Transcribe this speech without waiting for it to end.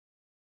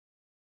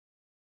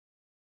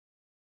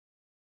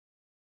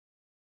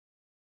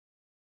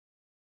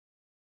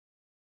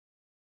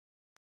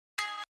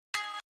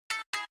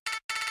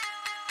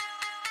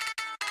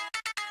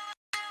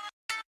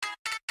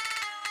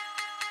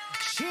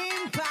心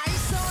配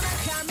そうな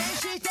仮面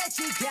して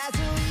近づ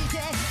いて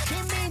君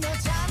の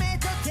ため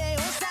と手を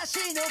差し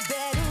伸べ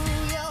る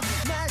よ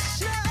真っ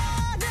白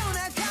の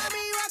中身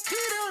は黒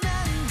な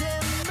んで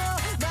も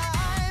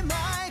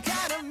前か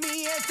ら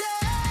見えて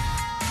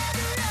る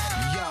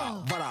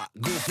よ Yo, but I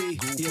goofy,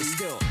 you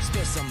still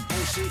spit some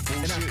bullshit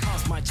And I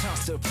cost my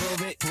chance to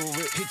prove it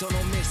人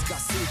のミスが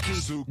好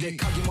きで嗅ぎ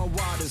回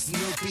るスヌ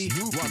ーピー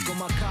わご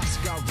まかし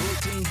がルー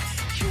ティン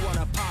You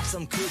wanna pop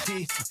some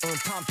cookie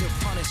time to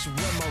punish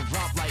when my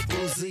rap like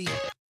Uzi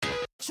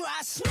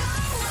Trust no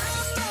one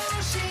も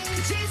う真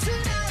実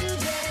なん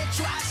で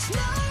Trust no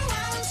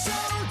one そう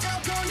ど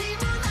こに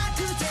もな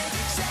くて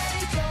成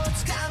功つ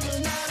かむ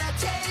なら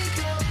Take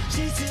off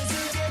し続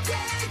けて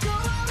Go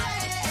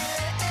away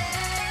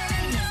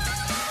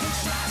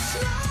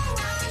Trust no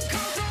one こ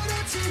こで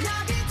つな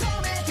ぎ止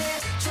めて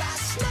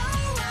Trust no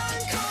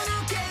one この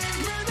ゲー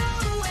ム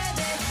の上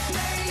で迷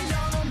路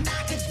の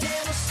中で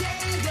も Stay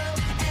go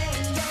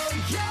and go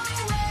your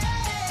way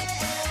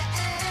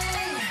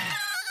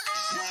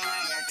爽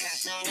やか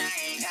そうな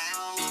笑顔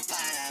をば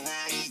らま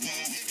いて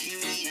君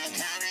の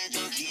ためと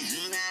絆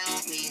を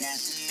乱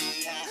す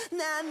よ何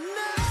の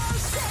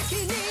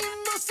責任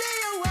も背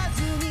負わ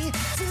ずに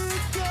ずっ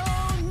と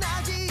同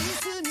じ椅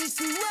子に座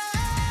っ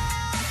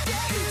て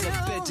る He's a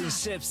bitch and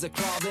ships are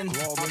crawling I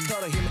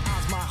thought of him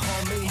as my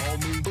homie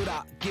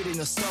裏切り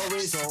のストー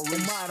リーズお前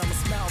らも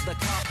smell the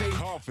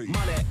coffee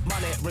マネ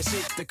レシっ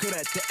てくれっ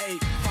てフ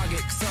ァゲ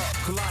クソ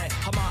くらい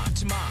ハマっ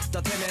ちまっ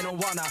たてめえの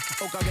罠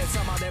おかげ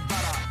さまでバ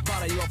ラ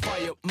You a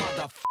fire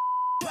mother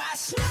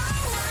Trust no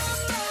one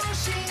もう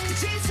真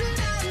実な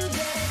んで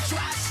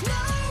Trust no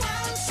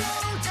one そう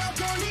ど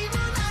こにも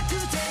なく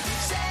て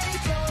成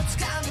功つ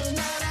かむな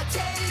ら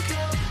Take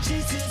off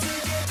し続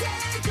けて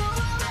Go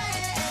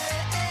away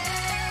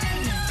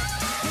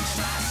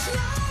Trust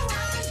no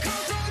one こ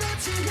こで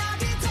つな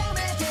ぎ止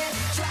めて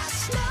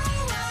Trust no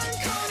one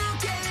この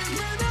ゲーム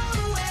の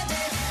上で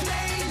迷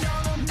路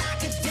の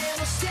中で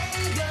も Stay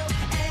go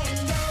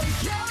and go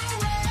your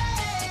way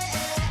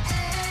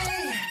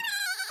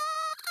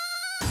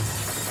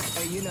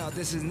Hey, you know,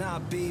 this is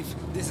not beef.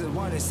 This is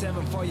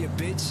 1-7 for you,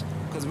 bitch.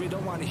 Cause we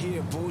don't wanna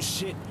hear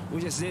bullshit.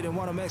 We just didn't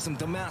wanna make some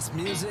dumbass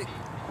music.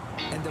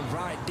 And the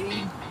right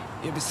deed,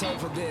 you'll be sorry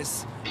for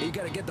this. You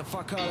gotta get the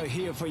fuck out of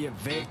here for your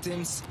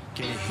victims.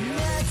 Can you hear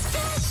me?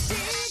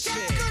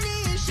 Shit.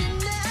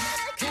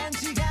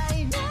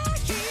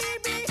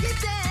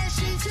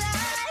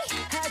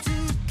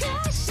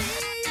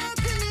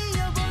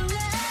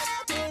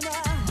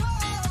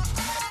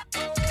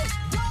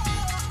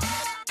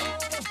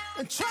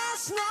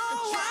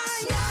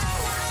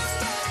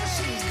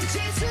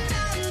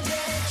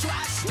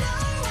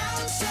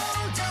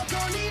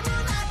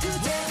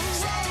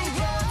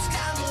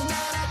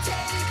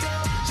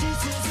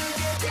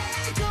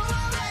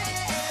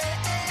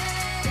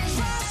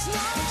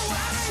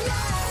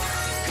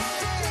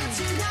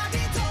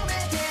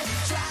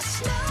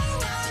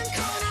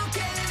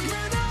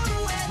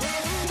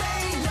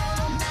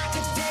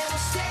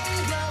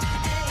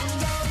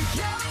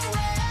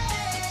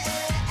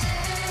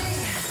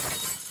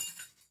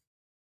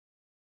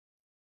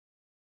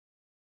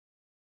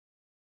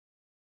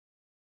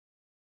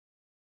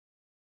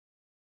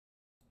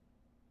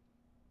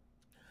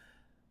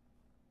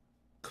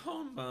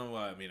 こんばん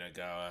は,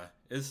 Minagawa.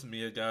 It's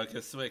Miyagawa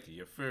Kasueki,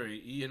 your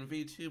furry Ian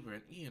Vtuber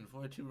and Ian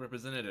 42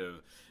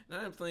 representative.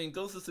 And I'm playing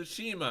Ghost of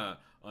Tsushima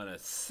on a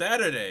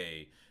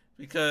Saturday.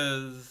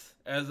 Because,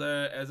 as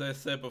I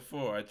said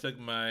before, I took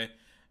my...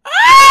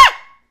 Ah!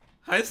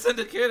 Hi,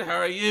 Syndicate, how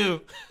are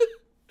you?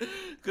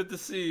 Good to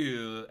see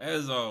you,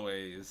 as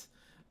always.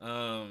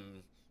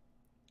 Long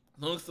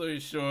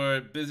story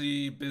short,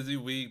 busy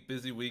week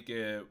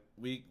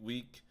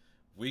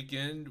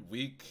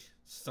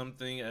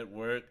something at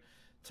work.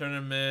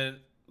 Tournament,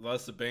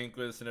 lots of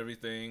banquets and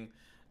everything.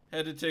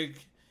 Had to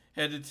take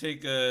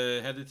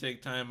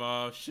time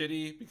off.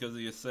 Shitty because of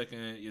your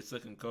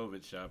second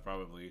COVID shot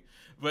probably.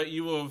 But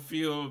you will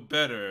feel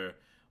better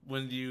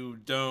when you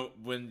don't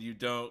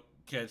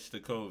catch the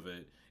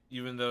COVID,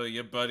 even though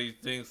your buddy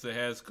thinks it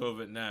has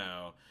COVID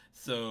now.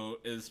 So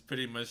it's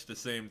pretty much the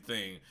same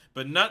thing,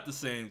 but not the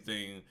same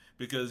thing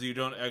because you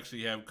don't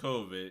actually have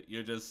COVID.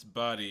 You're just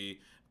body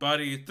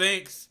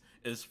thinks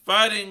is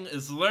fighting,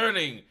 is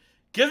learning.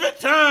 Give it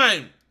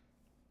time!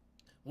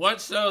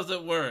 Watch shows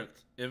at work.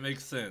 It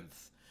makes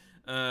sense.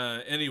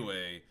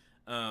 Anyway,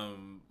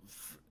 I'm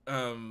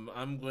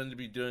going to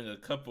be doing a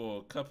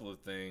couple of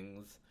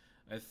things.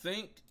 I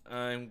think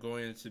I'm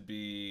going to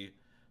be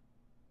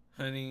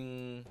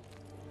hunting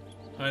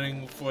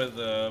for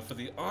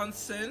the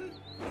onsen,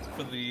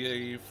 for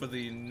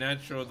the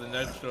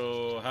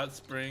natural hot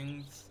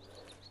springs.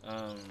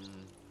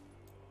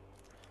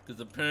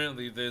 Because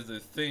apparently there's a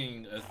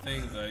thing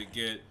that I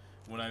get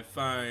when I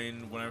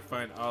find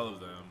all of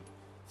them.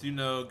 So, you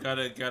know,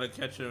 gotta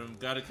catch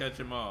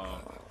them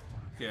all.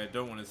 Okay, I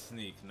don't want to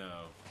sneak.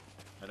 No,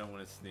 I don't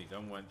want to sneak. I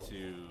want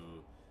to.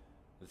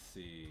 Let's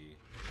see.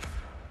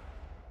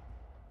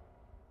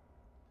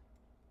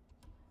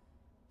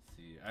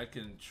 I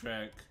can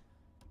track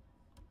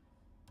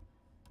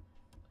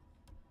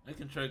I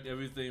can track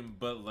everything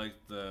but like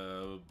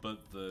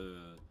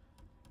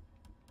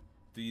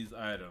these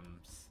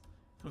items.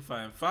 I can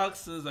find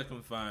foxes, I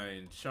can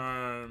find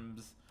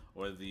charms,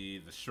 or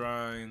the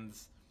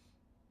shrines.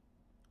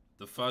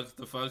 The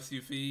fox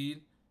you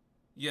feed?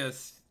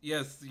 Yes,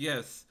 yes,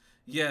 yes,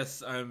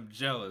 yes, I'm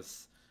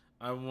jealous.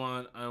 I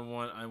want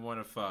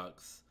a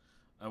fox.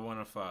 I want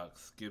a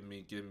fox. Give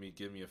me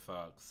a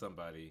fox.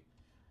 Somebody,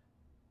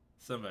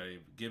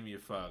 give me a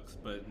fox.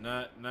 But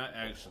not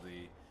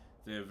actually.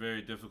 They're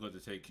very difficult to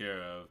take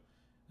care of.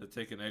 They're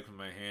taking an egg from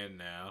my hand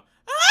now.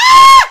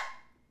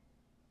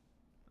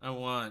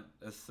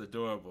 That's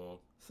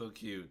adorable. So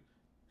cute.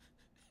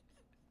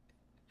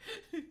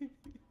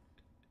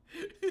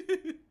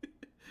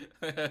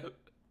 I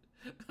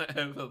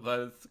have a lot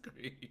of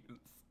screams.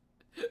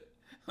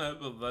 I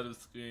have a lot of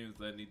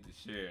screams I need to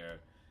share.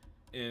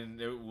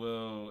 And it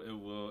will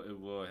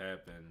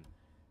happen.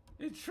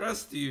 They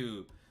trust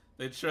you.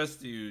 They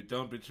trust you.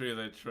 Don't betray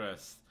that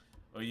trust,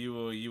 or you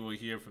will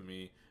hear from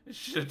me. I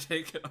should have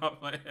taken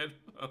off my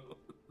headphones.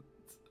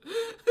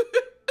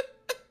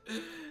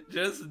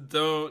 Just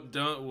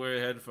don't wear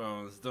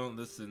headphones. Don't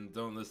listen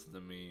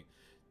to me.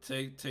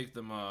 Take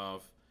them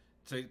off.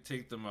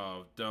 Take them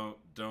off.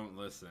 Don't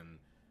listen.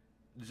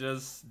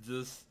 Just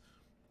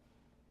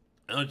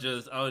I'll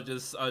just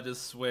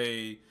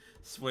sway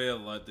a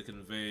lot to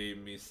convey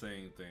me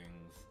saying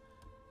things.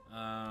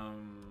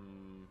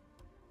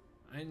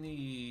 I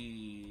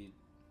need...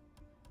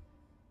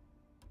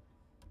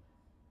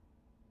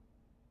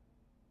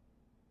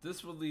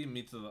 This will lead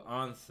me to the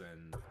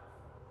onsen.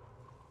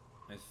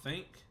 I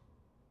think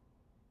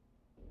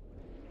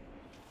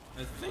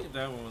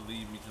that one will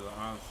lead me to the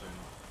onsen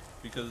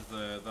because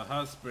the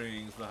hot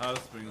springs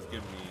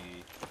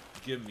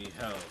give me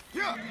health.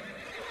 I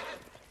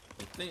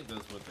think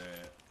that's what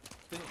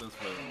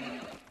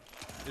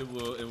it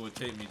will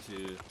take me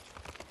to.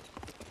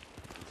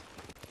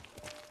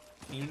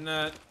 Can you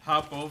not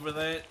hop over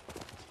that?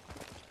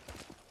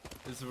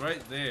 It's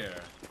right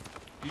there.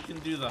 You can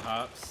do the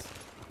hops.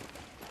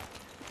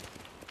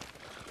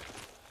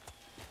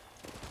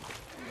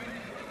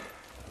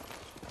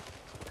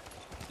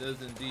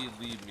 Does indeed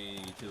lead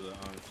me to the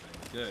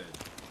onsen. Good.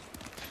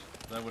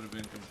 That would have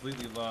been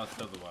completely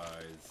lost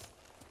otherwise.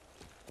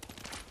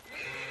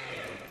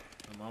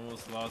 I'm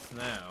almost lost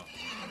now.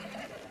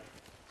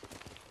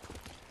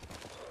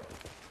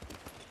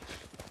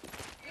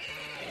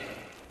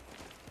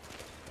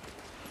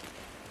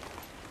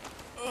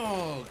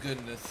 Oh,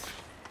 goodness.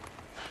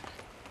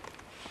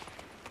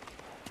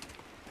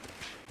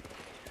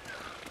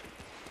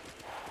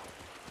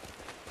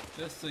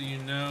 Just so you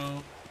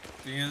know,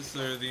 the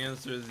answer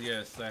is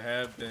yes. I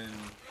have been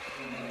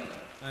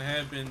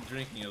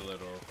drinking a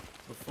little.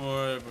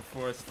 Before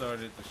I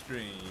started the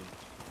stream,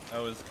 I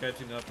was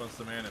catching up on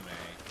some anime.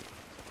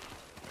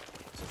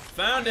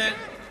 Found it!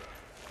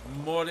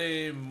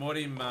 Mori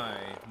mai.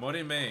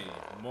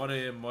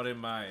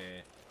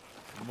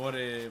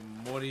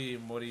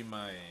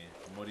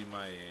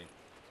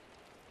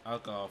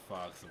 Alcohol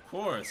Fox, of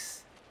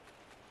course.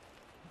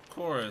 Of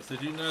course.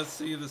 Did you not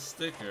see the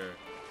sticker?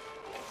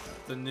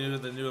 The new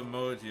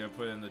emoji I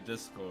put in the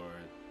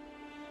Discord.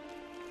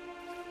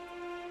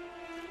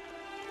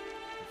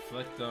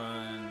 Reflect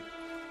on...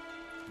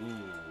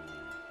 Ooh.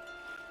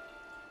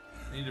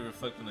 I need to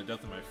reflect on the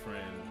death of my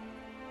friend.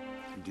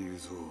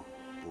 Ryuzo,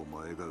 お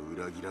前が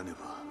裏切らねば、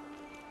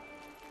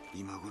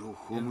今頃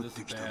葬っ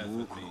てきた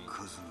猛虎の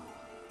数の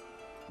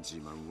自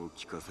慢を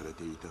聞かされ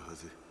ていたは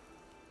ず。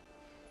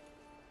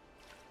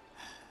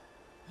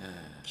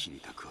切り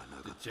たくは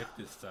なかった。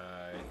Dejected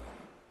side.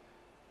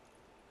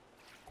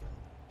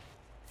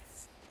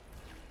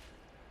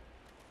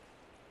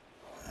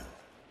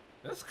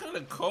 That's kind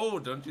of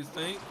cold, don't you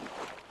think?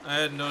 I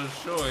had no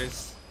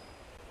choice.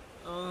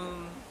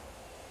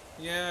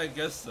 Yeah, I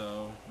guess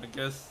so. I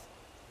guess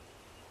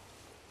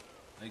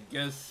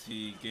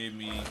he gave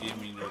me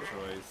no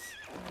choice.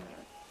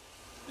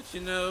 But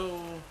you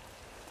know,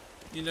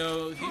 he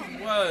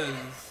was,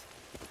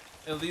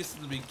 at least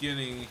in the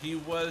beginning, he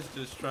was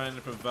just trying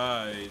to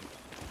provide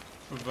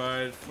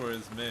for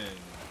his men.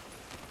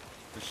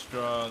 The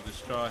straw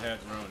hat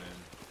Ronin.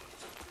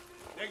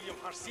 Negio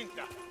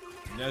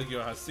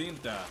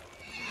Jacinta.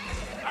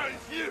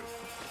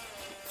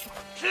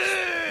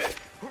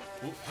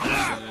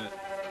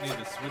 Need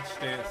to switch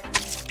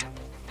stances.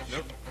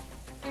 Nope.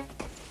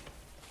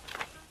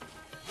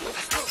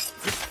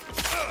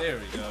 There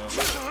we go.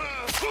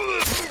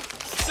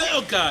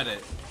 Still got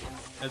it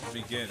at the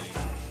beginning.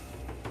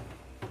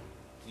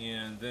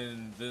 And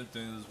then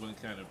things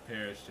went kind of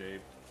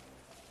pear-shaped.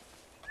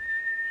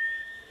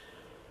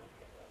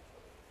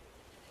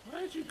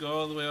 Why did you go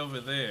all the way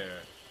over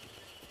there?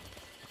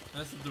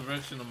 That's the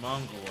direction the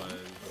Mongol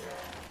was.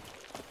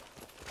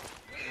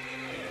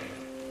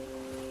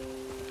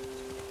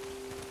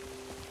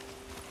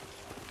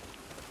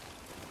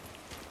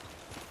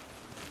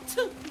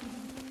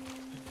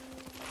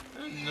 I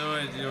have no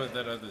idea what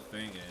that other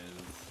thing is.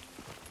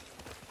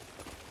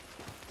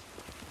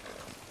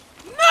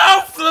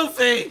 No,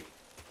 Floofy!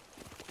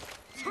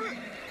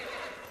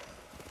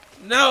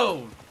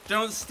 No!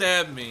 Don't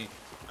stab me.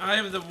 I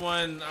am the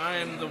one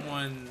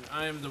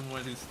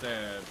who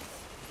stabs.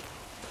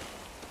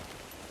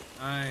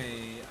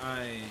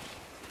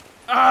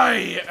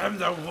 I am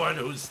the one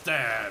who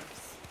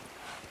stabs.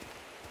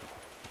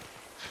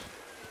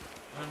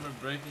 Remember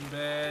Breaking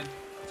Bad?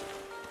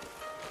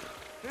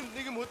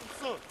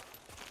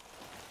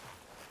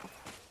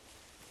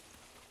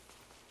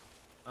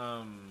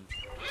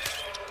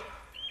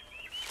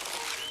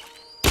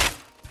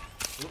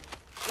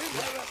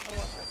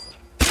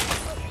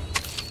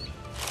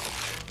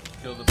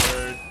 Kill the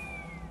bird.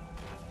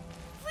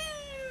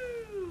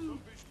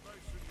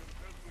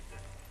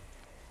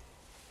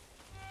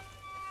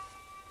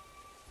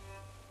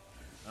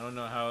 I don't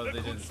know how they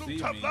didn't see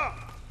me.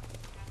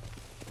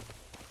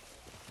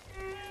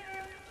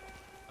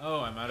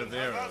 Oh, I'm out of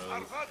arrows.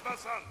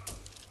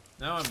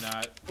 No, I'm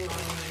not.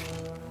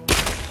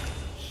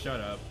 Shut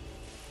up.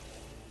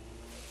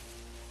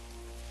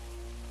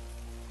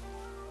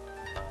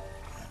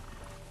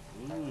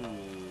 Ooh.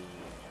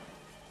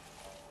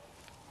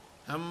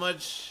 How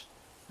much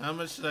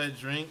did I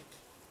drink?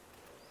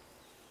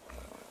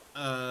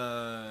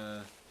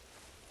 In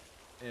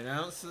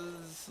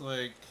ounces,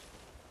 like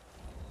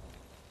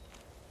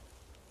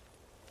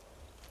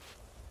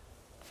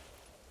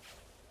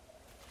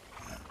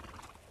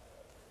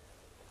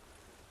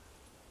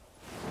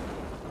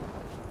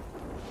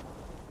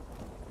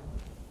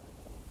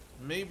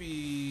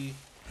maybe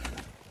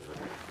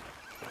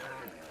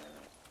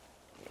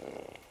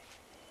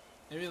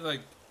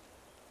like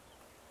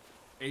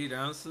 8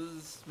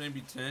 ounces,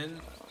 maybe 10.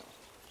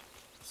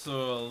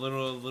 So a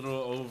little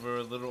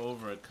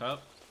over a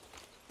cup,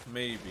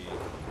 maybe.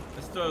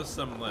 I still have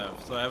some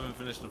left, so I haven't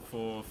finished a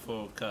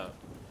full cup.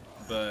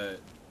 But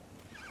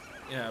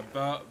yeah,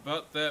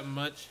 about that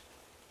much.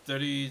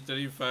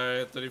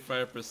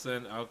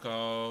 35%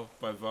 alcohol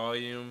by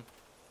volume.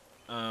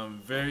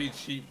 Very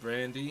cheap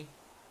brandy.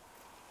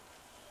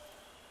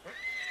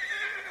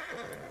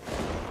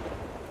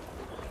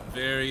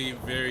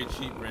 Very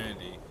cheap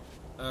brandy.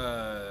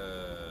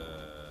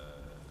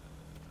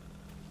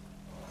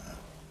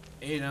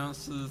 8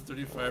 ounces,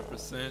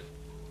 35%.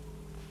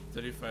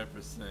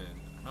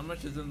 How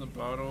much is in the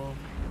bottle?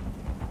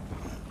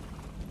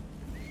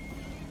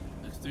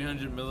 It's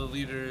 300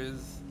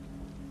 milliliters.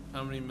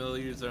 How many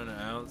milliliters are in an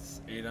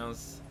ounce? 8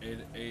 ounce,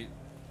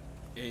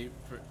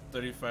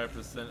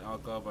 35%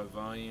 alcohol by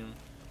volume.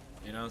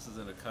 8 ounces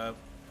in a cup.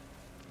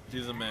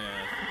 Do the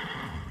math.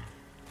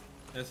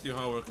 That's your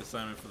homework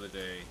assignment for the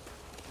day.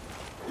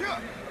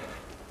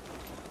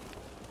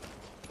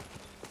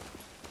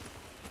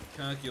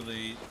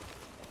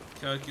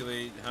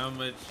 Calculate how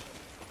much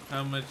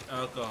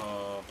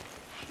alcohol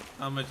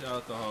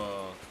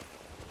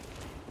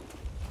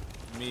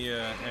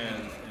Mia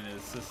has in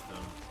his system.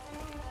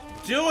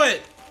 Do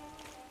it!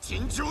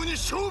 慎重に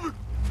勝負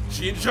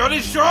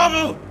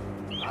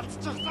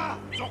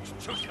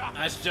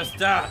That's just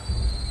that.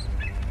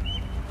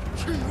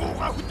 金王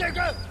が降っていく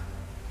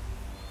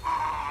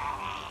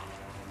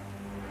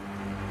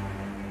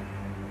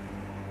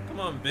Come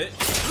on, bitch.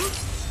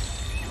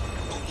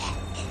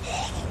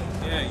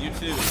 Yeah, you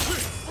too.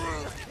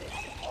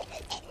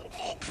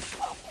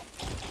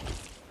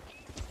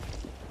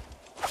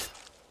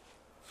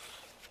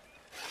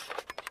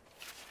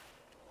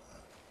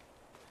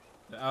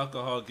 The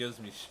alcohol gives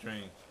me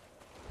strength.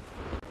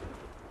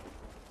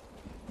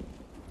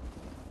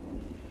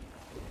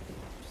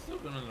 Still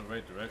going in the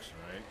right direction,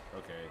 right?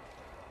 Okay.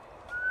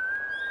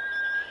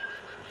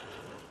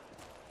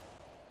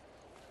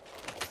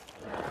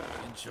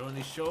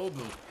 Johnny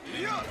Shobu.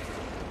 You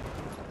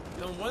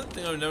know, one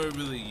thing I've never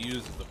really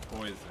used is the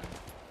poison.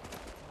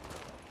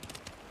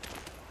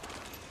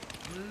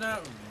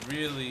 Not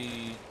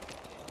really.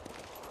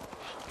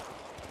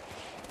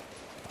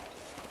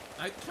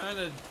 I kind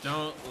of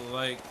don't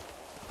like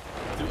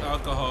through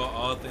alcohol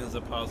all things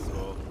are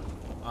possible.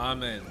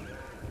 Amen.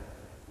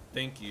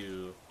 Thank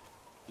you.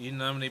 In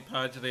nomine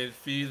Patris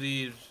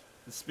Filii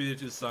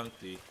Spiritus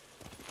Sancti.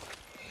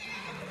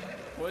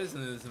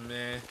 Poison is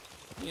meh.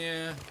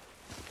 Yeah.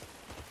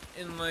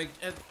 And like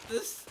at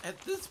this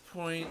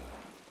point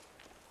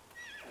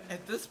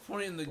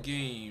in the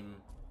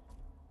game,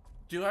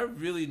 do I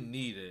really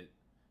need it?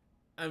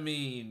 I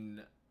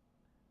mean,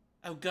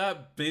 I've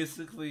got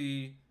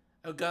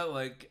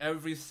like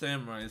every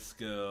samurai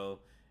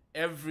skill,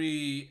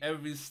 every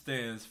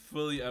stance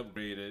fully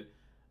upgraded.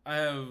 I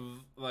have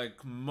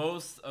like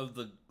most of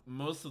the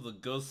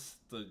ghost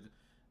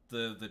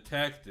the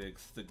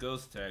tactics, the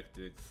ghost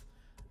tactics.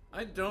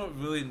 I don't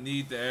really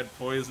need to add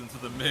poison to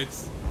the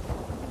mix.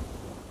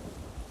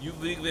 You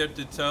legally have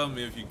to tell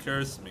me if you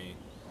curse me.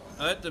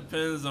 That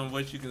depends on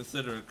what you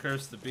consider a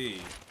curse to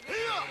be.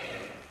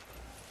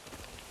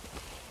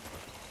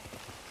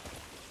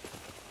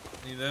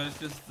 I mean, that was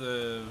just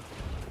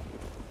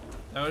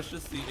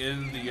the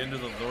end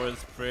of the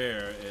Lord's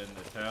Prayer in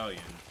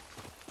Italian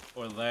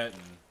or Latin.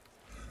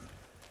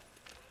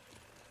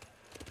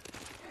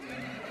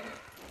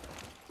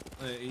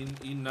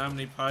 In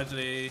nomine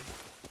Patris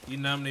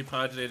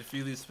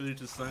Filii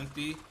Spiritus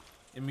Sancti.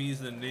 It means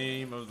the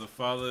name of the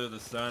Father, the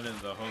Son, and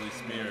the Holy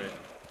Spirit.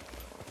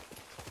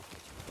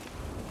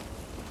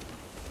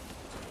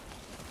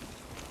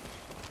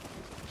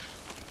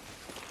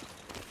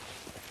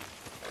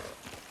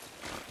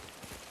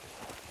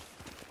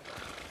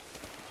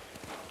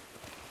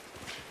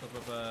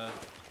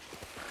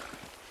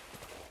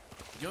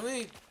 The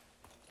only...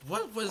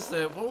 What was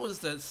that? What was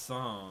that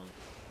song?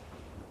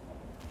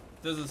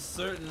 There's a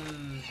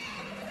certain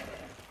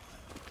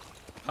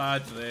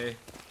padre,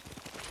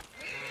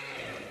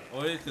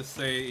 or you could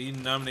say,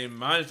 in nomine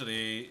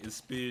Madre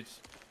Espiritu,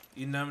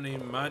 in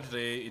nomine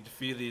Madre et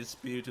Filii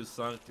Spiritus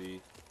Sancti,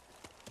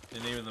 in the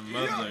name of the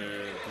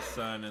Mother, the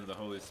Son, and the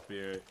Holy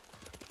Spirit.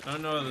 I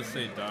don't know how to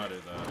say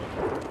daughter though.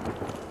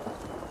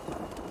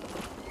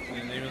 In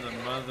the name of the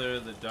Mother,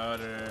 the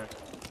Daughter,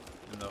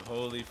 and the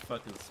Holy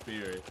fucking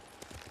Spirit.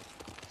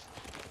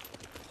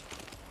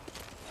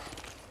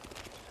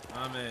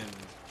 Amen.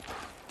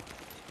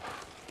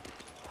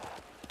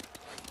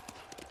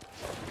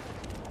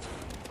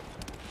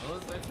 What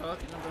was I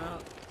talking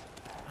about?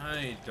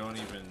 I don't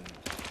even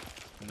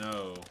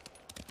know.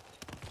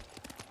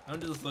 I'm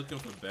just looking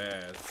for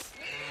baths.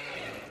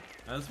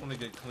 I just want to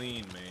get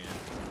clean, man.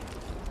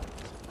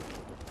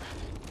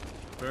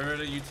 Bird,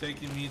 are you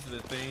taking me to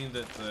the thing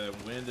that the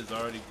wind is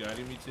already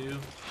guiding me to?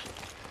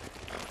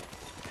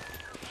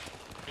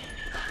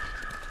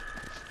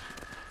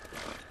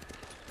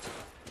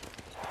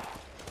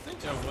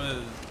 I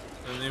was.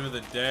 In the name of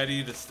the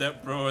Daddy, the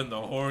Stepbro, and the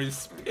Holy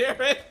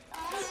Spirit.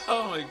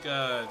 Oh my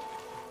god.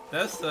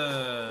 That's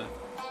the...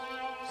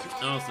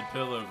 Oh, it's the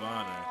Pillar of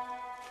Honor.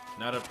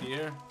 Not up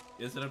here?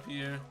 Is it up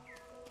here?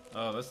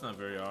 Oh, that's not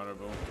very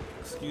honorable.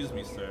 Excuse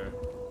me, sir.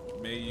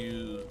 May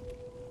you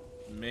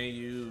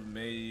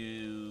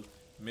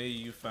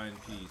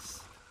find peace.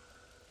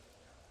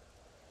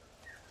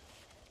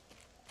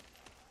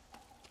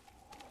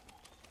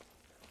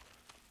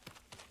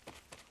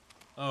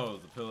 Oh,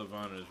 the Pillar of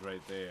Honor is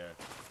right there.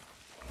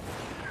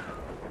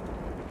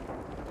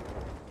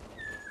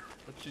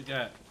 What you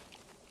got?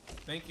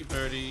 Thank you,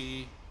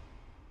 Birdie.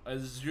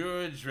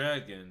 Azure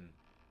Dragon.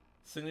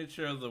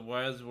 Signature of the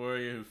wise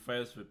warrior who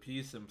fights for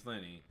peace and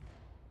plenty.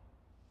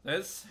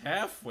 That's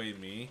halfway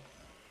me.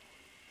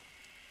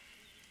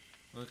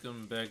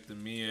 Welcome back to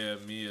Mia.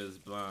 Mia's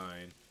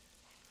blind.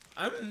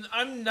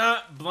 I'm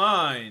not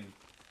blind.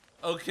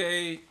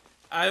 Okay?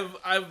 I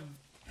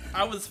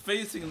was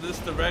facing this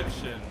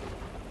direction.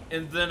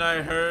 And then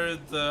I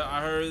heard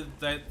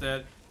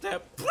that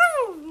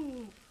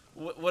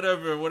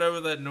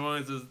whatever that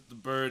noise is the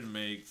bird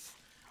makes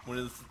when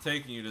it's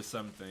taking you to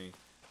something.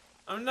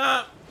 I'm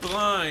not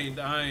blind.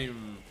 I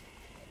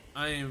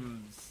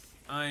am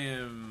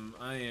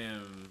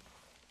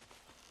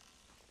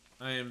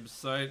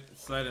sight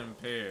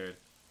impaired.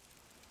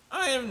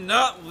 I am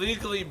not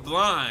legally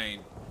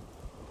blind.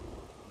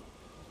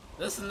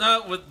 That's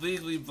not what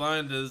legally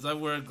blind is. I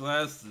wear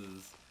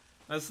glasses.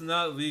 That's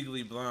not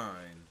legally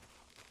blind.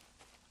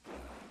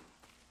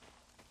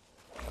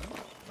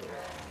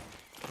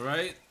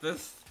 Right?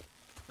 That's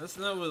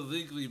not what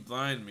legally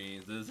blind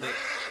means, is it?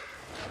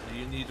 Do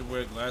you need to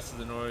wear glasses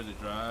in order to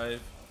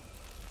drive?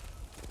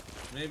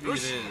 Maybe it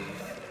is.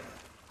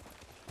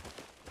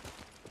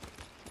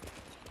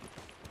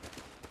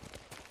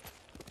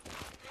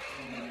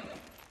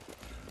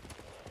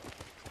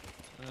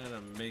 I'm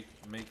gonna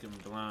make him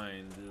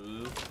blind,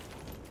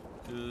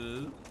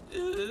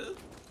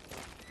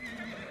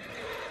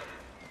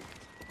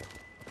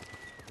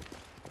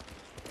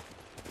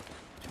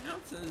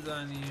 Mountains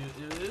on you,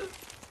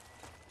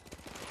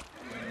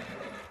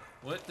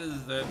 What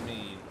does that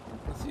mean?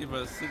 Let's see,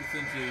 about 6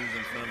 inches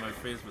in front of my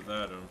face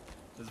without him.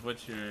 Is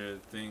what your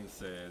thing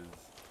says.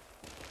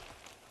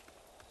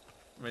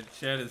 My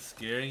chat is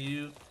scaring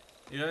you?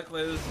 You act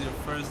like this is your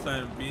first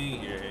time being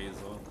here,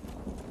 Hazel.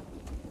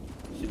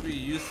 You should be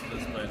used to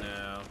this by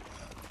now.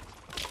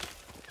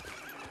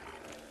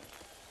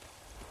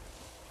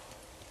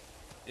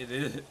 It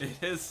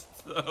is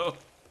though.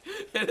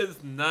 It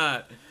is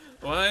not.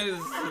 Why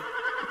is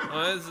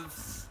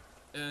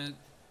it,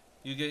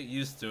 you get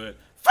used to it.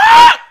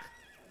 FUCK!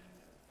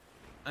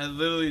 I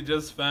literally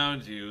just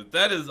found you.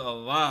 That is a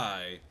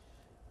lie.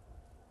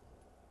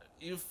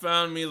 You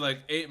found me like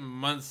 8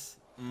 months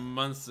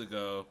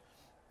ago.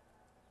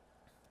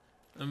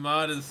 My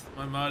mod is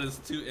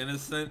too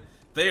innocent.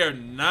 They are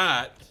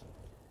not.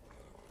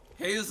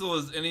 Hazel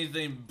is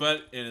anything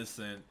but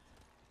innocent.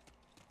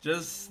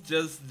 Just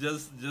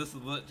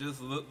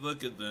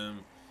look at them,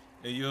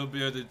 and you'll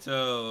be able to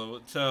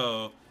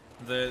tell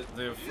that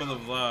they're full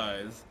of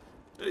lies.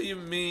 What do you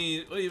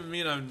mean? What do you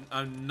mean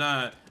I'm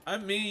not? I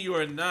mean you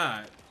are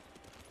not.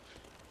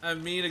 I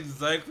mean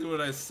exactly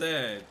what I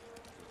said.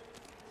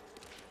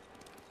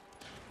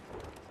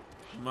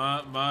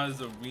 Ma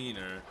is a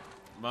wiener.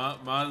 Ma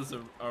is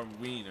a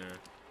wiener.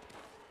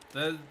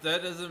 That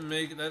doesn't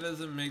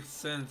make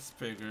sense,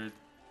 Pickard.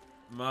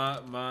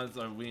 Mods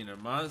are wiener.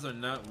 Mods are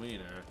not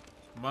wiener.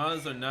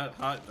 Mods are not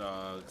hot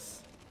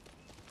dogs.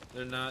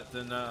 They're not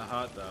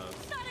hot dogs.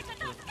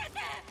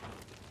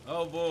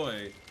 Oh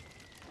boy.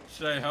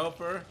 Should I help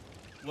her?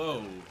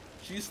 Whoa,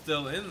 she's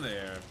still in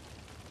there.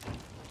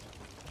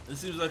 This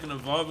seems like an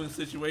evolving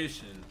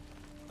situation.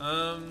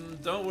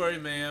 Don't worry,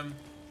 ma'am.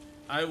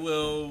 I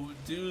will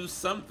do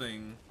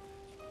something.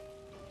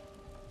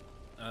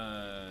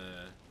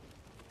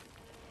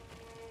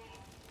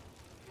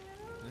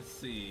 Let's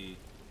see.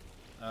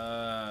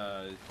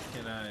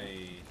 Can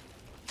I...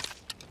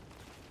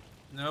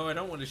 No, I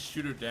don't want to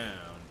shoot her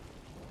down.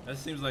 That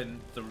seems like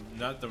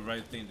not the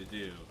right thing to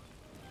do.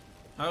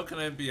 How can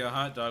I be a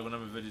hot dog when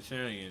I'm a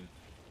vegetarian?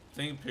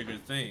 Think, Pigger,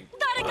 think.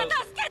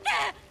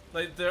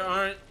 Like there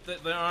aren't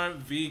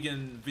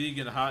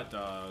vegan hot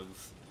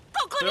dogs.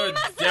 There are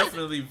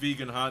definitely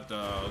vegan hot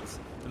dogs,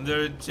 and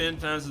they're 10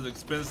 times as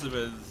expensive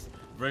as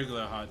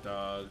regular hot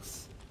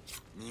dogs.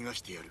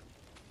 Nigashite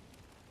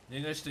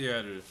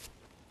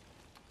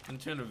can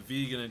turn a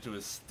vegan into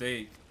a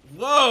steak.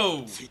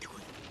 Whoa!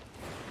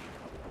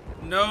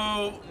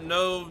 No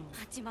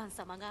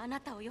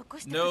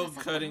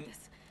cutting.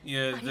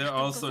 Yeah, they're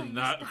also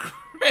not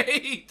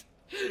great.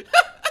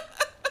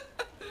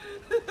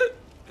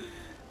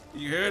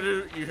 You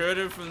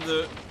heard it from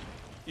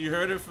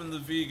the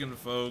vegan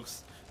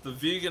folks. The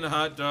vegan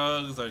hot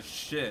dogs are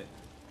shit.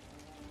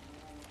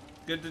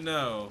 Good to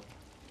know.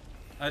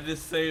 I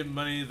just saved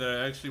money that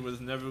I actually was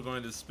never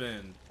going to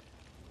spend.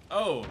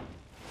 Oh.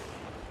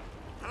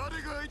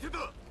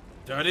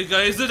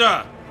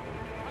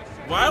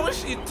 Why was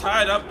she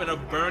tied up in a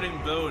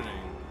burning building?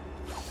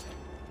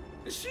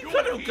 She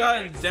could have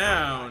gotten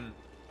down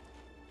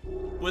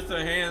with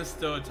her hands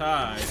still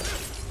tied.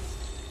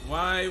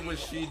 Why was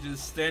she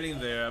just standing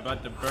there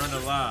about to burn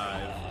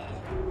alive?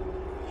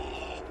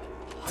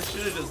 I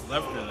should have just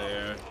left her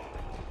there.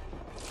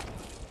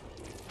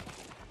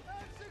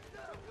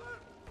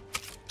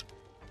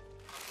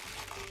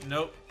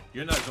 Nope,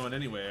 you're not going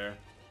anywhere.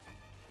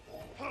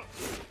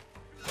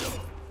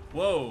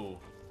 Whoa.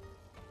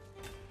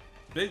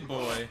 Big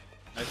boy,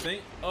 I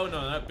think. Oh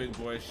no, not big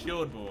boy,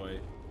 shield boy.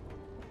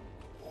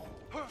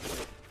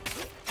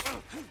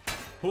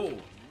 Ho!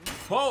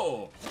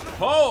 Ho!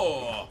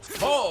 Ho!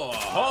 Ho!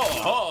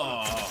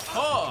 Ho!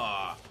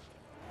 Ho!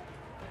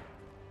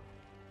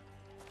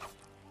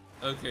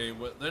 Okay,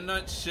 well, they're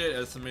not shit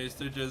estimates.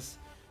 They're just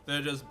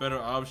better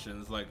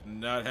options, like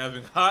not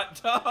having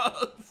hot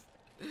dogs.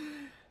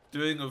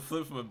 Doing a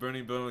flip from a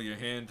burning bone with your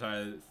hands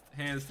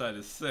tied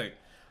is sick.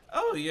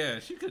 Oh yeah,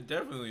 she could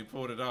definitely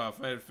pull it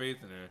off. I had faith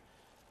in her.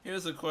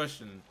 Here's a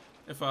question: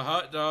 if a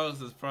hot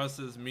dog is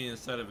processed meat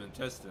instead of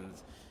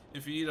intestines,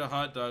 if you eat a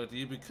hot dog, do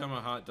you become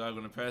a hot dog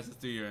when it passes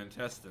through your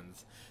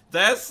intestines?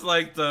 That's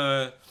like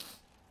the...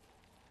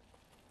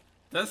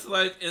 That's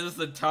like, is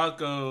the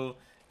taco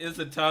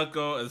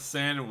a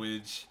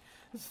sandwich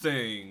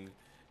thing?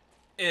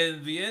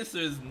 And the answer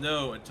is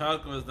no, a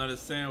taco is not a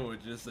sandwich,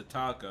 it's a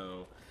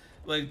taco.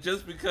 Like,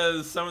 just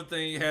because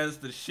something has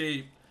the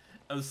shape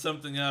of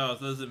something else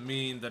doesn't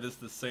mean that it's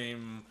the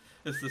same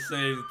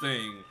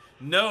thing.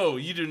 No,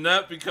 you do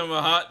not become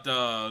a hot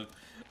dog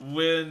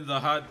when the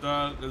hot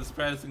dog is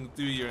passing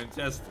through your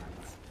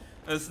intestines.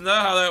 That's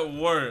not how that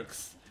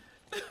works.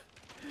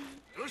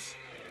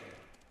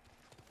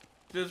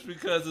 Just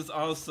because it's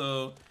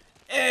also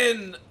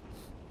and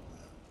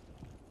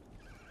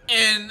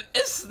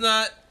it's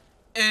not,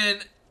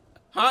 and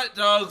hot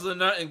dogs are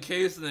not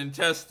encased in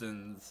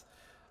intestines.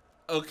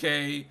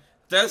 Okay,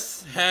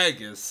 that's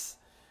haggis.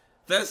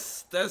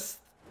 That's a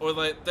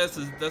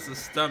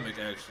stomach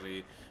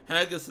actually.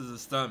 Haggis is a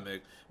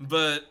stomach,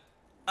 but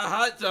a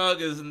hot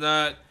dog is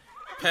not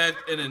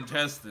packed in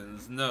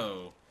intestines,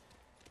 no.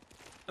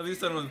 At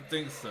least I don't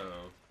think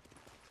so.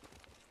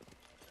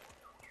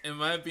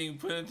 Am I being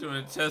put into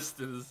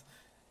intestines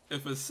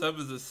if a sub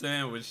is a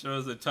sandwich, so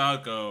is a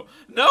taco?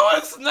 No,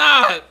 it's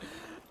not!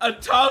 A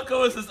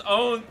taco is its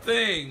own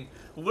thing.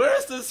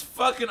 Where's this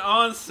fucking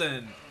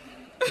onsen?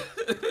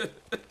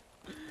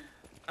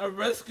 I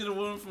rescued a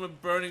woman from a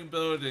burning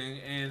building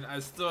and I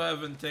still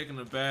haven't taken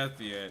a bath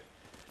yet.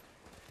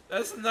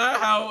 That's not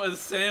how a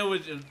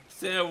sandwich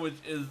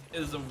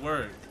is a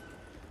work.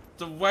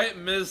 The White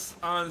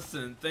Mist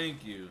onsen,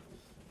 thank you.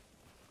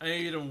 I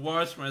need to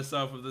wash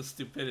myself of this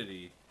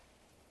stupidity.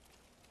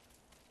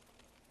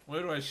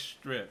 Where do I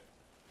strip?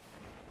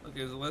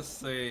 Okay, so let's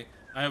say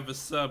I have a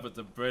sub but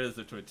the bread is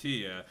a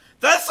tortilla.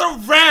 That's a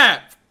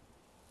wrap!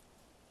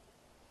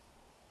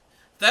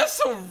 That's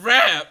a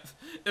wrap!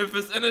 If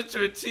it's in a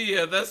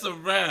tortilla, that's a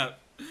wrap.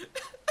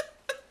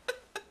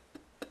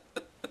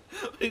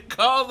 We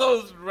call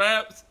those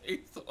wraps,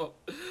 Hazel.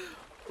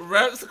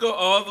 Wraps go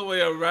all the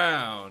way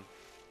around.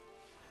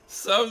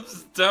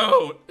 Subs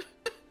don't.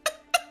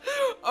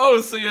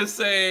 Oh, so you're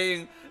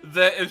saying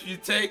that if you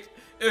take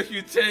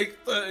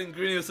the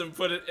ingredients and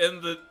put it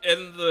in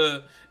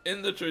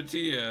the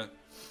tortilla,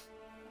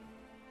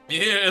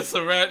 here it's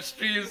a wrap.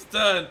 Stream's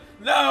done.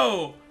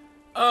 No.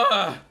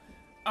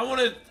 I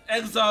wanted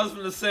Exiles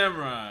from the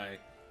Samurai.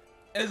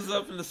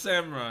 Exile from the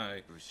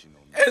Samurai.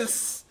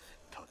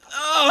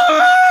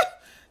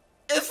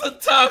 It's a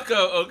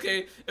taco,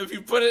 okay? If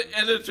you put it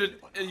in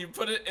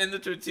the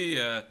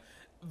tortilla,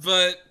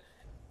 but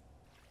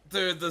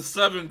the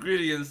sub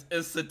ingredients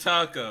is the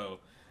taco.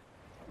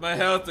 My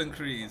health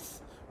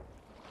increase.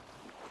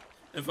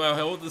 If I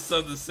hold the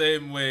sub the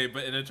same way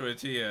but in a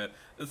tortilla,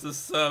 it's a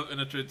sub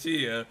in a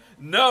tortilla.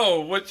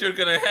 No, what you're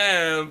gonna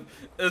have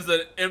is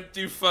an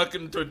empty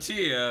fucking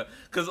tortilla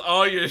because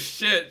all your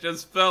shit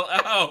just fell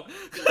out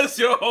because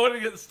you're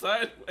holding it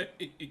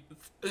sideways.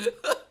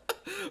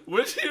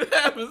 What you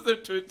have is a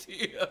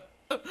tortilla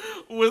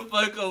with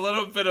like a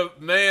little bit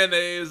of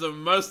mayonnaise or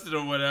mustard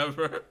or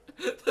whatever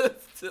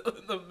that's still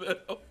in the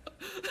middle.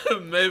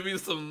 Maybe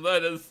some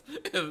lettuce,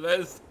 and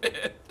that's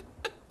it.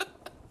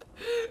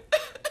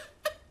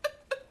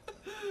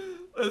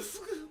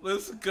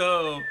 Let's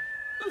go.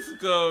 Let's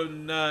go,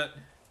 nut.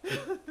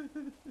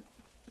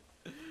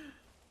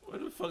 Where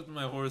the fuck did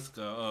my horse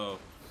go? Oh.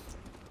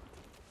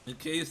 The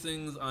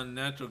casings on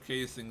natural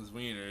casings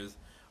wieners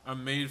are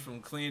made from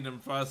cleaned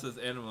and processed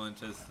animal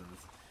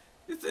intestines.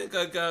 You think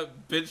I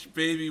got bitch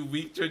baby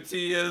weak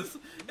tortillas?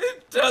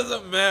 It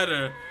doesn't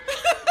matter.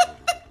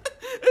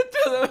 It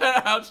doesn't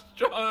matter how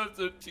strong a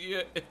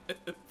tortilla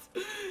is.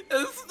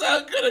 It's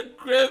not gonna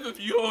grip if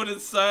you hold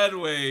it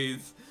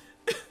sideways.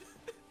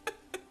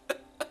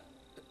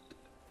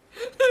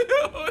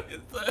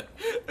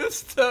 It's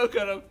still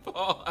gonna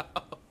fall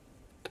out.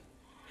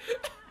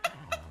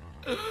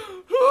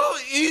 Who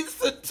eats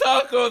the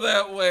taco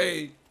that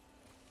way?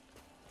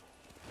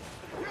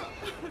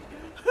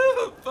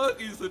 Who the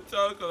fuck eats the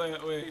taco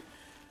that way?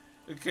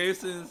 The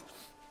casings,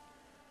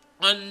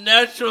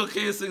 unnatural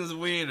casings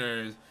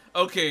wieners.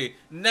 Okay,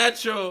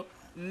 natural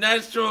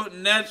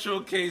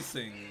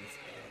casings.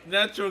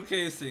 Natural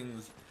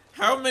casings.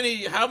 How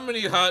many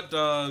hot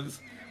dogs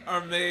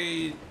are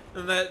made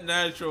in that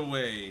natural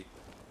way?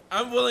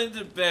 I'm willing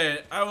to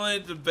bet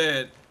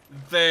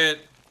that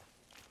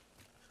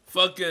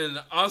fucking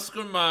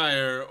Oscar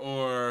Mayer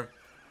or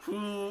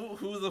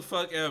who the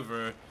fuck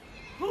ever.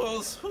 Who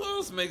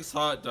else makes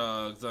hot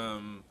dogs?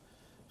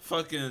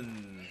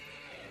 Fucking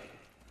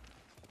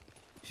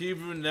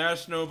Hebrew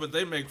National, but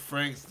they make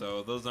Franks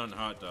though. Those aren't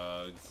hot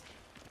dogs.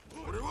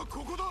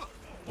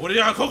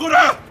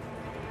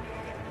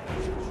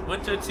 My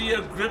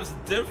tortilla grip's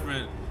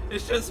different.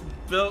 It's just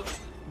built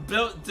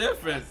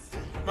different.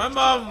 My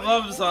mom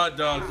loves hot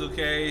dogs,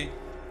 okay?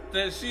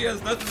 That she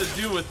has nothing to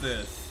do with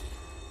this.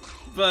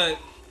 But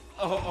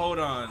oh, hold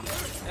on.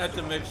 I have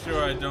to make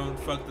sure I don't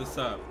fuck this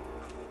up.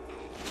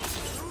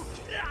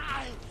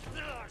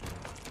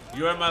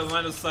 You are in my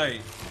line of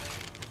sight.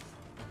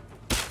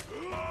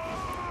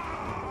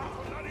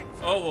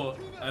 Oh well,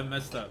 I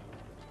messed up.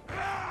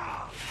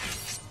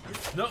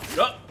 No,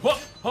 no, ho,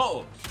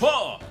 ho,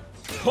 ho,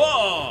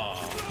 ho,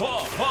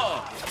 ho,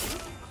 ho.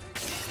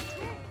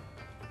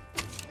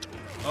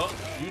 Oh,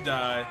 you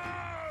die.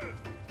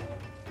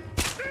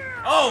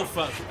 Oh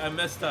fuck, I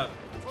messed up.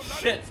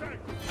 Shit,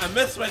 I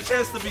missed my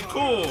chance to be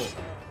cool.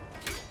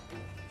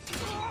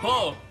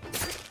 Oh.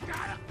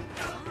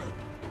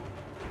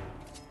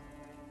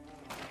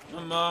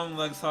 My mom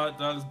likes hot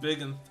dogs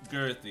big and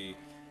girthy,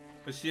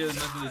 but she has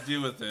nothing to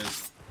do with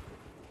it.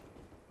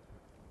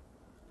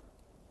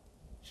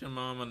 Your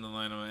mom on the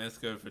line. I'm gonna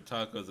ask her for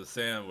tacos a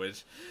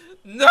sandwich.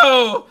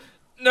 No,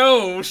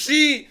 no,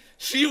 she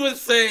would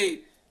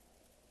say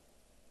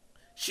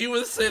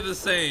the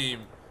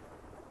same.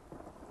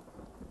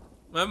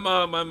 My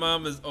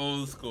mom is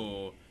old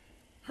school.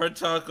 Her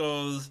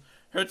tacos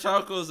are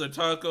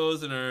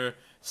tacos, and her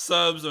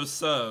subs are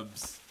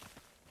subs.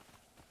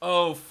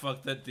 Oh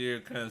fuck, that deer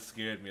kind of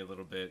scared me a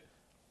little bit.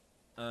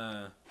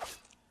 I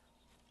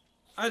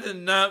did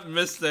not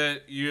miss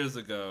that years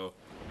ago.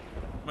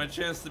 My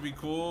chance to be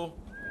cool.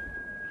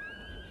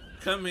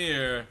 Come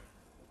here,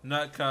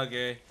 not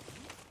Kage.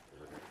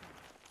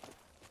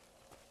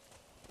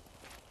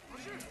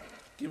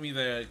 Give me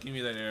that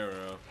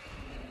arrow.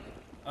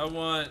 I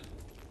want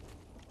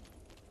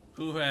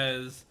who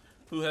has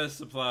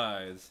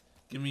supplies.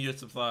 Give me your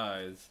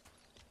supplies.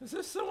 Is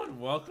there someone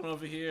walking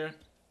over here?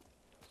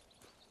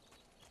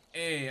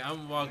 Hey,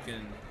 I'm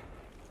walking.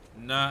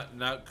 Not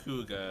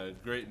Kuga.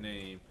 Great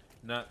name.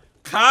 Not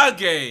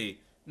Kage!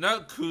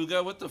 Not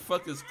Kuga. What the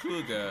fuck is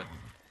Kuga?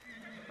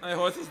 My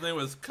horse's name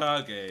was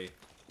Kage.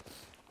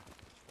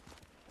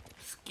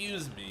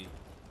 Excuse me.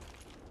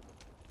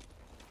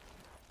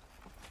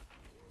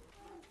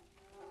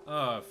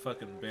 Oh,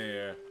 fucking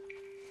bear.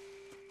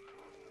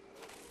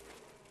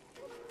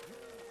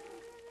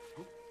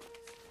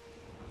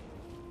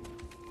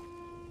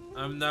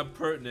 I'm not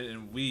pertinent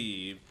and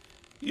weave.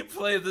 You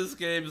play this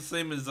game the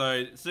same as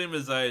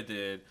I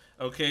did.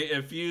 Okay,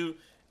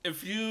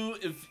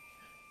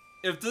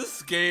 if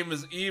this game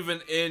is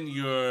even in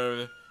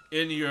your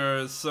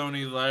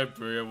Sony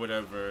library or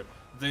whatever,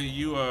 then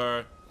you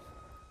are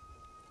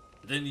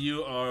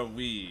a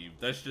weeb.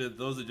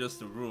 Those are just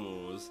the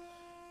rules.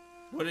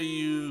 What are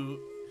you?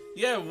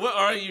 Yeah, what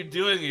are you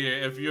doing here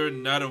if you're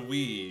not a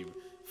weeb?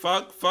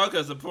 Fuck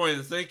has a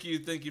point. Thank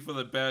you for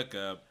the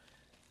backup.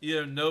 You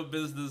have no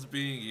business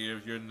being here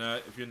if you're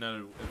not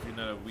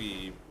a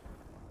weeb.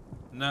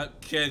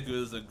 Not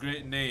Kegu is a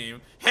great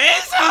name.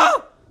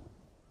 Hazel!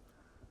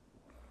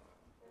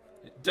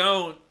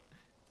 Don't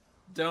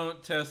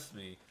test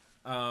me.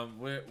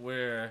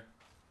 Where?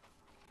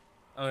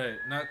 Alright,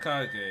 not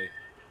Kage.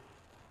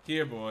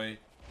 Here, boy.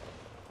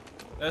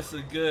 That's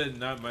a good,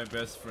 not my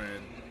best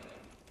friend.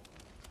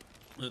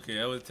 Okay,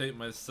 I would take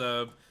my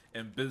sub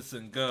and bits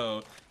and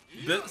go.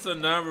 Bits are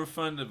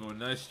non-refundable.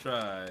 Nice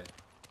try.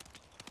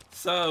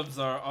 Subs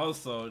are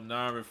also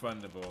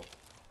non-refundable.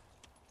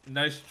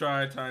 Nice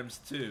try times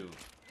 2.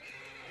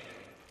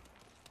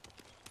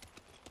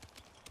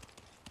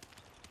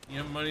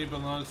 Your money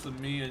belongs to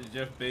me and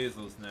Jeff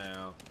Bezos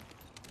now.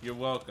 You're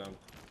welcome.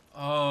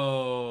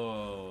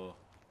 Oh.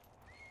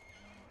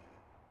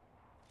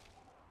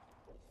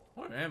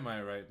 Where am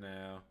I right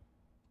now?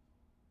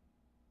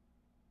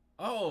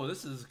 Oh,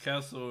 this is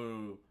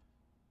Castle...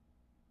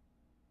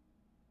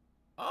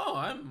 Oh,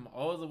 I'm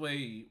all the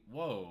way...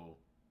 Whoa.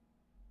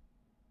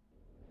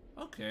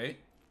 Okay.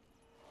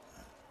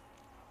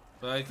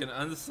 But I can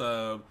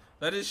unsub.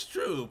 That is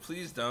true.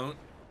 Please don't.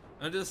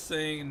 I'm just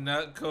saying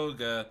not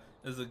Koga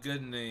is a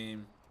good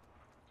name.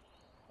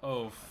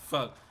 Oh,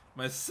 fuck.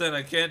 My son,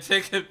 I can't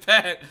take it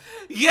back.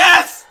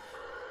 Yes!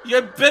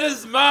 Your bit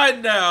is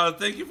mine now.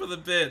 Thank you for the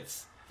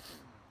bits.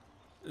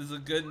 This is a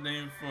good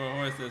name for a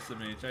horse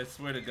SMH. I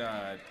swear to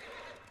God.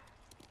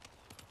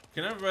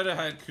 Can I write a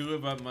haiku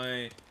about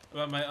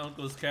my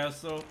uncle's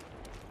castle?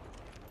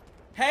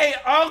 Hey,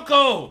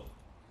 uncle!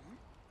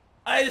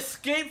 I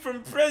escaped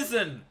from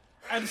prison.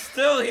 I'm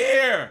still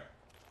here.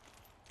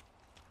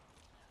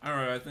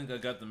 Alright, I think I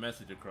got the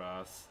message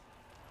across.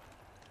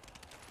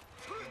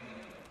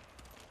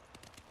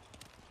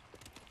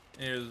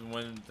 There's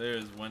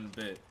one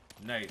bit.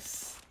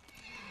 Nice.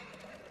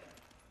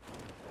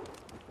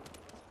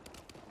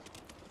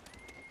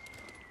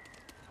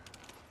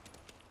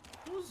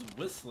 Who's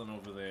whistling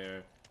over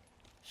there?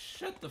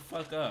 Shut the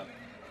fuck up.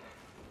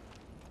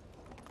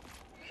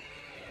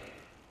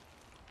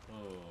 Oh.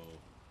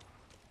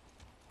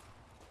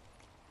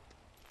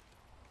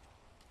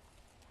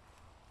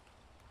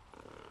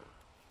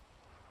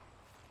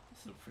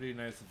 It's a pretty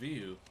nice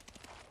view.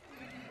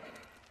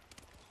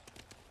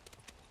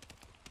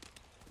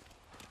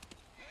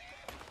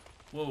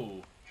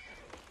 Whoa.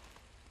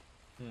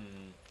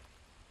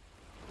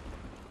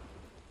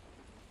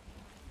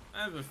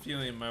 I have a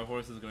feeling my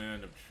horse is going to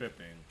end up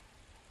tripping.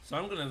 So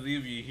I'm going to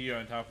leave you here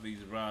on top of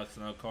these rocks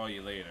and I'll call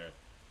you later.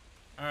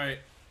 Alright,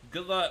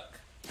 good luck.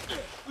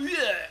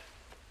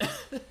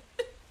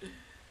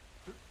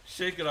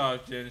 Shake it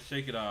off, Jen.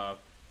 Shake it off.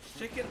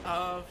 Shake it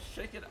off.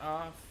 Shake it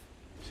off.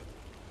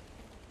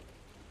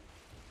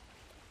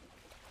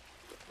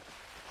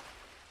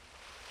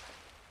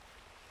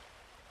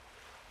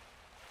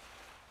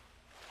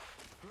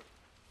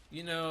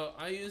 You know,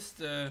 I used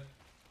to...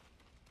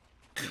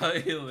 Call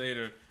you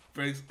later.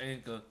 Breaks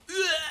ankle.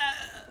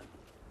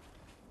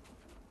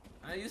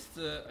 I used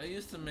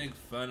to make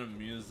fun of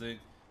music,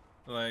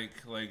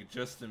 like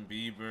Justin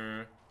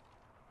Bieber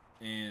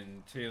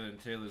and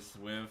Taylor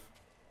Swift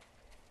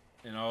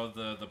and all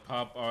the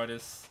pop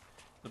artists,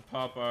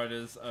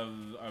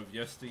 of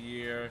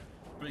yesteryear.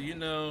 But you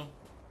know,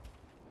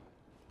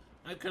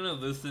 I kind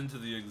of listened to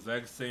the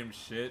exact same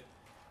shit,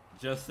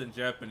 just in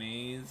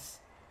Japanese,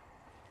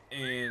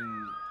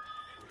 and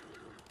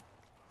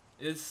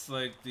it's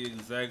like the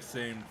exact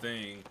same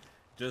thing,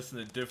 just in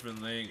a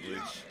different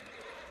language.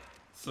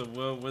 So,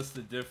 well, what's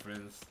the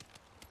difference?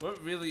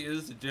 What really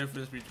is the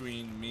difference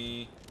between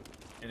me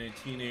and a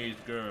teenage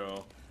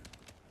girl?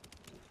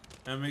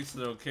 That makes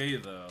it okay,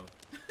 though.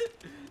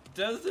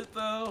 Does it,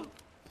 though?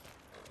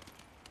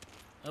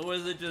 Or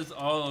was it just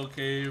all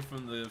okay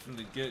from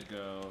the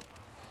get-go?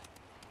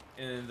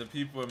 And the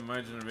people of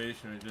my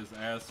generation are just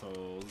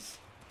assholes.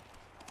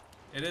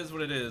 It is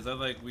what it is. I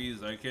like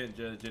Weezer. I can't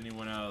judge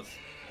anyone else.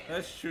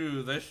 That's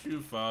true,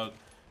 Fog.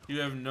 You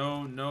have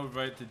no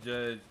right to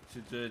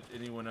judge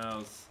anyone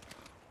else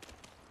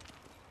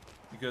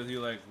because you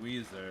like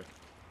Weezer.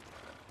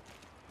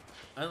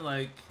 I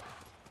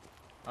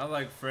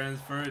like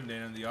Franz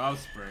Ferdinand and the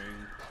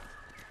Offspring,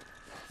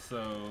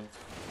 so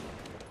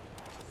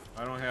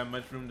I don't have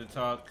much room to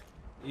talk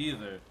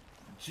either.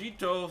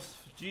 Jito's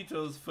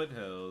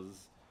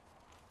Foothills.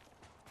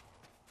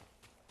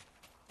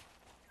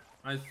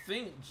 I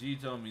think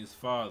Jito means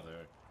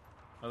father.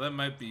 Oh, that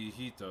might be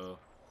Hito.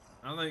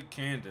 I like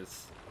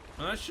Candace.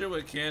 I'm not sure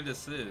what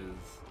Candace is.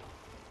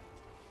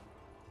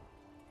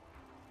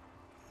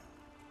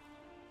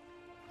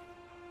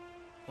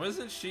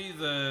 Wasn't she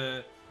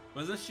the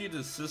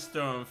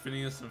sister on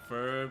Phineas and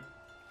Ferb?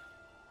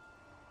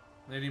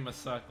 Lady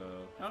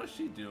Masako. How is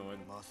she doing?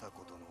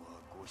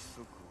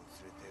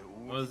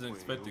 Wasn't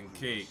expecting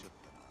Cake.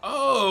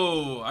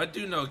 Oh, I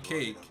do know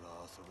Cake.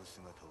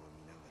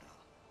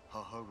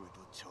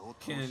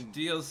 Can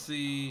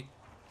DLC...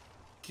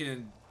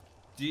 Can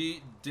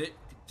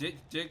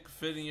Dick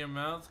fit in your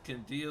mouth?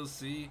 Can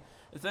DLC...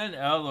 Is that an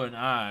L or an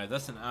I?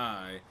 That's an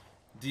I.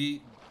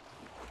 Dick.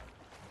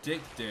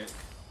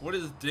 What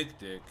is Dick?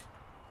 Dick.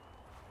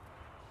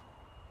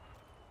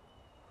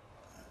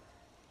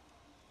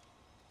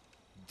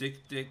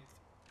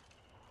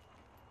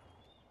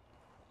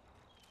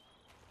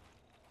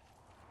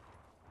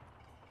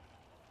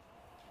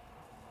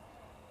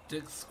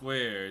 Dick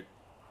squared.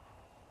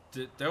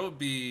 That would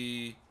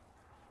be.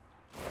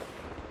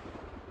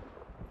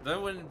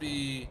 That wouldn't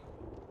be.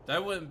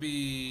 That wouldn't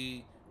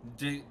be.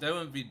 Dick. That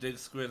wouldn't be Dick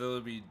squared. That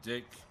would be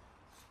Dick.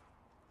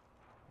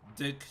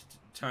 Dick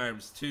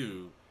times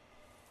 2,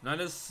 not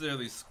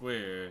necessarily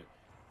squared,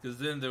 because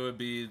then there would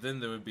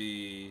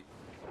be.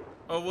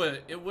 Oh,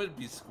 what? It would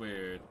be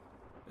squared.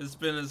 It's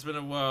been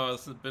a while.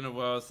 It's been a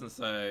while since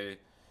I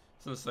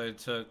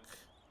took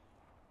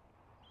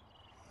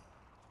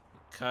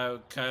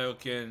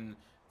Kaioken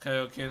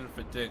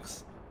for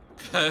dicks.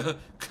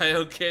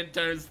 Kaioken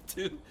turns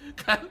 2.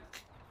 That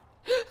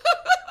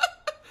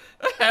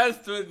has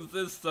to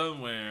exist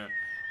somewhere.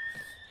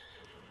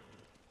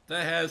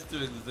 That has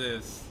to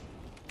exist.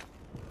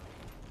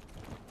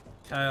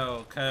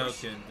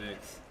 Kaioken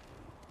dicks.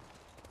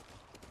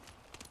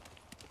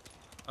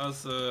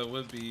 Also, it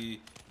would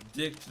be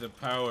dick to the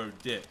power of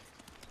dick.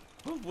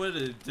 What would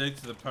a dick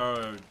to the power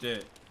of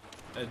dick?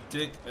 A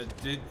dick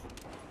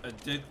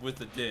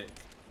with a dick.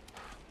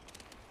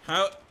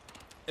 How?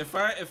 If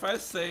I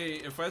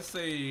say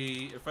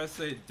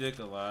dick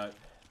a lot,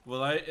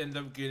 will I end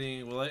up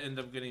getting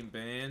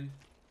banned?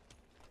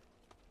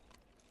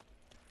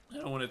 I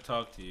don't want to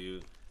talk to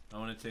you. I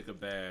want to take a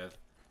bath.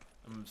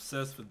 I'm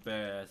obsessed with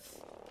baths.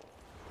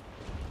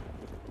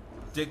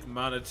 Dick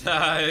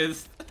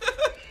monetized.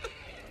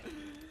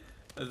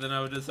 And then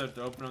I would just have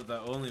to open up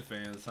that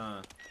OnlyFans,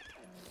 huh?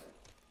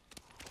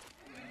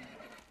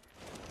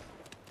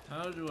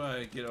 How do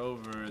I get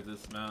over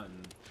this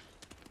mountain?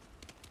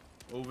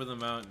 Over the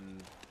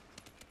mountain.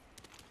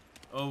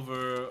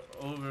 Over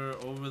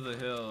the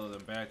hill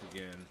and back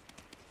again.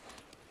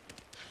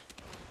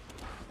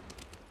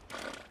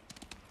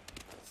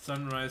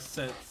 Sunrise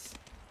sets,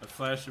 a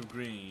flash of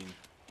green.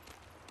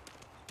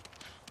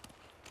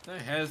 There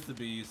has to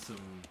be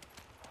some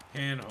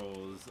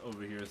handholds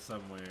over here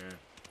somewhere.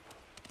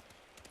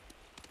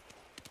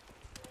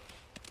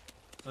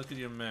 Look at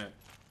your map.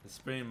 The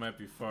Spain might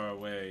be far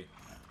away.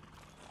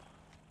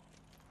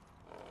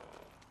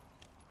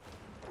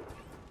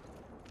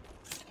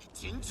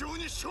 Shinchou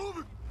ni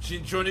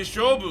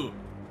shobu!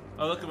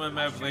 I'll look at my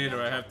map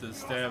later. I have to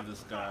stab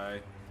this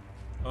guy.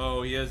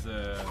 Oh, he has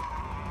a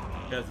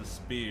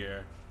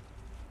spear.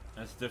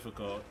 That's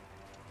difficult.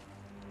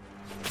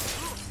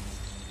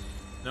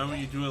 Not when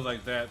you do it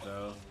like that,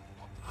 though.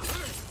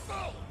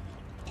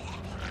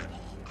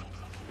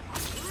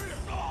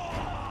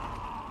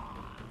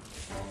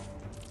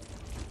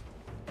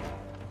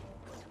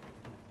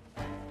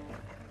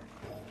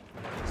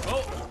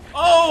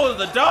 Oh,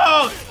 the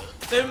dog!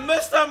 They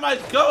messed up my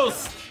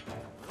ghost!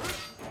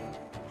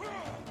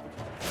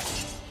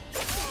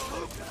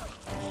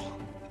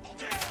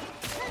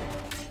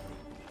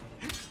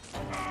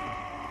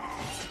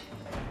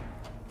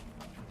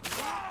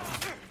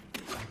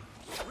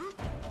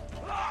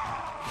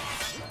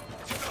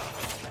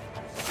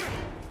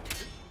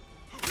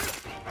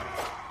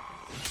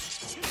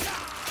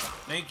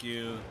 Thank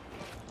you.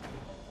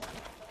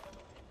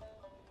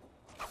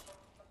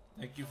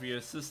 Thank you for your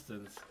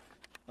assistance.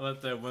 I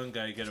let that one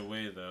guy get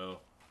away, though.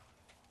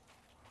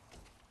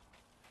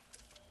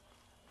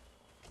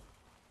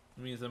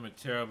 It means I'm a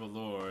terrible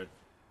lord.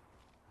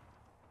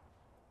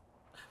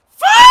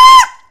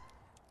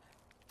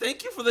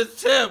 Thank you for the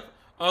tip!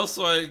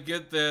 Also, I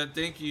get that.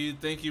 Thank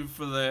you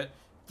for that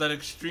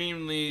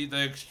extremely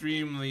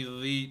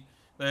elite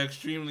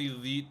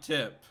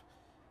tip.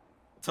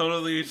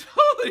 Totally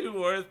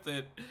worth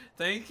it.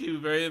 Thank you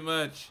very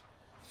much.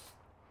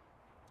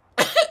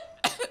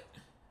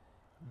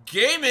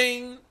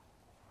 Gaming.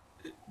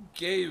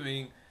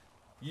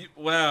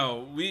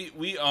 Wow,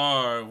 we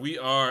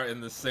are in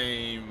the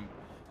same.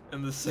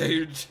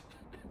 Did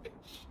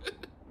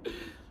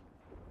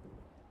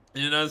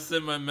you not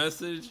send my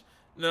message?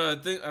 No, I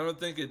don't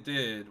think it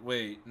did.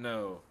 Wait,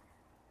 no.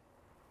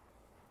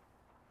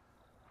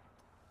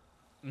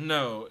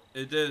 No,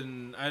 it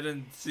didn't. I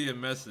didn't see a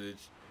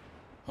message.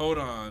 Hold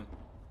on.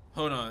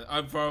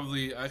 I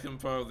can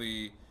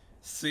probably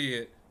see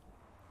it.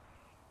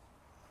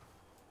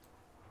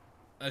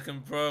 I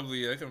can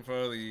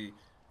probably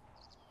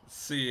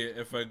see it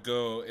if I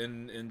go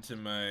into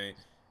my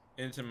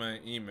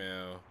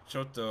email.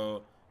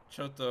 Choto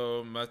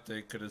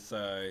mate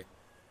kudasai.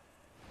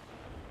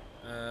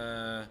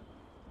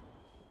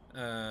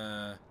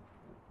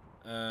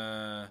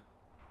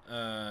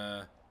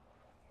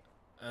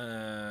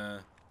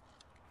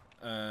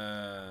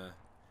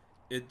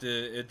 It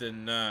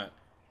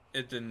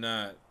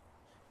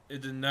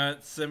did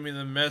not send me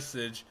the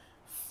message.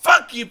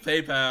 Fuck you,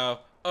 PayPal.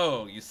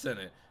 Oh, you sent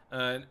it.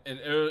 An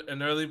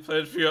early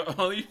pledge for your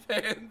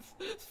OnlyFans.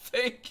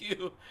 Thank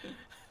you.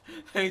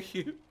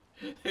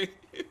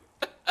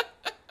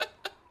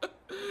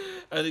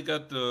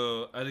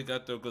 Arigato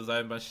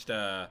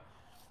gozaimashita.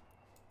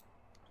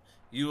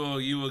 You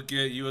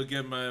will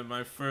get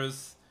my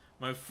first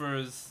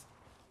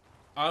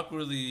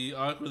awkwardly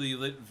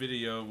lit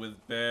video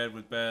with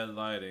bad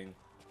lighting.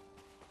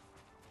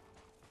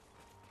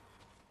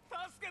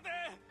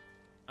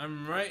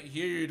 I'm right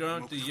here, you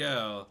don't have to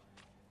yell.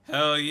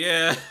 Hell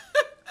yeah.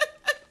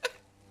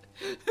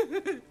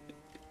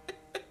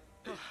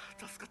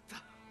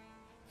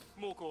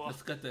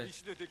 Let's get the...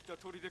 石でできた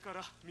砦か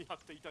ら見張っ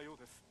ていたよう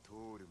です。通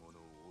る者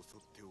を襲っ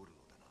ておるの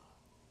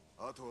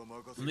だな。あとは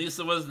任せ。At least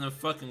it wasn't a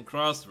fucking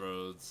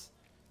crossroads.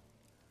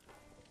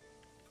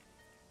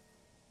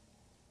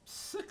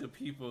 Sick of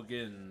people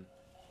getting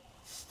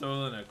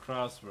stolen at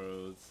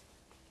crossroads.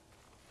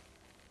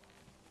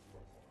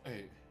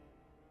 Hey.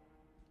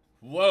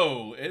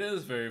 Whoa, it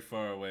is very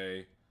far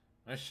away.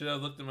 I should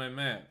have looked at my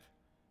map.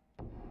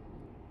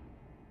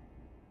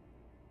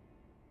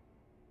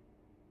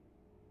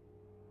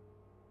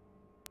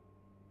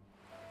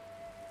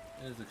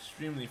 It is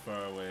extremely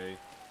far away.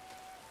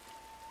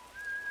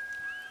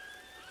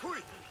 Koi!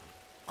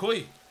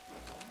 Koi!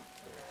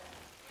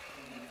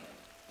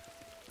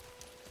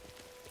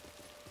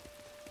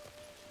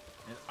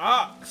 An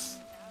ox!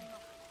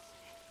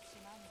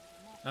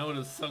 That would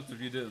have sucked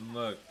if you didn't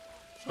look.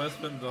 So I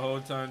spent the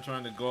whole time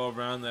trying to go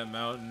around that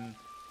mountain,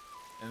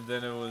 and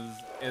then it was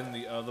in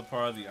the other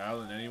part of the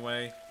island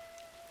anyway.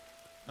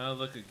 I'll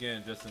look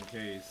again just in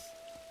case.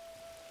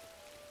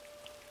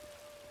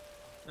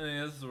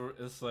 Hey,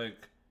 it's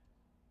like...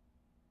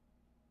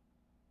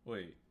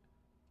 Wait.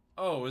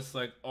 Oh, it's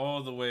like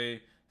all the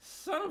way...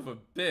 Son of a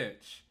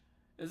bitch!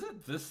 Is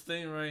it this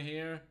thing right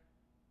here?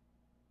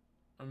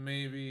 Or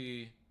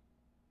maybe...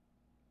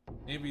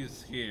 Maybe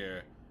it's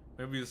here.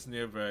 Maybe it's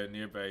nearby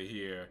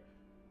here.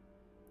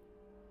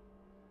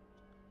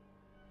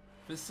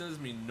 If it sends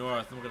me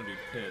north, I'm gonna be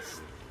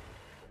pissed.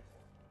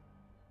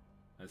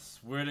 I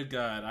swear to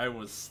God, I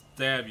will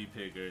stab you,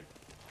 Pickard.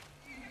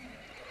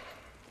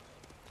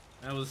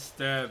 I will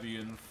stab you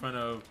in front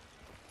of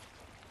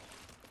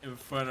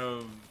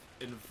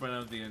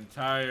the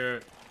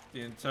entire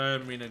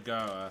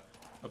Minagawa.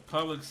 A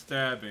public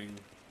stabbing.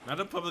 Not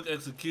a public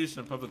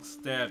execution, a public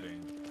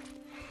stabbing.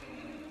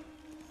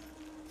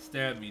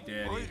 Stab me,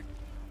 Daddy.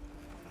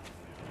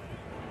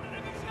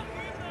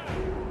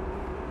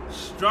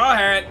 Straw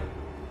Hat!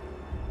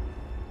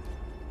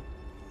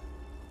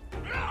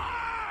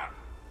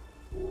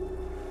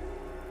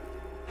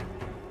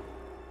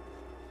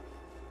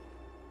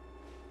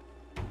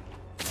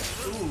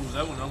 Ooh,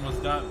 that one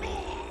almost got me.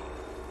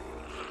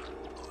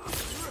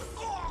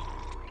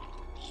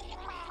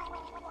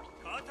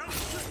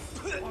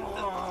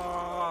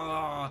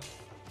 Oh,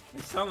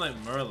 they sound like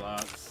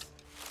murlocs.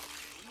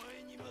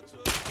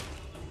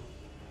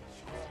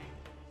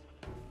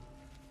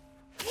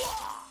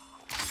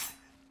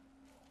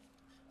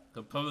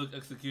 The public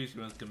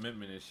execution with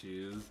commitment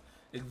issues.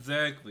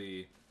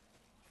 Exactly.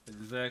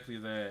 Exactly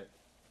that.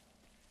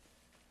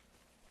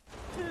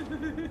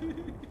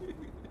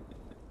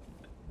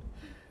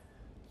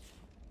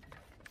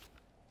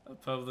 A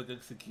public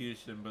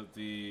execution, but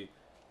the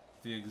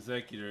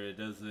executor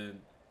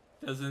doesn't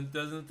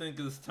think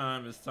it's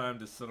time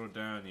to settle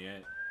down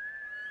yet.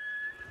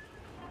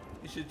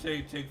 You should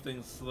take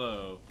things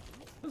slow.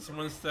 Just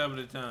one step at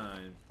a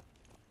time.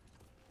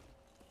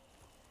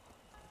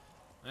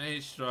 I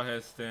hate Straw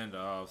Hat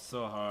standoff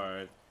so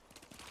hard.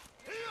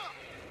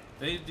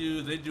 They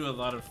do a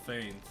lot of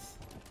feints,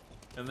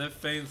 and their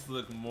feints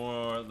look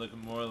more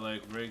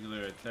like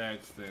regular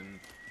attacks than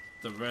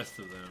the rest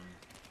of them.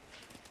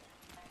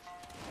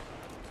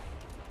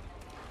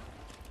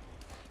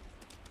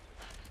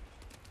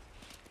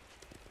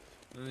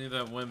 I need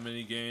that one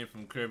mini game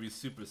from Kirby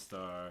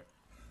Superstar.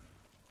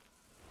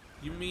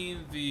 You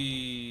mean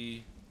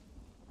the...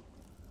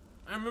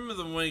 I remember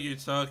the one you're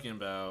talking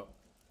about.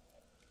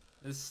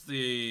 It's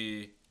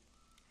the...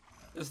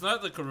 It's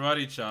not the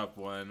Karate Chop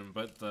one,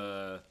 but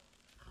the...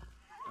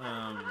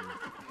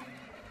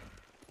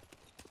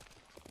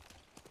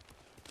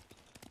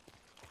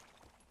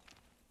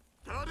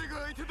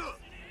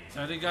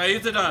 Tariga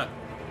Itada!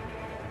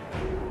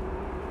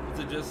 Is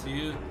it just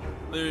you?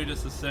 Literally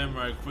just a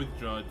samurai quick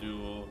draw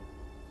duel.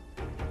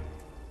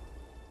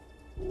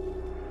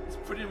 It's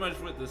pretty much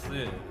what this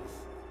is.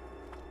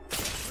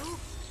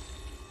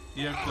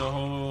 You have to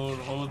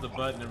hold the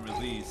button and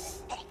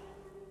release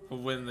for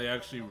when they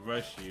actually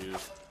rush you.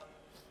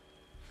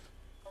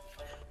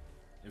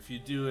 If you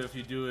do it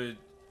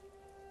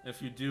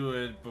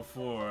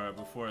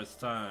before it's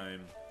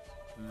time,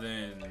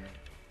 then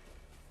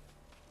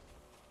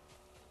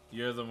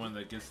you're the one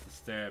that gets the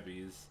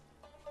stabbies.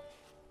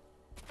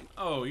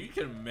 Oh, you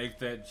can make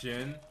that,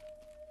 Jin.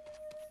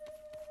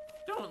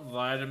 Don't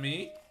lie to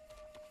me.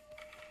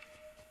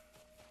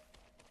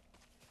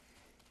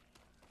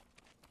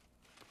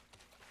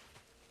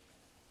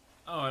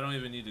 Oh, I don't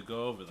even need to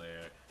go over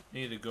there. I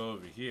need to go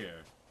over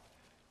here.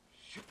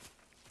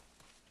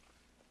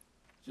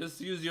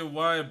 Just use your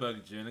wire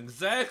bug, Jin.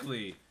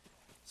 Exactly!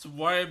 It's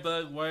wire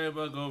bug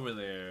over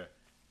there.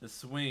 The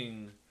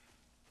swing.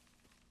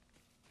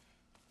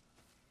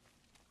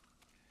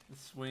 The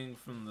swing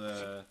from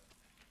the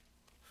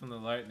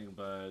lightning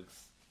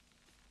bugs.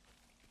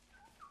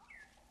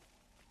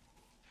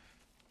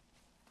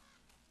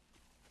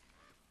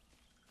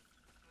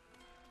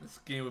 This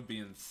game would be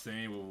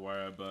insane with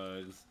wire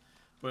bugs,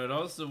 but it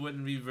also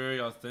wouldn't be very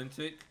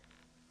authentic.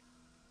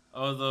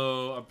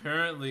 Although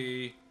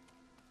apparently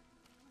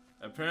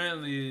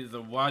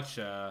the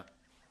Watcha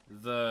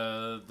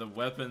the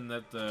weapon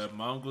that the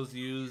Mongols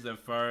used that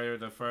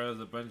fires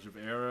a bunch of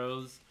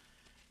arrows.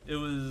 It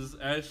was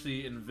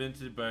actually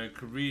invented by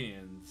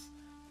Koreans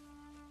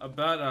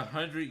about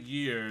 100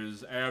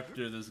 years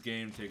after this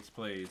game takes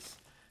place.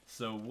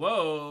 So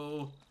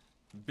whoa,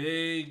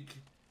 big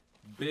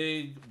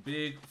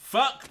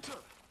fuck,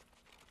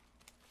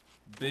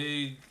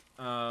 big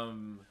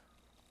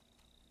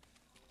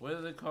what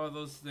do they call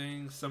those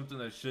things? Something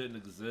that shouldn't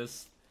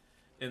exist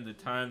in the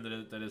time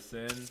that it's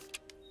in.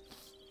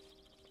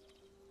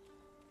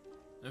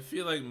 I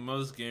feel like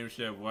most games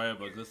should have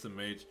wirebugs.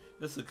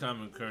 That's a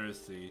common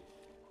courtesy.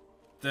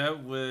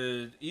 That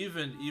would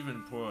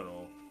even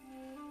Portal.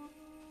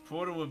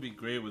 Portal would be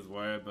great with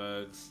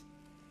wirebugs.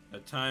 A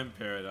time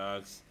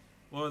paradox.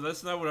 Well,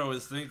 that's not what I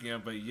was thinking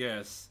of, but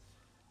yes.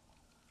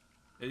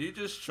 If you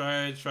just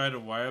try to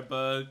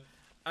wirebug,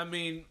 I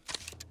mean,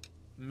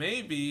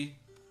 maybe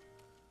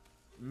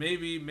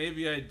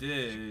I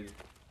did.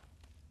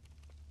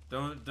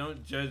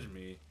 Don't judge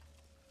me.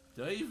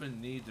 Do I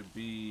even need to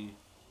be?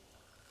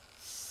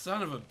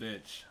 Son of a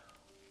bitch.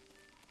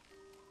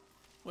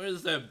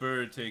 Where's that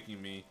bird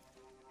taking me?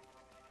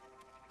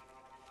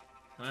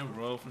 Can I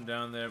roll from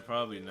down there?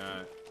 Probably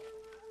not.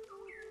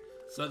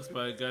 Sucks,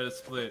 but I gotta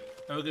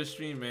split. Have a good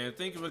stream, man.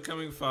 Thank you for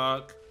coming,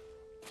 Falk.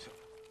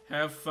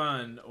 Have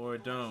fun, or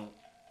don't,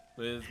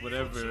 with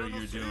whatever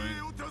you're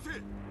doing.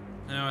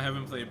 Now, I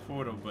haven't played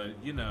Portal,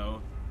 but, you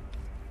know.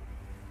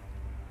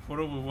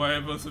 Portal with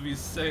wirebugs would be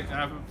sick. I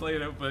haven't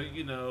played it, but,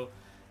 you know.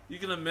 You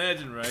can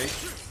imagine, right?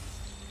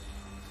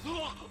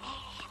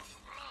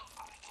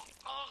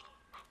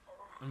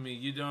 I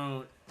mean, you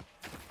don't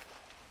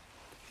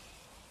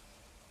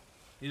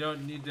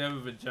need to have a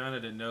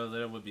vagina to know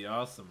that it would be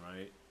awesome,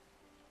 right?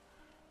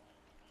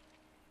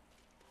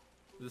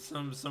 There's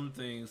some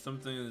things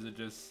are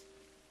just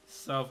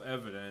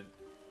self-evident.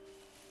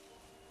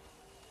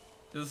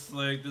 Just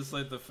like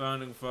the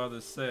founding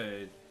fathers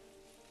said,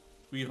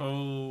 we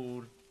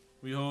hold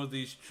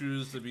these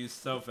truths to be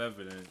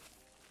self-evident.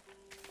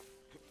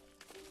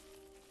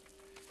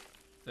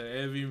 That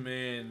every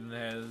man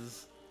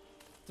has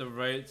the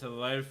right to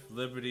life,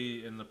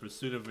 liberty, and the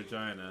pursuit of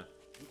vagina.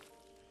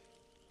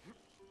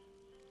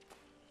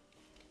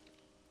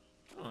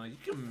 Oh, you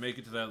can make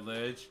it to that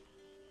ledge.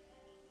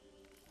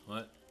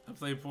 What? I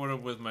played Portal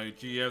with my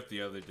GF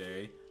the other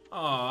day.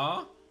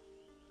 Aww.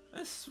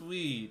 That's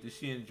sweet. Did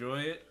she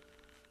enjoy it?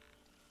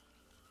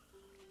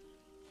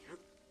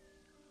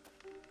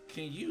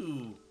 Can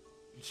you...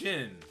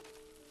 Jin.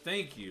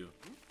 Thank you.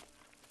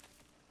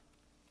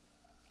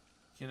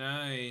 Can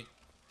I...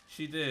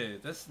 She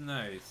did. That's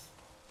nice.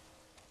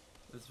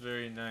 That's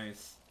very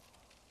nice.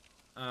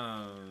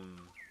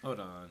 Hold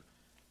on.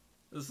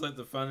 This is like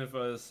the founding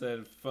fathers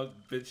said, fuck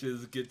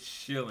bitches, get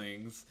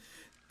shillings.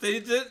 They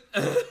did...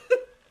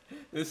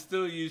 They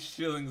still use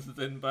shillings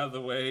then, by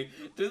the way.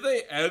 Did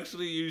they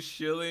actually use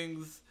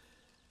shillings?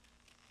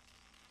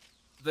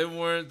 They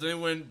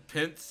weren't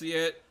pence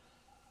yet?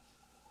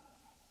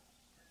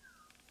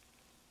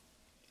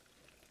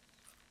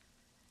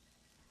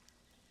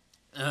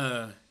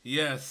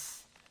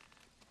 Yes.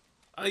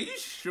 Are you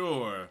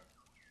sure?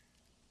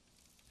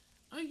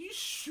 Are you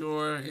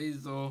sure,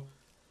 Hazel?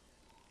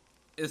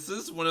 Is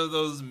this one of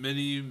those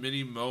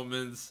many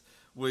moments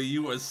where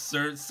you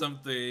assert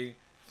something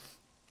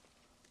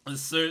with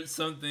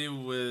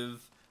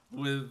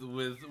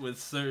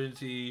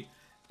certainty,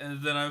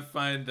 and then I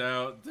find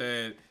out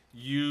that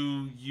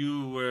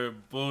you were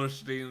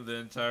bullshitting the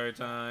entire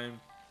time?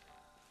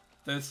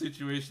 That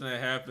situation that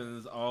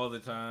happens all the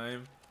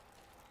time.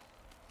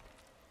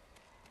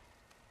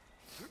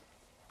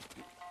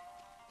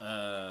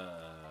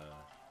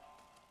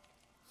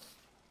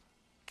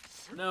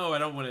 No, I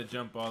don't want to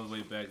jump all the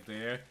way back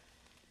there.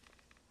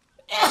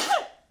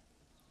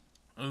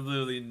 I've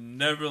literally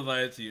never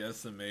lied to you,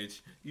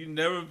 SMH. You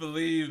never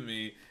believe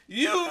me.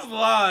 You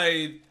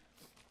lied!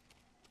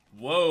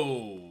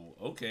 Whoa,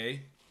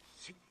 okay.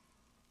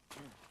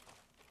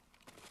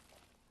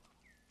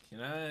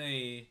 Can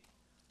I...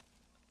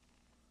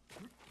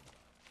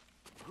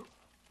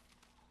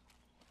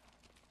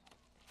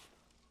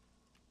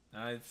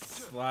 I'd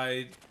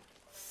slide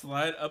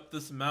up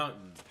this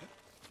mountain.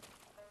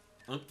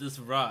 Up this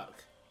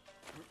rock.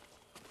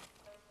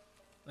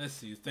 Let's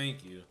see,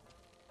 thank you.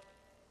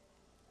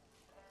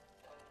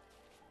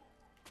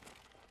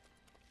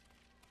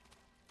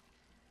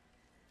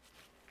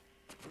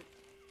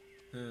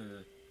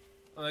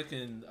 I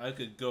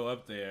could go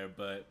up there,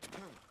 but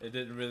it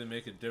didn't really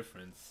make a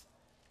difference.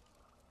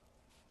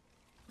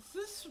 Is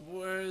this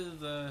where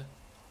the...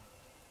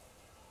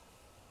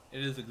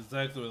 It is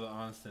exactly where the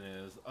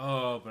onsen is.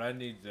 Oh, but I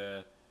need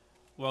to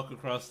walk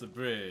across the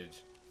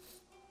bridge.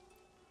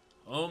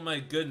 Oh my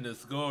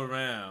goodness, go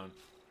around.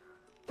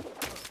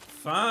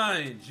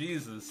 Fine,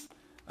 Jesus.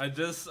 I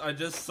just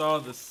saw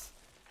this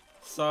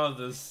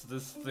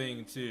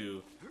thing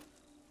too.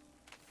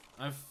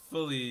 I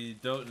fully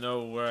don't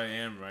know where I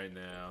am right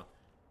now.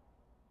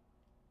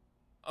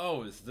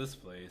 Oh, it's this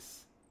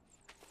place.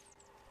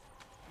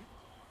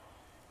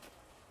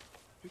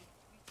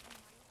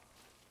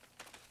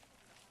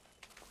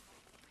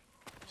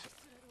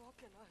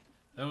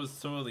 That was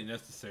totally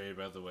necessary,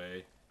 by the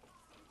way.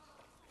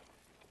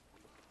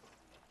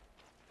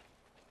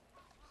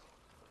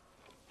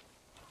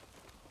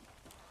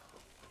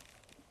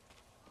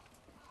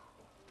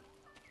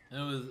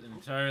 That was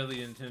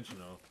entirely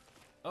intentional.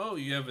 Oh,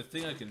 you have a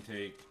thing I can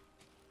take.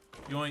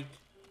 Yoink.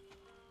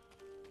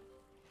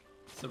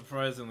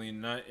 Surprisingly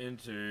not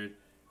entered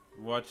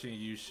watching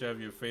you shove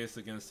your face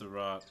against the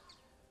rock.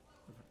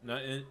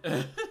 Not in.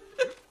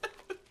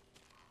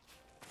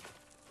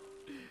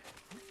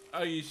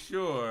 Are you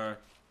sure?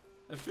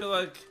 I feel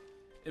like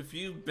if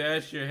you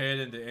bash your head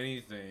into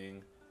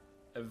anything,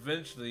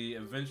 eventually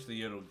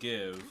it'll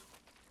give.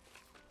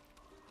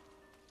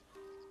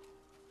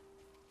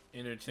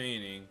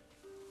 Entertaining.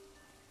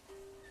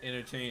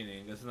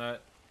 It's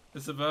not.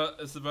 It's about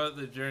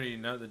the journey,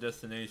 not the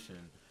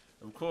destination.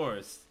 Of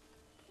course.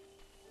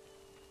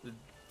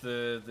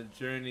 The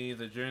journey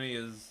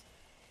is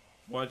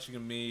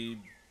watching me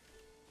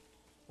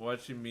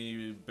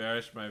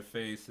bash my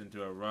face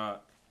into a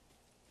rock.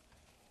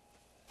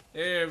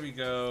 There we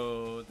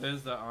go.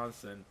 There's the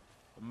onsen.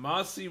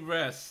 Mossy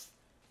rest.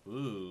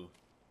 Ooh.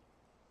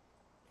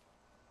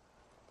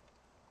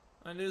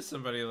 I knew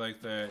somebody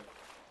like that.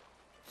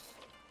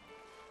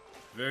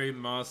 Very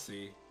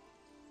mossy.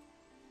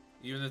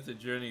 Even if the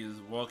journey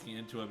is walking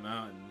into a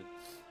mountain.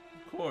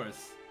 Of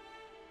course.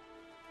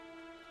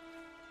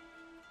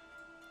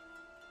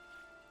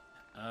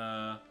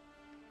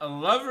 A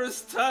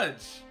lover's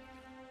touch.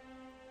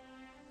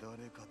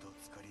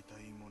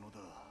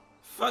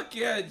 Fuck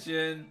yeah,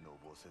 Jin.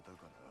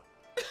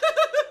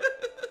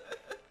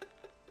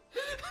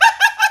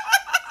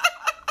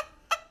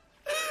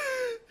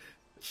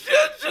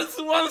 Jin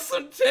just wants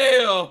some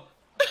tail.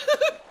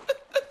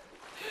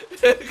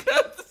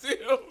 Got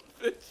zero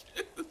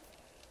bitches.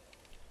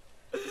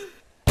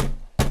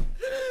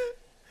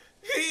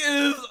 He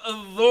is a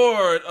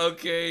lord,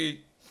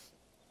 okay?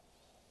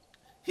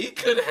 He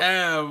could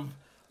have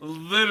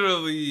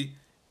literally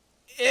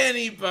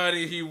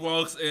anybody he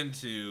walks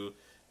into,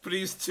 but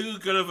he's too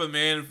good of a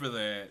man for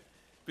that,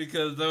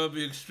 because that would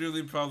be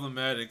extremely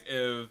problematic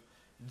if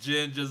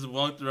Jin just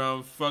walked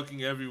around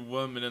fucking every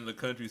woman in the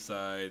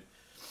countryside.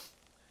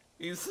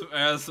 He's some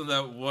ass on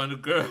that one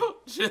girl.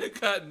 Jin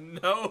got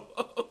no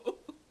hoes.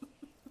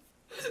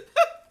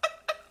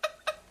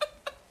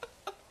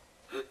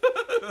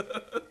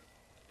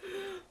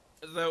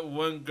 That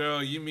one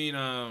girl, you mean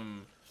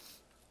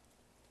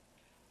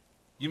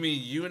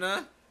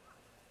Yuna?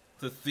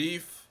 The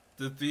thief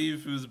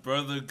whose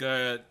brother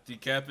got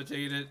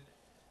decapitated?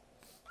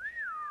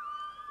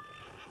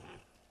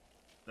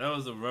 That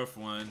was a rough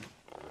one.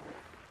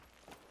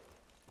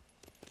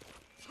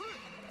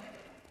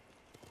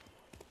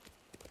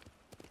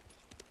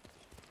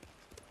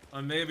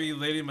 Or maybe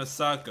Lady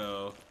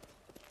Masako.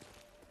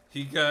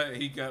 He got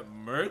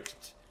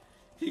murked?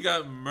 He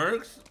got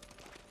murked?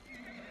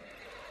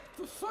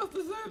 The fuck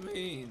does that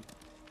mean?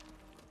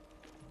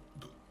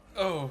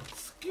 Oh,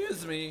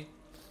 excuse me.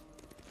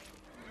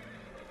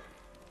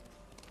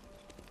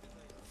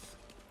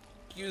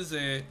 Excuse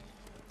me.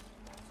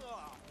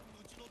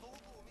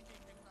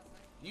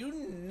 You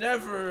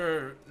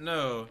never...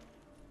 No.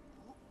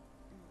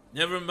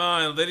 Never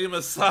mind, Lady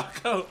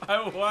Masako.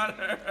 I want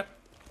her.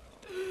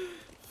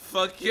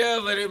 Fuck yeah,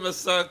 Lady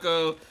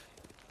Masako.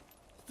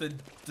 The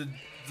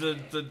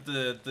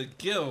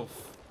gilf.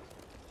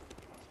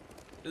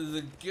 Is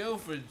it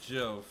gilf or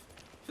jilf?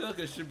 I feel like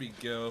it should be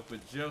gilf, but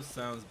jilf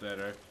sounds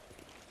better.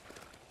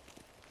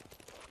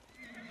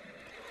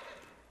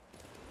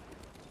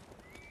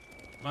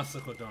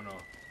 Masako Dono.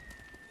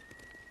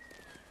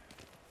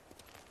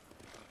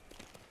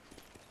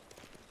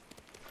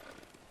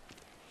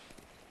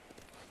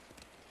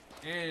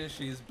 And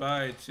she's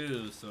bi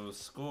too, so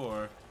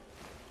score.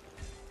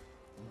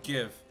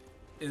 GIF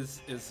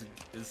is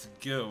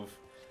gilf.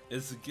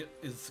 It's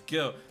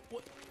gilf.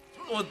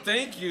 Well,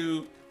 thank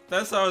you.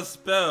 That's how it's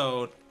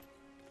spelled.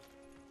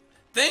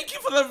 Thank you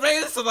for the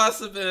raise,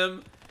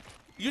 Salasabim.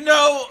 You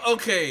know,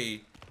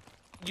 okay.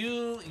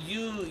 You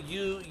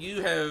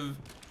have.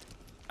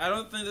 I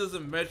don't think there's a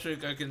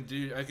metric I can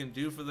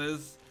do for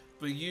this,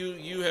 but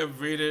you have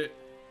rated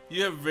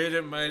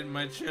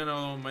my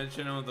channel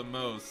the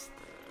most.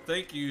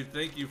 Thank you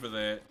for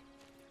that.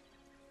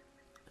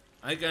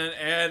 I got an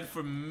ad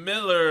for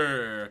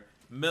Miller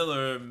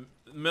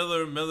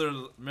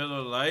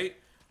Lite.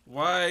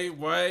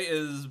 Why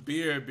is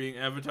beer being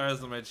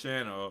advertised on my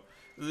channel?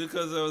 Is it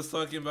because I was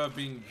talking about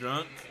being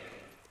drunk?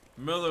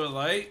 Miller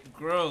Lite?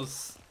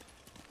 Gross.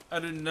 I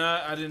do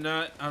not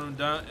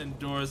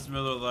endorse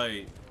Miller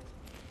Lite.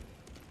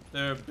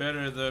 There are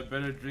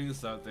better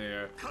drinks out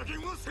there.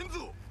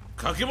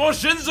 Kakemo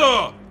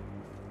Shinzo!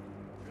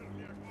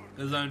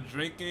 As I'm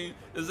drinking?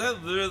 Is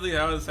that literally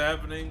how it's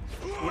happening?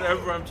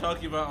 Whatever I'm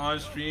talking about on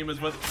stream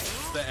is what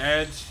the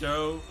ads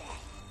show?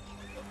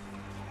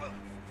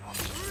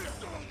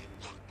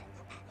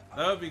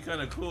 That would be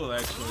kind of cool,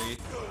 actually.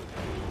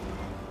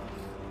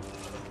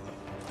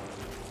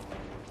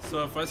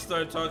 So if I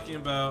start talking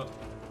about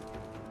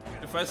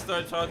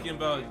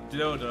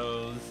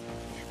dildos,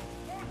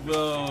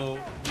 will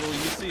you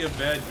see a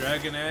bad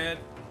dragon ad?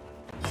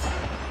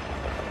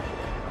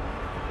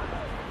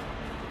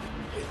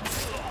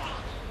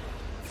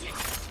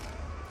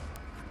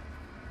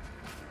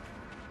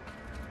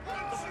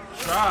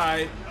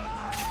 Try.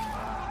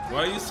 Why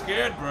are you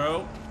scared,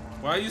 bro?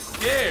 Why are you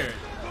scared?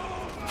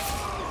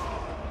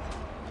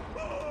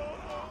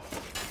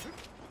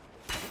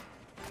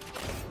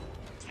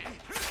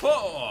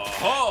 Ho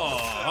ho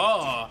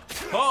ho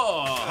ho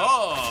ho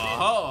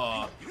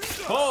ho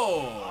ho.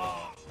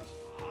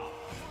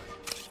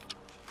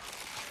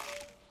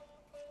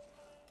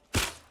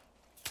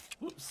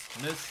 Whoops,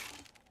 miss.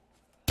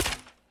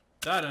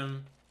 Got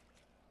him.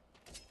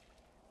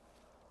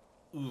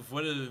 Oof,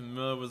 what if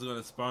Miller was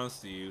gonna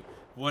sponsor you?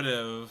 What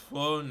if?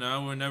 Well,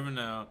 now or never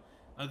now.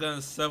 I've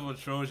gotten several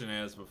Trojan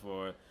ads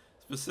before.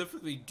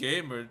 Specifically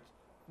gamer...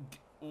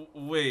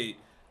 Wait,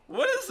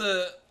 what is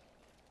a...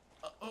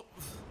 Oh.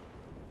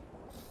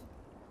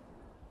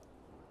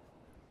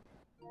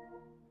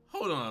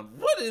 Hold on,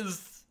 what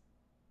is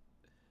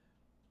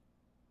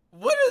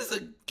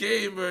a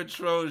gamer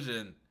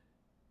Trojan?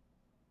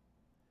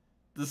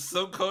 The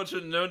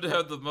subculture known to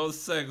have the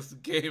most sex,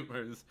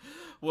 gamers.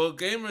 Well,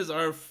 gamers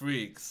are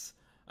freaks.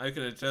 I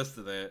can attest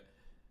to that.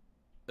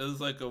 It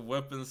was like a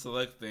weapon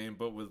select thing,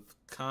 but with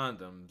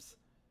condoms.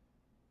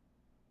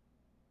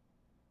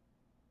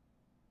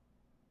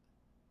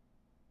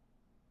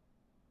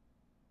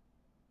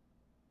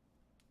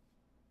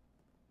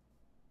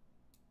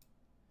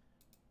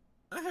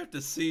 I have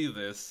to see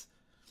this.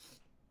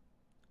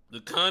 The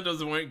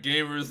condoms weren't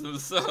gamers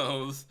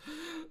themselves.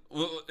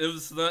 Well,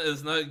 it's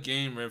not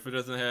gamer if it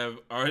doesn't have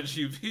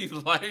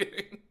RGB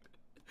lighting.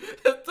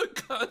 If the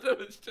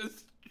condom is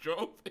just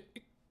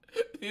strobing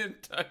the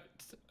entire time,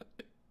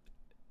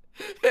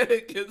 and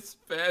it gets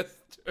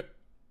faster.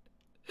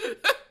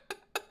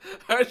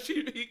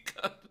 RGB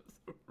condoms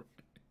are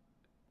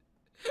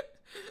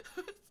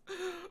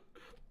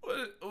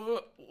right.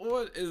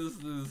 What is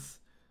this?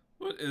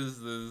 What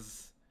is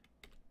this?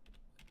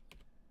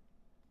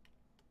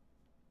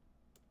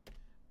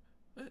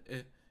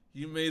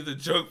 You made the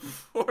joke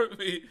before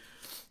me.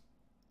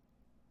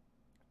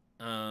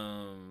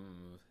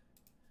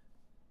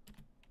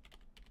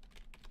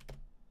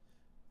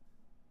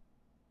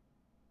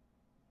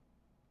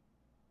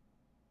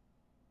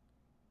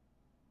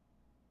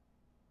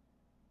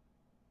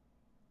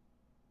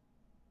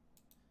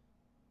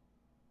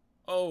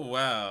 Oh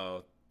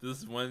wow,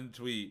 this one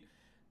tweet.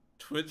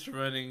 Twitch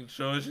running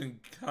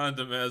Trojan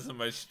condom ads on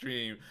my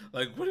stream.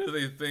 Like, what do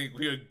they think?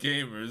 We are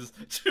gamers.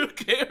 True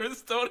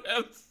gamers don't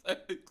have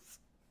sex.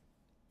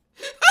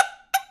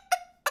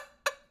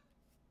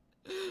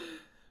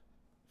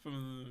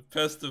 From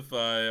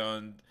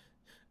Pestify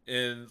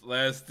in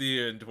last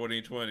year in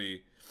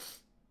 2020.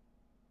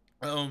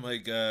 Oh my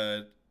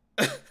god.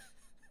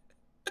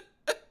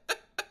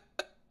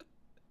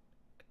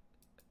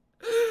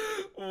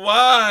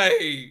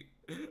 Why?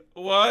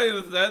 Why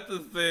is that the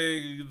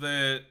thing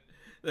that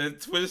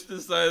Twitch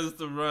decides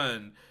to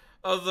run?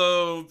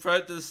 Although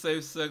practice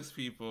safe sex,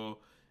 people.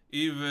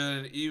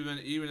 Even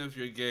if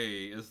you're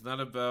gay, it's not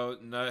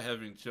about not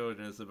having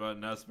children. It's about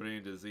not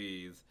spreading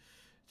disease.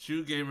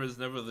 True gamers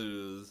never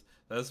lose.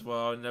 That's why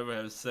I'll never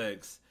have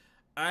sex.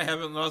 I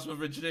haven't lost my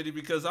virginity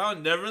because I'll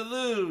never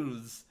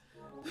lose.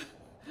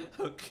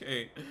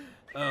 Okay.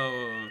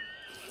 Oh.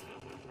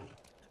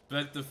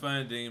 Back to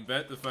finding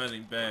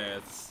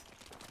baths.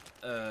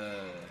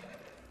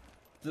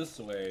 This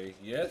way,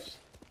 yes?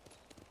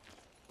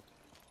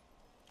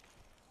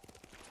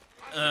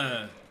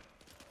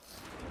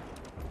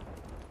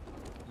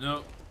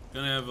 Nope.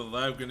 Gonna have a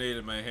live grenade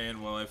in my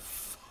hand while I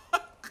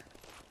fuck.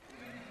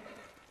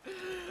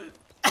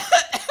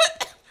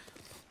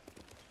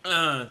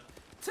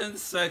 10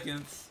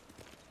 seconds.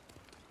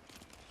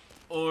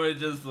 Or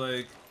just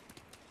like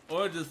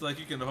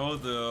you can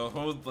hold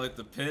like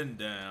the pin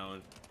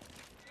down.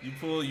 You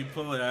pull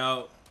it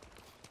out.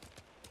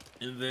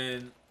 And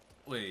then,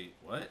 wait,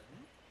 what?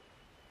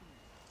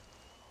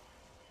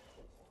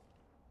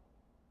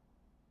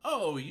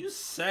 Oh, you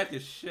sack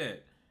of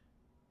shit.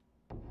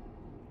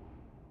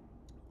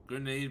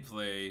 Grenade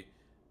play.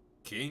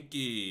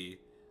 Kinky.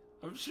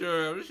 I'm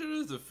sure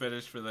there's a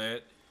fetish for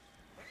that.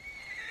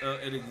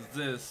 It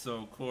exists, so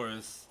of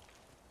course.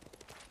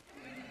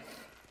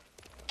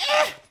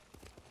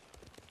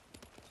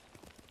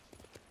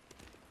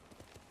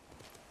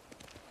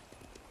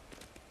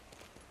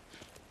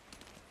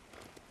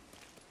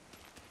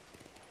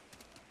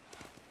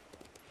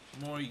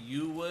 More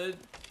you would?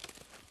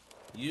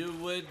 You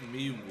would,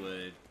 me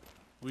would.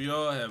 We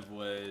all have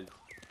wood.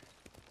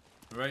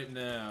 Right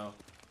now.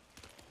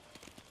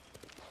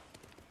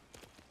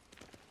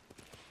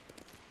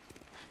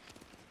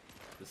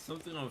 Is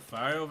something on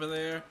fire over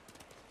there?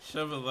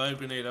 Shove a live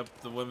grenade up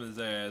the woman's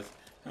ass.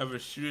 Have her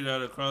shoot it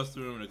out across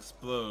the room and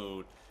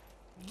explode.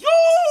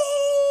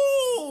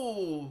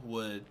 Yo!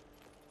 Wood.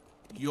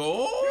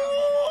 Yo!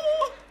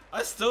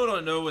 I still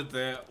don't know what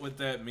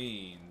that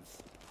means.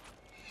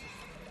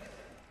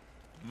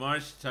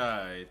 March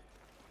Tide.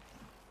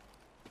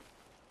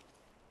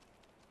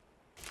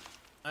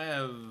 I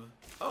have...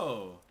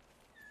 Oh.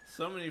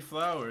 So many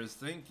flowers,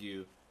 thank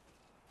you.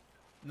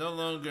 No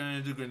longer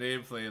into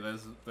grenade play,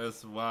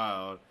 that's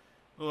wild.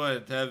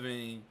 What,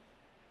 having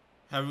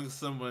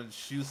someone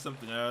shoot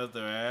something out of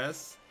their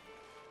ass?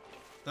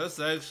 That's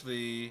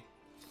actually...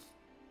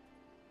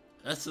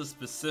 That's a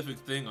specific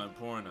thing on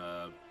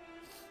Pornhub.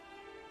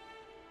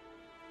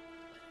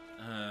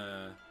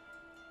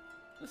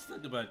 Let's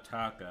think about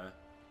Taka.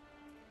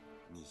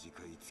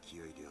 短い付き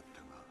合いであっ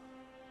たが、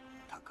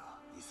タカ、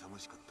勇ま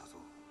しかったぞ。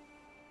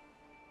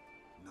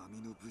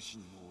波の武士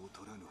にも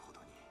劣らぬほど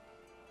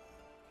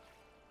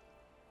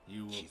に。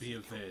You will be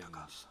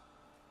avenged.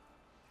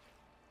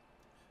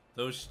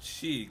 Those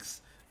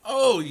cheeks.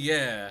 Oh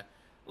yeah.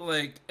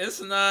 Like, it's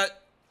not...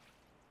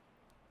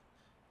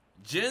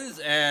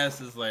 Jin's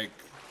ass is like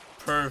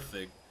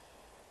perfect.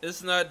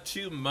 It's not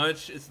too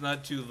much, it's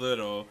not too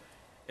little.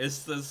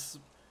 It's this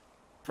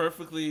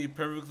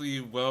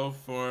perfectly well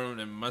formed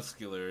and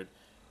muscular.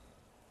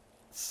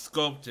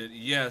 Sculpted.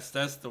 Yes,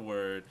 that's the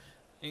word.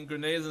 And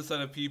grenades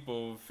inside of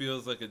people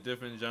feels like a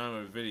different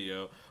genre of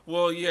video.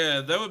 Well, yeah,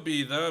 that would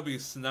be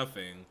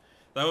snuffing.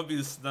 That would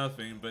be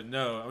snuffing, but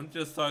no, I'm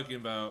just talking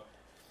about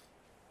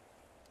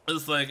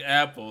it's like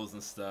apples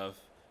and stuff.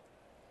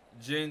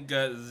 Jin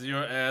got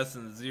 0 ass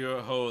and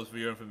 0 holes for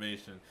your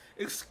information.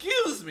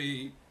 Excuse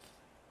me.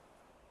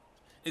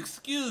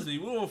 Excuse me.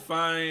 We will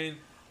find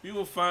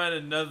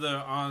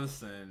another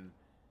onsen,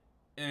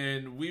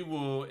 and you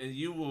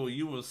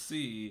will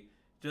see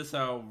just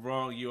how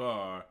wrong you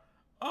are.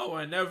 Oh,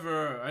 I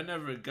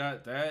never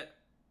got that.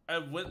 I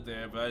went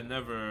there, but I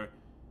never.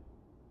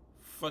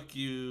 Fuck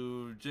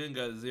you. Jin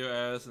got 0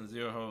 ass and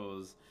 0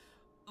 holes.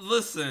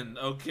 Listen,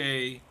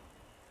 okay.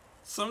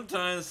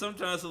 Sometimes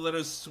the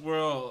letters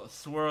swirl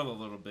a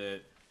little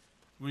bit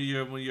when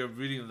you're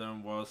reading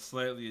them while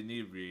slightly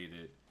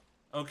inebriated.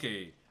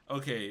 Okay,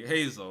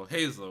 Hazel,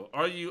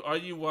 are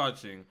you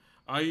watching?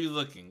 Are you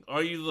looking?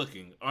 Are you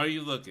looking? Are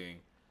you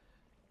looking?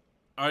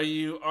 Are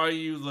you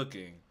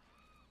looking?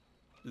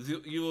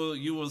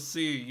 You will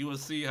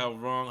see how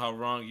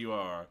wrong you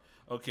are.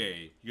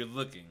 Okay, you're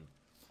looking.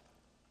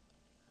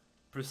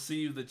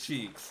 Perceive the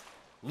cheeks.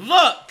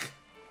 Look!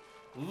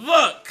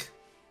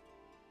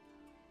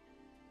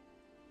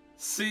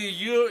 See,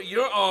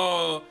 you're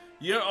all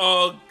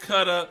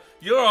cut up.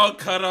 You're all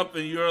cut up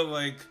in your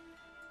like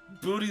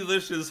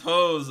bootylicious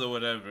hose or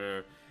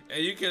whatever,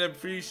 and you can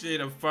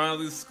appreciate a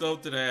finely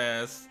sculpted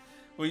ass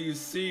when you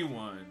see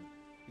one.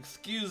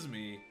 Excuse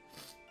me.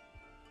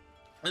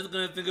 I was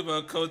gonna think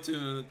about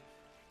Kotun.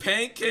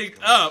 Pancake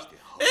up.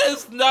 It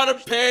is not a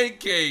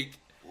pancake.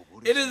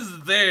 It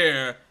is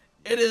there.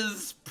 It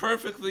is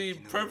perfectly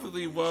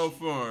well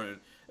formed.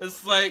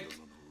 It's like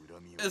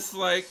a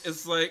slider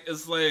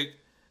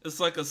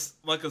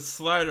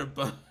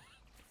bun.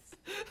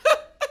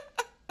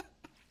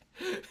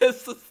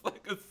 It's just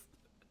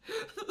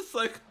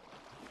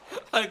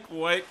like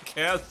White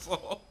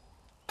Castle.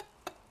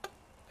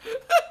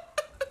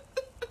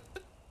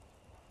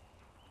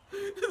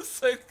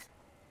 It's like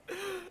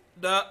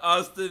not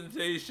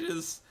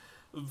ostentatious,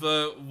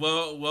 but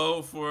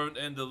well formed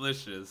and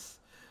delicious.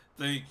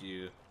 Thank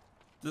you.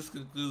 This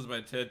concludes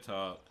my TED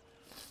Talk.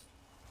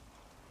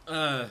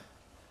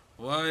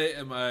 Why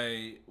am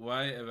I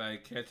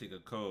catching a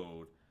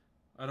cold?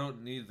 I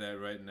don't need that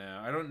right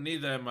now. I don't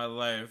need that in my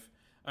life.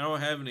 I don't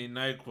have any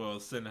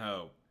NyQuil. Send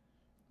help.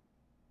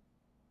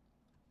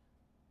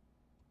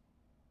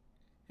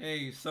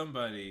 Hey,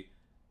 somebody,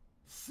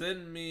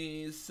 send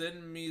me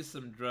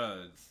some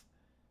drugs.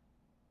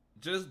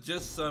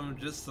 Just some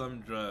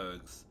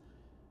drugs.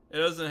 It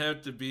doesn't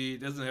have to be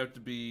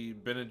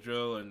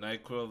Benadryl or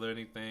NyQuil or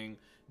anything.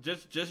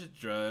 Just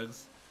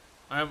drugs.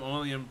 I'm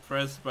only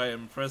impressed by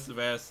impressive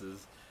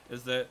asses.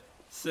 Is that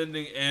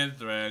sending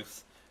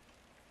anthrax?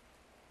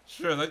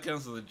 Sure, that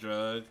counts as a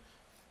drug.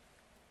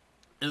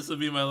 This will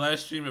be my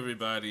last stream,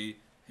 everybody.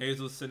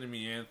 Hazel's sending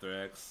me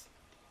anthrax.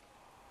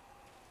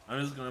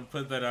 I'm just gonna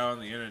put that out on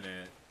the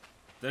internet.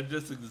 That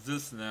just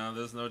exists now.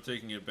 There's no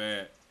taking it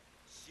back.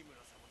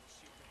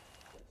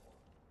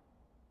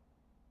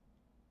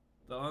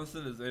 The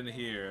onsen is in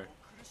here.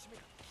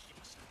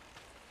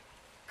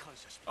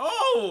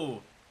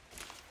 Oh!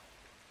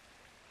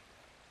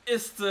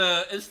 It's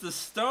the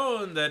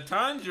stone that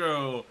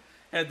Tanjiro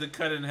had to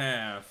cut in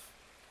half.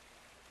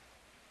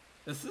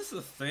 Is this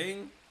a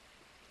thing?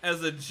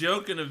 As a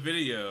joke in a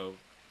video.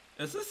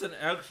 Is this an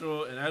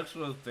actual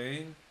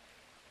thing?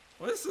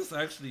 What does this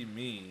actually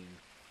mean?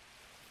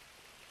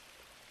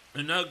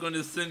 I'm not going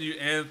to send you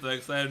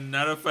anthrax. I am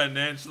not a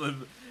financial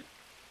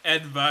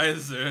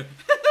advisor.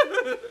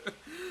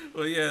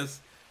 Well, yes,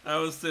 I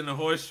will send a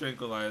horse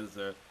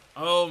tranquilizer.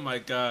 Oh my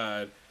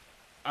god.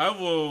 I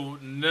will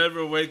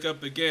never wake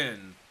up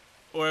again.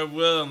 Or I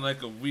will in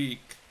like a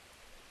week.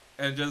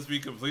 And just be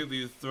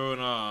completely thrown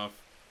off.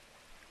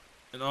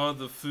 And all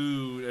the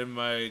food in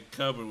my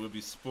cupboard will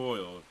be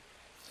spoiled.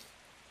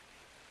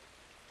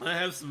 I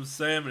have some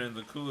salmon in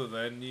the cooler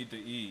that I need to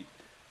eat.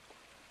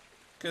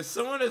 Can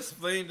someone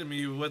explain to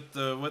me what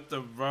the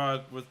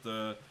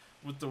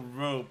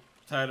rope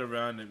tied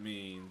around it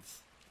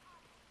means?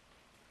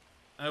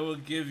 I will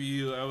give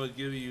you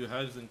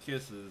hugs and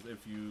kisses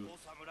if you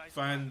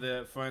find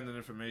that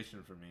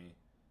information for me.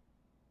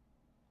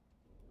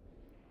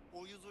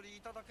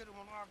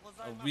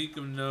 A week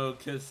of no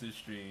kisses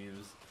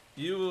streams.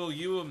 You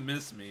will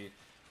miss me.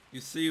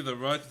 You see, the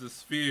rock is a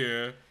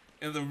sphere,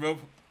 and the rope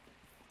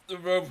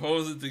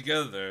holds it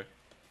together.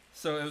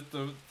 So if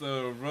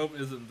the rope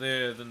isn't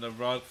there, then the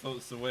rock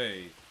floats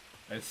away.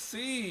 I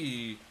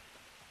see.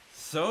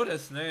 So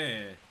desu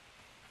ne.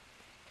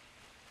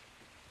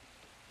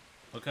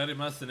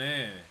 Wakarimasu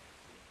ne.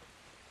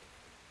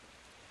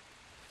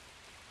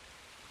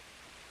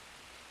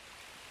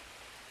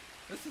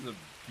 This is a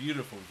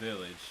beautiful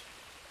village.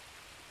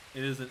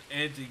 It is an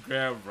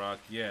anti-grav rock,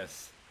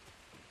 yes.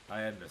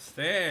 I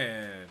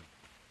understand.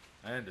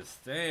 I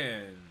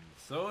understand.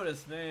 So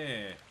desu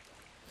ne.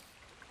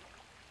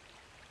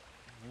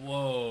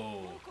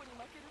 Whoa.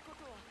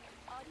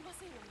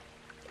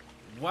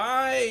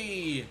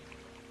 Why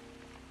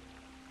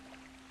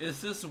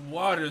is this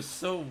water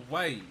so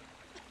white?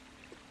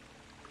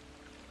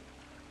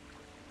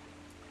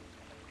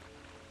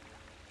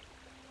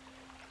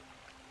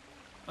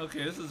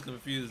 Okay, this is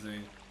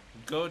confusing.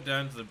 Go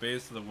down to the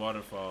base of the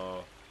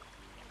waterfall.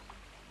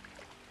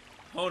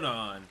 Hold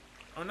on.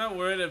 I'm not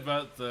worried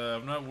about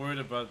the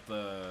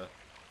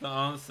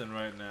onsen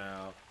right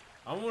now.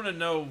 I want to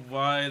know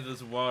why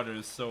this water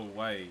is so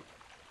white.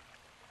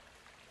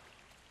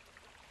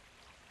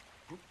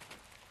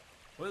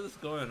 What is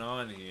going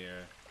on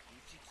here?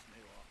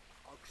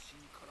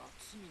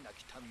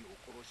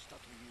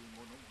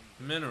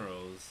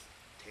 Minerals.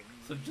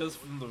 So just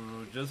from the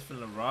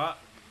rock?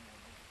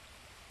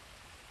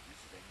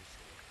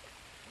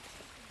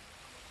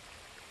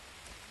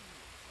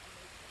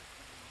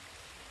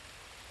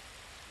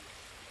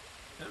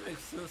 That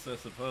makes sense, I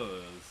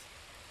suppose.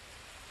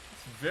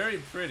 It's very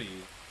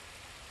pretty.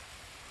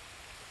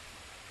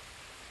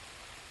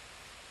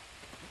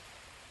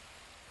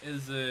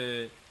 Is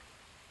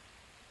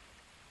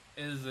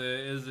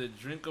it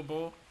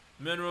drinkable?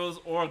 Minerals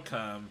or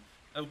cum?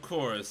 Of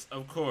course.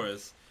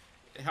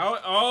 How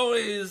it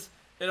always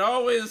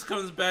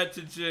comes back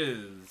to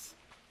jizz.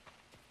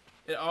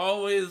 It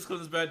always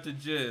comes back to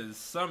jizz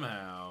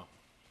somehow.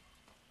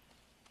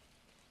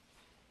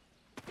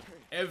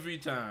 Every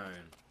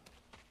time.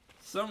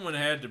 Someone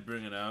had to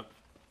bring it up.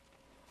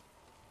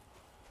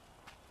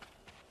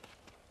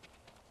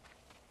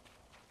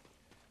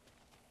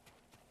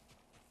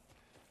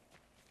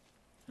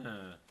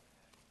 Huh.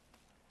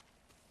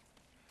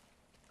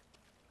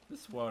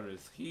 This water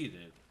is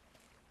heated.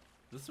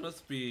 This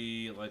must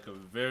be like a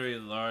very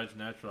large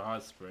natural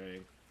hot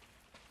spring.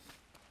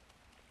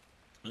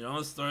 It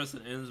all starts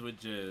and ends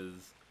with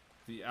jizz.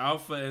 The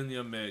alpha and the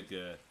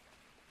omega.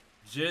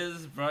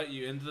 Jizz brought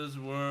you into this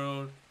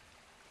world,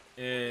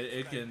 and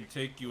it can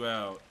take you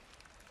out.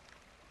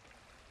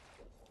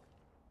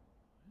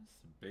 Where's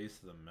the base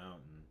of the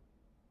mountain?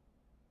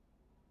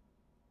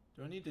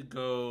 Do I need to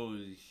go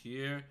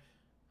here?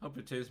 Hope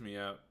it takes me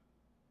out.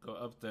 Go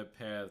up that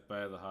path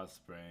by the hot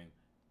spring.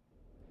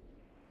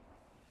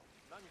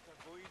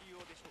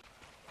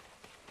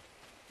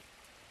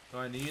 Do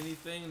I need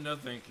anything? No,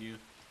 thank you.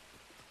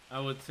 I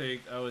would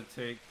take the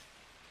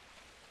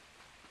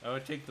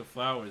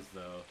flowers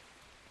though.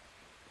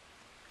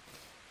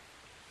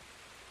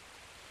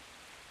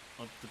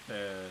 Up the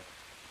path.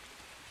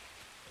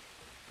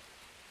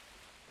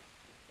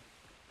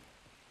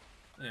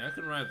 Yeah, I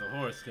can ride the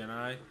horse, can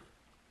I?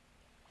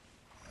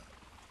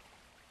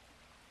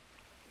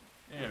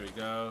 There we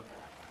go.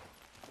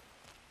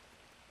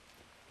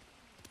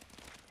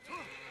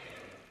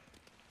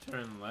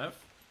 Turn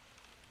left.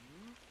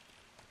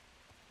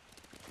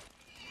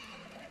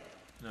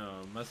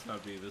 No, it must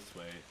not be this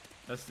way.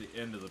 That's the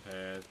end of the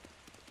path.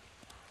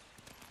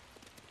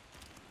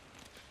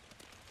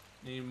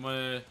 You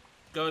wanna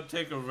go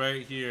take a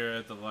right here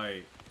at the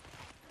light.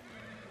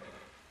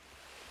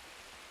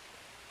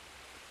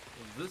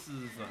 Well, this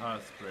is the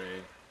hot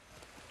spray.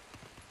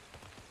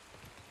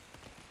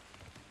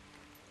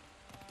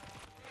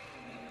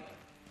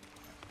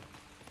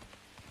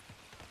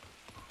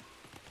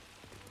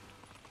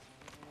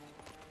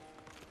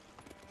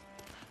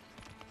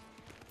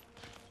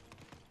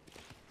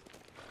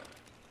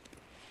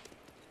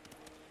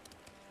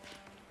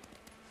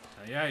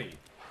 Yay!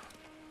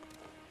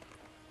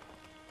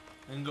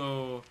 And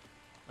go,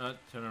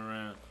 turn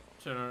around,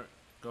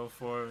 go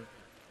forward,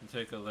 and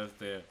take a left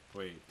there.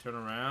 Wait, turn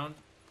around?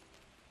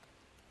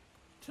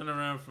 Turn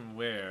around from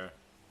where?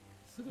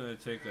 It's gonna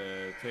take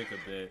a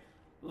bit.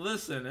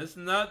 Listen, it's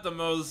not the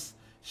most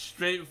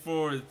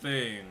straightforward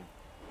thing.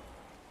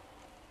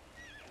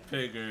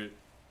 Piggard.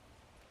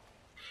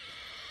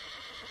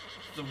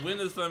 The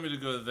wind is telling me to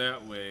go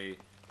that way,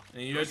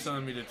 and you're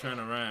telling me to turn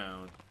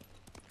around.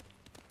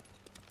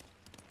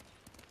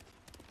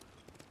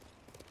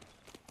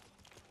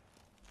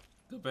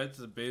 Go back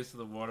to the base of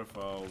the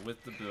waterfall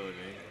with the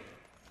building.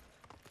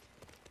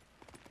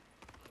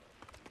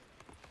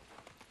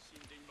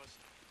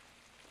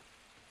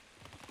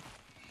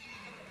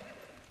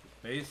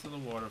 Base of the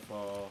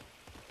waterfall.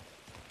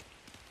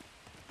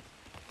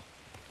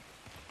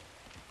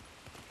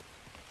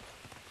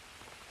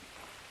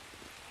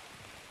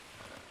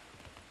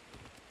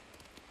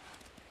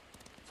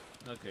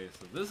 Okay,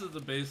 so this is the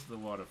base of the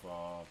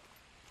waterfall.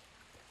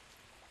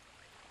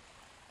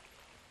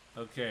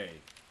 Okay.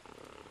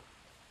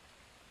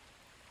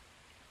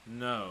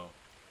 No.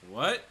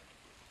 What?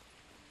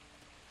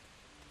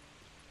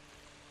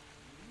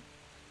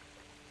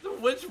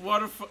 Which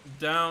waterfall?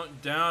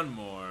 Down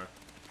more.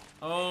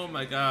 Oh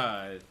my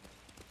god.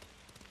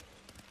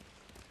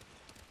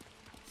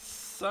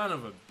 Son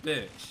of a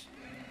bitch.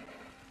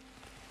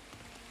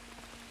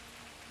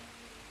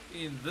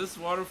 In this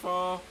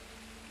waterfall?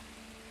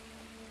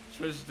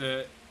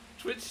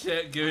 Twitch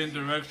chat giving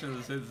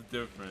directions is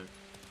different.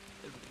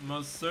 It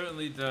most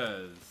certainly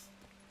does.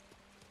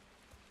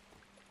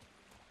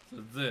 So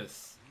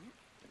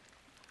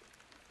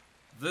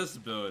this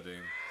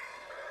building.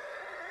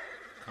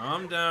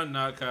 Calm down,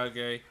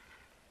 Nakage.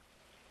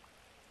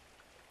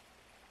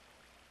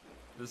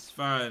 It's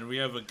fine, we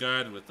have a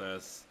guide with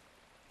us.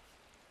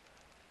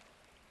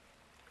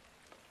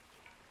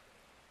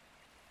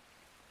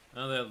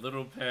 Now that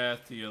little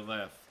path to your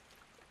left.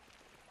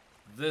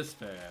 This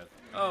path.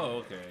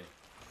 Oh, okay.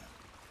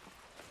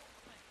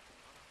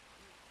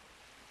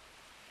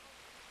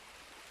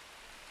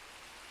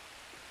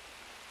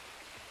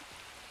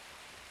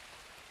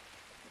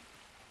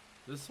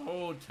 This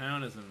whole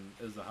town is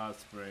a hot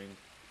spring.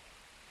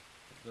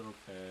 Little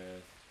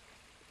path.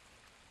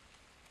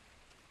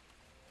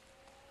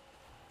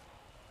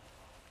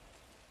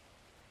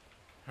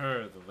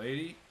 Her, the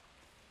lady.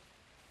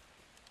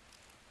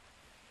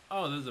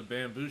 Oh, there's a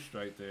bamboo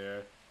strike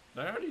there.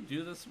 Did I already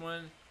do this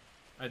one?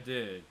 I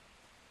did.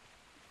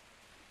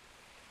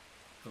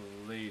 The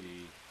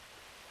lady.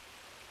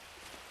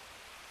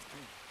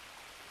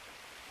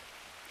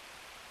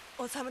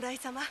 O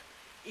samurai-sama,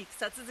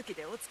 戦続き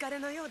でお疲れ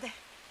のようで。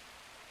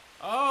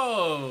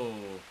Oh!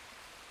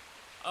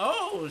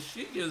 Oh,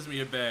 she gives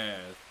me a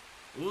bath.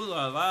 Ooh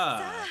la さ la.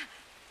 あ、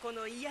こ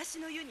の癒し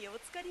の湯にお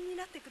浸かりに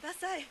なってくだ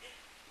さい。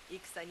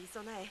戦に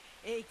備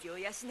え、英気を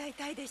養い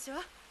たいでしょ。あ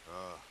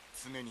あ、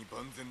常に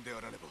万全で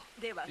あらねば。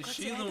では Is こ she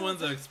ちらへ the どう one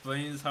ぞ。 that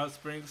explains hot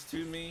springs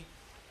to me?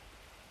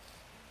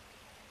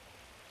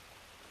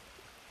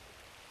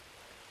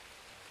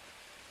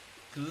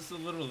 Cause it's a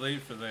little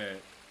late for that.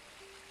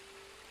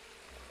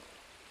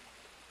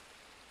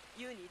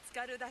 湯に浸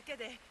かるだけ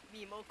で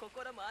身も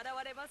心も洗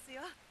われます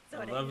よ。そ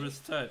A れに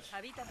lover's touch.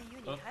 たびたび湯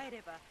に入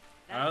れば、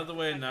 Out of the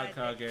way, 長く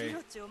抱えて Nakage.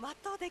 命を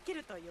全うでき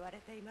ると言われ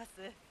ています。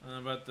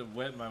 I'm about to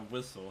wet my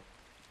whistle.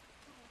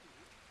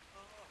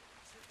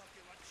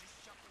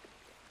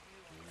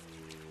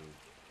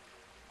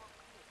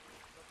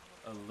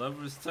 A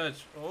lover's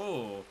touch.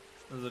 Oh,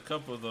 there's a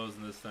couple of those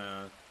in this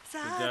town. The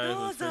さあ guy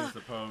ど who うぞ。 sings the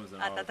poems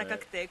and all 暖か that.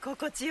 くて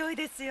心地よい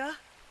ですよ。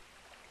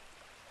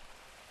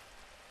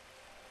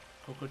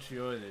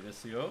 Kokochiyoide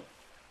desu yo.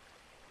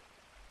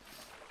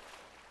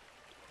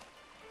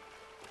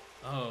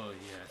 Oh,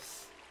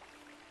 yes.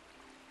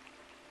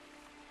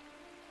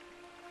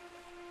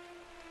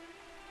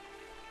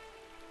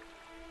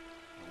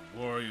 A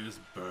warrior's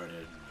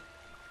burden.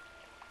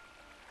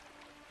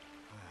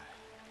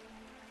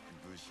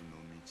 武士の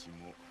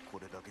道もこ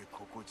れだけ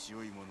心地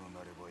よいもの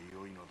なれば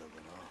良いのだ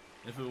がな。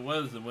 If it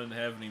was, it wouldn't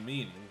have any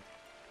meaning.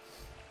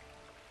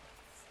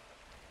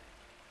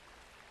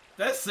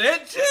 That's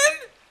it, Jin?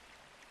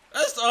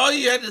 That's all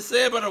you had to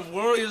say about a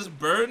warrior's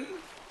burden?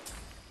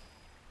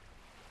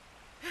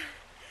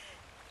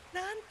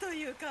 なんと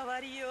いう変わ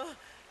りよう。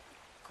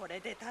これ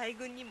で大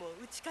軍にも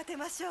打ち勝て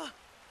ましょう。も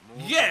う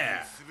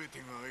Yeah! 全て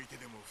が相手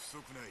でも不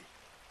足ない。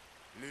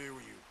礼を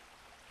言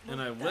う。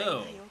 And I もったい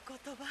will. ないお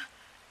言葉。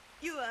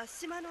湯は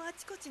島のあ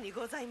ちこちに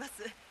ございます。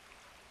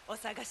お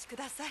探しく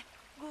ださい。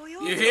ご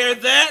用 You 意 hear は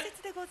that? 大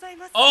切でござい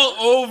ます。 All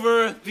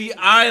over the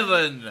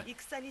island.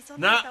 戦に備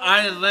え Not たお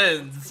体をお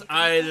islands, 作りくださ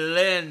い。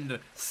 island.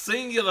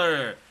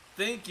 Singular.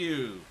 Thank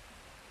you.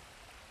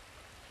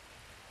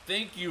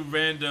 Thank you,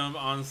 random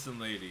onsen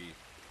lady.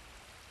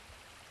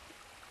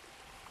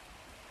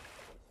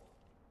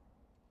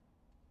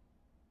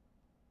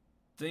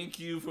 Thank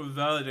you for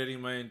validating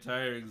my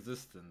entire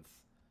existence.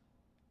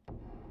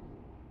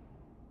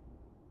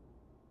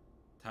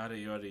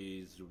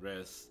 Tadayori's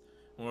rest,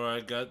 where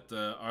I got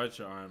the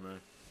archer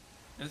armor.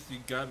 Yes, you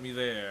got me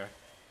there.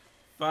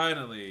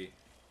 Finally.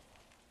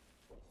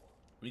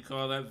 We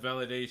call that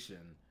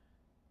validation.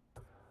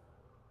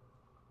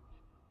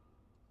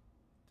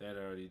 That I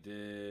already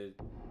did.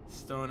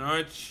 Stone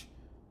arch.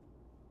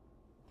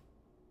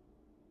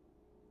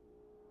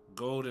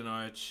 Golden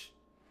arch.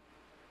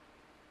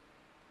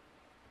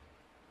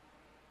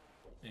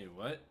 Hey,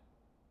 what?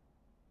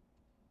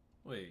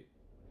 Wait.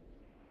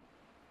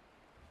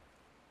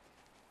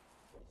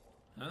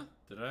 Huh?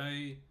 Did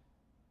I...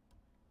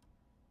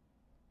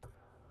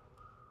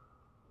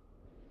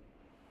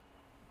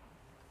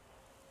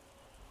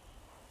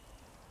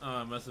 Oh,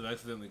 I must have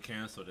accidentally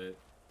canceled it.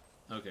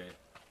 Okay.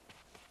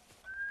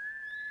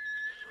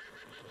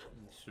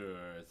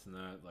 Sure, it's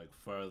not like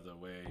farther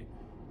away.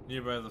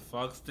 Nearby the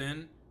Fox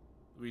Den?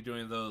 We're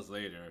doing those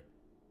later.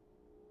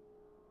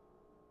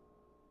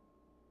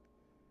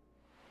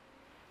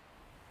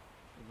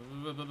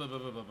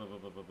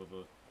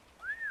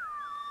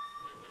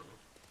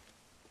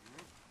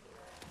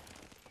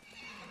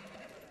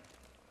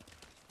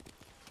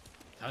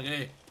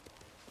 Kage.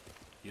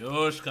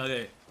 Yosh,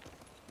 Kage.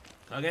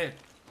 Kage.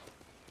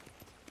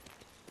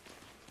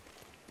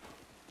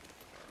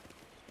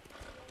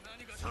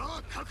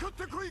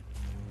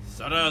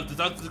 Sara,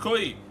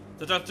 Tatakoi!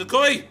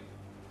 Tatakoi!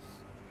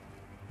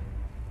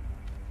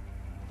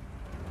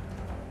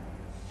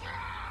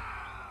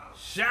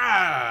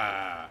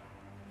 Sha!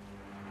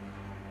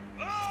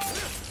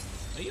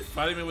 Are you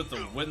fighting me with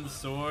the wooden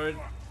sword?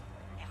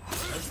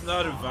 That's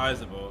not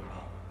advisable.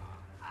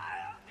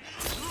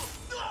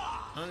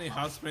 How many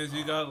hot springs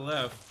you got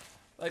left?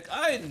 Like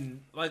I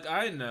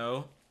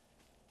know.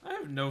 I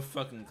have no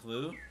fucking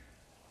clue.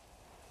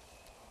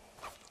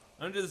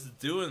 I'm just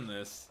doing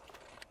this.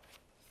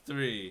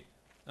 3.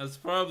 That's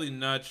probably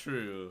not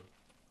true.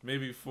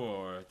 Maybe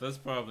 4. That's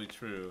probably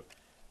true.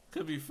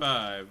 Could be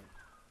 5.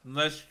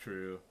 Less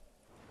true.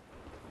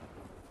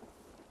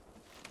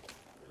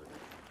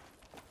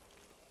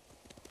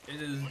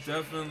 It is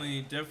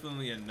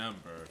definitely a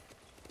number.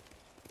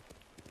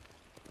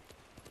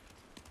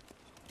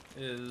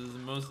 It is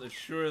most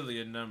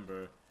assuredly a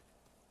number.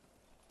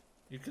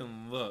 You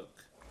can look.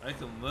 I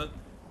can look.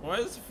 Why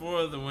is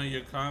 4 the one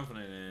you're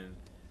confident in?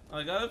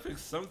 I gotta pick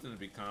something to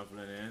be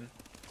confident in.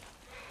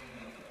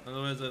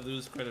 Otherwise I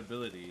lose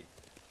credibility.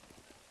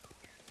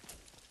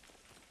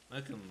 I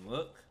can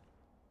look.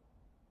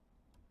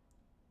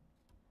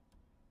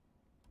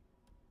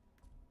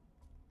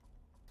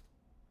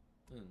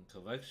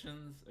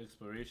 Collections,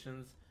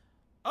 explorations.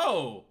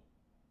 Oh!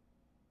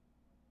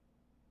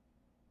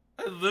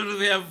 I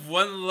literally have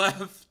 1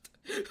 left.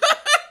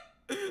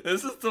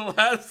 This is the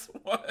last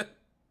one.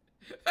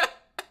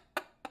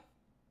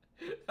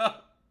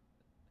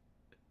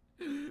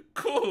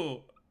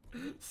 Cool.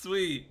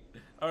 Sweet.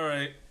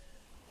 Alright.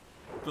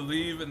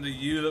 Believe in the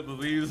you that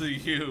believes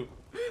in you.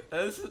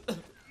 That's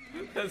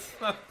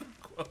not the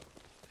quote.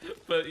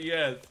 But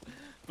yes.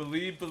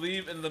 Believe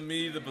in the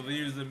me that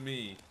believes in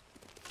me.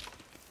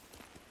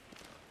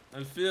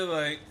 I feel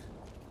like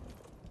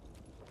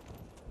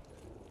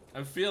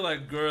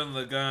Gurren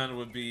Lagann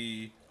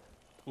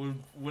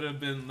would have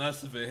been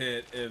less of a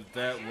hit if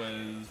that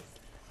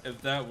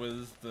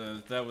was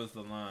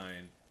the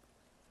line.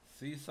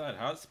 Seaside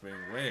Hot Spring,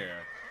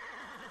 where?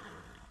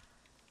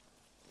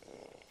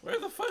 Where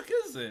the fuck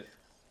is it?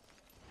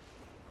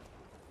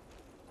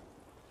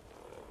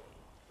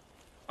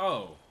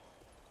 Oh.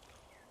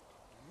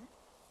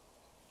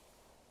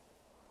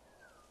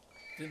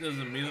 It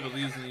doesn't mean it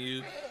believes in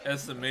you.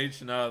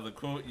 SMH and out of the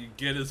quote you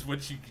get is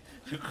what you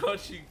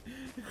quote you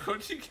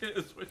get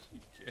is what you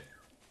get.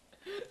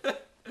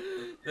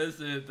 That's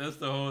it. That's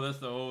the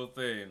whole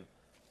thing.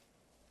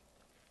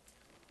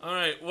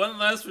 Alright, one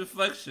last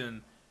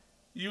reflection.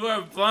 You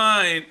are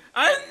blind.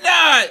 I'm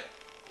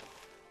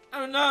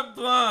not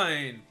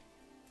blind.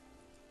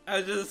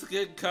 I just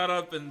get caught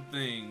up in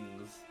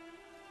things.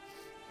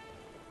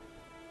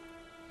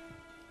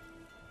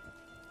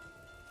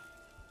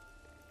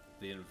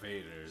 The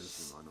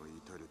invaders.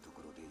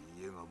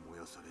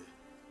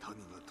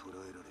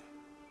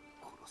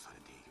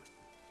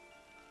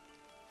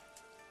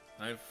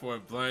 Night for a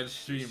blind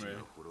streamer.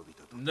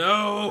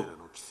 No!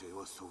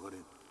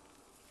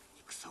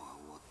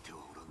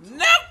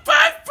 No,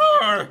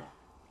 5-4!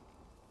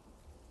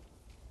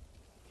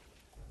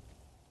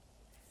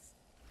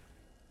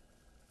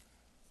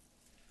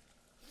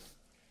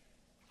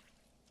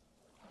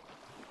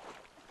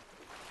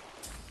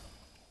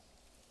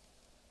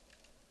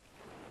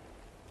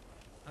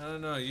 I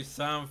don't know, you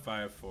sound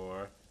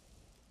 5-4.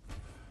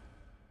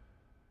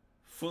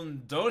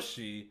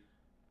 Fundoshi?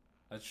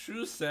 A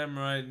true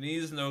samurai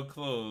needs no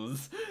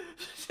clothes.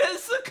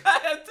 Jessica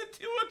had to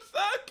do with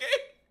sake.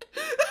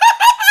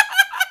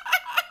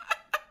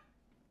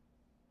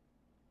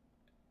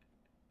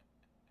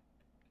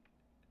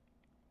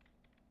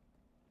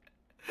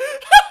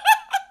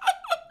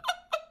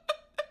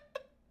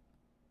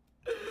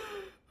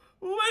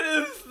 What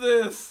is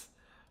this?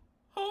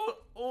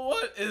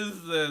 What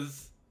is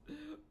this?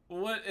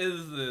 What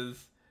is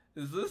this?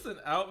 Is this an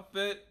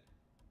outfit?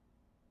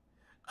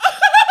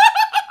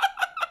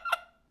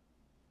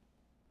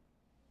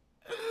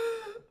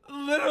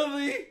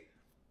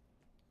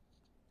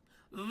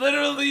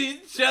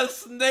 Literally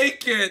just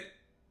naked.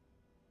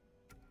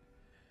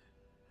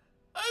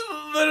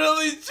 I'm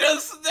literally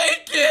just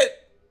naked.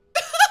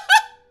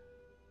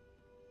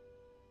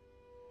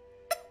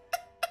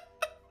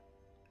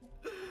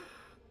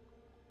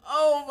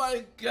 Oh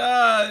my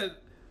god.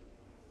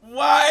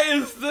 Why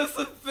is this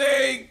a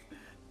thing?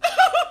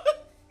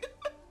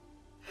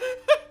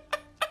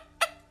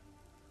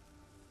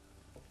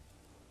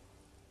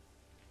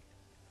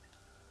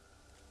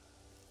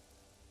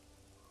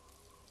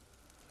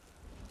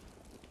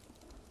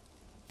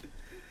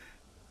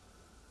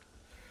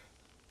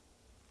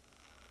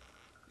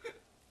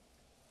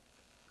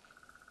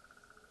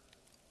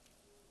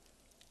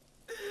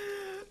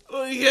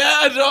 Well, yeah,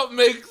 I don't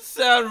make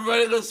sound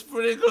running or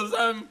sprinting because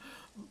I'm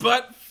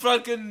butt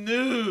fucking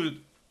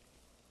nude.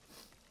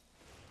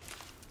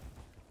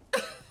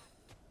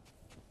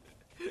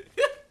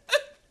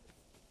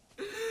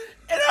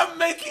 And I'm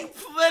making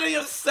plenty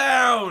of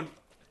sound.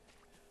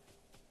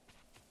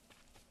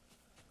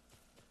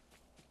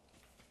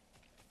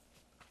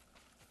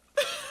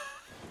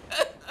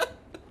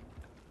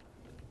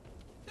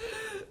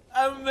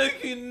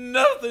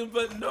 nothing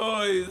but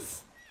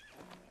noise.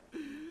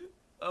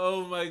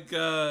 Oh my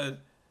god.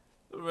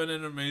 The red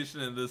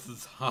animation in this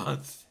is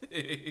haunting.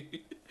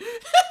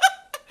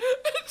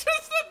 It's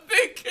just a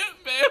naked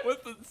man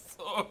with a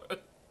sword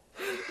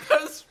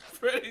that's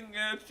sprinting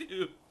at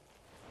you.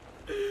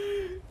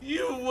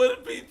 You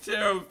would be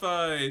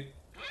terrified.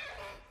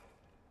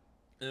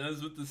 And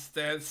that's what the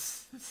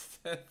stats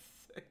say.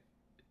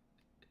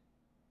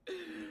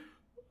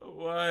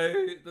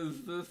 Why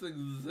does this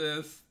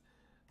exist?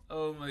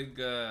 Oh my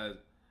god.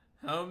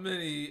 How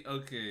many?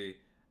 Okay.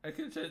 I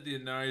can check the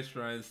Inari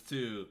shrines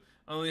too.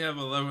 I only have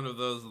 11 of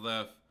those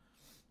left.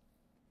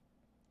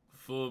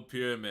 Full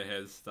Pyramid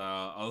Head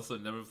style. Also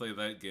never played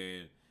that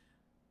game.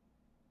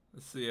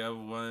 Let's see, I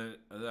won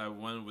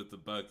with the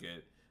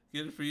bucket.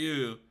 Good for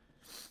you.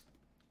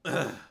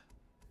 Let's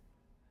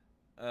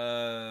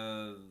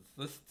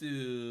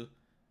do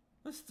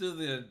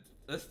the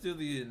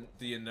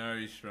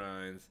Inari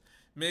shrines.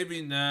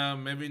 Maybe now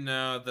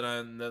that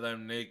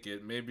I'm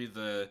naked, maybe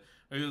the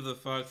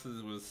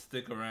foxes will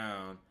stick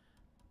around.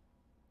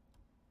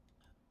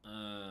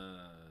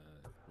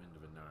 Wind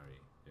of Inari.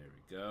 There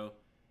we go.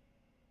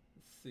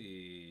 Let's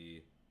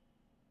see.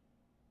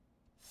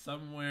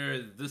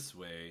 Somewhere this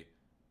way.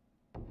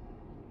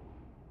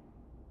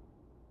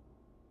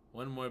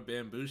 One more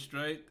bamboo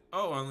strike.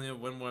 Oh, I only have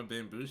one more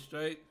bamboo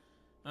strike.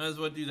 Might as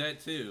well do that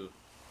too.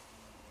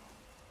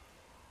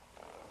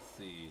 Let's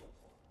see.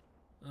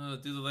 Oh,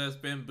 do the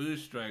last bamboo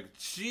strike.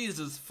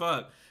 Jesus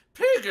fuck.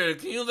 Pigger,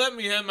 can you let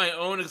me have my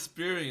own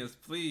experience,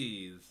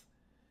 please?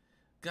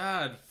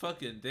 God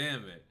fucking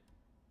damn it.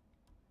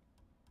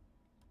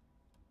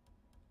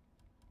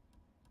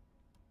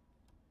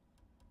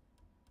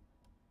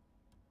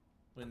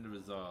 When to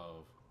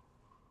resolve.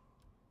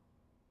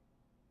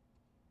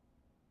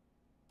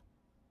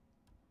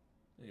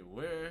 Hey,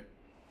 where?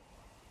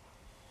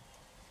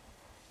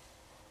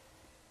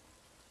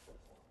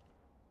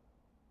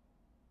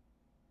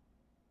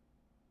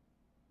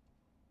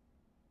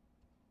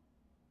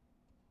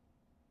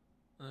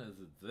 Is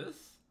it this?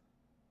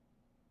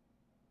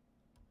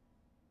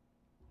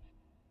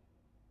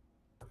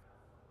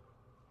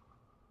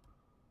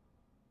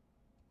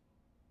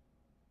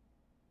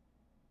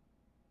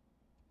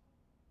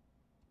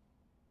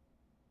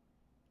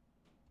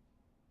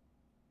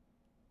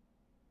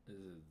 Is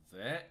it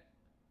that?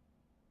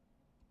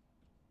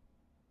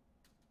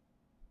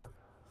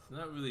 It's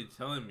not really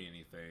telling me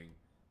anything.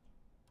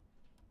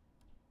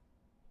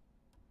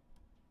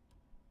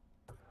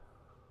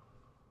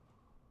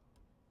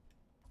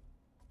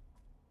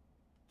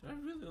 Do I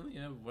really only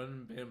have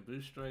one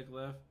bamboo strike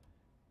left?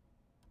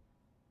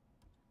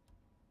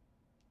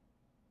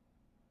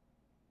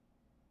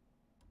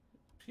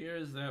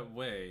 Appears that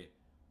way.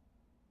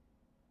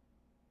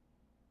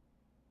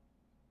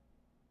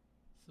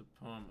 It's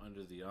a poem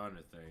under the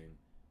honor thing.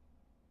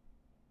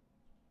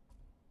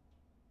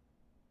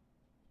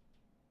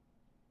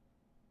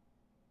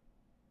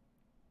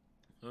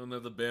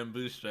 Another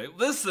bamboo strike.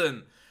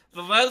 Listen!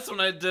 The last one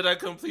I did I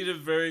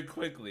completed very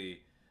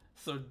quickly.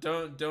 So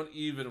don't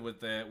even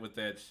with that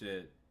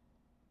shit.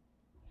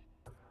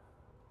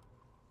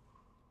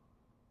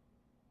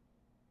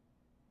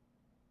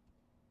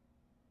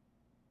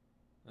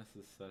 That's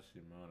the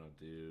Sashimono,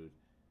 dude.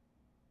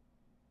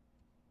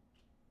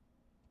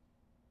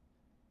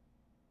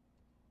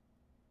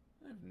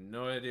 I have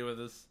no idea what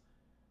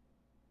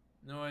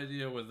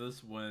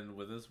this one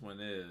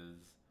is.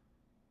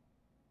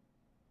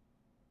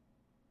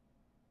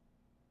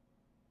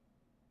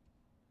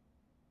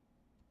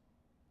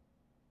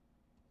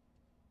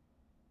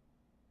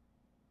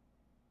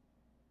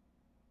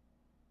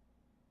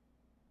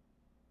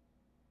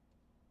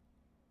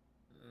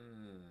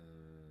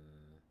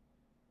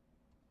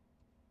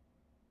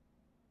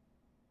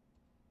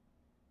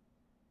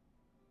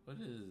 What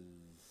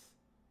is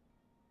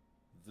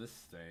this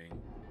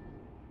thing?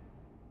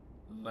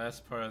 The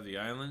last part of the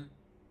island?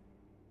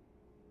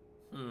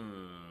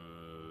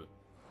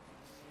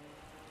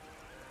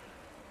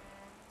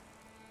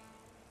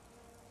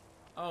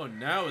 Oh,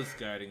 now it's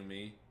guiding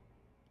me.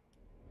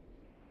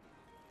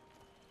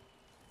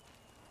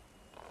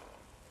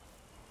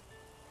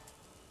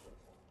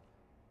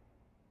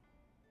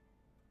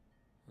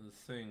 This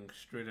thing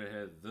straight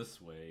ahead this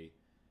way.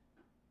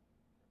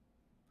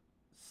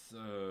 So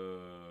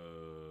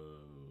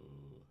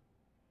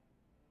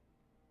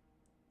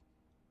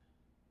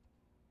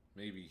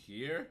maybe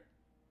here?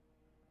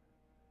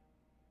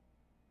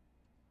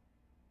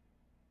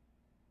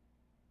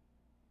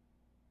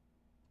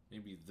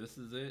 Maybe this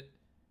is it?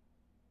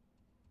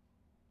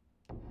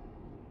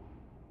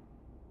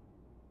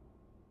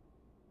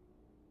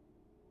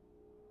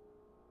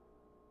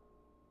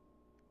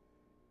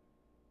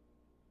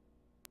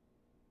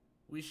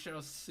 We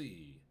shall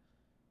see.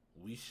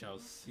 We shall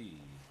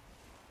see.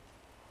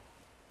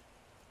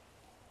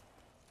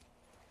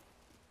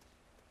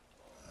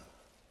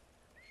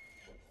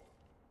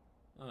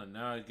 Oh,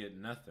 now I get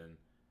nothing.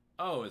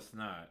 Oh, it's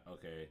not.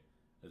 Okay.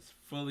 It's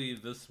fully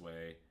this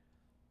way.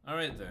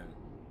 Alright then.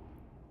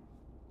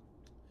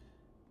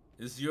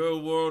 It's your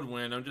world,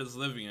 Win. I'm just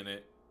living in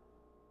it.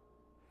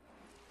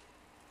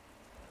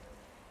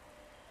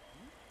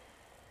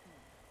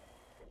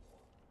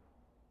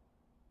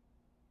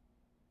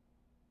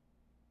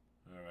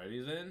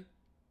 Breathe in.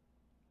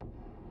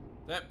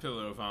 That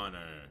pillar of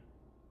honor.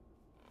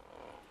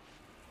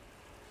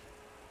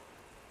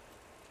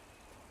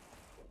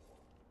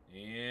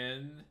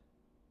 And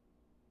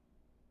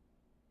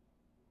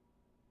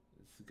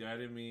it's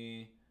guiding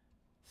me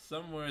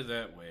somewhere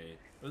that way.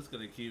 I'm just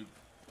gonna keep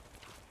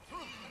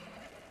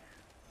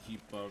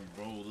on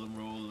rolling.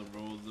 Rolling.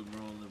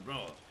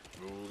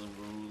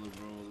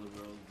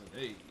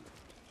 Hey.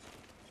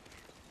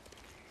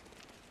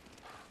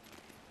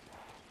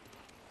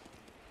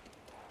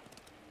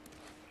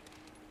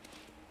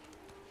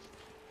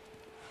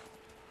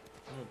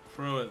 I'm a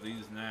pro at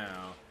these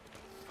now.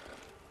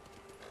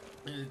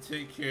 And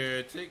take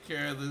care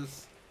of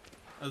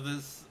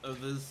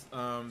this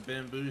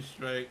bamboo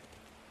strike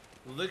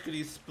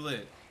lickety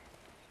split.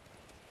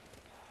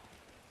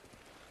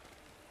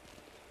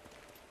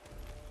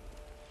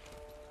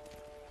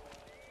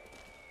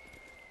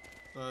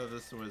 Oh,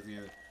 this was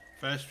the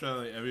fast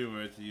traveling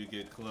everywhere till you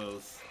get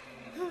close.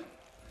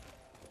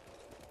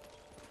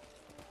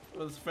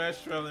 Well, it's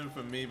fast traveling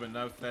for me, but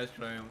not fast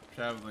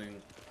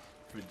traveling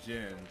for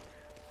Jen.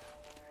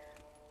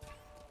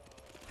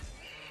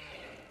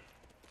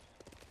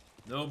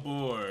 No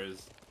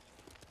boars.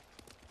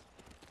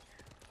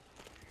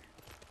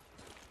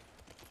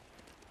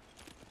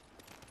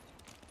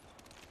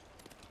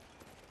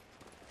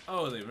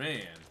 Oh, they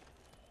ran.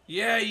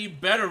 Yeah, you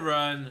better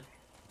run.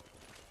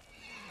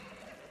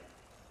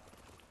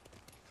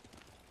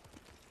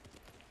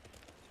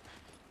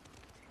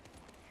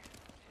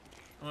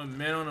 I'm a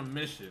man on a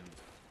mission.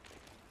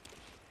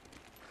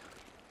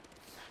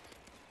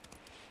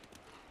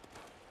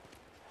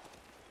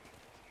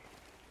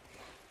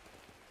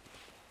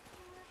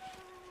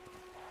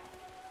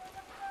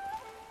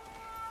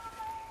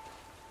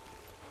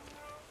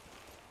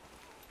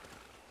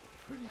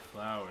 Pretty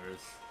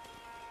flowers.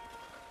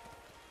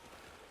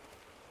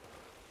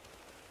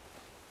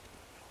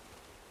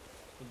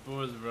 The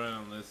boys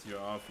run unless you're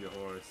off your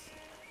horse.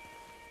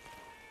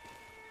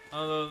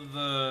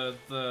 Although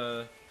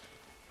the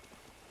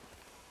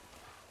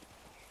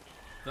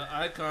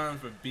icon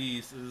for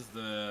beast is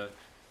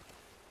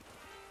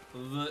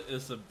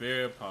it's a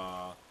bear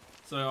paw,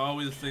 so I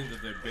always think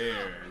that they're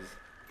bears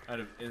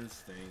out of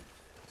instinct.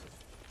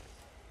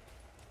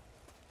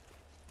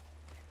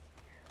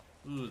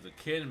 Ooh, the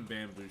cannon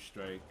bamboo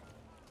strike.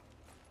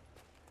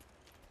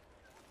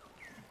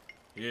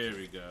 Here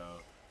we go.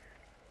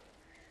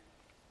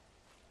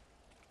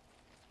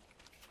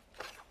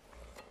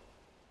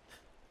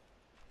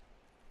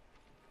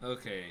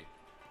 Okay.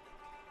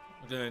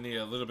 I'm gonna need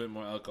a little bit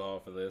more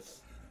alcohol for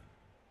this.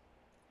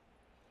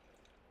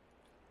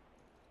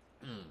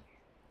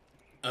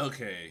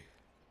 Okay.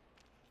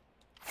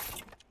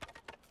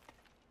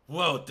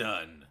 Well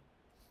done.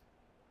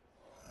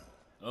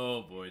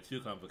 Oh boy, too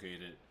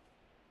complicated.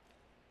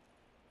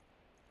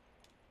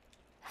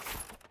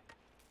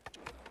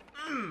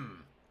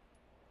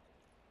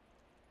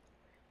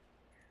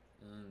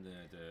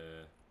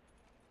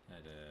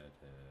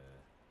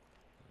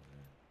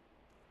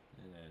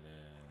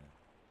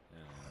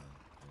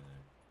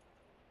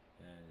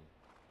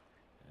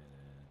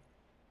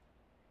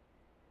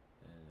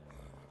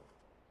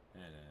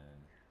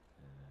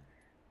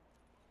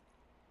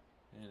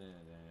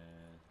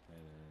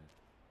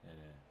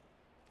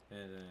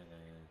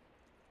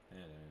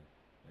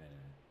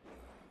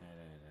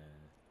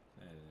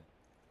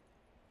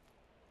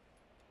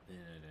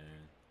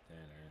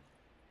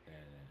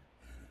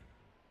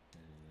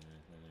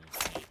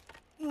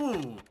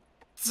 Ooh!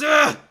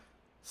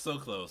 So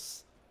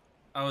close.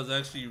 I was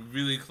actually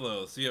really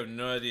close. You have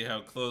no idea how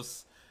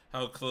close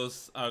I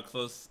was.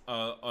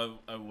 I'm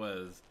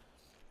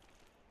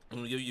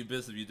gonna give you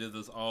bits if you did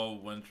this all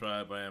one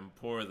try, but I am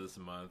poor this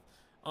month.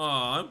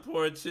 Aw, I'm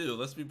poor too.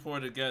 Let's be poor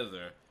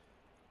together.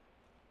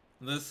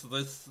 Let's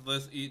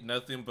eat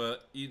nothing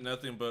but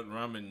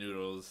ramen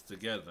noodles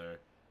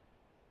together.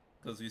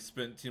 Cause we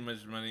spent too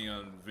much money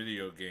on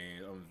video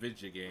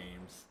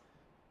games.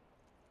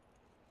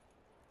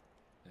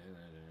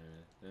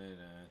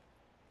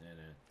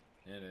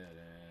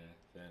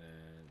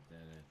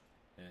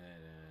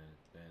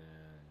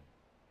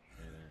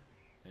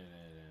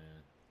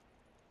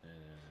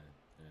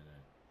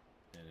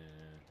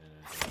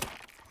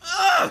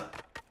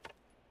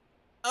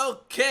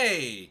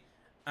 Okay,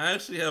 I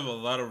actually have a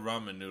lot of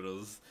ramen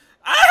noodles.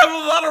 I have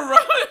a lot of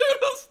ramen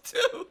noodles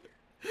too.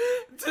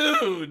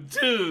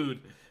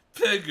 Dude,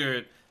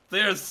 Pigard,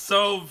 they are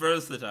so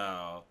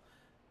versatile.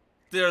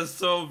 They are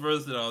so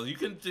versatile. You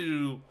can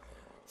do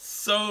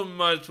so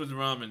much with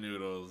ramen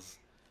noodles.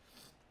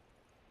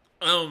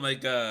 Oh my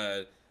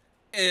god.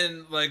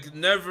 And like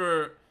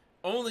never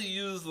only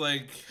use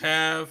like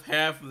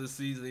half of the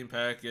seasoning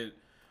packet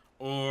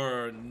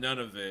or none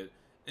of it,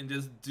 and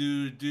just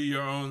do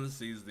your own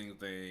seasoning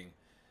thing.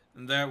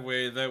 And that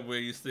way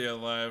you stay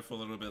alive for a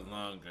little bit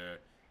longer.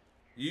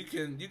 You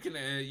can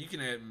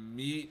add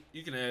meat,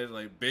 you can add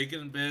like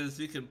bacon bits,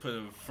 you can put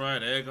a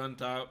fried egg on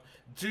top.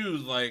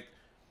 Dude, like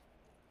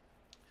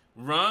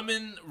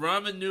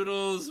ramen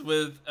noodles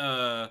with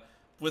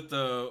with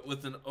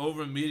an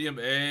over medium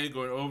egg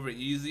or an over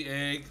easy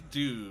egg,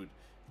 dude.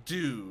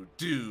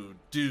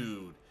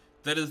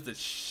 That is the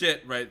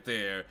shit right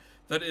there.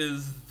 That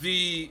is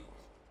the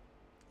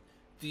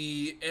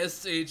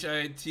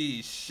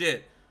SHIT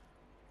shit.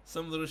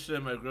 Some little shit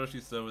at my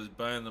grocery store was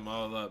buying them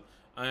all up.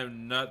 I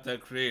am not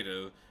that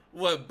creative.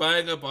 What,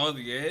 buying up all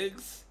the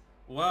eggs?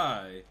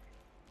 Why?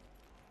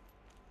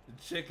 The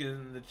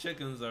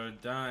chickens are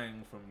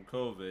dying from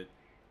COVID.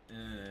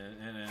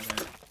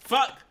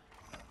 Fuck!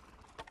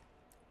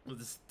 I'm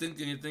just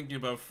thinking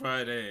about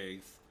fried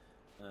eggs.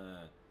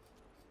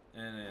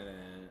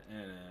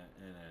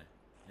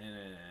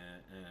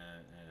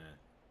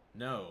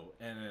 No.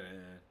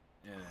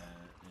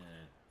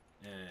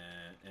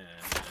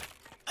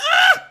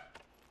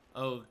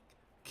 Oh,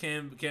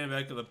 came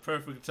back at the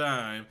perfect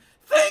time.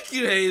 Thank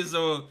you,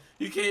 Hazel.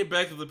 You came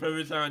back at the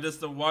perfect time just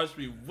to watch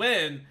me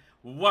win.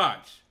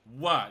 Watch.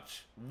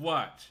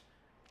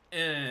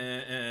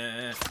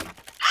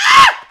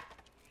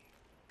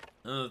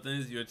 Oh, the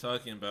things you were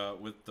talking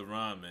about with the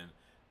ramen.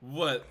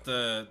 What,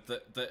 the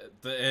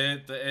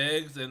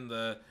eggs and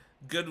the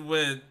good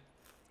win.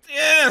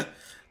 Yeah.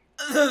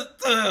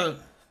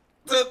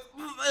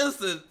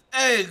 Listen,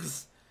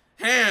 eggs,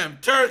 ham,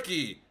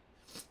 turkey,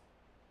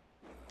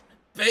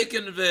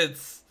 bacon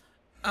bits.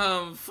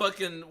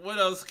 Fucking, what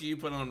else can you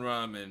put on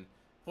ramen?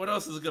 What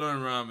else is good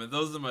on ramen?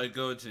 Those are my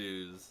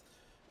go-tos.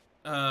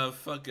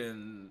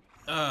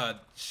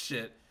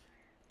 Shit.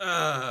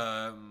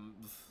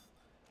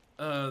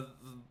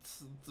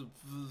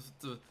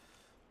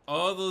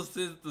 All those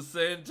things at the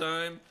same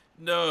time?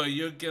 No,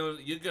 you're gonna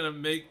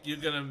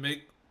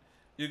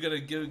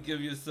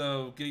give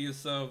yourself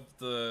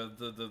the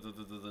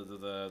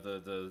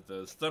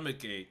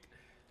stomach ache.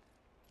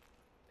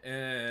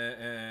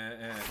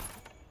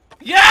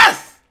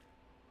 Yes!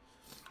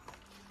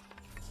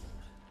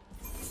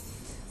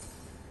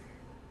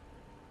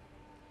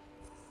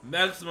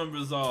 Maximum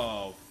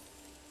resolve.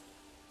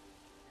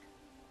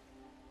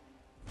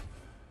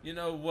 You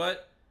know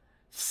what?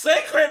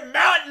 Sacred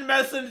Mountain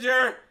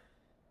Messenger!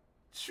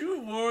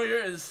 True warrior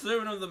and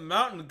servant of the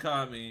mountain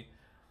kami.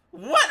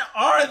 What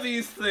are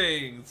these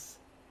things?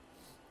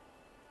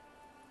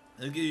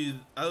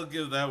 I'll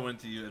give that one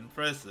to you.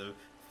 Impressive.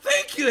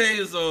 Thank you,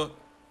 Hazel!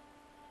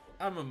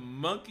 I'm a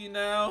monkey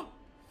now?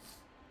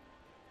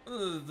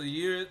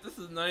 This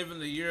is not even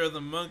the year of the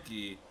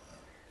monkey.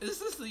 Is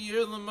this the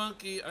year of the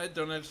monkey? I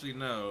don't actually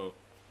know.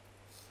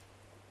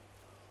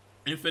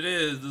 If it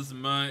is, it's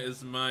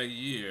my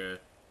year.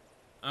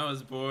 I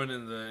was born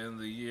in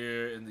the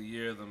year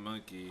of the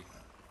monkey.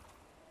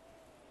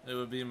 It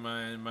would be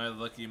my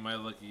lucky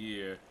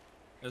year.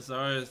 It's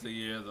always the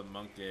year of the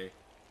monkey.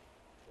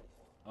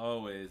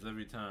 Always,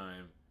 every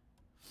time.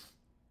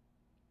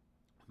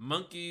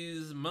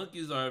 Monkeys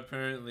are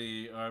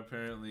apparently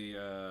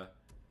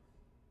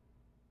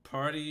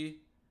party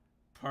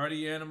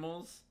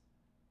animals.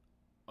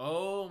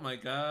 Oh my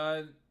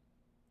god.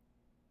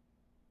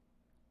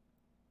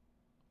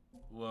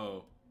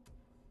 Whoa.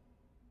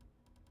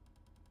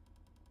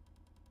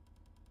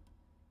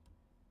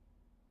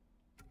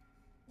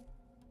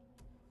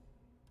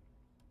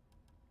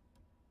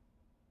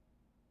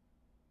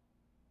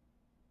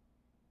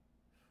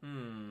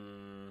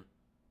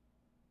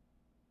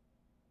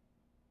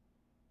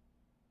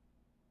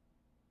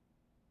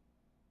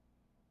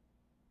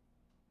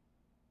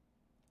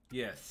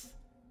 Yes.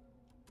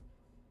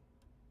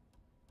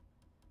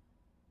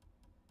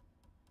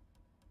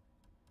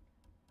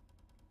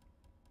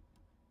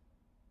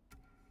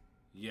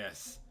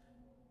 Yes.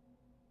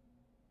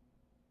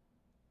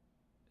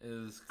 It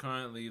is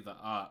currently the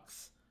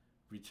ox.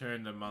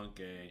 Return to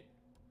monkey.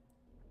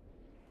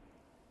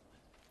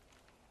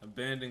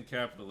 Abandon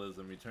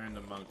capitalism. Return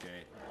to monkey.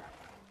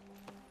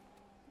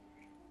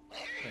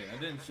 Hey, I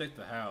didn't check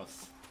the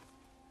house.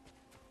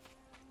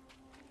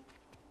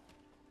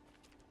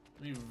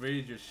 Let me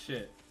raid your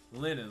shit.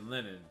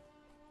 Linen.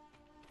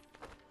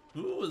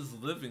 Who was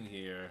living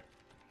here?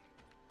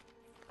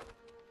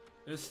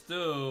 There's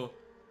still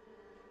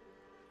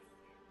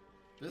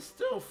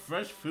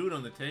fresh food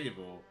on the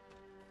table.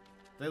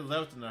 They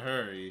left in a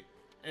hurry.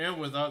 And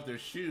without their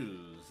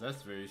shoes.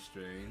 That's very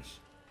strange.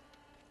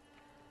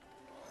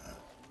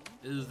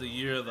 It is the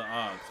year of the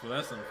ox. Well,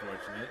 that's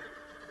unfortunate.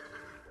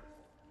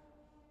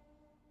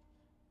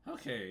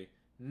 Okay,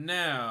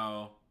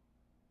 now...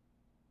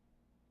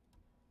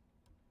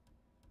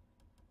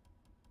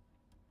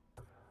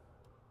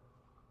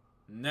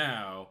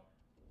 Now,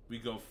 we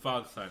go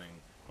fox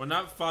hunting. Well,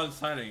 not fox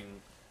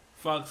hunting.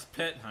 Fox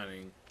pet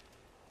hunting.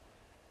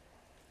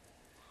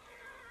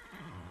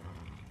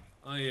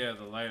 Oh yeah,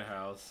 the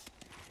lighthouse.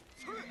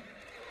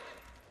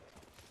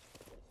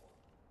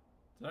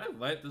 Did I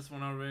light this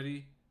one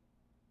already?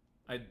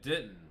 I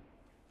didn't.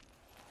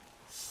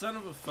 Son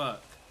of a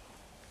fuck.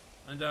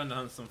 I'm down to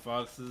hunt some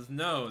foxes.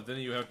 No, then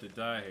you have to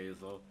die,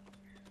 Hazel.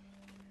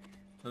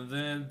 And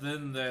then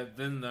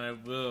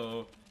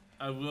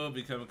I will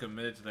become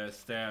committed to that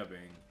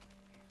stabbing.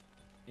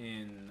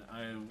 And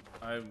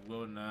I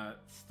will not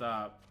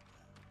stop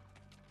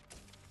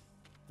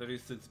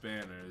 36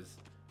 banners.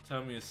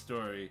 Tell me a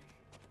story.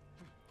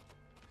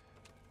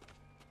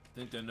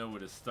 Think I know where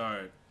to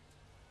start.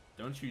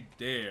 Don't you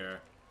dare.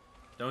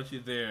 Don't you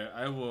dare.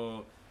 I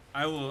will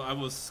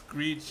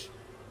screech.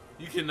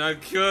 You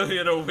cannot kill me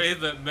in a way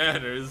that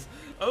matters.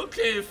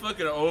 Okay,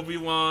 fucking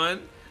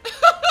Obi-Wan.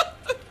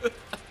 If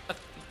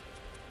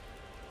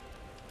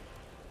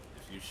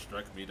you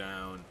struck me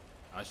down,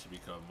 I should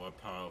become more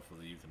powerful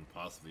than you can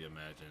possibly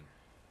imagine.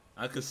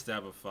 I could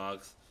stab a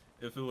fox.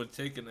 If it would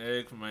take an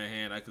egg from my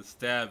hand, I could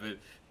stab it.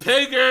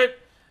 Pigert!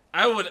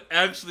 I would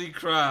actually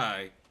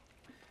cry.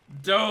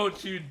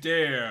 Don't you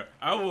dare.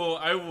 I will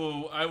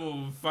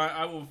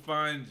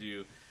find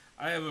you.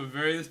 I have a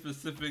very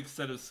specific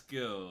set of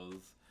skills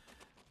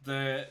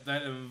that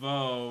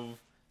involve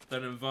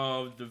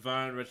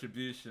divine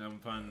retribution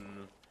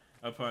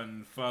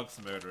upon fox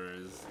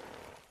murderers.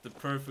 The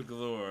perfect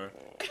lore.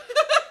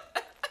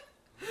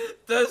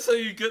 That's how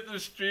you get the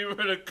streamer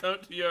to come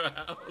to your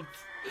house,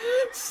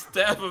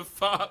 stab a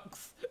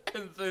fox,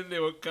 and then they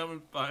will come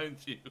and find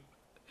you.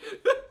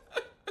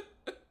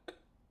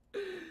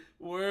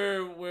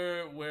 Where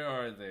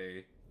are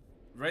they?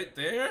 Right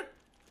there?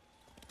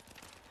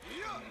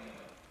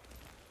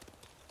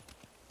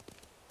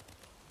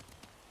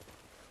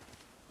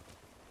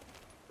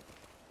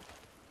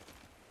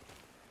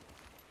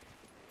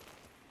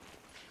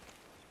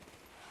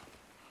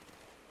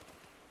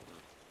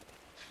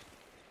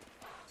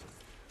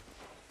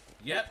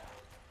 Yep.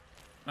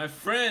 My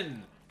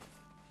friend.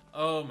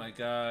 Oh my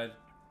god.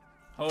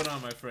 Hold on,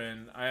 my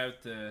friend. I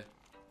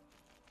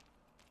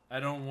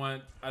don't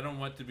want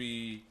to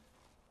be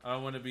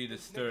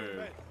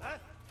disturbed.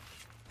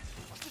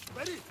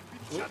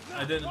 Oop,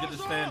 I didn't get the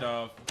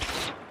standoff.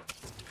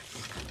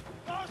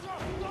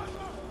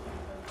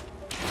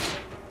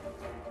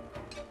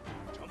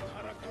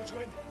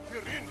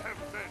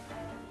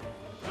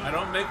 I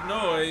don't make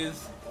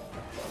noise.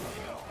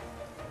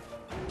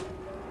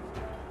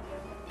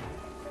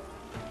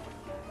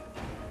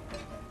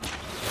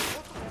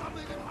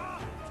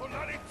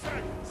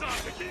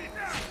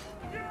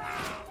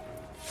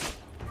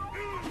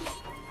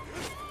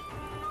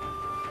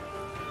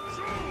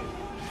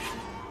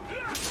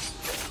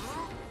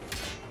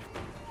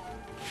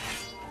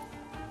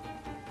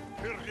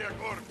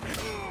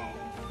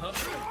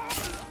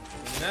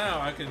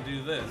 Now I can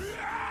do this.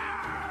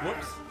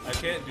 Whoops, I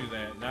can't do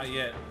that. Not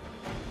yet.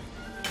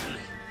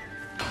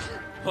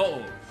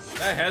 Oh,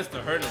 that has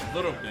to hurt a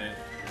little bit.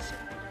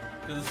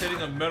 Because it's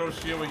hitting a metal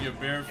shield with your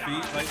bare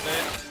feet like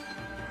that.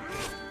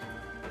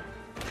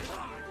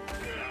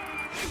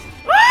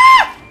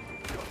 Ah!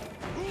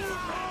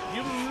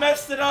 You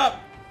messed it up!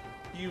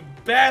 You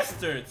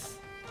bastards!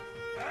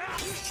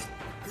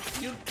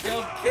 You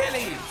killed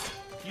Kenny!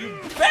 You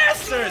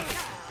bastards!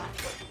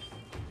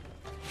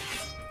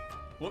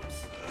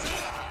 Whoops.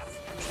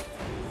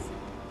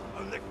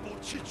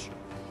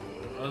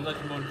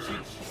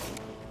 Alekmonchich.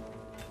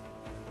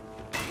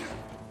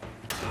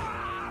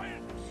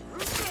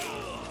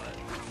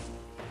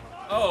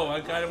 Oh, I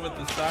got him with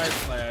the side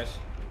slash.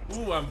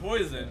 Ooh, I'm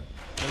poisoned.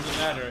 Doesn't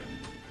matter.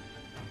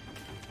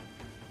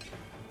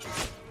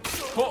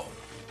 Oh.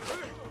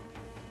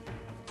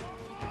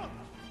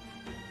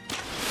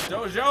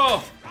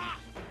 Dojo!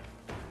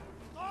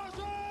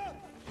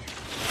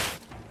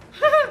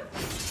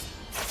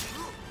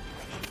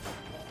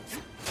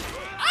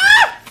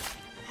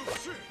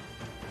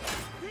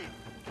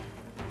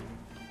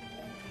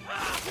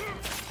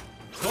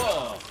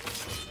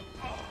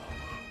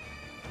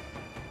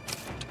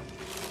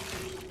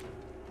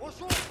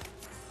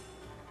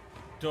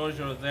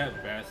 Dojo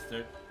that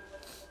bastard.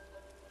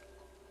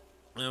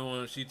 And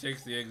when she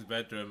takes the eggs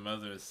back to her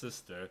mother and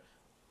sister.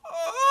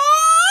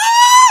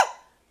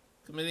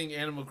 Committing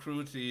animal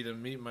cruelty to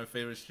meet my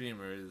favorite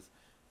streamers.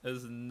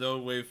 There's no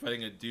way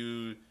fighting a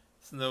dude.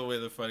 There's no way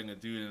they're fighting a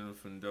dude in a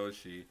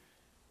Fundoshi.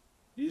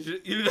 You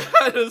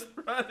gotta just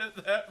run at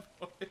that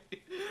point.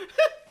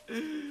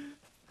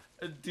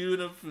 A dude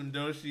in a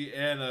Fundoshi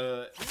and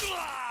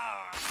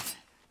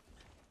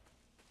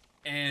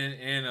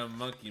a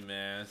monkey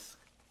mask.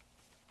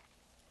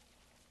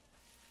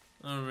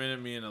 Don't ran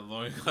at me in a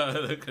loincloth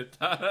of the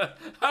katana.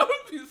 I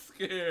would be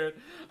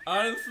scared.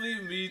 Honestly,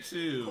 me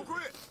too.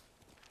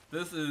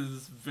 This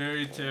is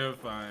very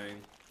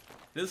terrifying.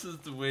 This is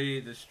the way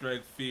to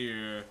strike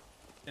fear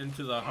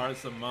into the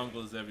hearts of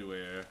Mongols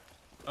everywhere.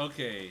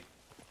 Okay.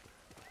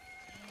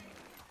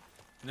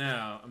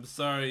 Now, I'm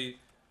sorry.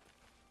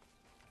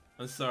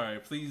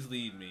 Please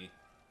lead me.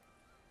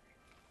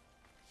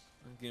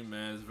 Okay,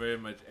 man, there's very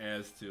much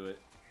adds to it.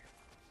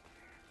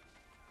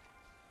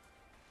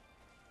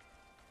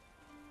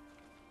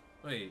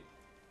 Wait.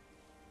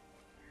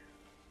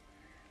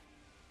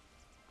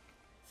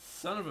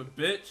 Son of a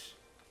bitch.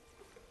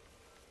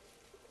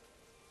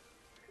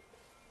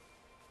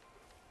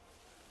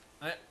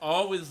 I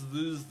always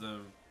lose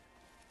them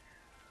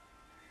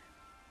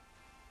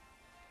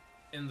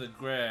in the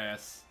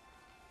grass.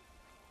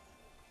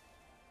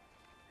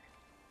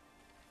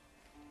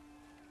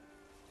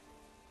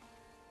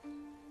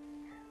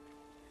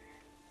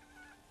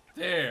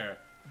 There.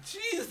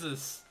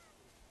 Jesus!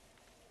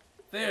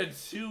 They are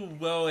too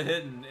well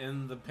hidden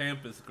in the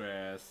pampas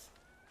grass.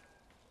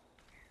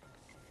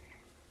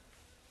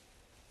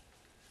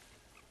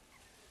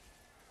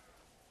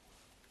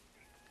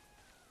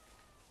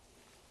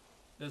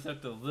 Just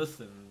have to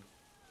listen.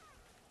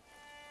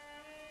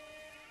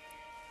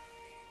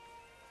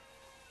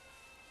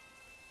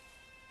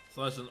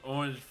 Slash an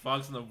orange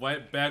fox in the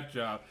white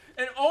backdrop.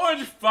 An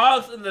orange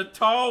fox in the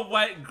tall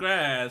white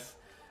grass.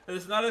 And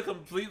it's not a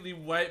completely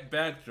white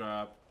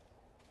backdrop.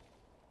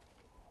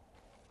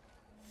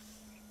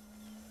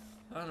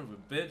 Son of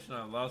a bitch, and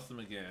I lost him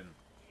again.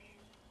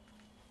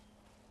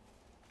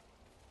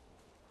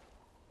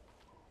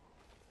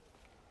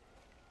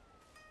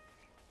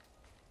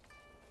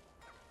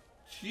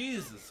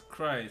 Jesus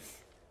Christ.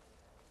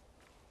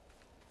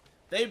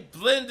 They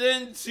blend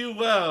in too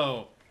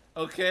well,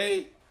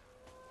 okay?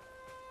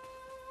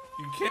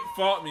 You can't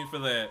fault me for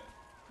that.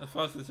 The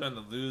fox is trying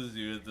to lose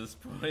you at this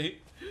point.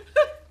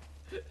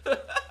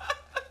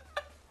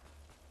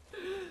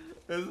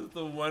 This is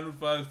the one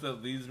fox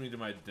that leads me to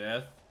my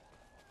death.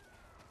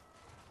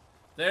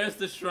 There's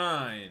the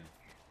shrine.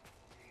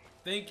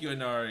 Thank you,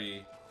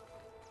 Inari.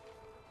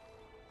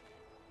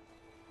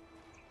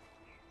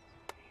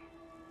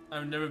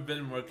 I've never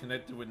been more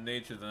connected with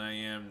nature than I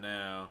am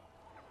now.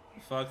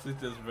 The fox is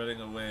just running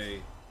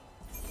away.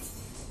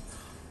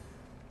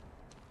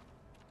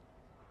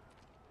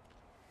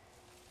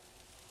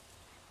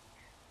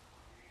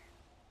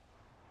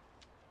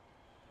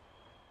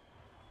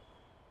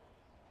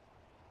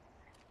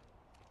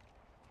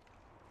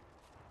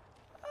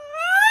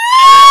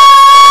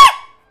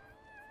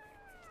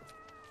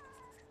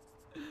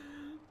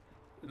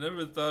 I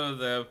never thought of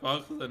that.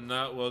 Foxes are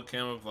not well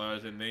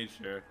camouflaged in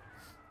nature.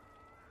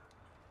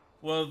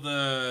 Well,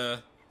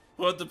 it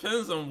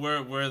depends on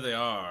where they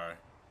are.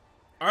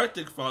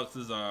 Arctic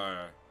foxes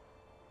are,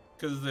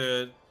 cause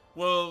they're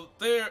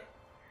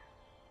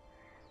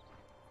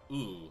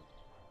ooh.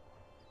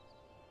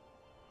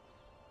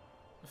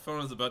 The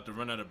phone is about to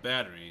run out of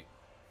battery.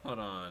 Hold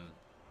on.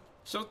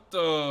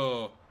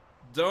 Shotto,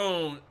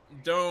 don't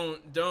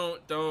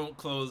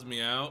close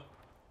me out.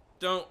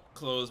 Don't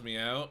close me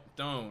out.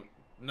 Don't.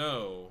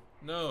 No.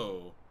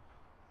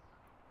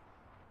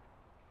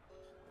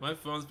 My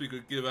phone speaker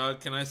give out,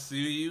 can I sue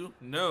you?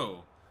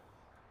 No.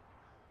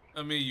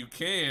 I mean, you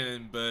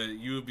can, but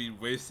you would be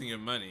wasting your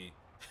money.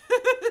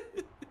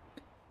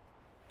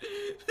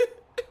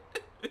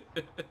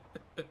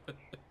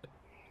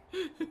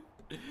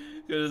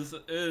 Because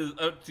it is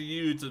up to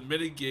you to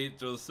mitigate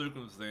those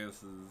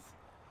circumstances.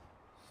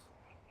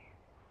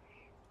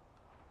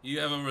 You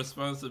have a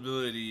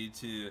responsibility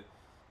to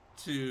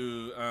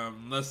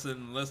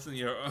lessen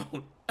your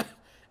own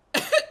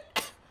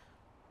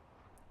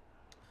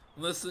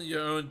lessen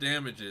your own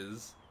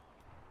damages.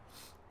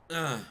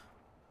 There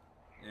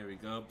we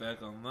go,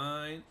 back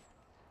online.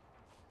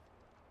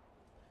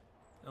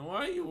 And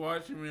why are you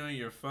watching me on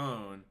your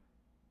phone?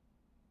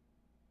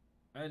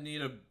 I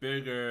need a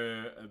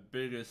bigger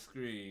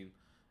screen.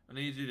 I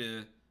need you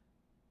to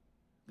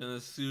gonna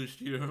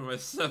sushi over my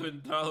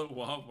 $7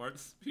 Walmart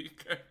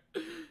speaker.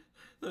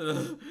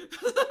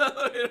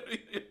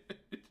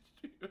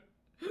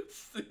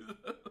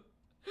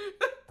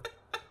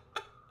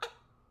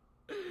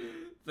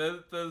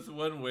 That's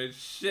one way.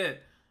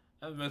 Shit,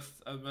 I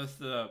messed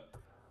it up.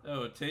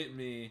 Oh, take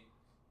me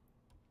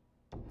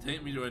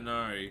to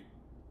Inari.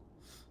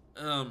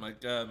 Oh my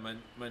god,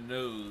 my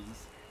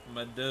nose.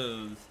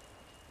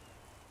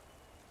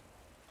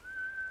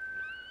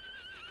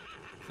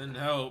 Send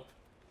help.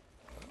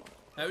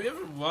 Have you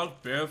ever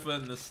walked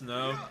barefoot in the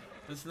snow?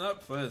 It's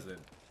not pleasant.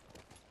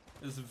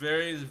 It's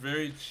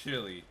very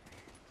chilly.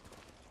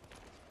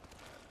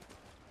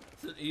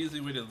 It's an easy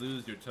way to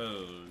lose your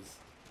toes.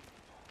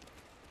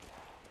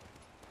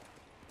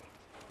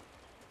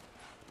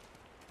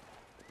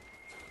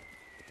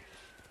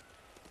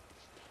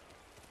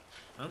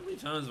 How many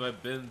times have I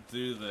been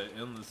through the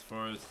endless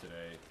forest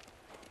today?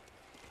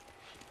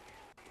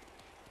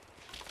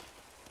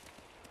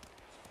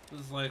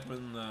 This is like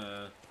when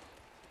the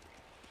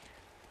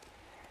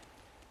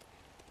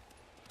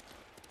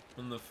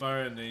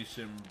Fire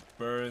Nation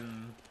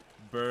burned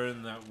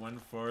that one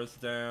forest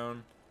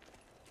down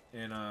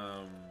in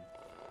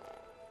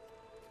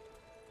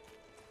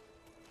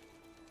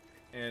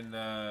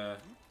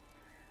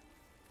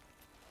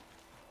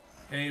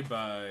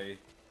Heibai,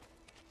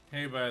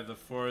 the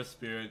forest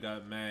spirit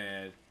got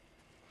mad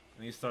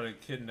and he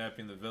started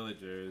kidnapping the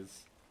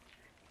villagers.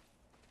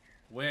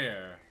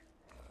 Where?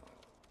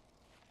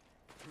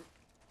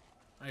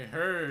 I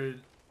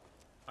heard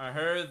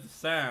the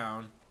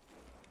sound.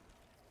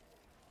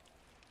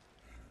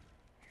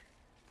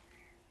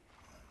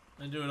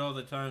 I do it all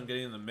the time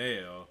getting the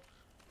mail.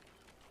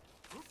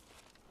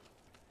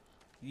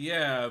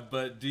 Yeah,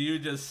 but do you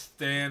just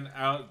stand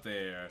out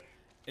there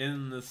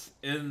in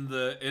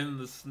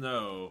the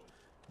snow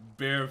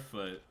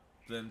barefoot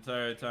the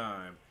entire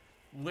time?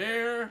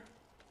 Where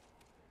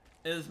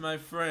is my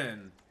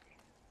friend?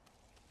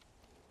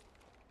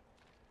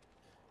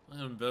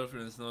 I'm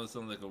barefoot in the snow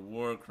sounds like a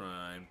war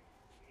crime.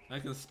 I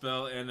can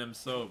spell and am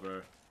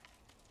sober.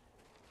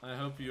 I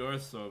hope you are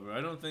sober. I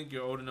don't think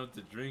you're old enough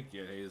to drink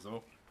yet,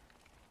 Hazel.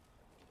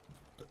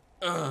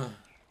 Oh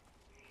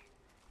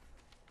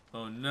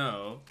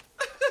no.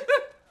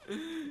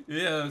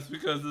 Yes,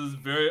 because it's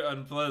very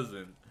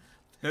unpleasant.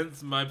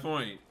 Hence my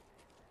point.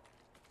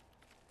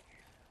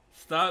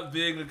 Stop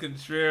being a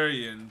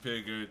contrarian,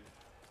 Piggard.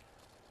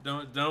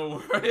 Don't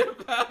worry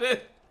about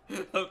it.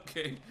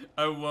 Okay,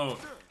 I won't.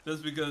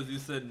 Just because you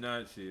said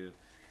not to.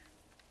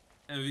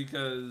 And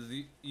because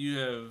you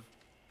have...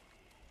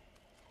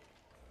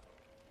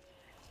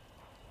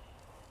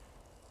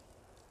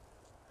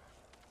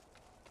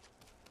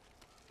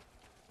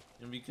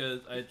 And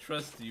because I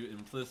trust you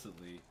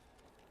implicitly.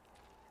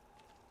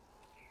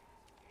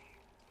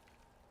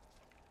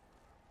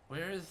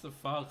 Where is the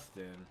fox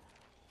then?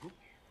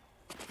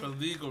 For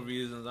legal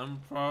reasons, I'm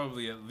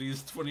probably at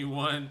least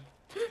 21.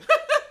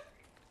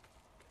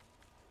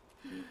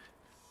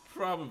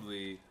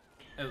 Probably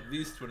at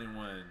least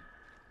 21.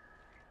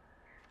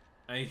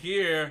 I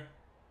hear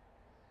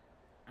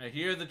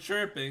the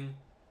chirping.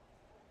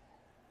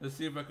 Let's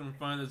see if I can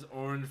find this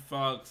orange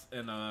fox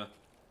in a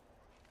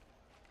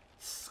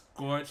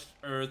scorched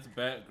earth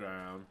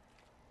background.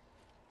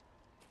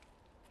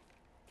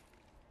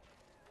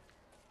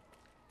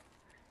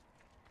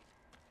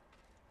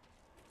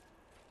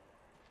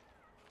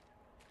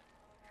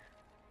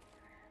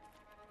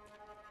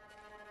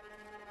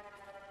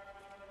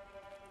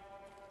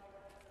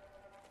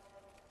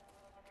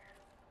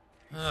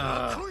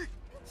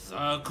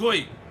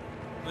 Sakui!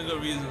 Look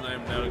at reasons I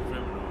am now a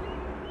criminal.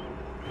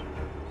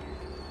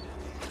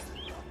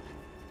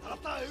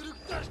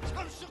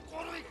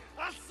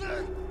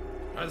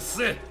 That's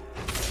it!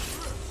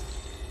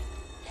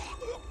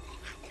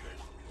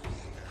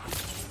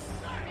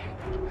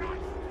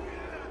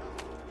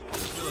 I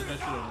feel like I should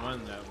have won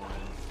that one.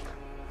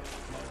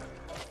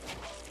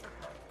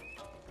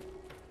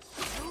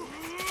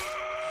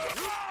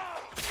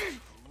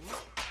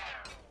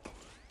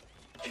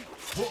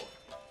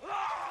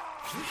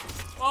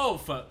 Oh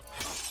fuck.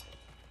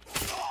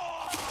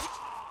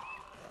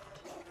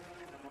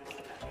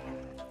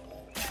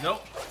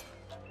 Nope.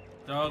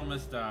 Dog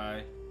must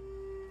die.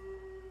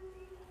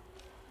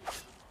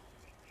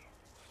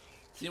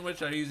 See how much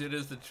how easy it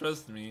is to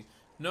trust me.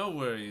 No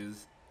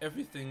worries.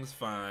 Everything's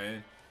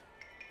fine.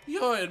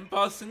 You're in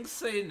Ba Sing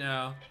Se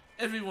now.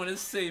 Everyone is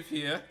safe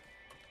here.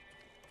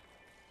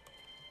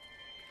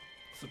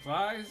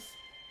 Supplies?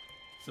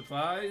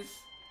 Supplies?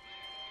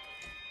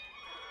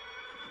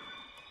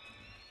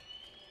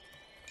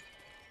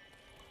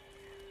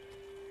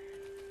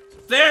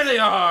 There they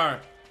are!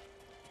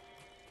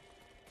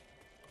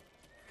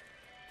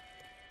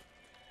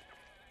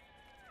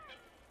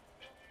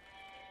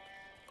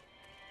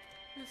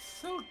 It's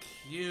so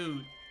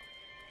cute.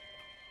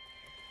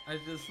 I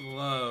just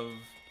love.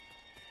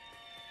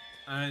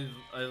 I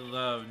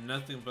love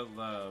nothing but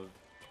love.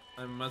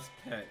 I must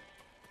pet.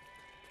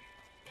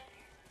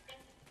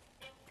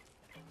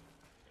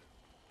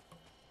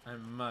 I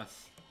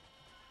must.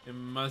 It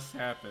must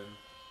happen.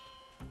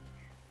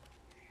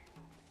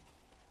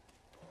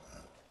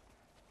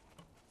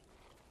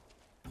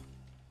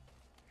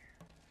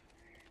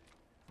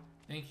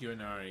 Thank you,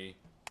 Inari.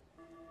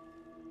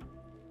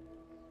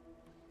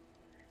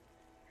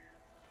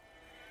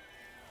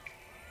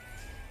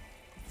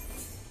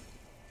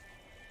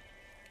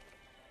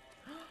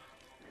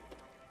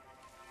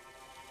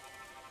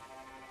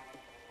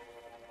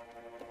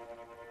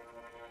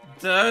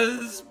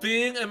 Does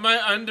being in my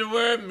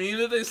underwear mean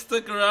that they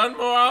stick around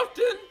more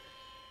often?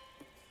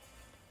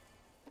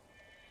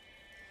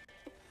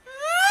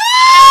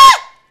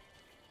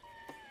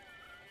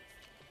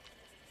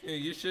 Yeah,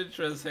 you should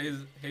trust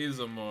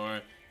Hazel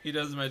more. He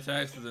does my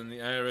taxes and the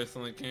IRS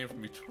only came for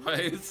me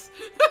twice.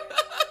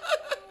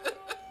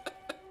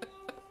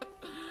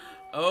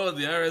 Oh,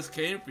 the IRS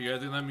came for you. I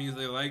think that means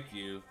they like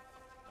you.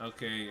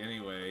 Okay,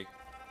 anyway.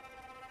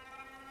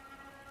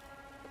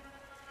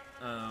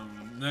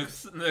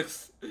 Next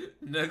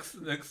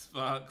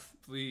Fox,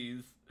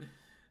 please.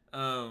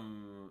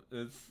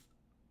 It's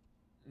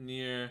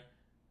near,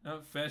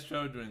 not fast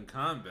travel during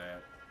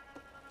combat.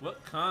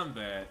 What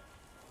combat?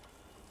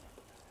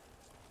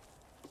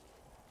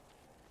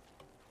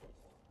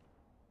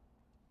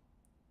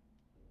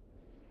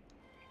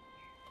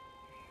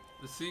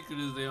 The secret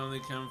is they only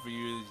come for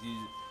you if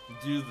you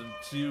do them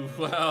too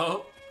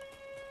well.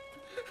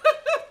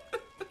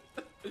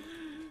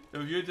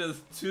 If you're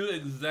just too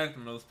exact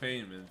in those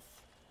payments,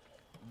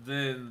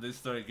 then they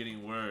start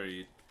getting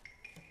worried.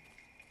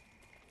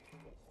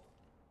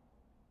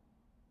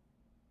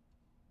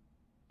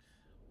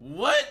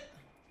 What?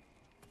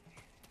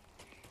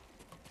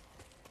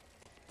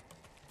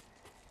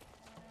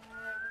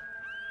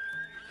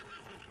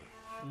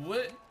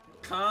 What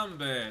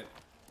combat?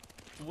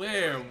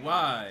 Where?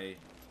 Why?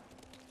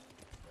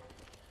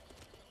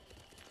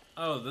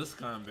 Oh, this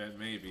combat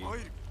maybe.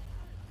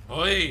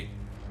 Oi!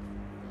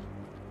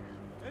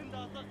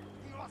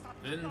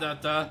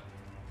 Vendata.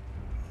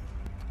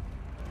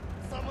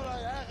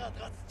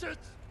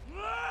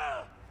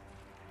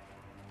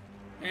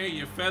 Hey,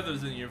 your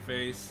feathers in your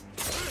face.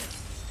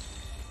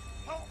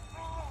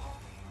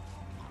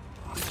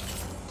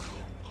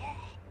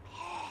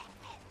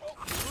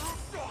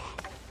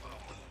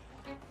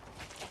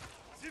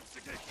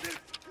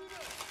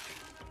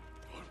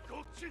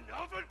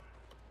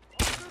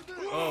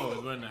 Oh,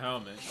 he's wearing the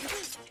helmet.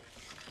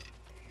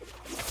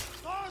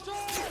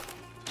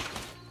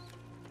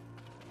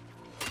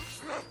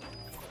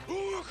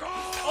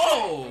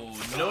 Oh,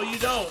 no you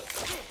don't.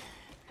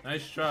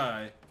 Nice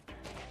try.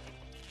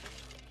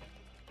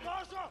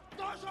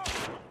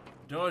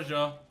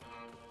 Dojo.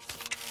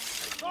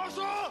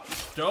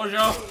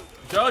 Dojo.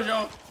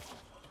 Dojo.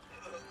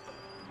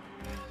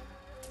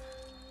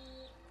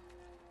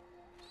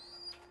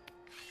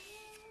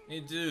 Hey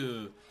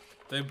dude,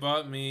 they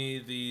bought me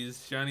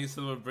these shiny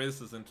silver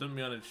bracelets and took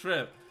me on a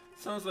trip.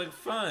 Sounds like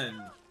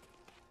fun.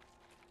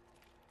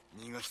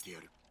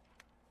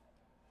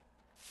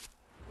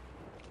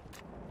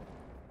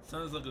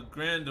 Sounds like a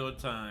grand old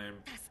time.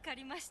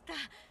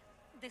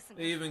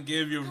 They even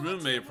gave you a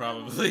roommate,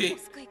 probably.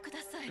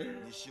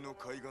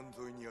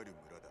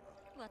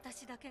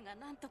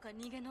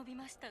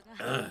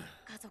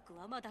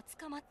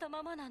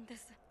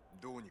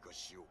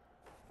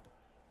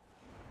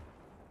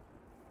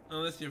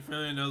 Unless your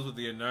family knows what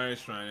the Inari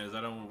Shrine is,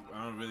 I don't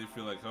really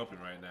feel like helping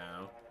right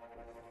now.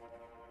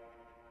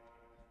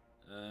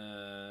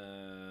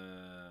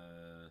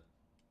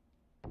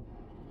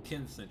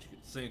 Kin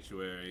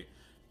Sanctuary.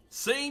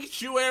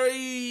 Sanctuary!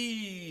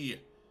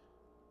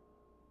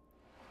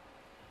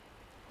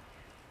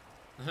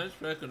 The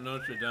Hunchback of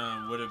Notre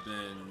Dame would have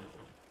been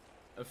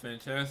a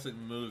fantastic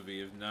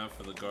movie if not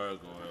for the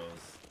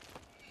gargoyles.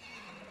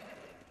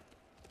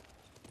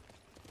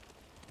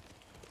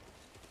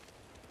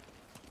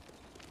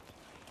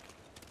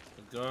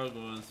 The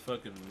gargoyles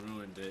fucking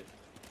ruined it.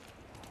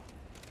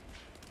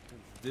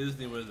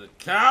 Disney was a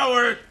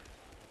coward!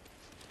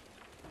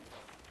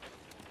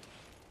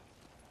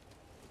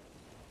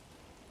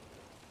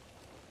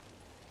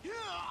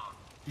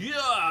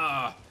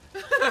 Yeah!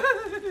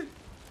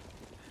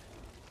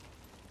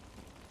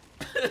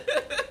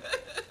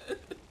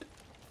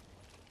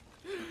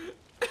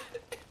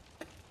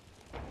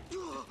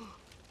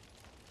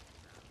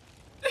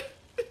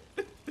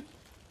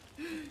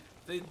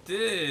 They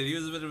did. He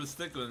was a bit of a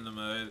stickler in the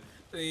mud.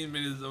 Then he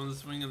made his own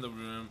swing in the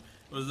room.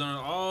 It was on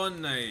all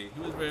night.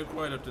 He was very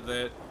quiet after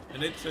that,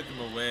 and they took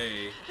him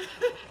away.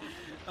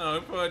 Oh,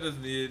 he probably just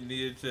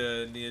needed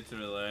to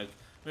relax.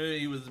 Maybe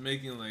he was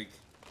making like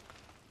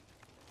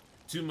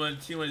too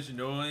much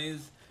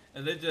noise,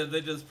 and they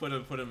just put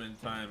him in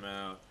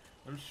timeout.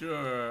 I'm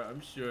sure.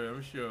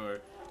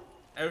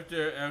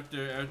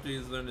 After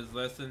he's learned his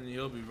lesson,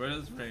 he'll be right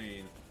as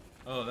rain.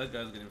 Oh, that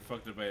guy's getting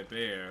fucked up by a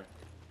bear.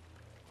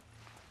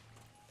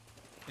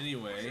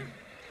 Anyway.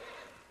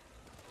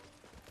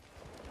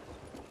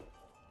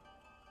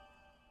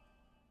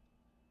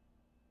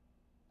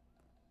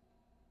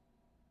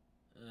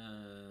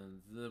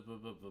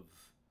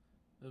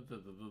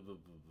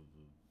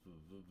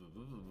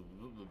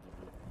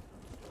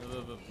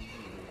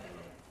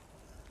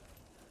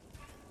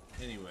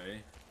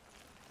 Anyway.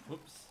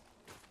 Whoops.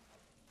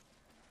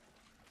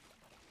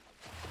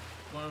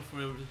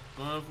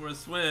 Going for a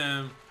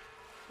swim.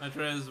 I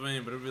tried to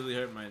swim, but it really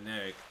hurt my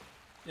neck.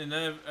 And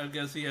I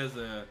guess he has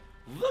a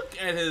look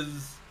at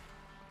his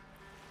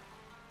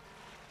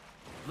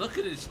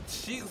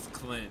cheeks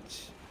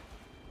clench.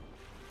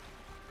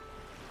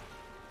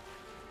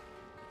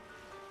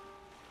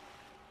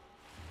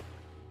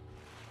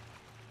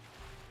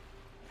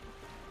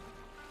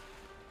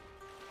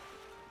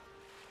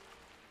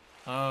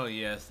 Oh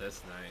yes,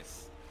 that's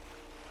nice.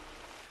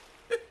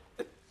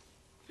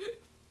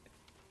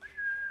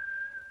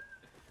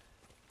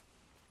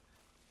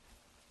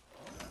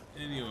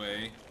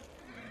 Anyway,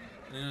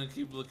 I'm gonna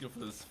keep looking for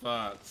the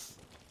spots.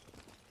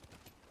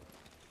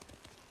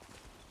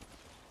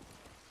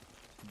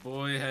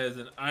 Boy has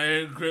an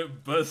iron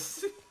grip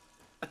bust.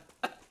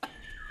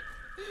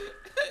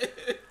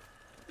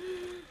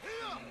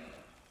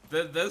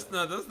 That's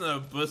not a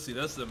bussy,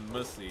 that's a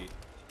mussy.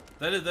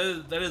 That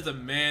is a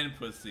man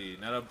pussy,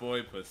 not a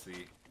boy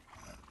pussy.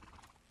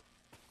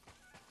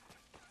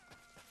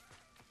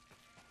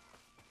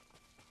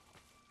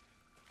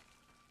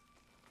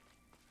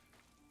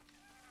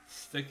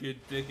 Stick your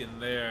dick in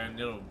there and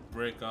it'll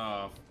break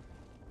off.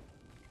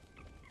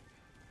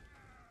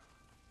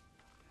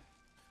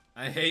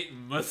 I hate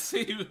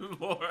mussy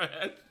more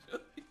actually.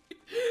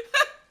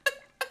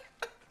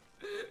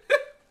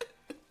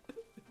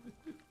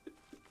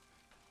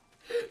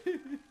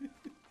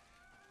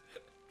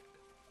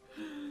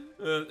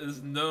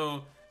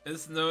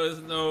 It's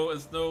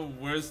no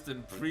worse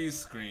than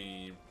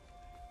pre-scream.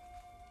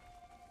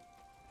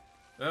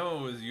 That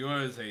one was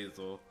yours,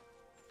 Hazel.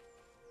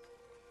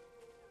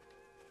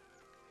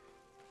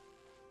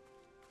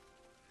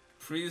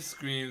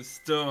 Pre-scream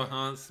still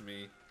haunts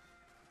me.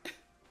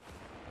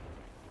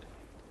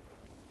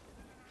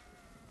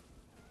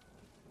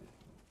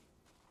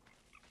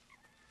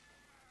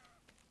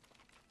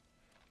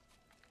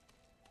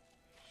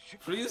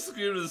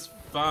 Pre-scream is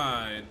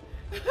fine.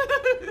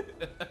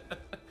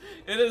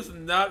 It is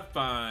not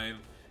fine.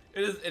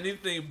 It is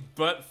anything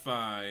but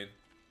fine.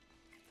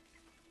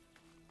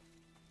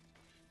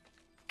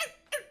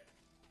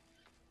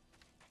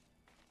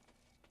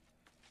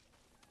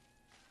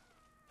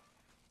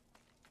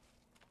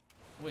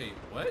 Wait,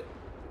 what?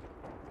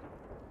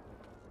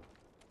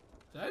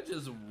 Did I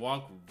just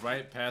walk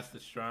right past the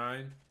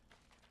shrine?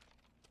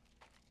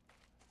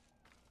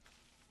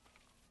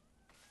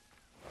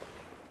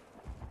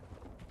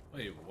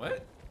 Wait,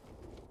 what?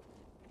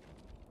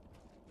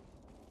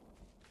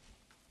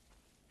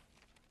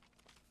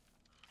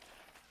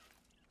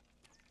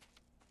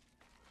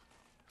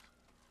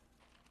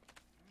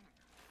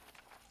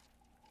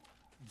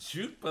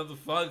 Juked by the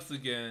fox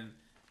again.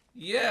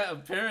 Yeah,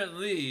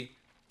 apparently.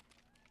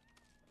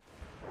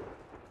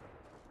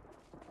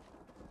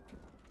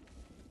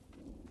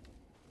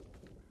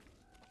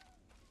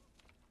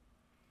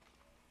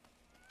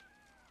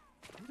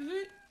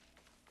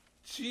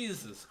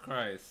 Jesus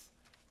Christ.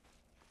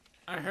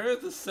 I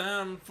heard the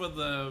sound for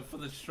the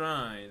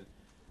shrine,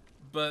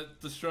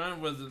 but the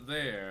shrine wasn't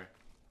there.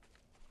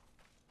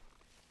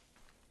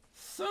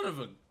 Son of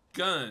a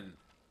gun.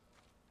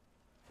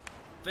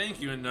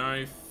 Thank you,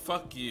 Inari.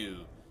 Fuck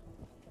you.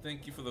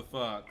 Thank you for the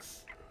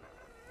fox.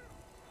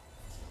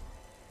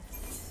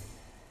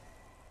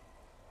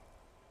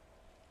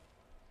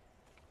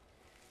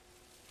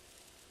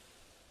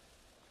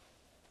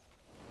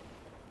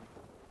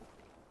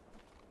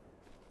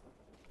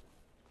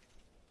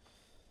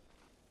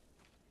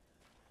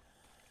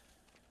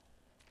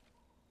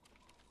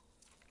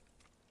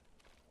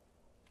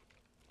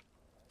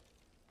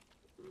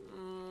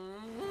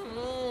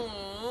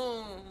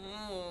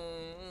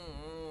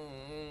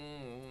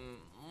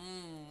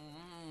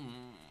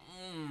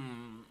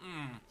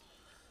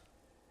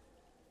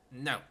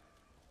 No.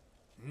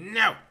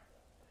 No.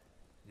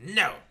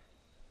 No.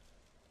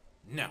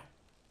 No.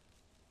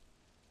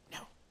 No.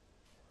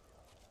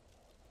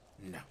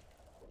 No.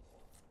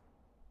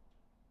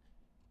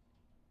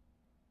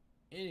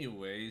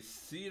 Anyway,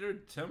 Cedar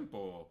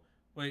Temple.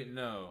 Wait,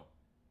 no.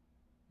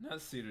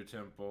 Not Cedar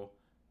Temple.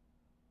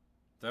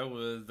 That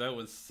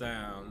was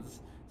sounds.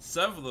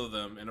 Several of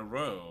them in a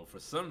row for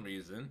some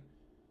reason.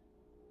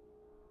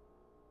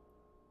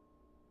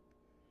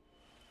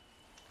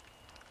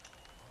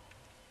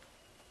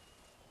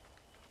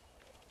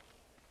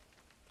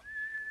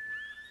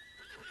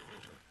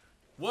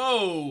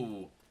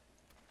 Whoa!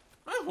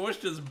 My horse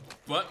just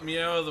butt me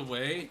out of the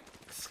way.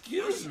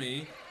 Excuse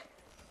me.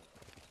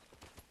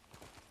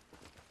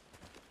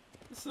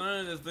 The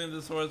scientists think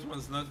this horse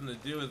wants nothing to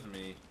do with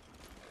me.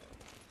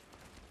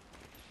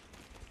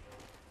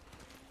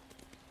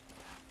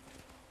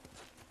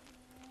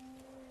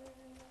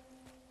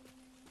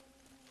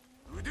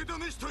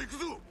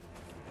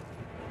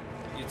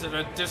 You did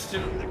a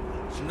distant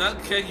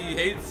Nutkeggy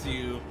hates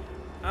you.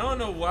 I don't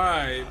know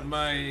why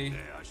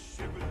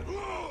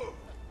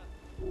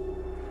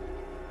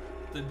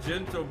the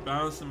gentle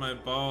bounce of my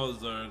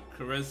balls are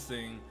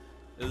caressing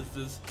is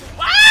this.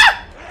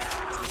 Ah!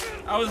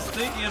 I was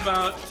thinking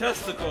about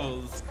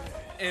testicles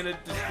and it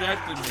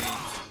distracted me.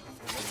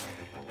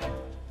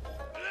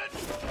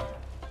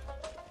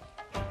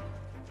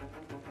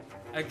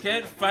 I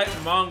can't fight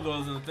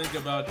Mongols and think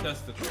about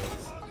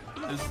testicles.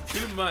 It's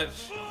too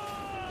much.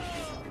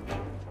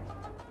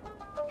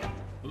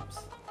 Oops.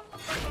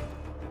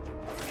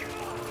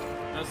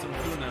 That's some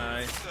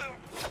kunai.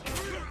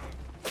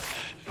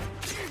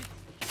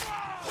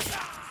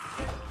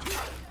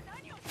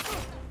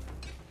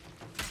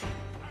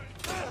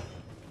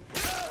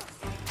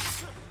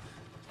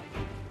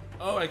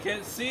 Oh, I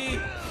can't see.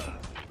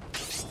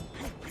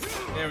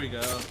 There we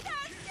go.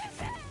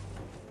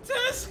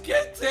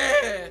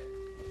 Tasukete!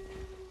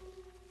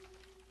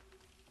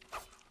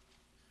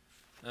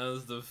 That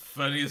was the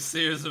funniest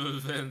series of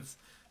events.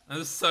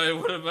 I'm sorry,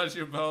 what about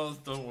your balls?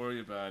 Don't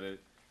worry about it.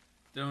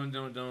 Don't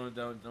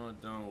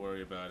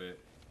worry about it.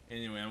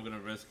 Anyway, I'm gonna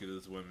rescue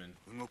this woman.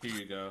 Here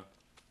you go.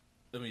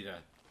 Let me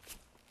die.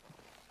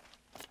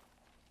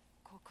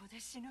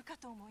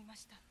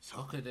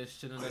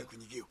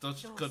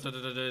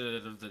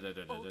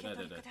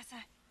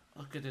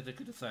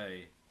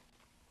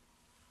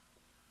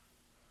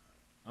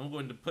 I'm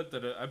going to put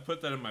that. I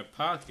put that in my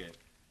pocket.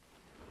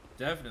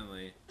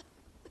 Definitely.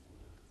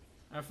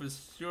 I for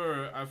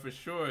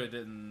sure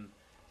didn't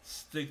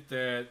stick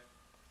that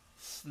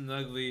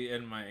snugly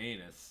in my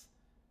anus.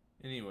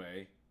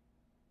 Anyway.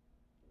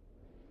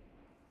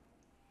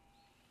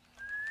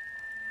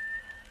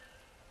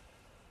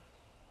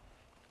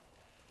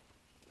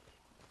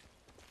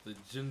 The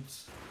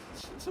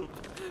gentle.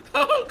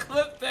 Oh,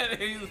 clip that,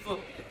 Hazel.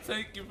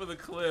 Thank you for the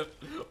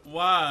clip.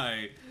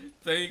 Why?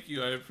 Thank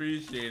you, I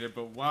appreciate it,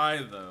 but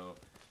why though?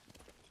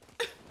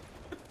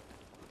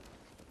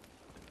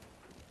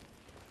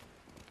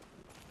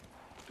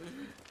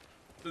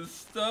 The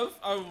stuff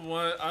I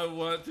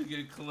want to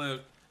get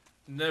clipped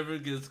never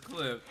gets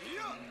clipped.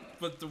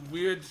 But the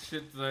weird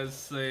shit that I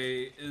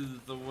say is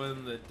the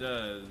one that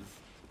does.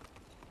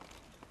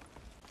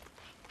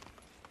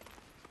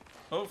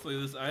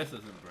 Hopefully this ice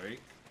doesn't break.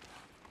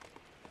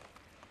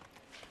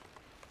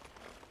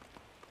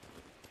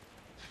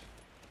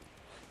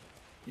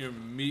 Your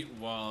meat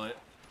wallet.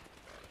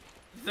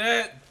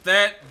 That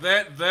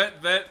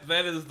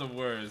is the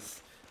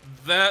worst.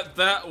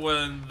 That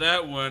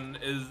one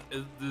is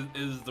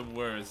the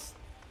worst.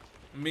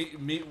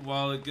 Meat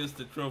wallet gets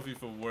the trophy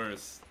for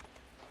worst.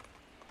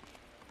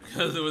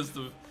 Because it was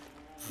the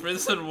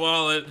prison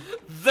wallet.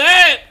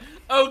 That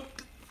no.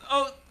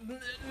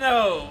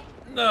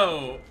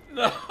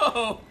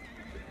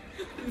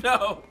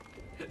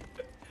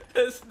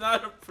 It's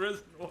not a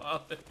prison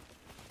wallet.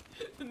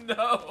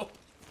 No.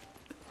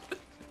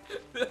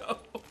 No.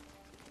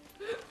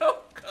 Oh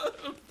God,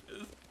 a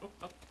prison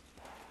wallet.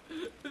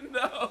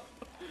 No.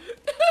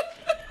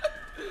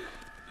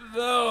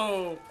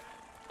 No.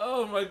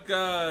 Oh my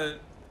God.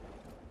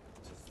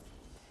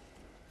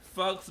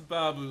 Fox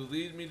Babu,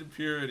 lead me to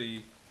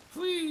purity.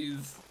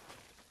 Please.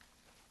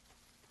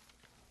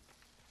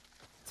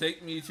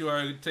 Take me to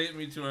our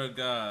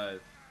God.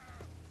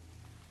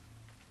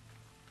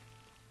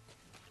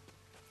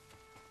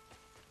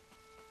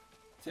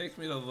 Take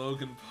me to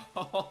Logan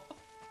Paul.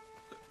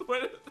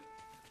 What?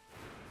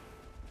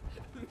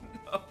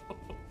 No.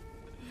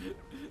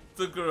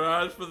 The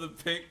garage for the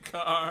pink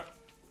car.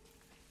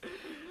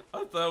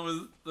 I thought it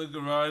was the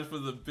garage for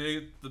the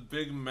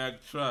Big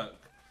Mac truck.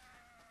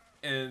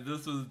 And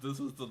this was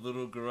the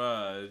little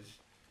garage.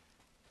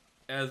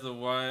 As a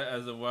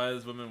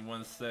wise woman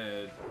once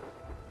said.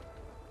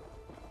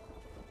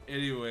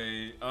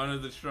 Anyway, honor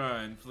the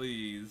shrine,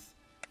 please.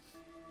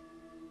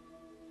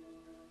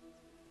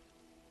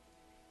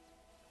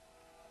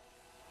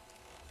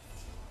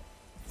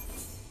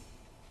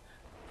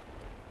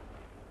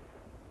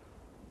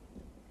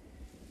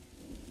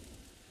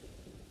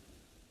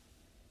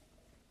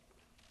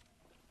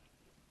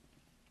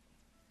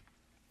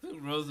 I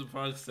think Rosa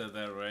Parks said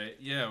that, right?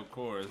 Yeah, of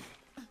course.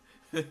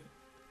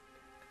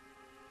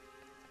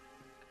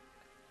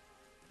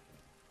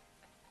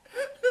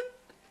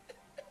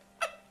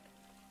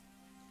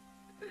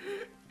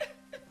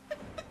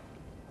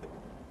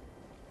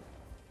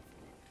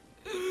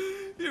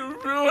 You're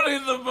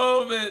ruining the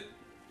moment.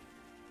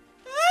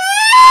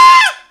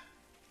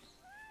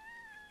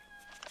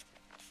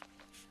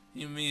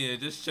 Yumiya,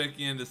 just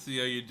checking in to see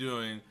how you're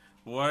doing.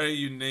 Why are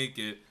you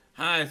naked?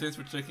 Hi, thanks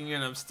for checking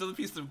in. I'm still a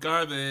piece of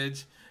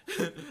garbage.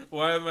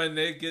 Why am I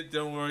naked?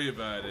 Don't worry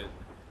about it.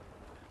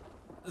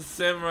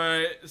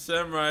 Samurai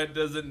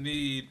doesn't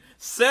need.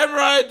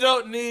 Samurai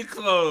don't need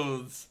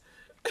clothes.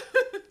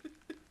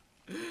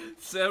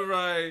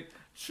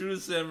 True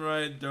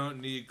samurai don't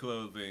need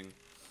clothing.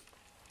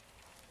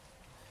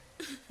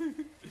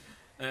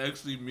 I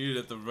actually muted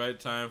at the right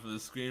time for the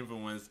screen for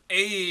once.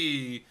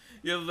 Hey,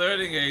 you're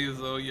learning,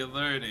 Hazel. You're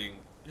learning.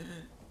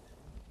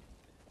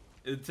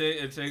 It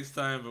takes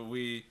time, but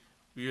we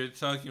are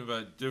talking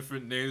about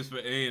different names for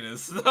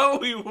anus. No,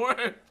 we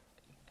weren't.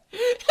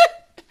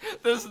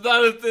 That's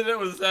not a thing that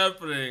was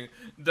happening.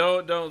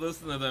 Don't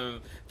listen to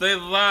them. They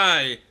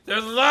lie.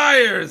 They're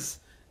liars.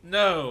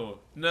 No,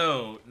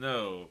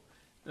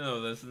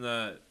 that's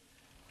not.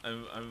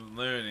 I'm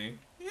learning.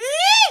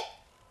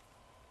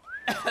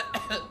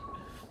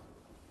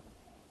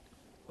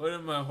 Where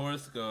did my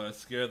horse go? I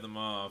scared them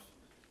off.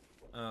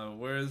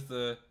 Where's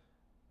the...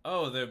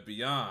 Oh, they're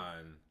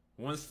beyond.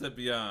 One step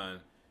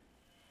beyond.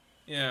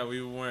 Yeah,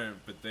 we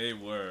weren't, but they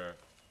were.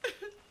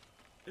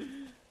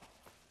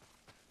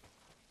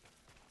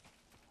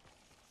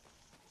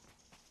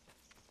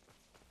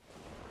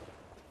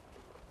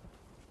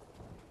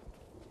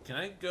 Can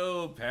I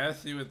go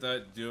past you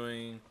without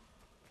doing...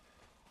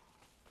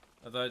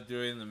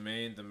 the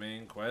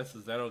main quest?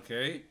 Is that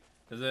okay?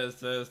 Is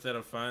that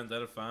a fine? Is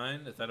that a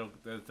fine? Is that a...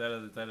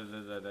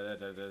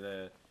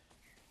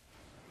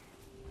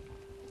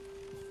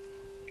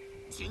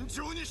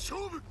 Chinchoni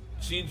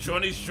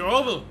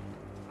Shovel!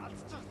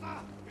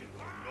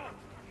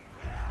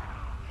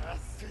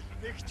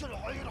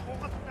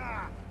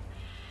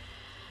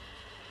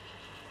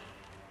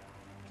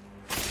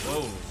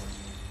 Whoa.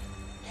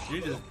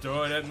 You just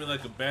throw it at me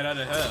like a bat out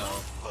of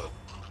hell.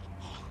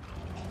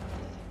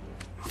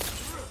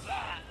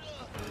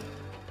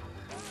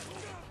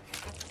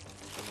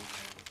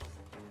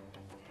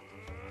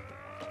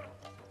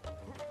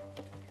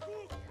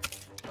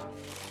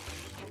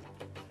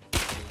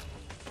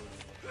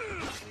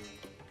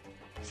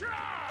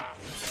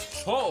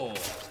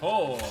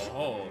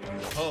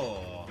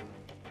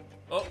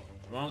 Oh,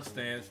 wrong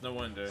stance, no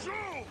wonder.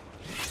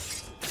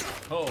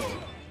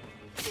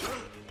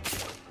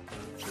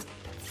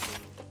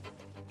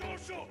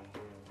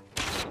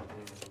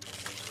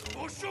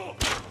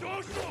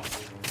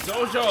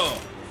 Dojo!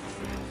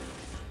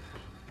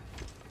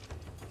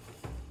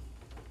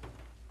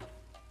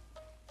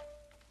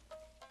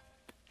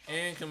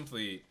 And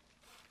complete.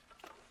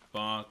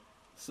 Bonk.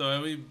 So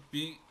have we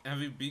beat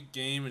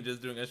game and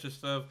just doing extra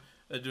stuff?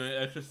 Or doing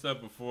extra stuff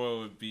before it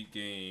would beat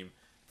game?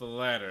 The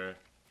latter.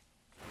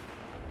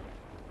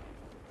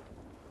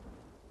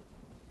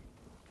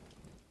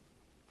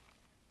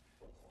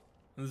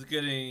 It's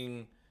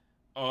getting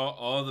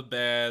all the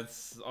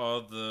bats,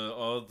 all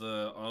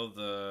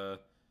the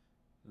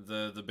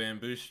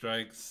bamboo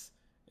strikes,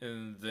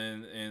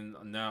 and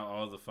now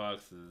all the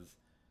foxes.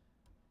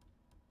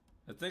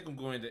 I think I'm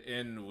going to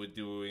end with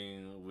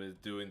doing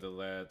the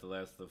last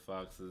of the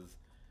foxes.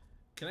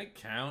 Can I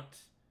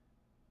count?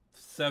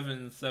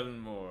 Seven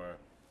more.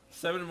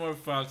 7 more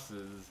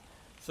foxes.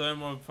 7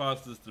 more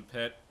foxes to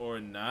pet or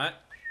not.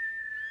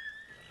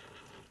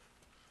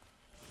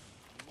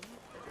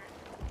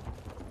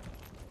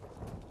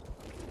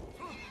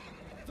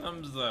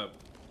 Thumbs up.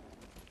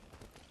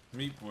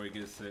 Meat Boy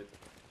gets it.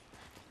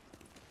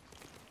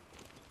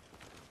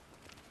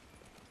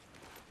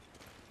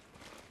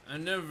 I've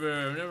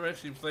never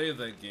actually played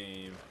that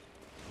game.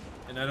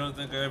 And I don't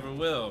think I ever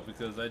will,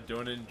 because I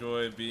don't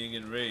enjoy being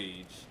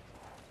enraged.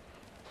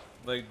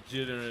 Like,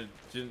 7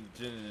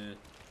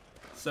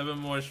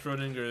 more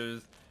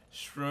Schrodinger's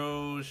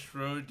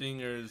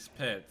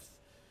pets.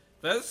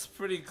 That's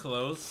pretty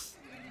close.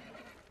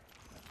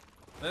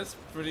 That's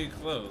pretty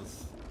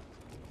close.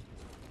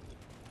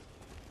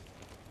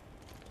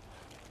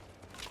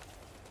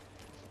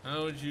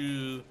 How would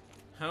you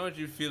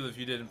feel if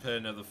you didn't pet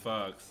another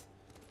fox?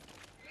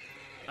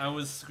 I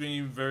would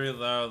scream very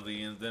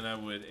loudly and then I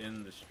would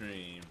end the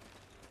stream.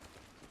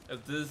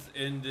 If this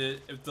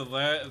ended, if the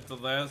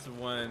last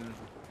one,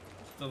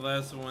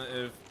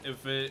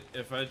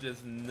 if I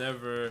just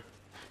never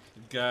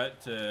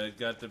got to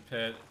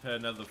pet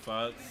another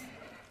fox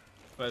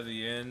by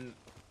the end,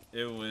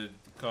 it would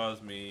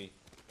cause me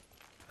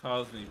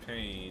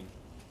pain.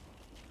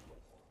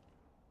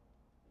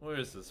 Where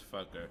is this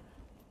fucker?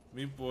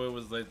 Meat Boy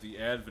was like the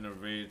advent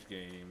of rage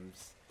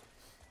games.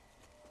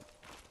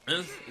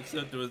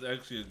 Except it was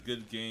actually a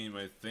good game,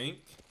 I think.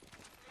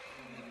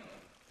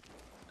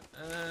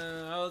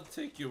 I'll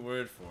take your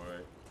word for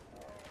it.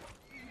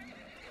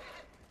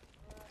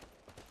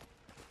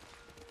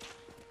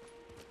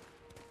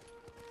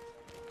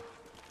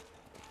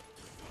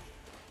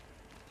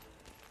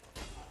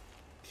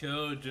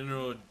 Kill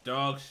General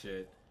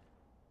Dogshit.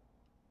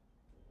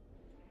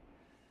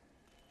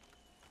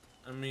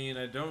 I mean,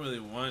 I don't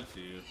really want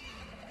to.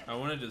 I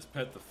want to just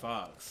pet the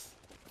fox.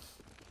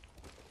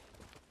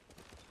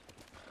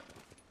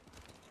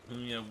 I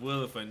mean, I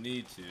will if I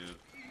need to.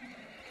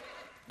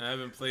 I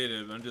haven't played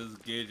it, but I'm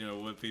just gauging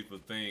on what people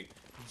think.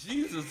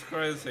 Jesus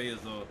Christ,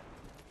 Hazel.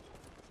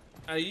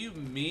 Are you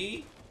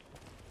me?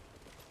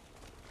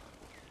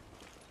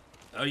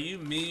 Are you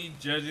me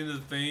judging the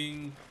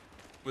thing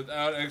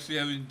without actually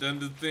having done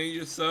the thing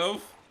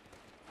yourself?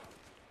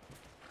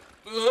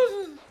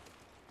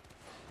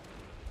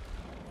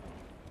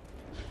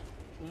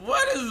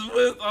 What is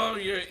with all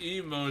your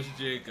emos,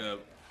 Jacob?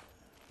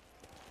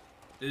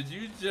 Did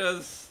you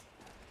just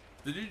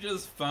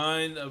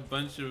find a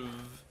bunch of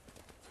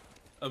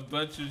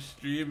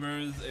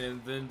streamers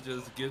and then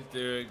just get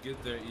their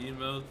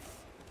emotes?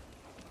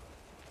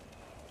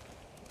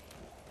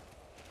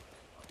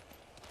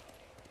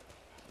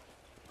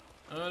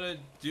 I wanna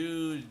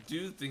do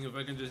thing if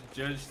I can just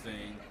judge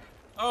thing.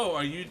 Oh,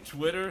 are you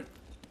Twitter?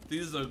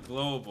 These are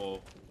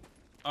global.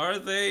 Are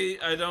they?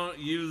 I don't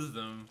use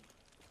them.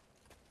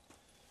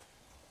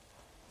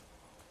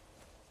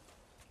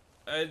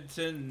 I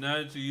tend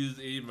not to use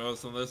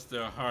emotes unless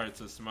they're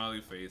hearts or smiley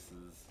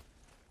faces.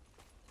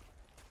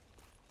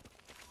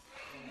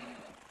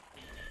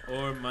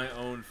 Or my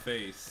own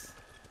face.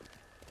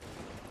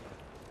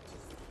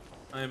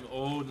 I'm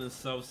old and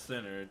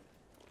self-centered.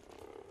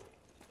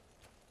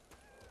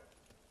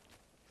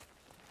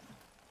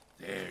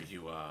 There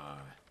you are.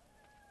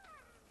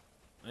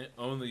 I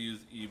only use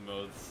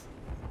emotes.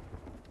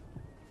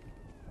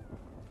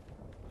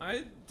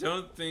 I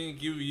don't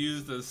think you've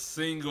used a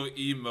single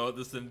emote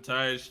this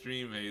entire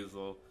stream,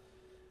 Hazel.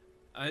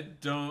 I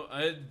don't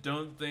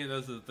think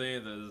that's the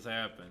thing that has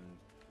happened.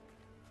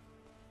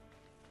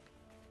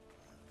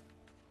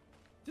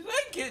 Did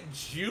I get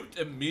juked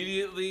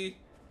immediately?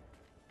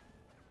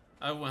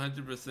 I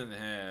 100%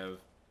 have.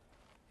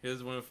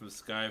 Here's one from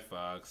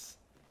Skyfox.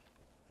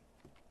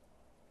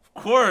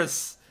 Of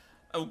course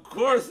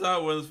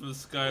that one's from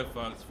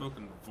Skyfox.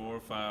 Fucking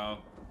Vorfile.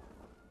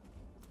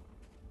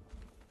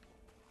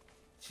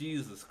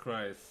 Jesus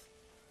Christ.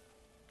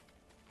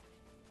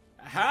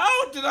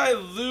 How did I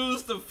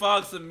lose the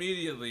fox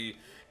immediately?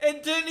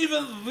 It didn't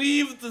even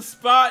leave the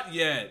spot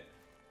yet.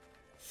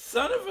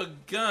 Son of a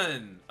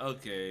gun.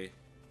 Okay.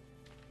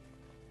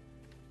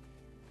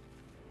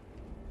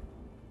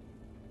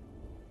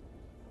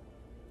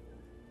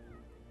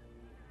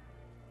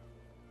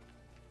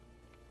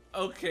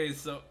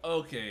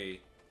 Okay.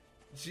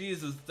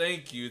 Jesus,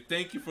 thank you.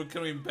 Thank you for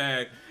coming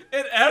back.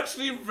 It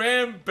actually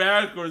ran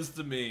backwards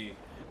to me.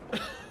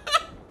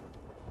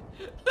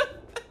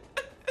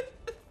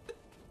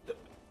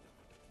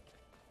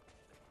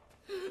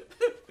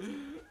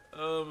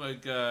 Oh my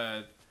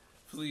god.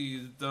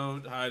 Please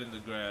don't hide in the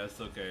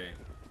grass. Okay.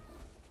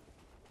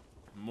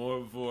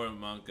 More Vor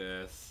Among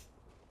Us.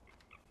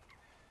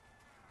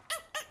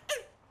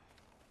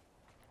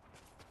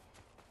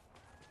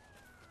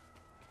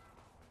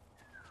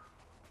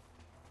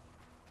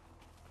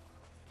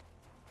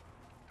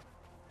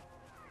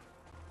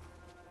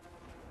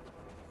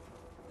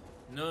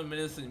 No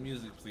menacing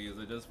music, please.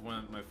 I just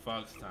want my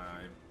fox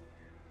time.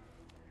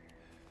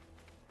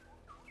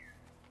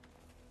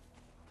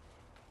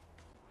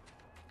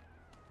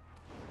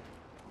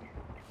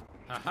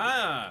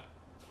 Haha!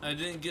 I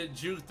didn't get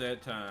juked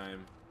that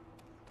time.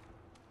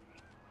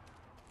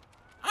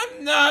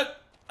 I'm not!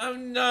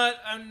 I'm not!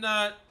 I'm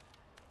not!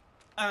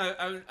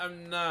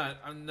 I'm not!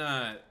 I'm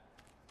not!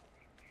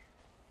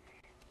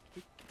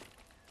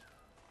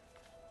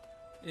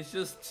 It's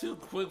just too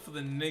quick for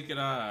the naked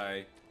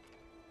eye.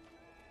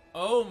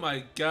 Oh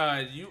my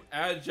god, you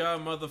agile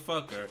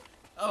motherfucker.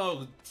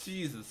 Oh,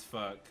 Jesus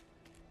fuck.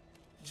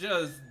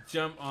 Just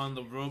jump on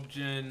the rope,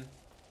 Jin.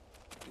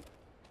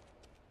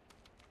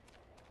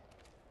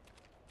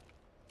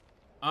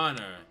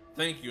 Honor.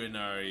 Thank you,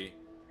 Inari.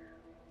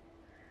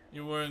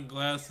 You're wearing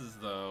glasses,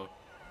 though.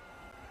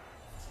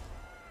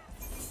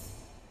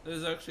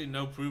 There's actually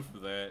no proof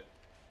of that.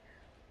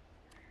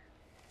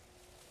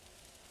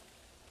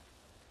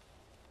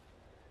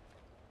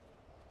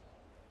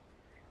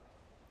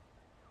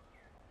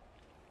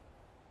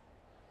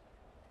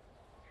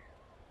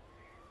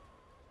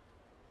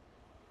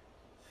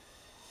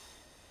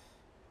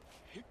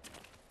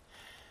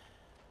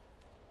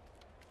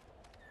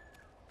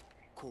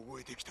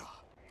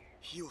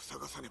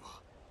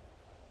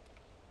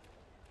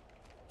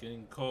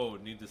 Getting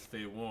cold, need to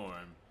stay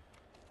warm.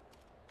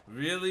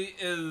 Really?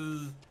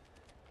 Is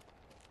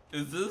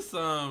this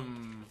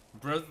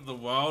Breath of the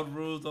Wild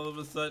rules all of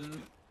a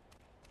sudden?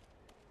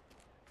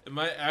 Am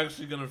I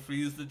actually gonna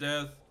freeze to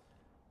death?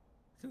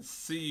 I can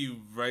see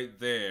you right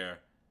there.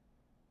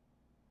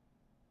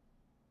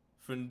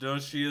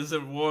 Fundoshi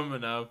isn't warm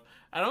enough.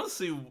 I don't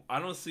see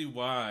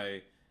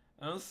why.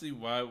 I don't see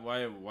why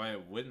it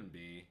wouldn't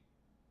be.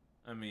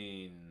 I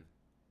mean,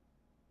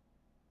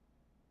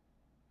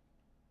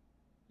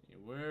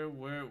 where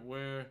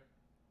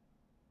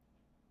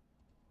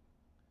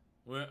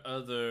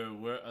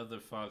other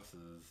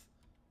foxes?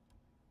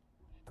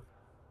 I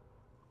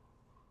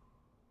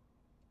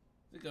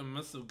think I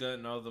must have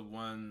gotten all the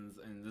ones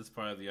in this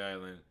part of the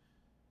island.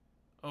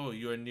 Oh,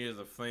 you are near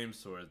the flame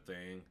sword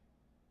thing.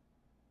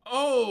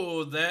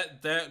 Oh,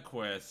 that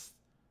quest.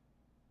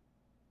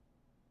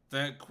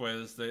 That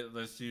quest that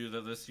lets you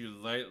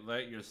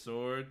light your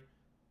sword.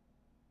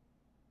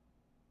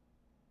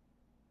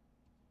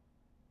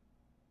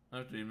 I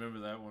have to remember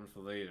that one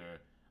for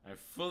later. I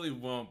fully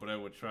won't, but I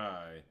will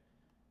try.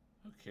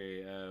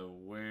 Okay,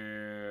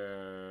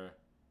 where?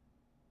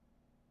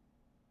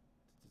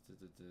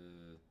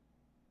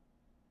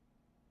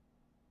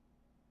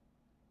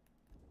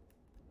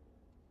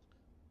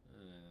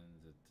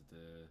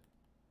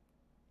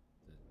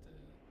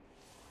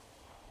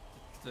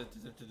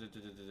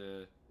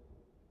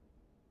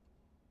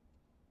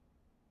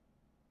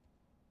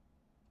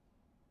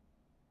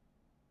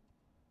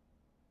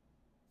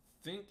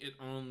 Think it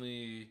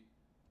only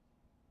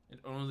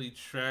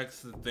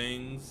tracks the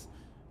things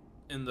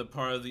in the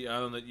part of the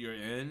island that you're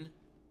in,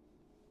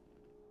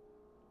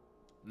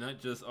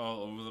 not just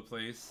all over the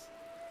place.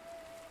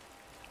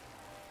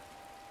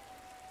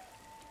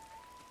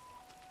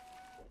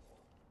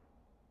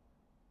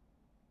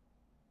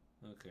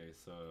 Okay,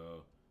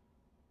 so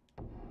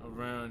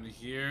around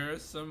here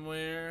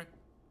somewhere.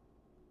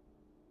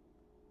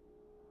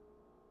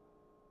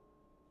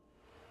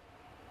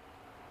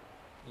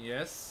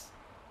 Yes.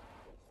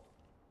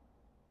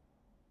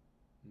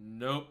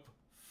 Nope.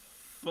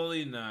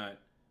 Fully not.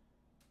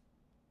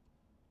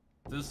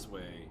 This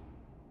way.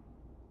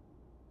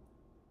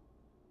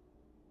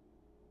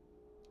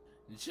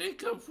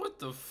 Jacob, what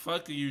the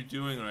fuck are you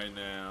doing right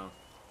now?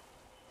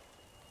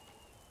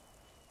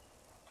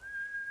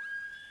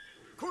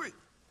 Koi!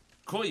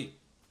 Koi!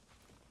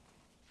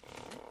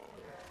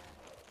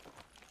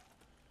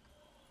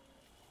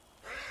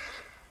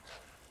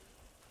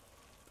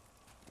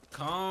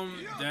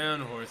 Calm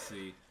down,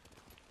 horsey.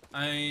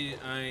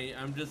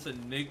 I'm just a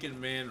naked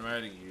man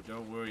riding you.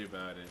 Don't worry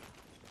about it.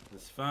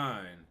 It's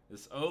fine.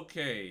 It's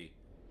okay.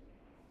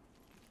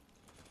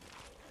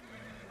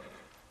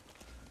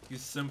 You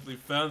simply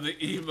found the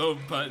emo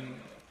button.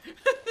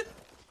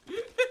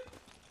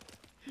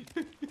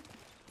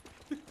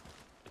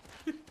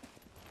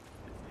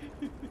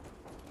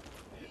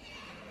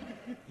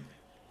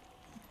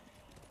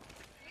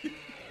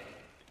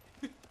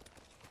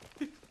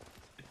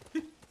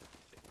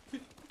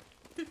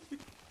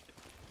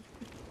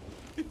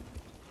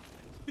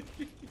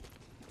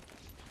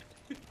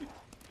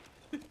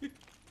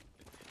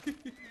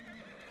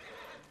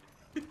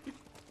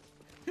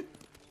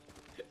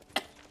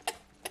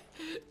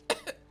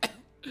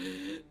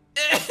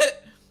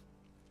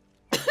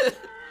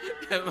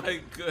 Am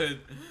I good?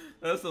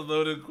 That's a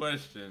loaded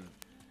question.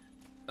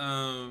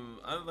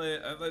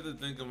 I'd like to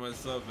think of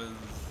myself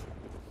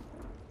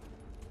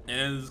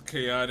as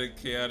chaotic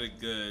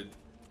good.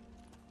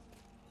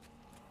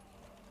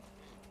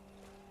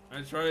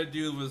 I try to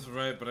do what's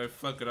right, but I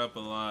fuck it up a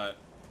lot,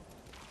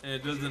 and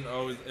it doesn't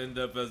always end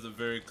up as a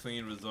very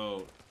clean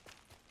result.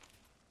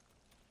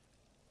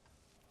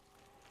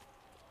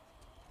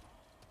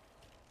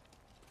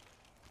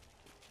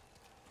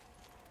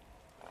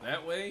 That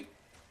that way?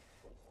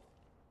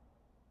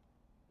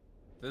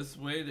 This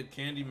way to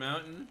Candy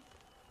Mountain?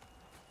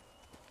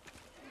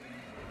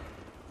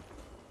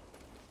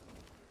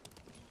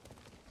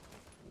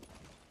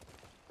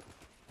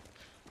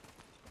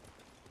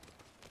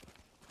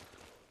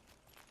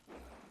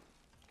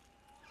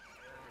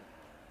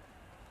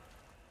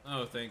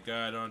 Oh, thank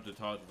God I don't have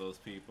to talk to those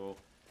people.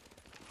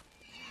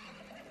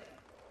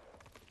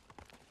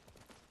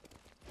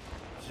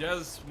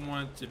 Just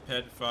want to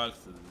pet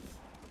foxes.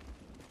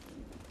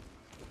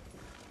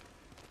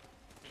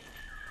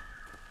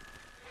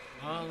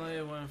 All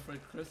I want for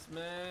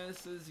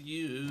Christmas is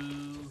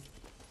you.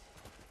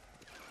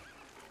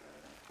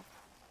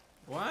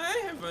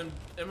 Why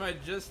am I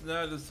just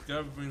now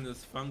discovering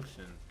this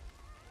function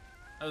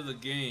of the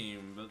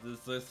game, but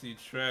this lets you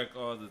track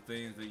all the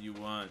things that you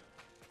want?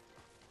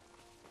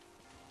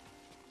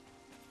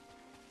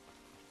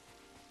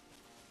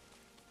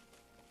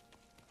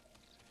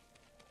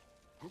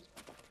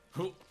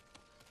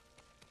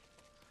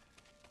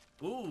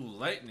 Ooh,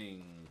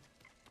 lightning.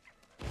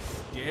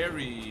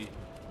 Scary.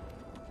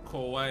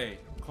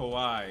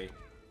 Kawaii.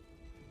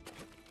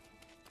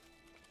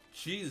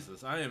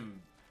 Jesus, I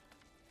am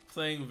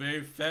playing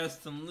very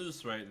fast and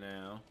loose right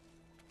now.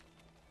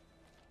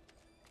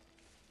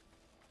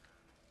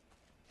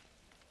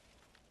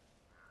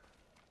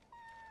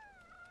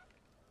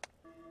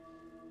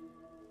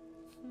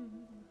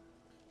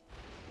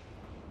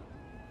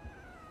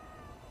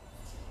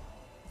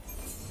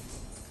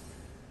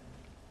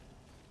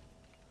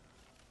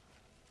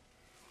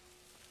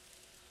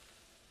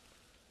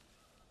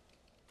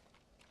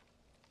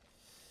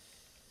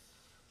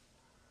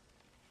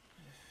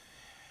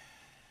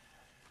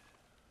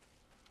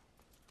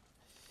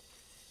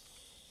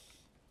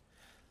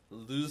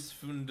 Loose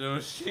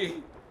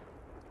Fundoshi.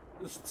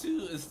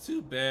 It's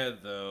too bad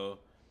though.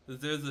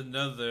 There's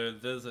another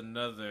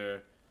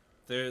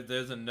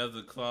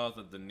clause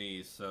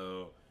underneath,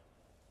 so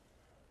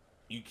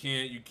you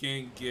can't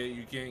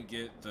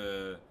get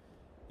the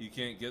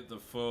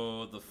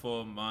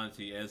full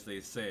Monty, as they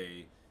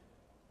say.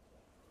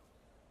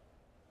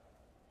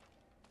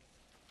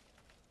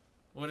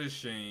 What a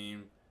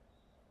shame.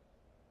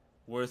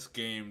 Worst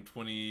game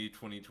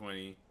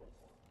 2020.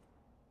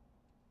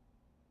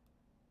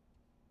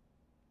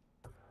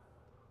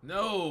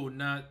 No,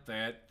 not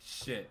that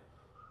shit.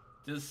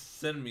 Just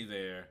send me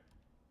there.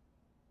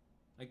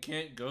 I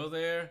can't go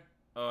there?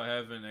 Oh, I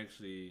haven't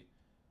actually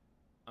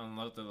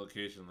unlocked the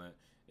location yet.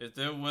 If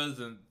there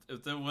wasn't,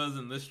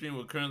 this stream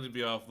would currently be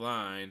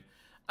offline.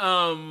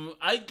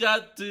 I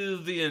got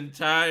through the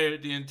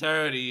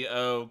entirety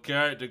of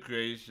character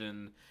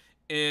creation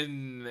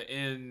in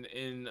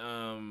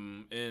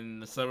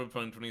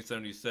Cyberpunk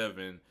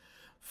 2077,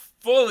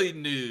 fully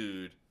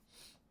nude,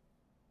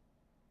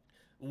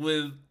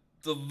 with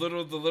the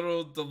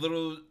little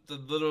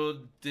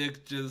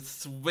dick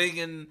just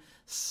swinging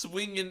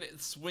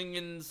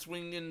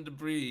the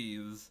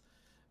breeze.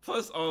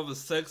 Plus all the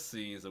sex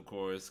scenes, of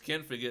course.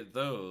 Can't forget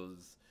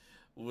those.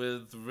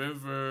 With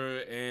River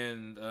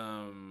and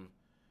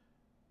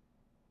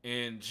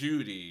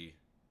Judy.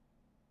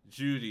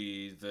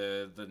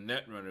 The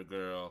Netrunner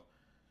girl.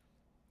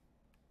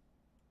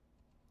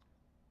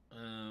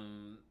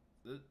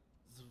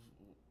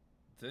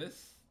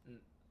 This?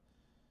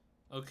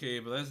 Okay,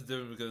 but that's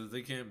different because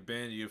they can't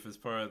ban you if it's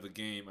part of the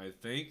game, I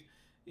think.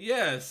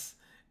 Yes.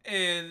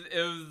 And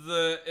if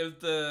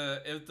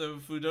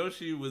the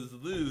Fudoshi was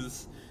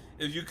loose,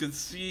 if you could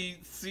see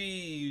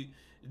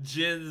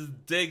Jin's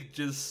dick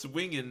just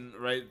swinging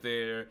right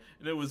there,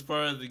 and it was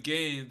part of the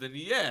game, then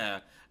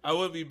yeah, I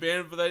wouldn't be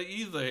banned for that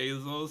either,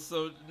 Hazel.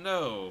 So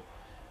no,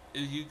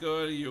 if you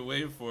go out of your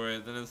way for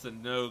it, then it's a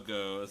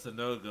no-go. It's a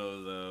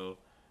no-go though.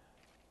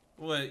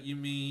 What you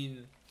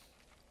mean?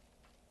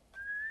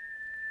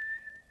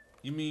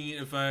 You mean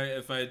if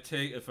I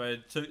take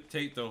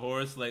the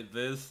horse like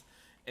this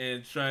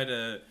and try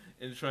to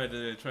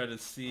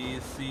see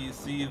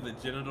the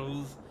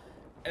genitals,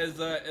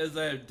 as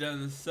I have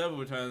done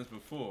several times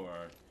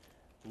before,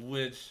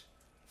 which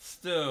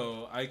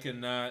still I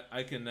cannot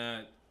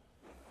there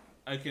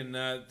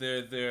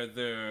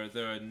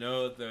are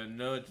no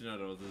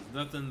genitals. There's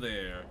nothing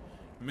there.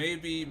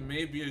 Maybe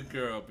a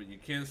girl, but you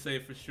can't say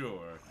for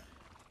sure.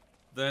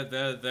 That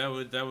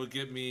would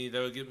get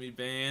me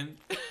banned.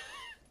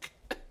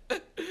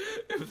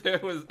 If there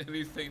was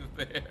anything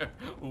there,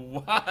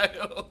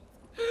 wild.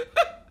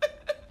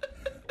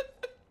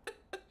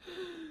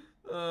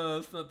 Oh,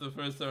 it's not the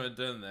first time I've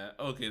done that.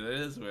 Okay, that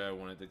is where I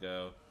wanted to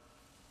go.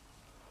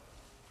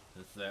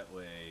 It's that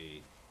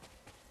way.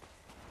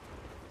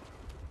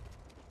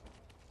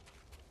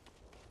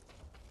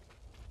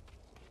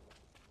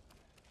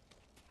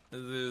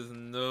 There's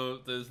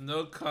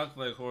no cock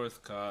like horse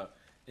cock.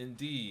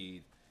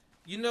 Indeed.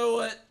 You know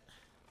what?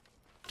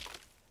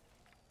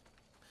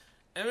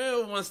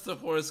 Everyone wants the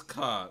horse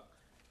cock.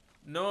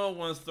 No one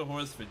wants the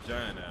horse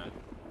vagina.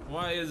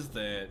 Why is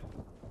that?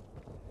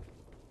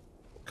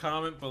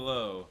 Comment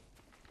below.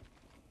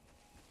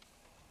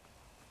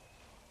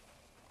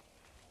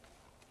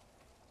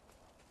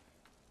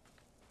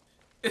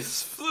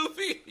 Is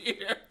Floopy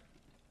here?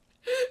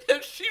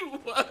 If she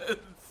was,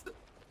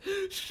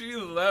 she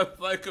left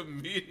like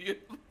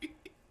immediately.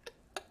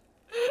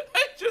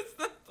 I just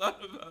not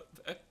thought about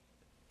that.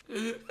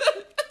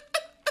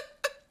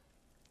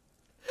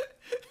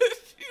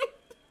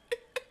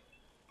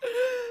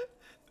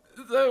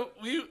 So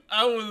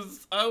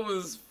I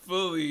was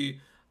fully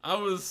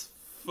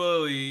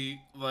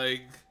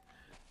like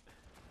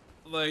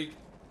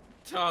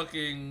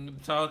talking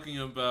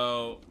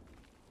about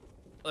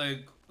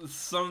like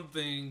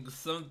something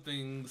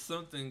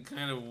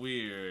kind of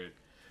weird.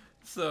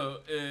 So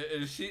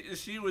if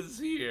she was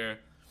here,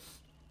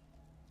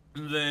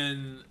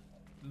 then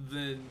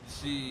then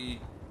she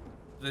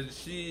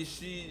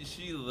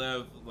she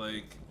left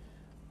like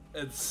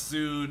as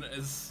soon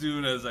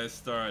as I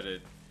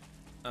started.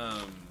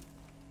 Um,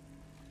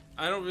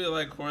 I don't really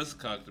like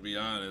horsecock, to be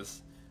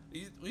honest.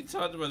 We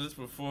talked about this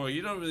before.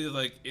 You don't really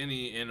like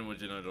any animal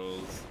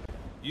genitals.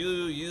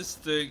 You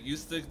stick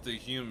to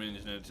human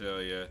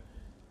genitalia.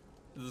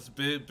 Is this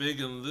big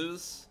and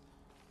loose?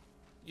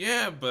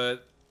 Yeah,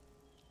 but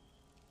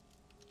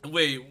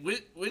wait,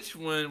 which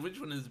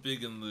one is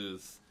big and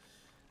loose?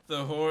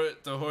 The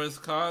horse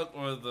cock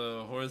or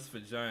the horse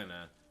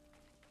vagina?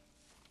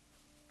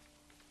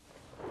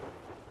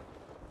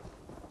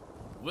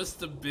 What's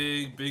the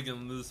big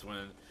and loose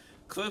one?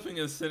 Clipping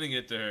and sending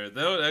it to her.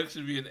 That would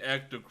actually be an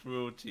act of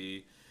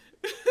cruelty.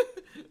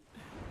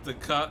 The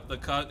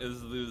cock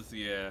is loose,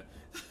 yeah.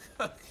 The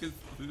cock is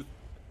loose.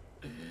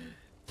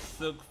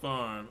 Silk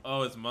Farm.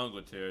 Oh, it's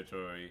Mongol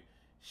territory.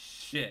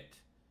 Shit.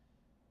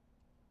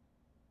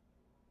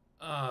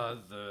 Ah,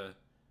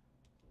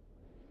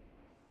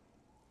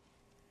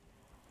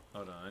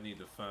 hold on, I need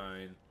to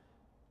find...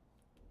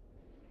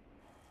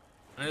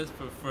 I just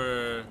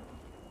prefer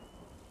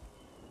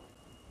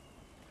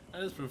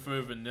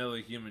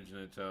vanilla human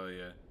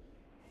genitalia.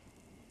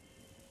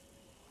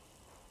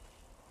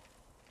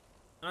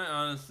 I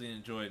honestly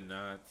enjoy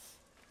knots.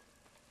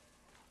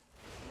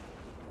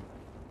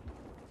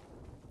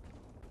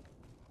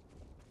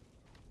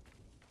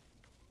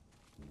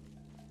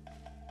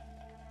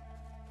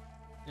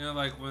 You know,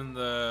 like when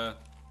the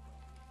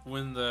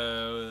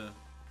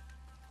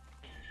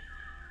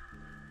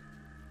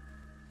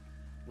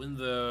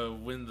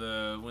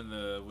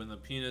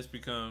penis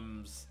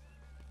becomes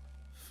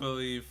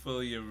fully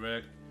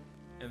erect,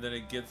 and then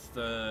it gets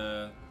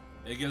that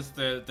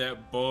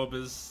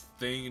bulbous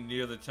thing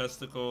near the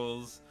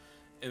testicles,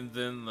 and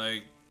then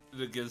like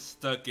it gets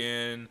stuck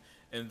in,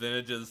 and then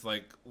it just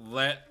like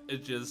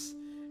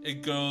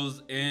it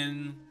goes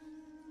in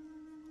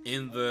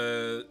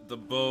the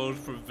bulge,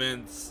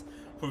 prevents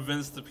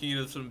the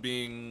penis from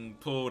being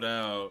pulled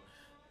out,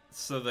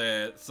 so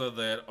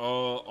that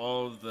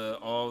all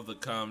the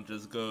cum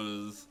just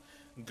goes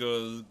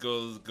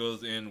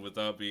in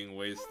without being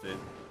wasted.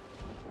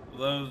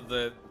 Love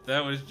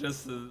that was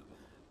just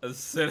a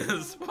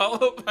sentence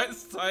followed by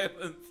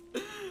silence.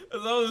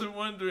 As I was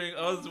wondering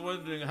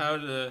how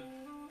to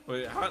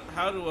wait.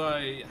 How do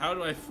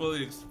I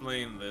fully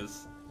explain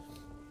this?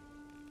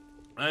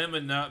 I am a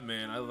knot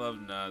man. I love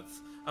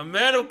knots. A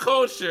man of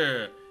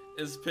culture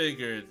is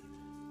Piggard.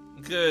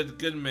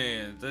 Good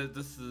man.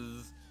 This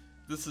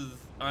is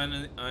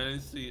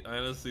honestly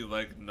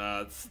like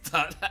knots.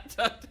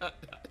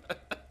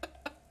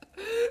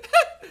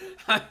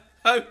 High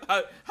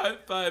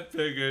five,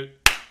 Piggard.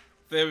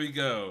 There we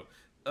go.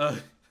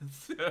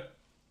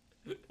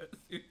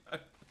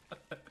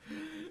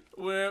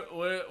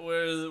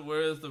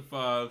 Where's the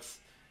fox?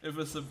 If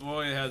it's a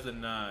boy, it has a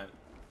knot.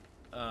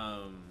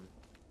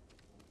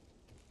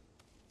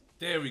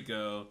 There we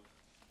go.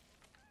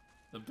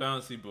 The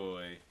bouncy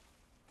boy.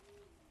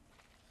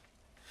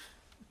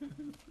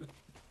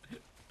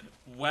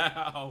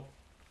 Wow.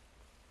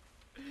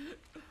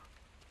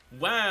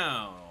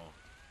 Wow.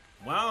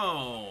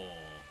 Wow.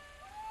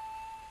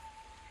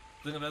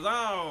 Look at this.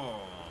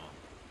 Oh.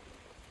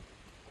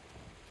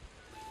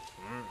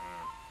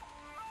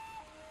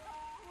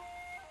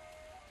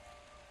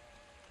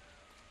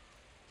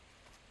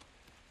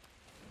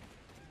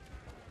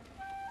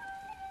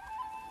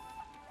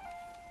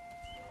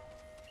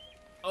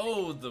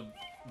 Oh, the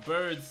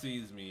bird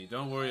sees me.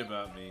 Don't worry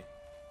about me.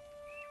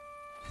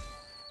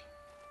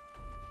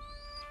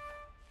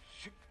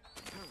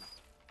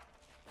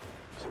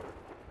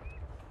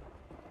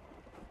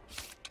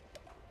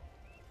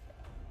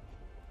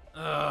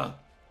 Ugh.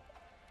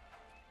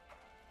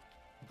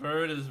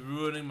 Bird is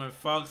ruining my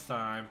fox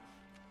time.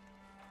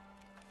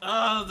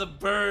 Ah, the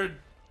bird.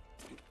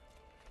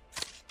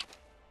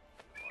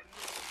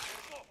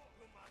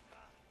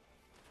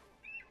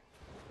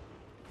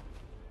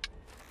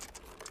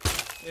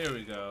 There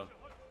we go.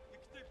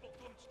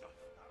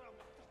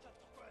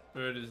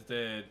 Bird is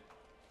dead.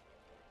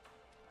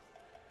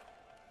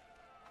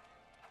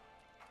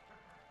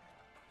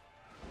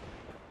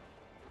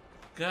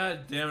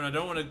 God damn it, I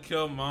don't want to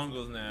kill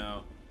Mongols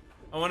now.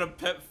 I want to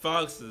pet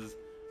foxes.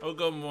 I'll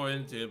go more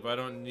into it, but I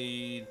don't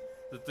need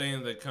the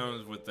thing that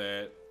comes with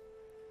that.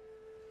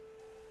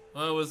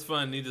 Well, it was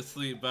fun. Need to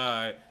sleep.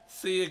 Bye.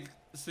 See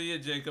you,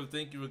 Jacob.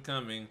 Thank you for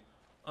coming.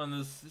 on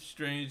this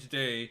strange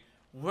day.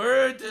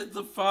 Where did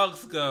the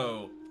fox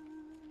go?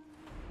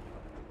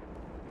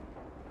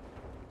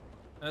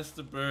 That's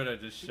the bird I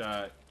just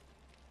shot.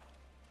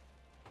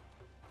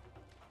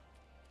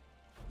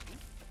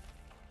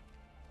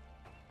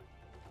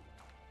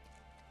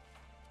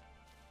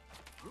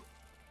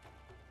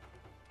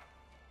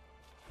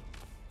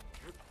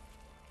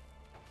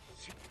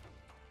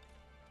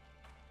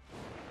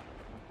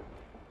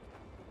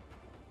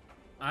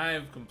 I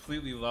have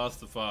completely lost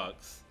the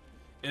fox.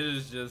 It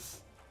is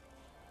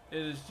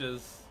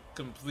just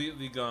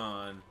completely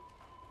gone.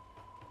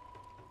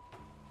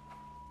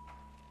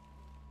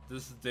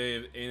 This day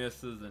of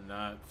anuses and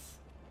knots.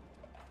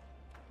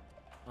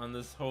 On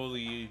this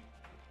holy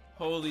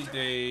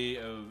day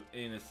of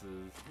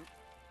anuses.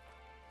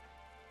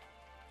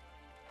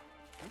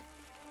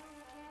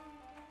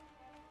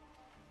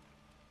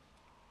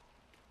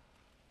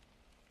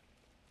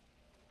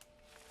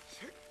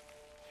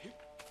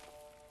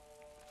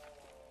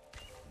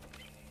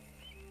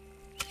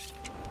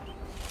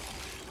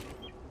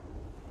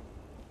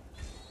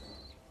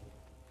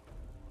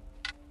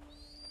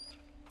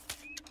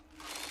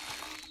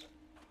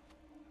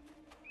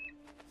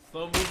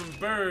 Slow moving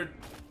bird.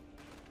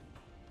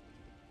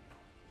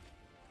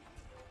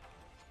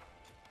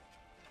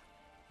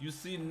 You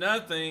see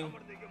nothing.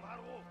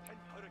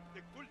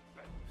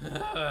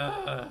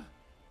 Ah!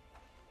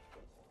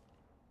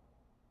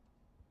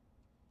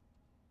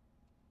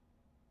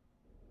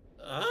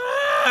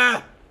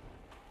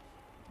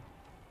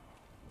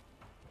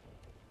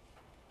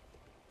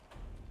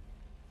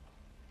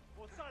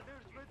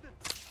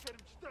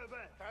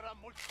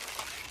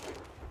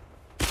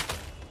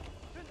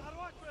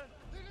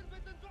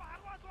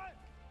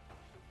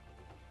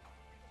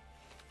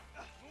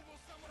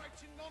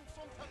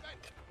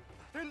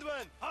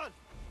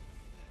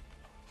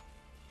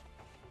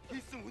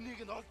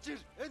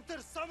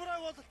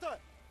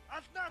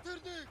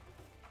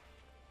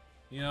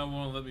 You don't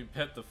want to let me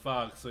pet the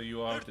fox, so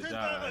you all have to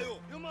die.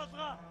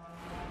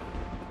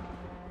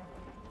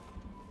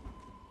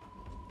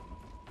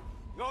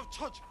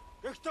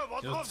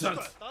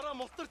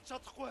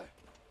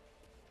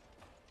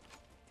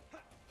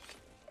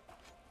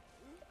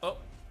 Oh.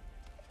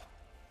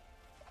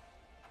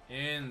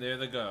 And there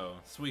they go.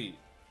 Sweet.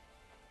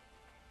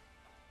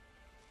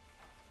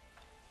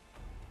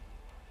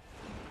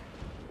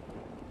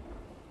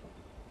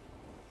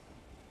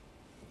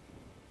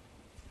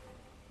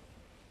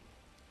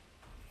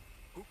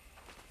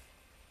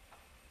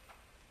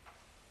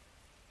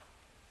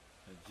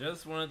 I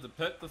just wanted to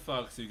pet the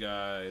fox, you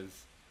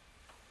guys.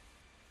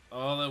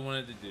 All I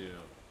wanted to do.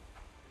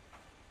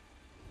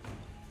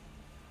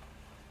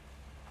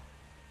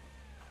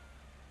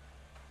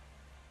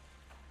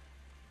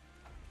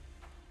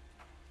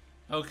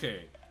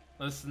 Okay,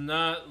 let's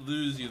not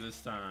lose you this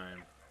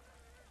time.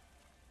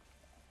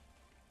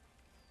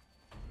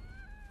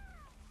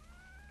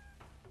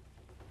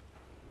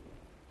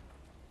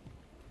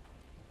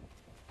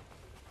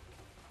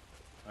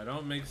 I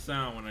don't make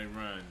sound when I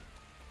run.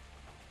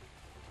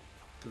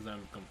 Because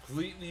I'm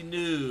completely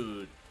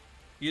nude.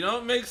 You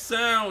don't make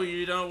sound when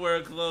you don't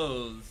wear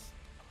clothes.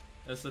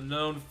 That's a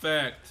known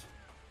fact.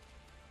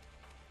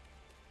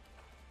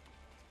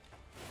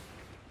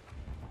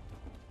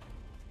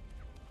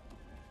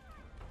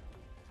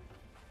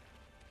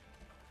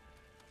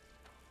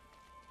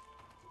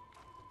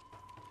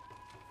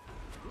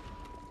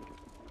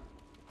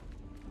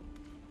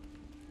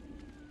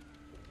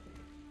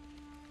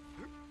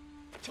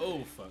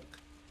 Oh, fuck.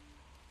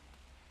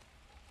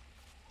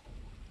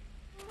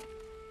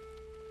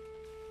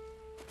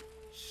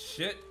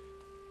 Shit.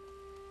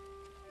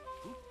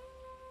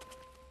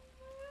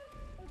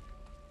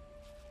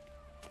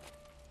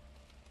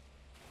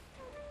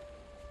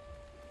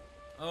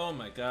 Oh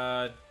my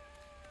god.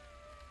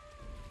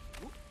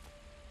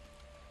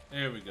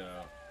 There we go.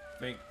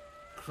 Thank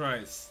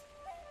Christ.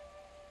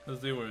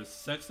 Because they were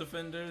sex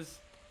offenders?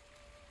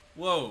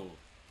 Whoa.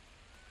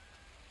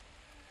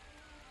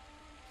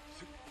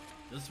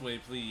 This way,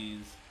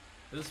 please.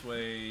 This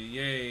way.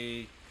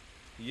 Yay.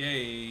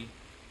 Yay.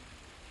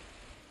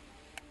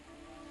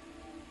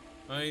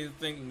 Why do you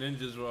think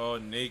ninjas were all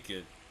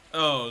naked?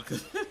 Oh,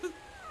 cause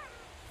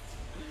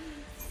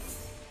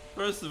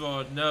first of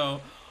all,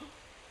 no.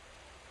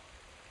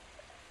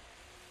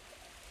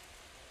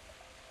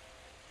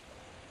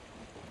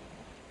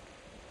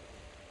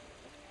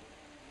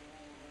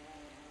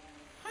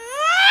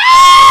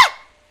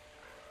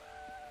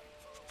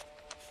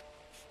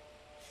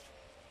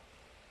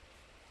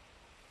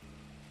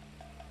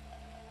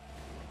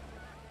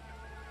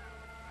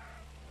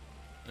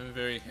 I'm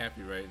very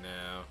happy right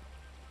now.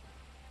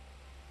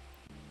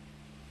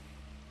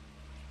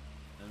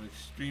 I'm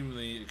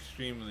extremely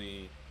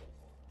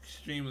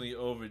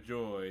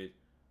overjoyed.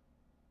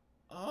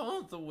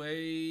 All the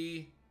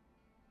way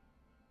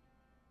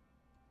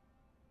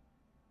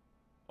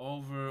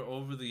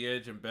over the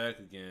edge and back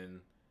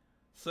again.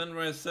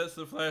 Sunrise sets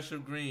the flash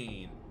of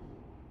green.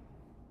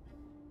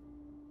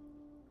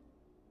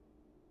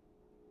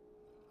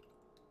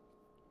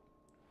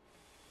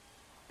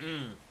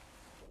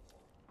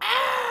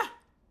 Ah!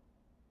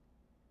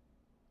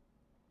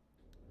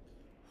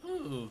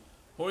 Ooh,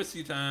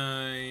 horsey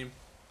time.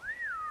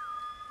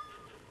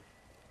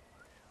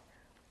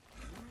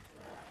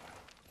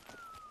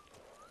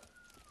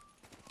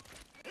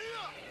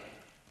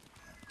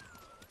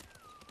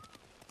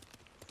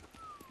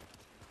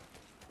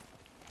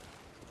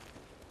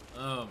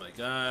 Oh my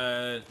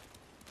god.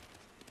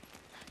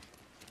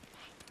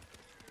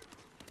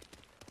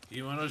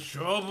 You want a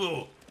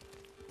shovel?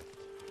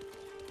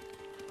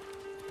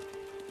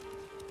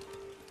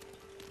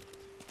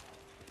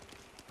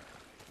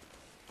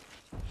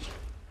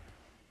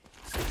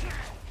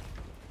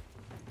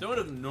 Don't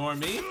ignore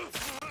me.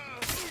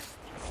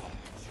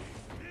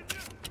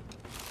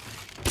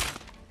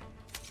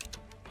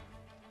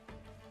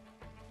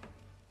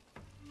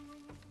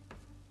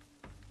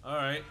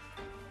 Alright.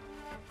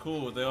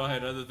 Cool, they all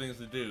had other things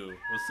to do.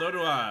 Well, so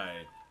do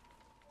I.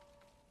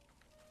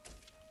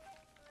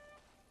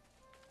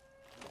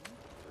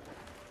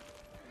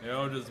 They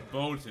all just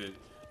bolted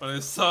when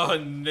they saw a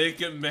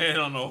naked man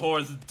on a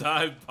horse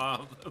dive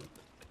bomb them.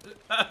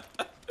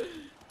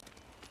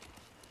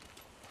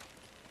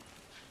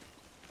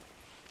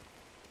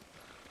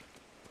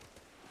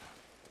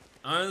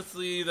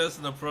 Honestly, that's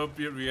an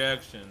appropriate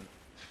reaction.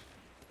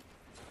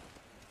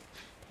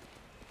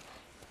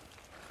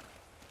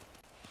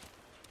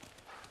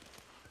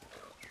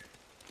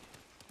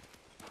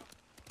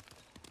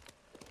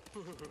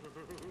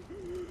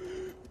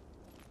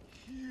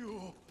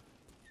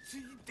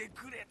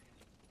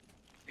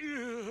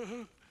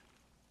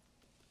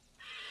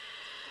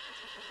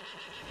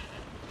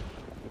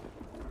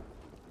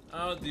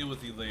 I'll deal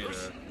with you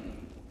later.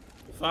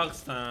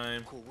 Fox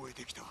time.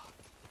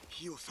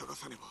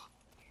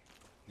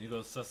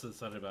 Nigo sasu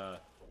sareba.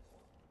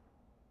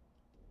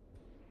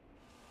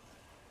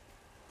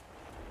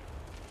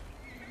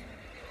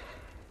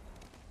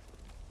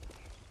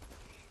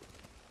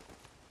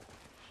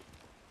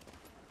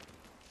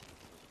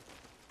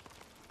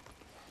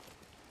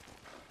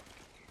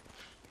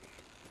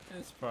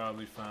 It's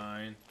probably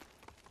fine.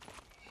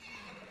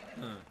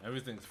 Huh,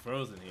 everything's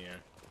frozen here.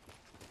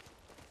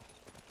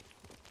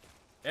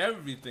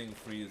 Everything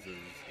freezes,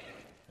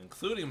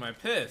 including my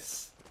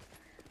piss.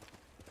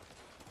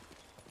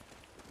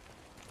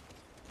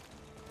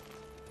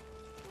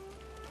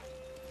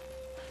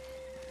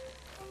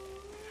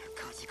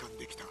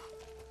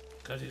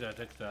 Kajira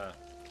dekta.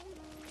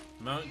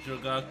 Mount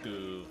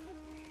Jogaku.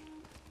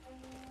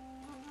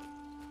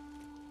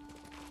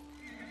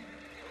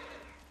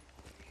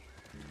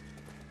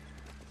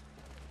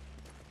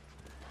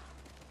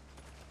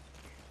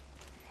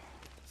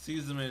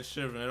 Season and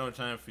shivering, I don't have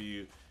time for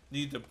you.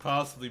 Need to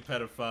possibly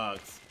pet a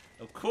fox.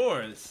 Of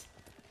course!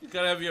 You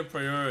gotta have your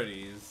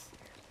priorities.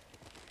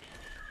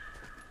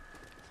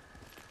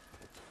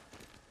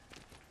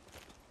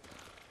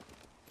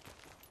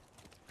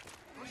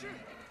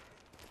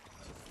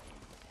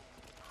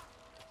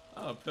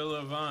 Oh, Pillar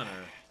of Honor.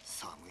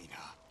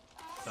 Samuina.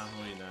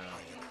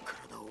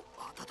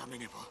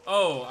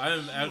 Oh,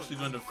 I'm actually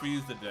going to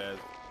freeze to death.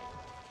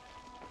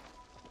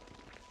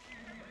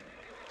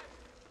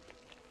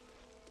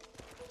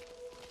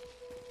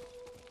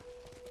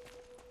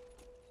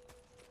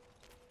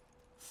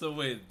 So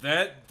wait,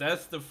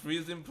 that's the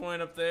freezing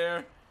point up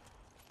there?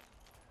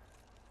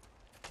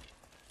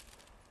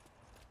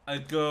 I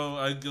go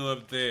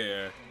up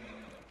there.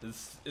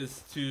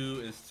 It's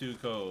too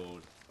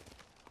cold.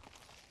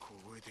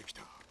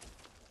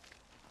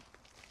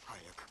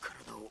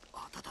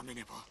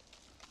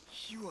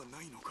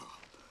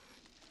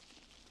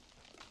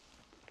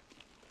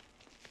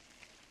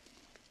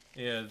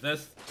 Yeah,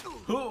 that's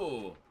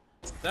ooh,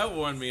 that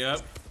warmed me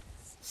up.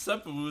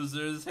 Sup,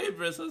 losers? Hey,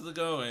 Briss, how's it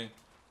going?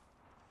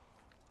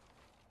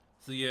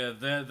 So yeah,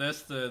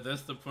 that's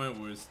the point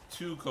where it's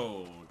too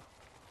cold.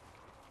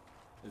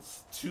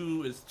 It's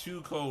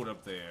too cold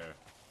up there.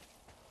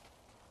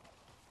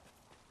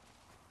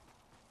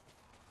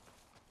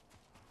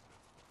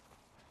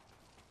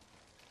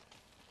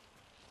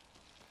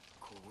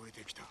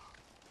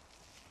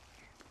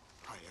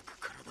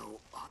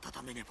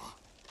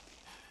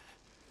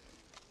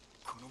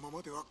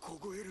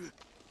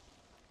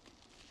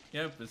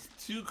 Yep, it's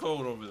too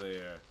cold over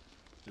there.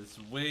 It's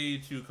way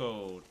too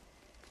cold.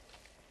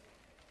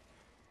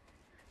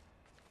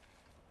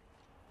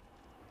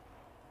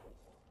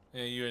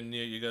 Yeah, you're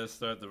near. You gotta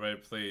start the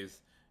right place.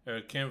 There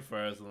are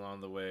campfires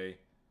along the way.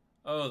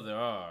 Oh, there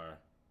are.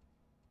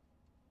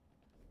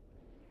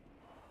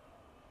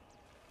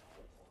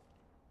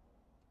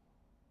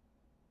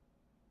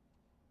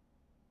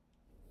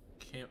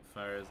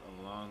 Campfires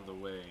along the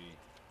way.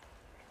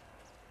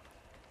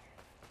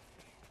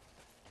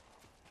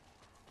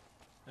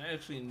 I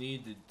actually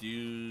need to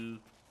do...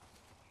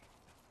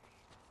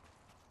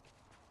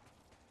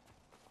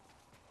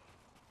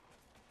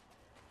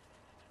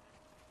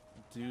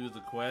 the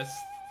quest.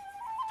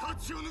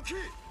 Tachi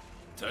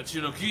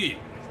no ki!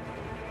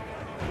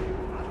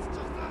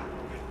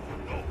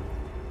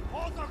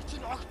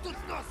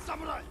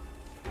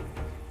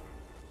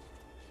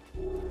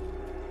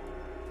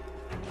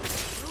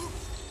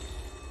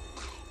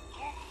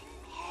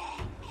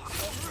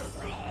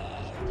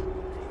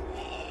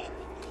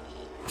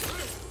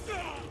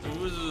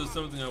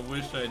 something I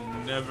wish I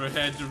never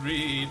had to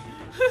read.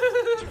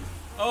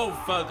 Oh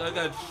fuck, I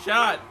got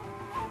shot!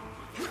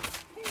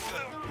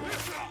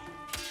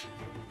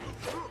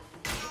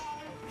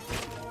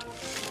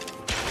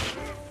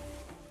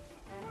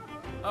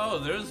 Oh,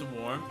 there's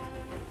warmth.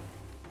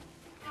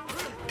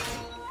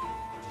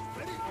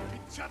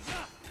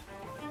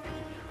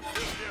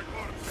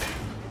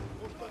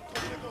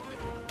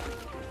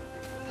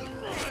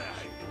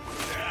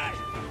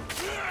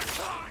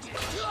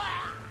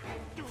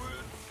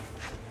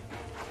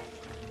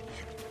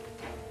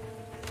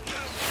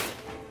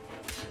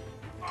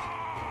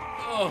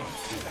 Oh,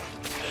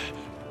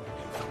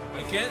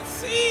 I can't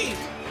see!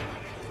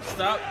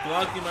 Stop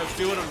blocking my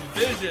field of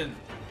vision!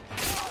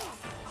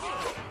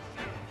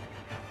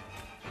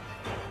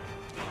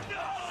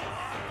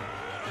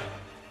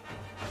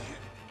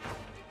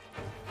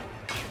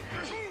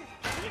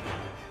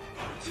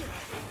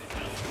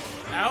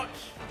 Ouch!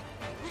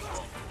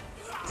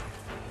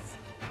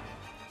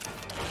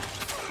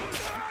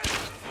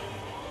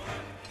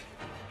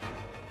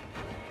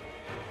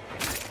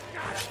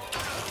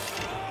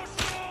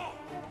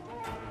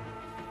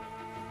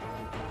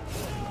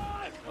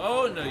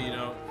 Oh, no, you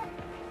don't.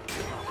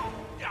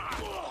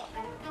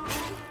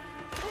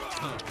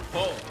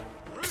 Pull.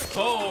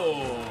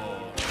 Pull.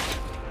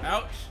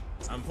 Ouch.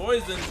 I'm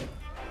poisoned.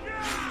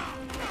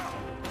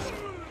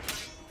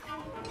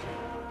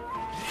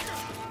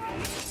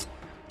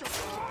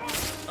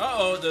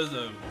 Uh-oh, there's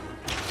a...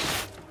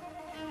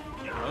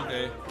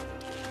 Okay.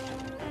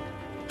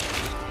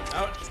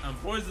 Ouch. I'm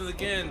poisoned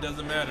again.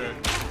 Doesn't matter.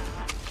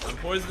 I'm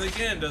poisoned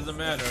again. Doesn't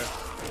matter.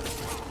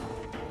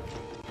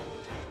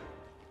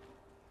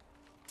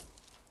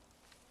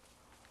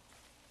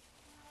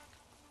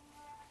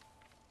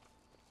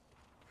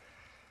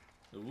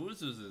 The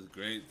Woozers is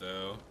great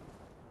though.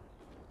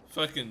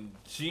 Fucking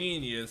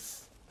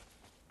genius.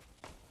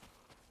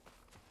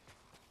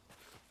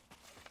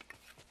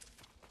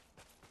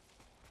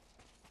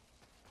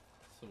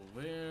 So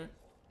where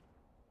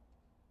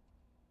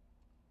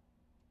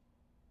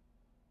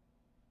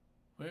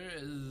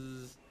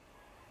is...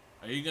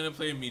 Are you gonna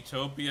play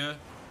Metopia?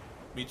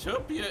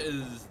 Metopia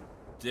is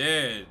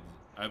dead,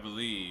 I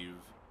believe.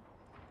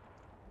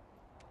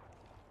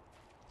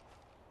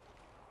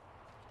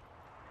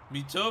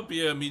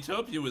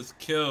 Metopia was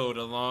killed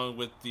along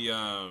with the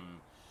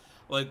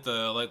like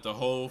the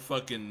whole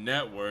fucking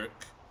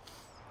network.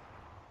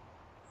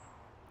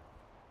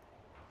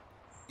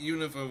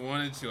 Even if I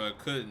wanted to, I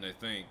couldn't, I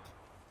think.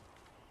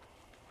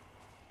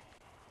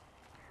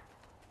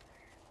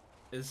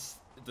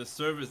 The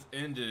service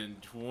ended in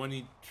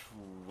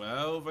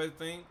 2012, I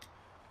think.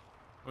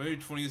 Maybe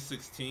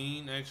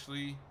 2016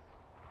 actually.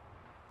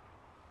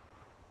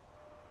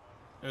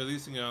 They're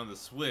releasing it on the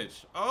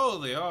Switch. Oh,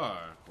 they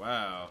are.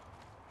 Wow.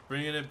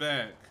 Bringing it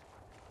back.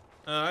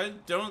 I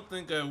don't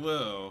think I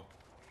will.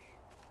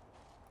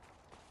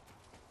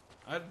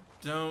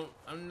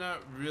 I'm not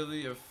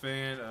really a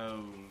fan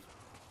of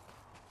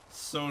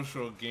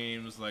social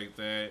games like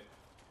that.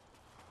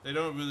 They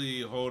don't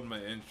really hold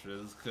my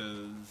interest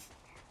because,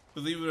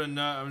 believe it or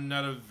not, I'm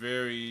not a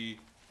very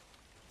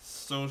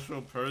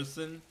social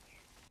person.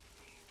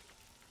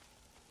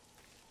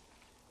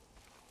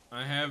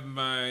 I have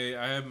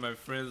my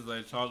friends that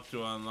I talk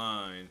to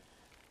online,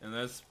 and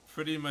that's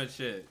pretty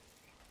much it.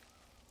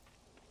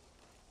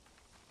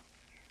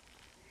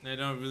 I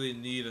don't really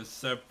need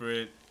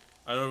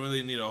I don't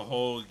really need a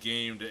whole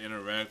game to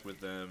interact with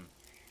them.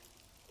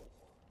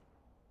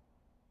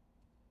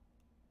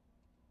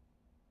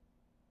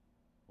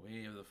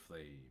 Way of the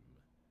Flame.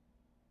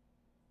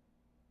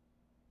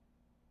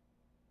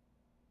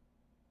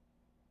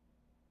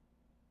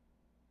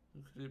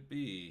 Who could it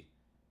be?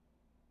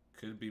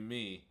 Could it be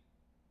me?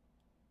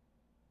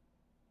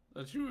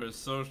 Thought you were a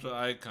social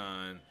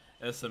icon,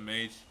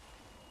 SMH.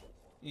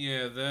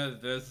 Yeah,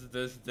 that's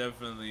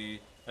definitely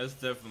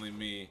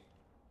me.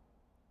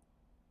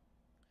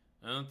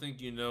 I don't think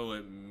you know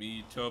what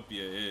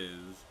Metopia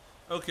is.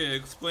 Okay,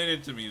 explain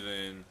it to me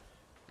then.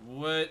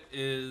 What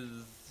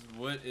is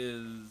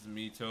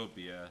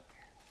Metopia?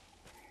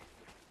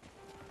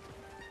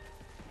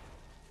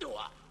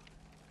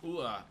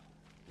 Ooh,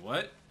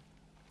 what?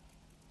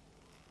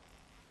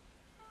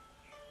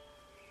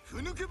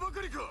 ふぬけばか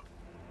りか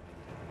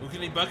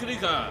Ukini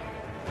Bakarika!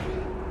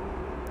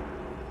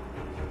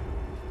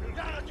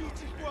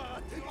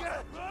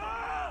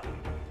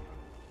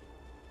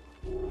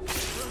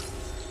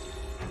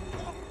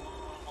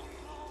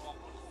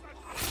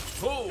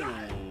 Oh!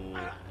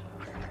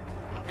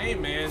 Hey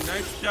man,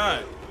 nice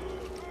shot!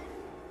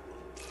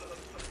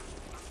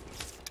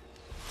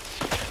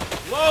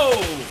 Whoa!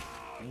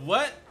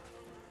 What?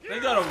 They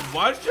got a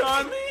watch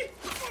on me?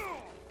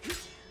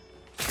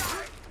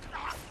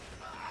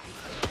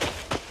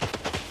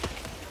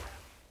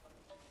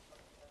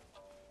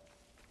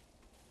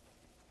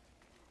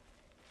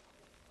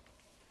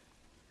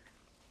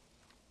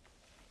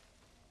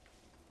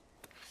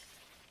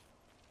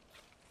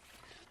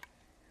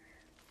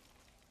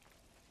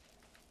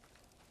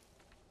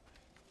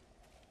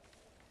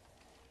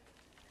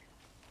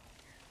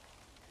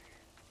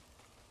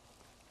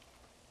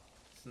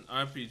 It's an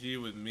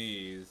RPG with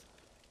Mii's.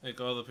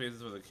 Like all the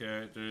faces for the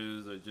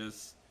characters are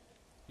just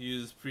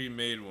use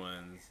pre-made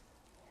ones.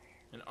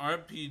 An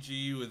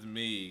RPG with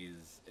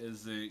Mii's.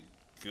 Is it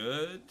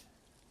good?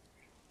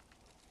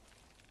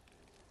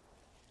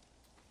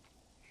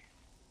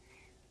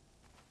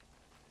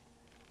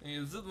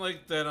 Is it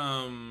like that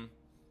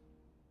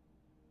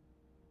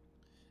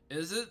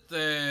is it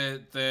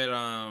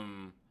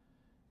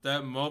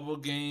that mobile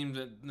game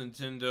that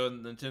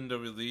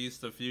Nintendo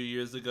released a few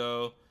years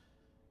ago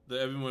that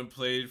everyone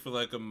played for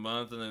like a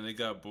month and then they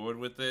got bored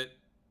with it?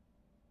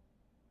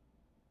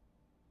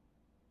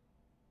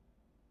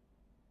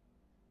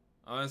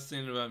 All I've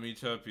seen about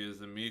Miitopia is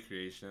the Mii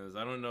creations.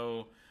 I don't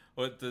know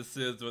what this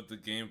is with the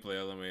gameplay,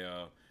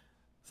 LMAO.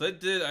 So I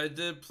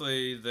did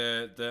play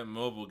that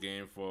mobile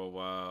game for a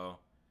while.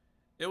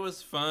 It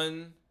was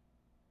fun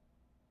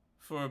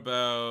for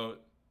about,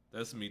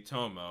 that's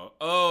Miitomo.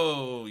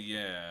 Oh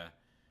yeah.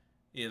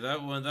 Yeah,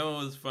 that one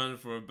was fun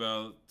for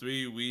about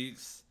 3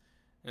 weeks.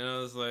 And I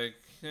was like,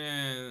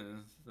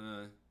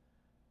 not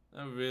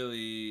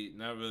really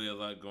a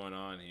lot going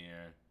on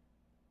here.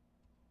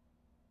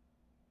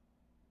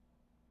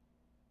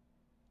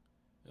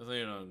 I was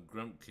thinking on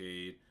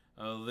Grumpcade.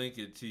 I'll link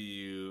it to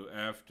you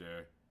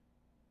after.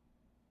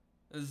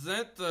 Is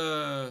that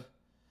the?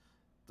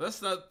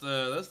 That's not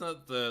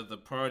the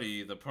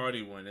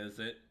party one, is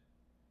it?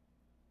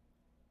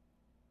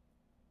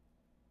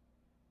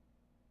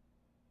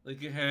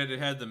 Like it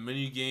had the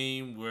mini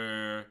game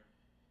where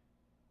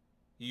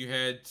you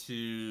had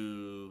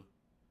to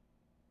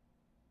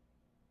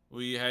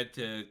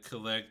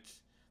collect.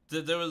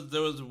 There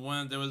was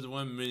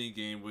one mini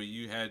game where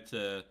you had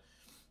to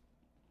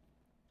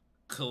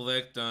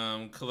collect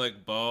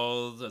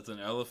balls as an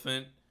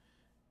elephant,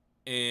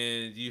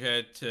 and you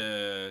had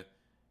to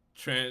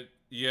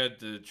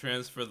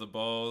transfer the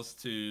balls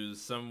to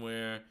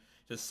somewhere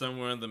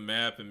on the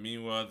map, and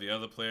meanwhile the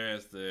other player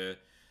has to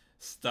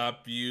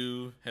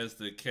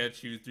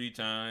catch you 3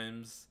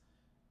 times.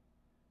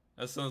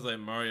 That sounds like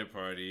Mario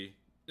Party.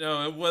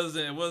 No, it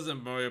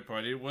wasn't Mario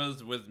Party. It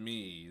was with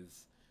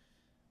Mii's.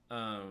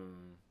 I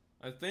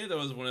think that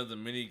was one of the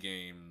mini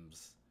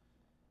games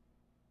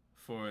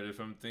for it, if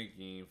I'm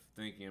thinking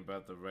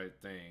about the right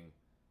thing.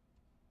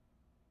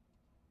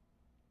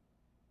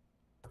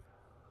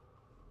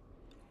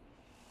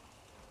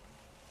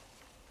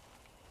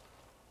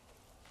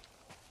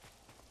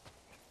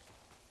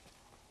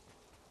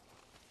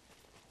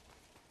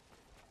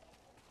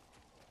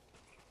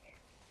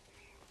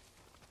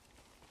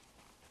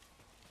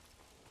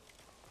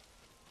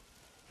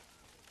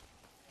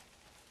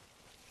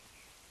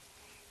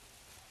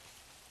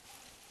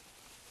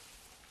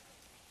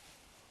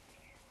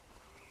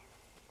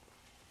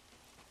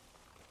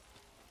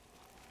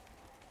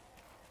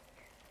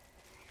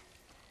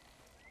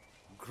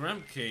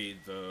 Grumpcade,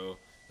 though,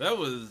 that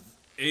was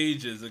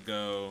ages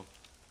ago.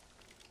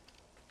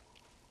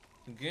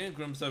 Again,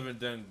 Grumps haven't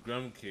done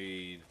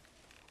Grumpcade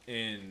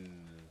in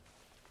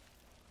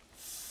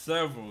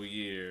several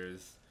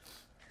years.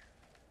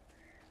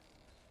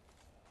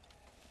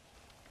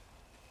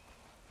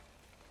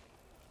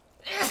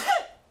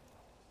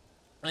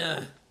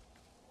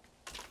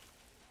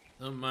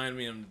 Don't mind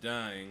me, I'm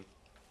dying.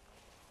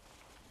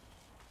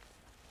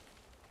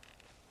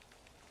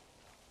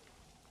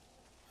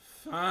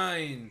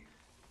 Fine,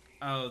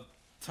 I'll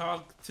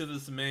talk to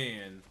this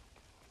man.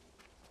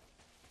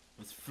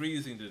 It's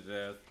freezing to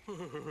death.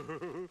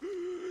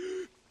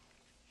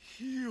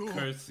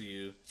 Curse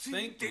you.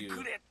 Thank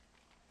you.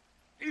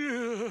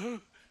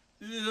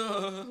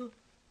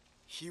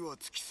 火は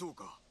つきそう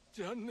か。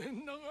残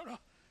念ながら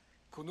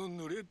この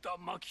濡れた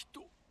薪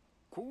と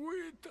凍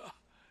えた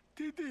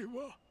手で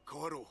は。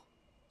変わろう。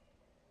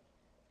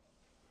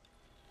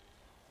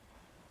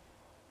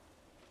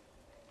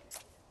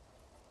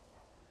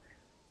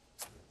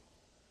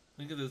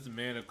Look at this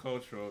man of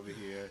culture over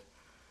here.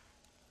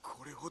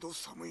 これほど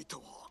寒い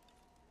と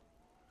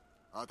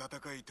は。暖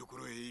かいとこ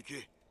ろへ行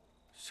け。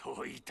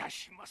そういた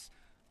します。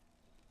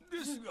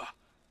ですが、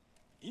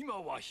今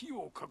は火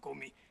を囲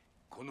み、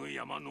この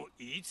山の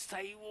言い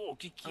伝えをお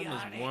聞き I'm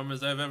あ as れ。 warm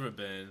as I've ever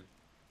been.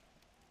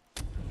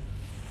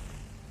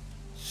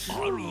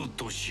 ある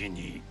年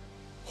に、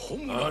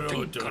本間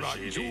天から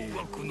上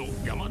学の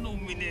山の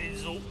峰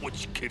ぞ落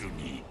ちける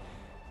に、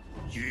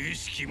由々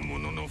しき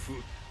者の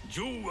父、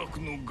上学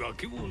の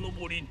崖を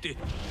登りて、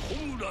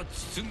穂村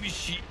堤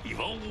氏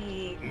岩尾を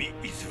見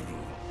いずる。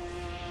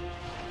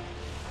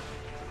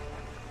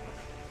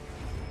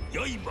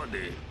刃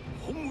で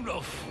穂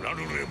村振らる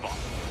れば、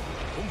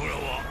穂村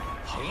は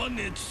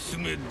鋼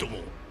包めども、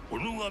小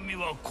野上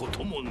はこ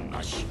とも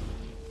なし。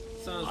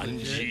暗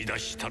示出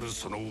したる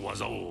その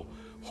技を、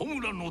穂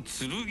村の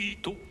剣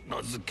と名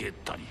付け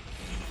たり、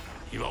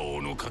岩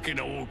尾のかけ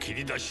らを切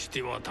り出し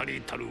て渡り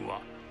たる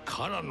は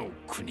唐の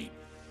国。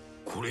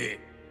これ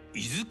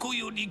いずこ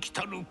より来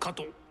たるか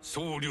と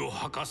僧侶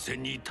博士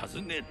に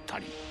尋ねた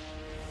り、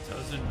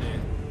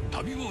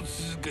旅を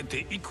続け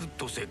ていく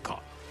とせ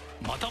か、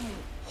またも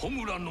穂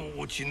村の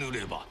落ちぬ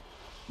れば、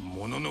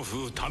ものの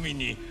ふ民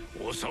に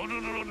恐る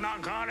るな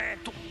かれ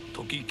と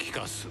説き聞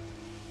かす。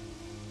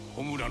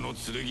穂村の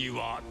剣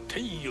は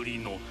天より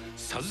の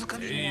授か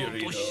り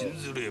物と信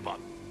ずれば、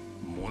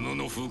もの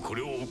のふこ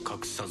れを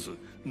隠さず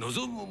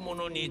望む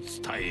者に伝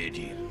え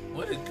り。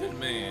 What a good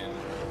man.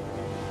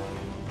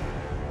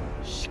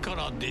 師か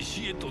ら弟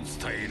子へと伝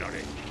えら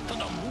れ、た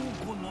だ猛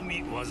虎の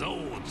み技を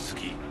継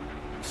ぎ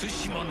対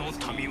馬の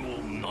民を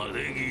な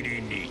で切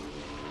りに。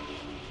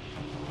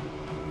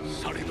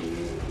されど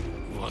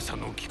噂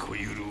の聞こえ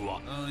るは、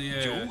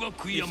上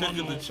岳山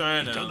の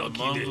頂で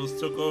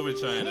穂村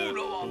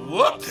は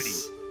渡り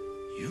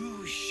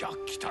勇者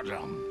来たら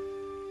ん。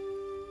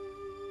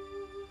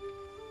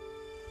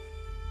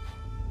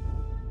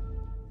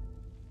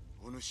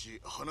お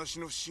主、話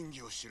の真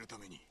偽を知るた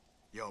めに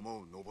山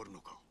を登るの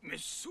か。めっ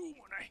そう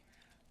もない。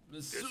で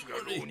すが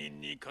浪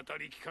人に語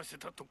り聞かせ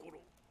たとこ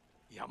ろ、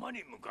山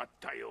に向かっ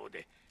たよう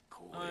で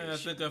光栄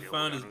心でお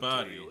らぬと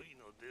良い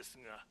のです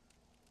が。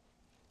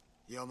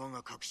山が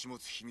隠し持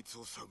つ秘密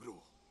を探ろう。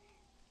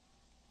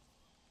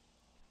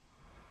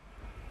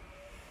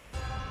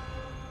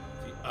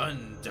The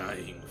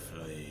undying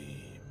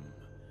flame.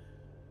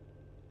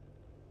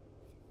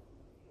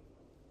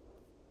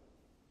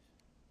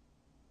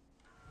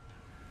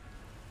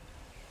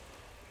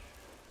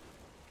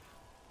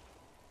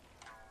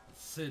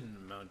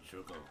 Sin Mount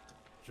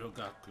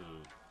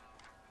Jogaku.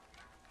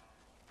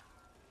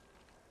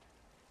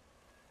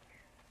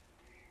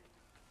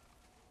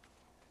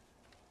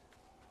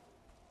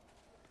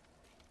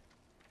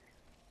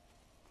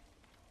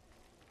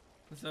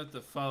 Let's have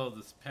to follow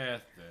this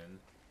path then.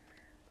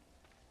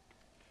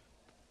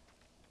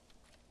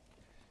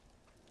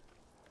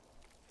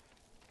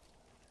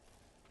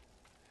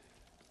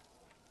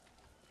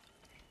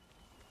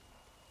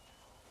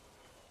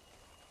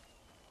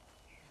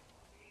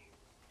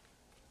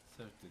 Let's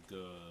have to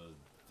go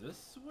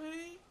this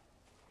way?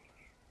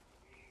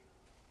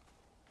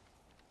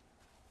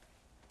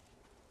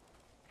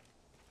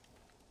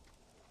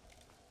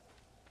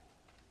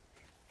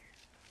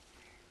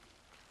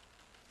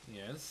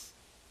 Yes.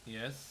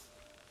 Yes.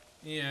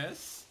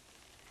 Yes.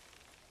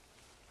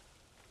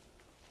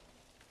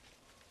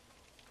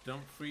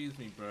 Don't freeze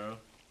me, bro.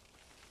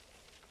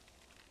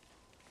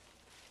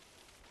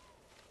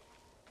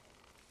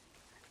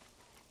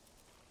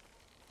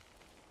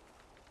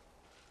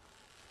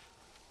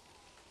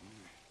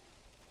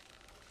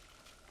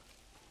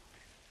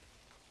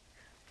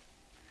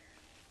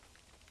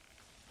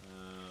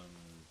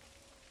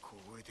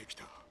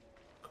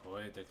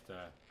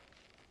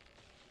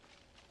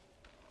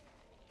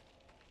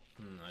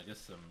 I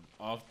guess I'm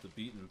off the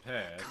beaten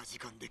path. かじ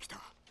かんできた。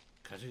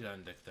かじか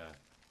んできた。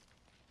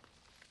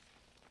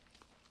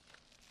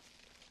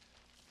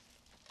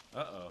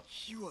Uh-oh.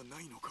 火はな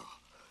いのか。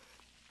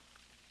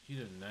火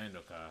じゃない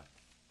のか。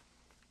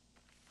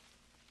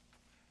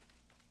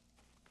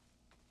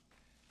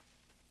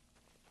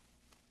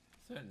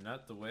Is that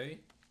not the way?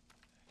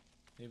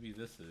 Maybe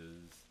this is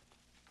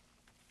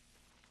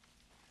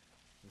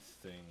this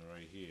thing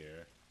right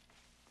here.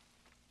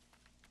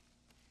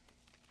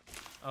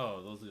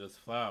 Oh, those are just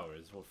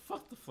flowers. Well,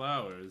 fuck the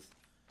flowers.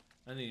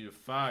 I need a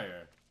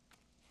fire.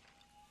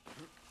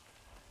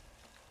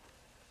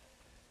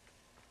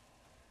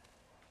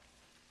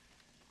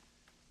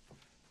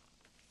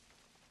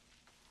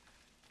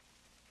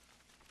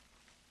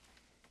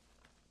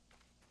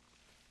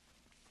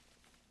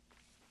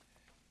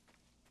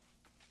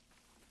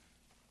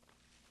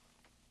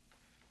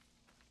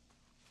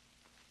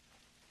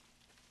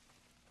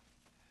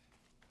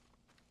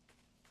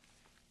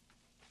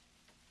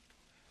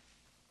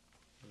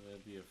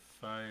 Be a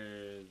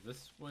fire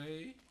this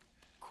way.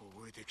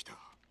 凍えてきた。か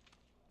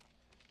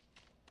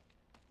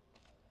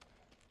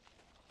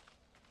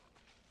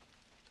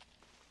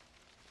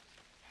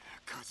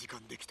じか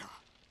んできた。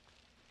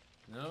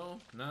No,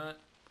 not.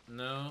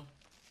 No.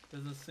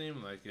 Doesn't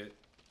seem like it.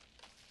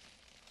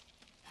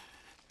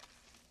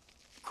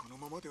 この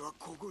ままでは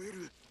凍え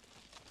る。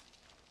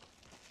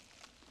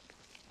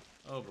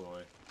Oh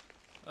boy.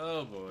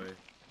 Oh boy.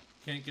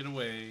 Can't get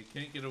away.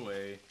 Can't get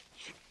away.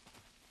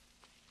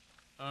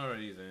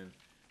 Alrighty then.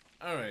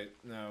 Alright,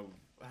 now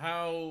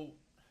how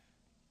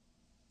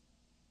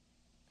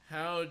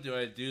do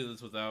I do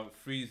this without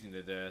freezing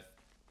to death?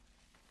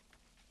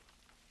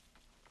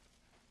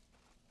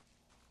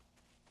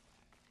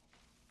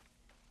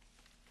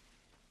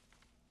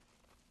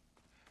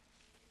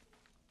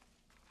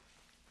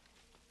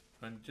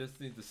 I just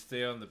need to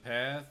stay on the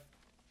path.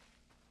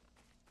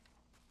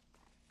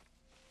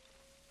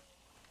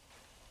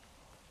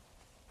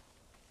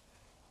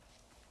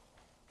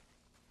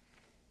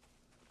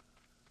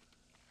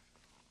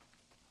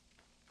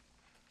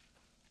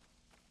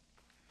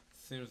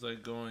 Seems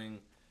like going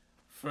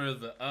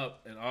further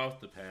up and off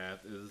the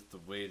path is the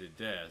way to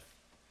death.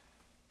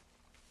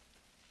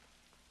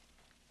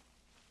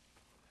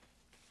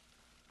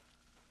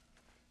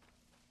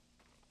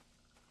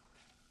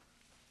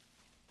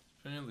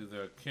 Apparently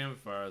there are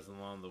campfires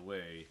along the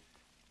way.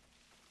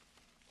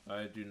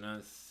 I do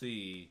not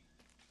see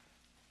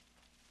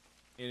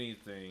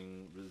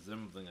anything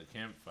resembling a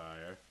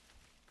campfire.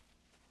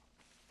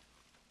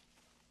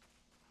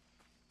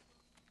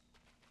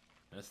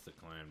 That's to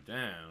climb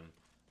down.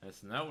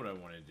 That's not what I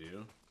want to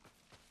do.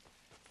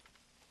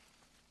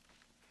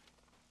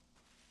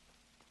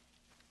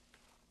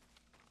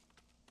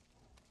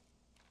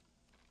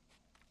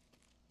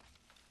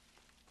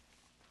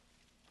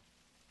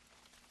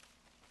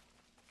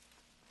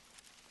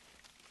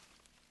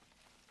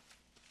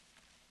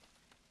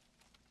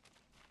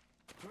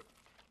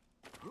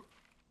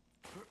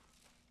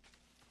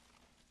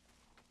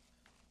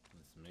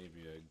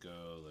 Maybe I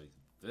go like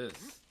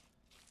this.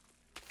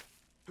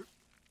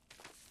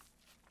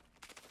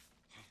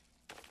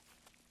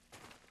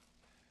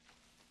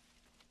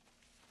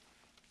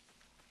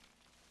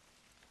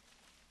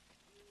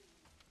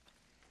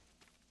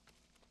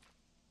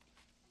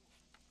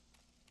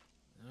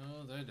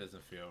 No, that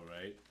doesn't feel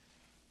right.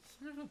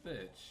 Son of a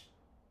bitch.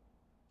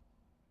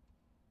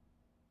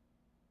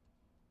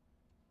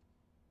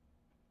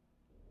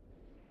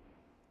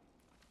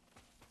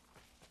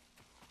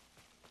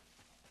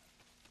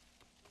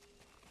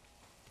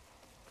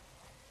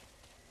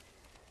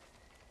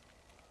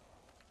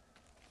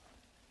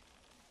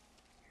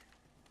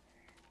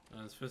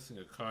 I was fixing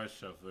a car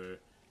shuffler.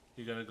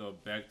 You gotta go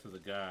back to the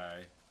guy.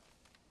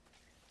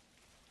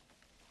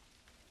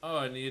 Oh,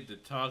 I needed to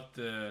talk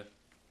to...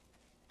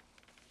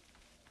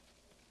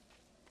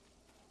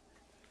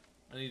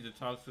 I need to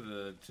talk to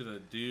the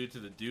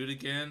dude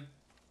again.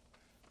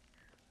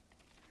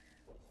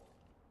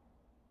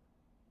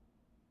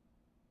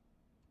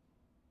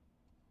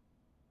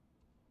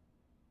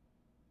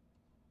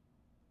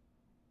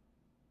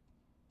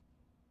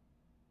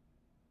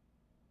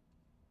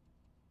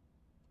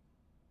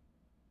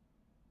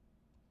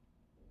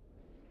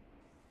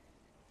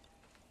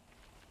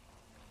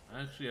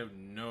 I actually have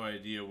no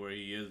idea where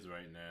he is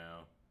right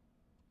now.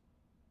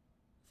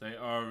 So I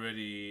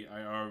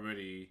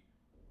already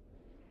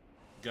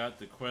got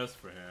the quest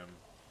for him.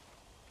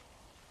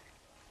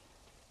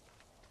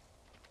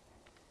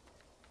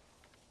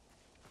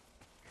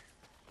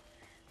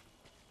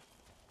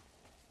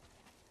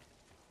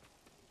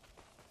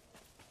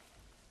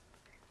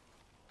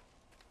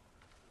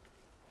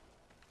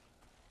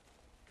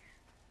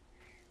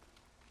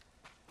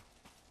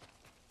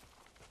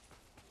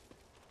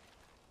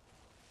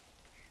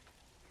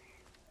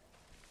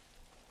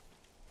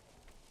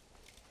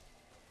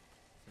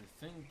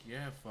 I think,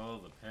 yeah, follow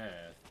the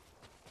path.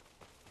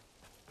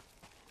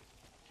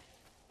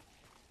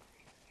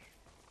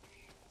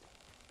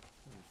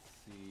 Let's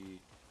see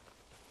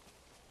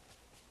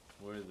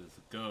where this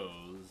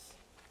goes.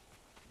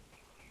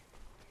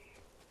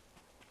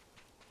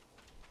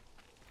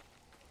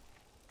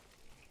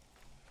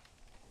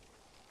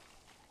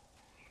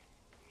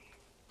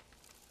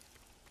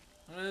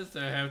 Why does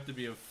there have to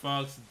be a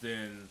fox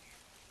den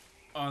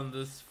on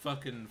this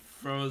fucking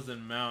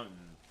frozen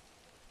mountain?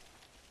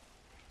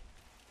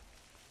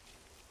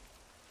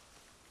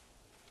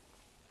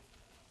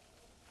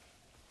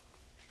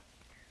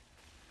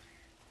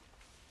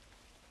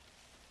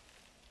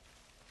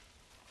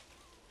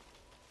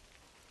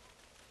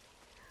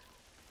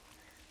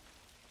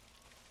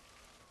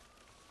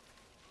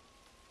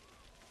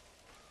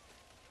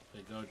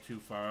 If I go too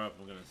far up,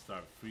 I'm gonna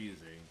start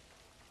freezing.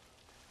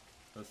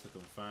 Plus I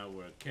can find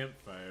where a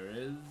campfire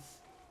is.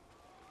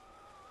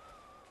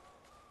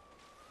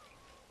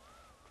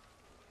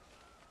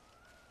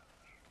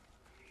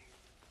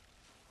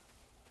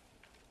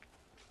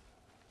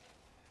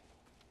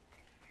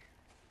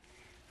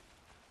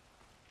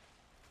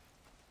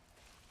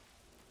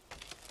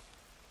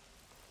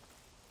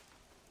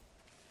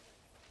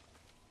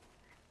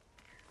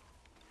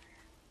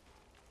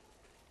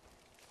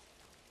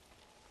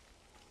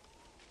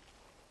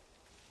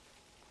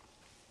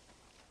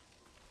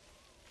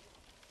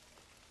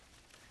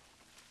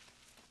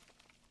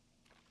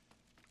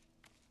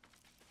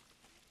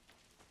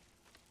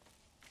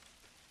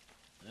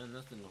 And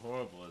nothing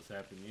horrible has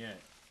happened yet.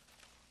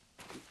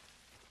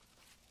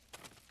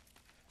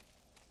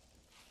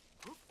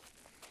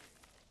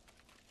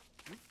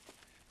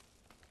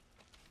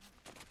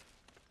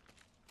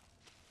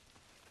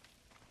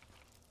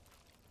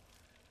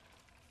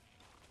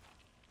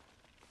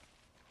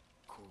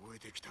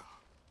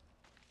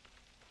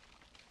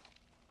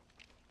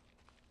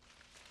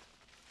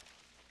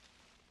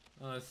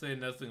 Well, I say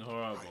nothing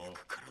horrible.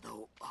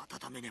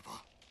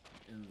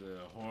 And the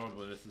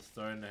horribleness is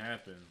starting to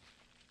happen.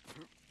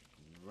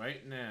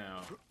 Right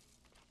now.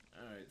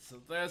 Alright, so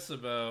that's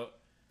about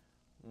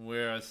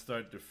where I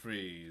start to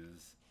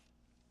freeze.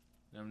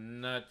 I'm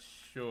not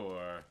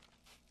sure.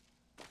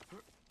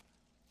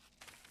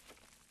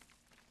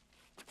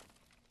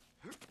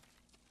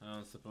 How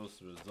I'm supposed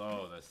to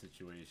resolve that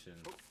situation.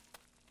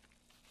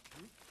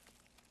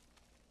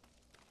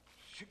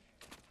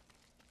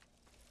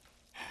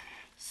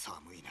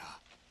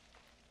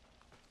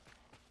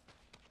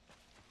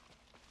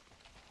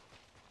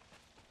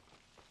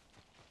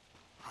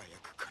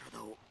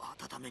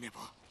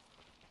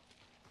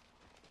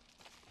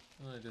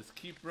 Just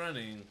keep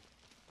running.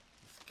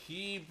 Just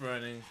keep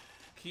running.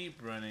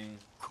 Keep running.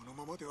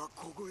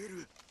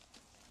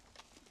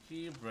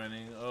 Keep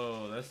running.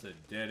 Oh, that's a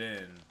dead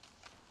end.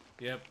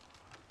 Yep.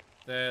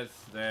 That's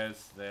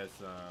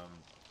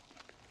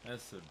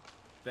a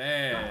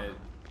bad.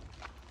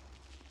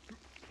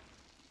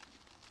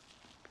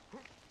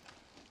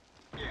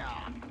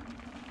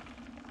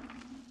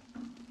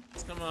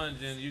 Come on,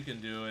 Jin, you can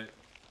do it.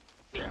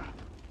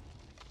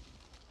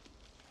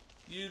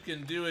 You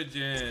can do it,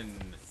 Jin.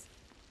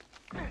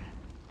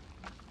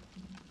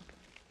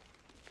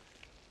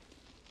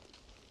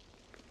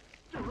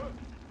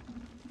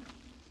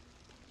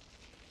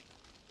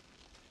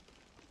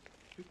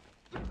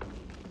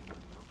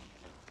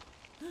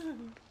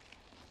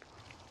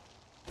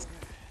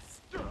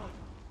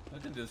 I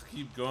can just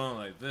keep going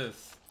like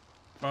this,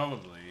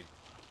 probably,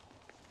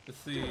 to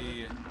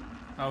see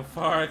how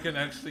far I can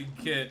actually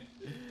get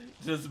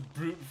just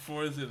brute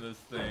force in this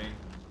thing.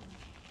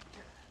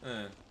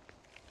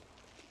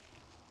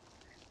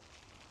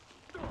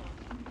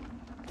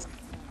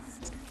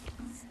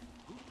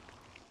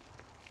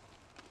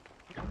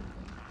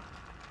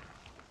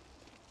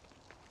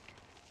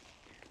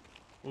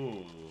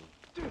 Ooh.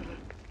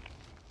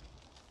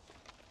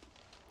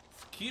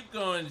 Keep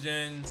going,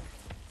 Jen.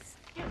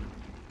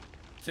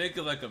 Take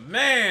it like a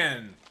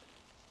man.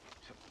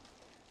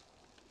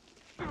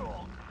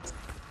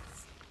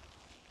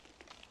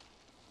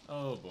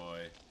 Oh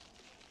boy.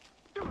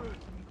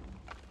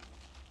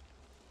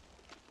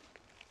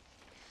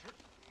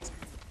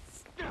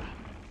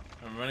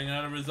 I'm running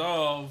out of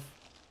resolve.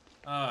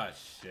 Ah,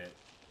 shit.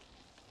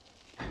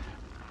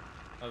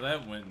 Oh,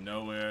 that went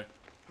nowhere.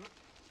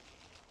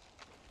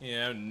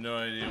 Yeah, I have no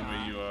idea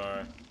where you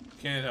are.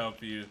 Can't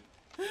help you.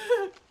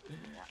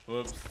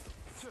 Whoops.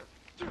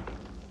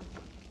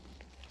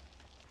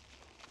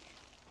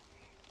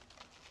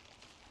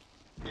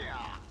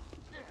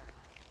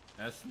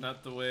 That's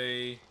not the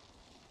way.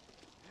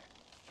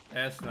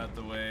 That's not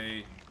the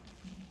way.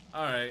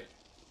 Alright.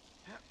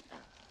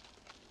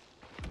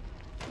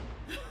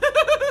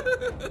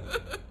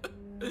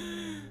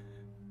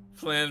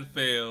 Plan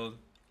failed.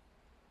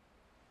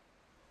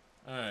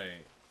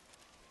 Alright.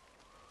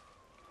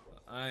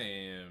 I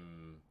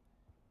am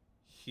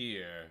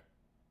here.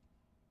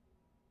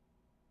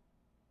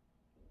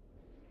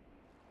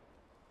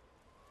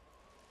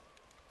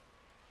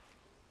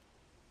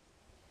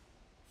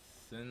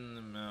 In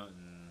the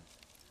mountain.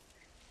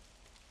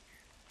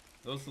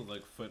 Those look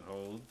like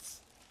footholds.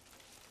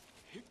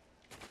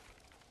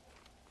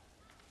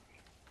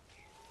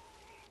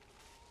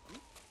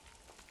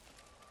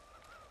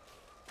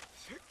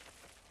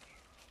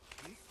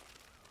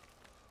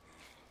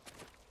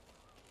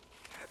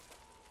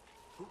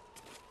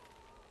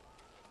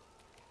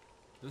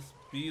 This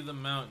be the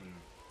mountain.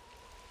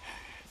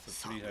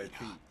 It's a pretty high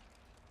peak.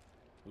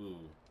 Ooh.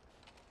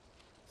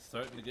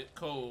 Starting to get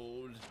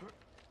cold.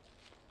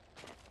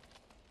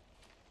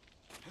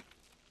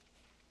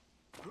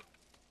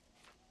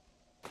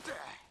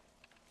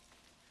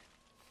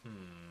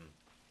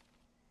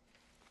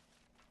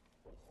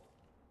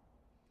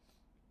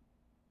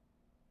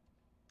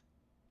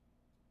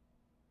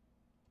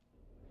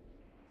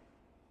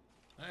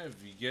 I have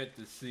yet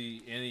to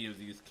see any of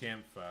these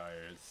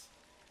campfires.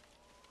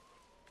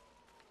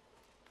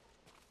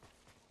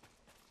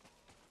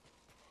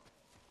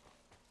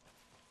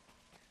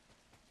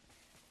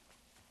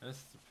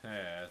 That's the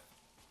path.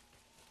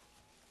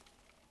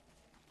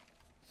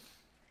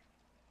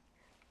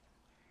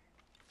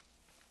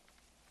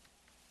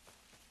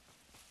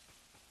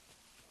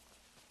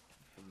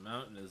 The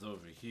mountain is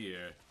over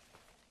here.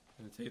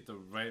 I'm gonna take the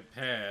right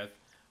path.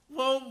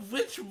 Well,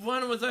 which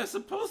one was I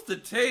supposed to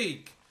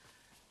take?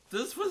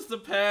 This was the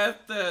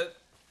path that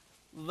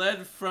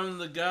led from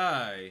the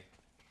guy.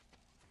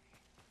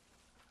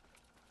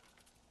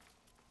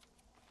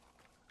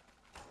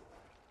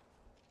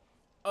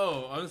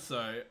 Oh, I'm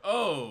sorry.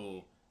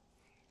 Oh.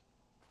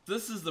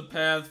 This is the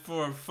path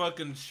for a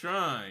fucking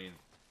shrine.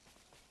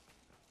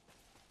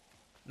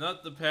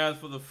 Not the path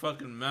for the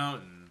fucking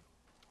mountain.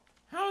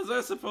 How was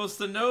I supposed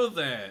to know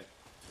that?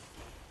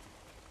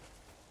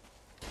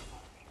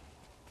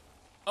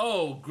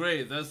 Oh,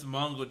 great. That's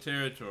Mongol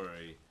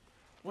territory.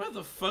 Where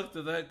the fuck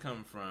did that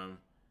come from?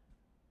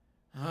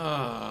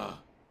 Ah.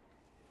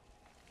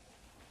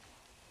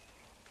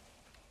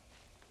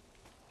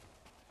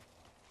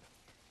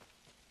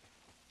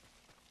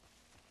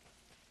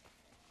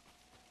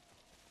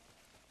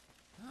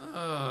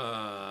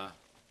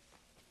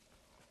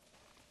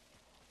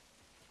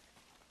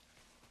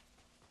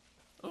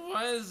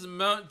 Why is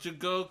Mount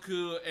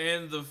Jigoku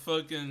and the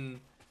fucking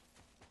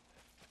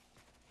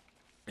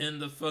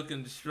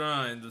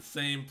shrine the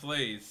same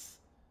place?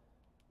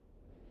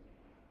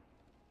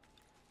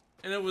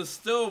 And it was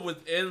still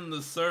within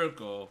the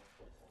circle.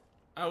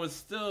 I was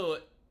still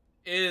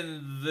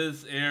in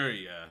this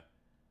area.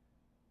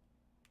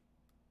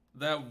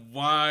 That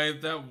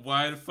wide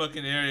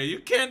fucking area. You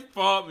can't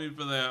fault me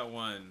for that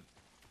one.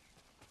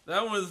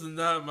 That was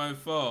not my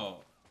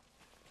fault.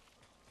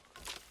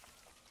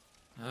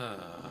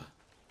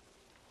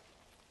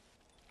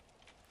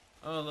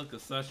 Oh, look, a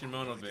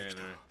Sashimono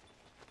banner.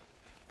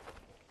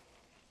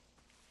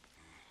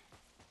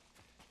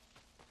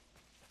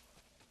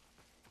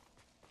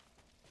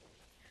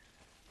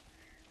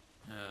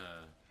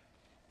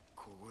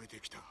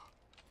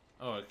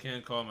 Oh, I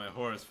can't call my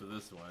horse for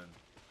this one.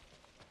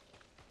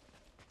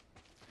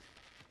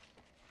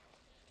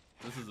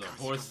 This is a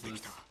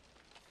horseless.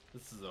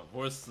 This is a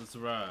horseless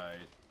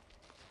ride.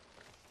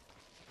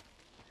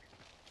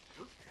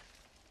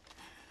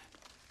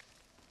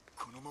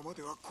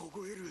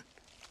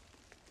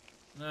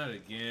 Not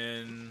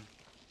again.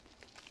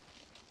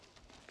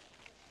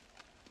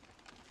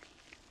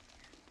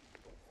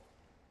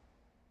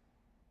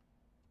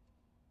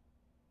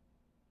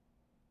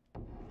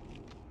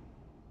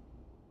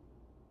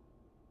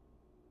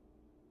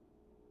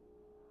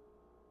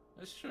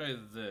 Let's try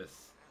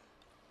this.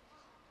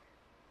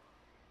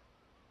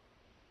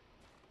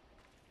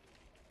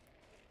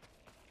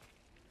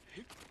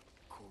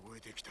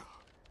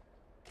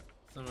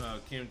 Somehow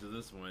it came to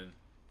this one.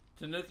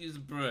 Tanuki's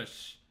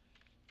brush.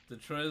 The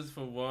treads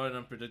for wild and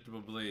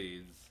unpredictable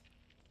blades.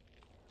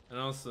 And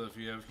also if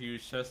you have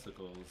huge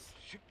testicles.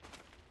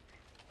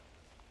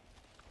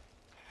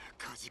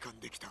 Kajikan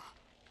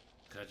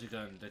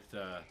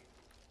dekta.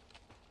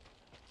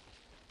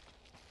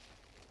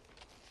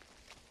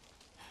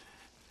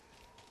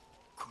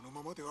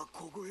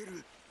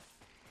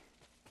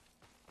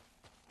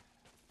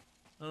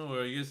 Oh,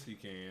 well, yes you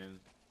can.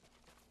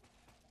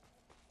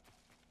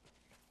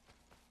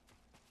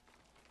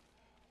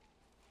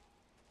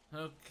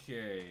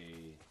 Okay.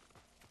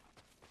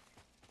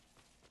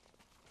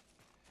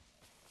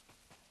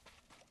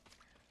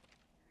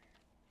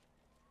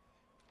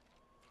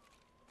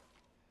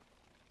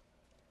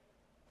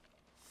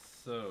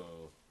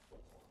 So,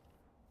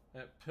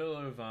 that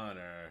Pillar of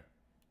Honor.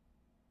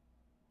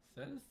 Is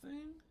that a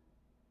thing?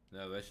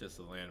 No, that's just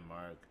a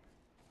landmark.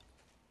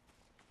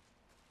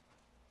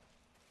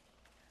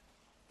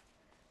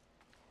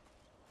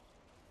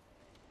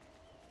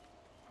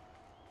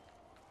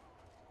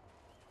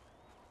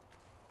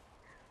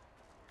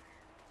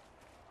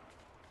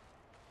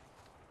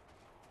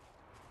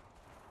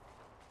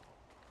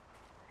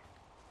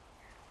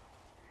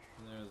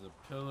 And there's a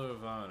Pillar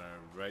of Honor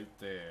right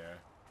there.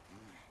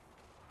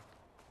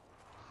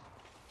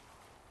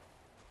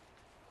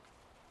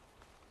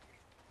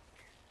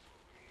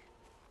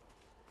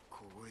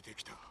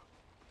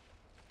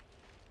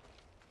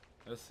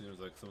 That seems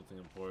like something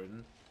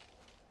important.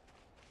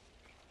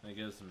 I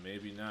guess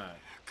maybe not.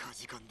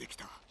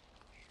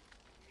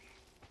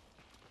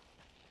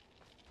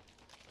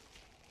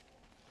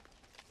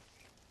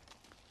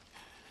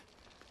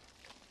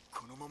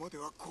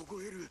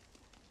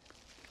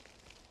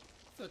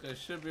 Looks like I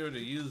should be able to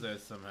use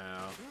that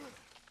somehow.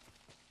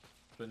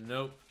 But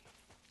nope.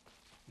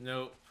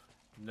 Nope.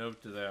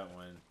 Nope to that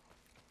one.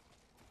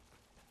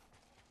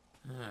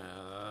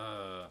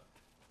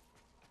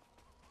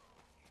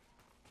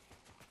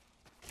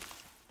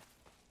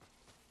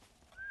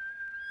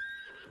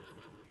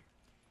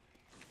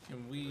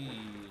 Can we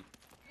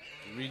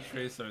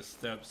retrace our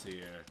steps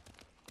here?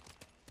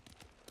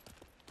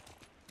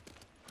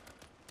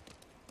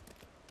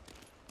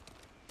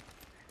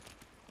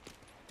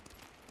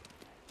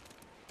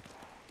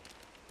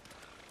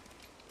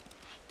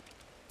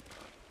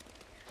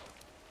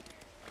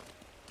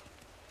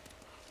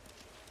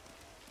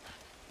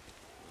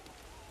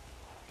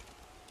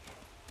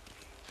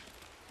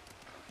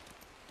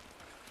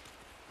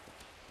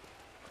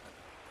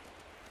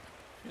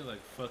 I feel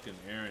like fucking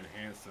Aaron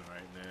Hansen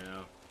right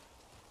now.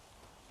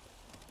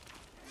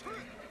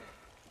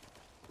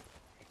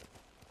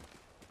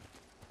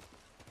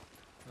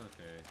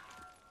 Okay.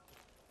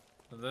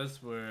 So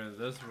that's where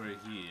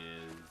he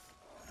is.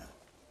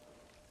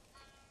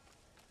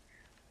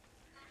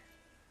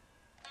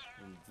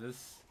 And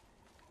this.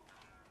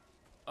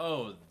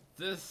 Oh,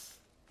 this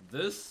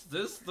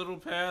little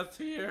path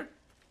here?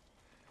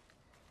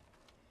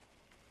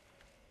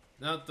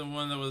 Not the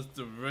one that was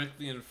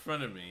directly in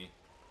front of me.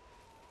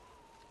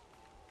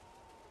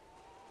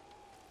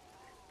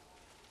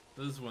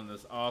 This one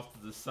that's off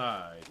to the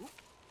side.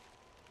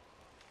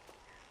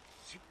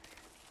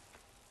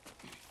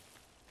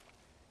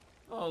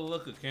 Oh,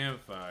 look, a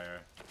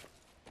campfire.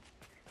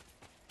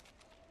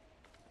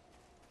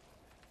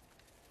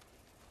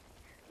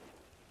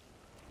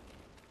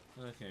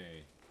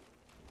 Okay.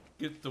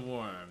 Get the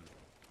worm.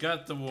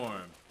 Got the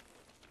worm.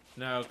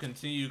 Now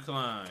continue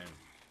climb.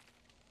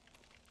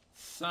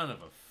 Son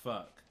of a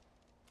fuck.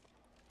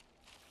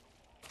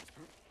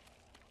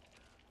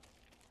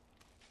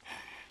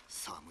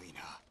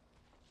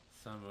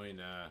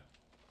 Samuina.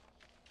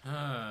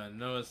 Ah,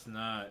 no it's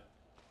not.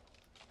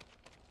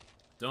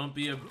 Don't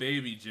be a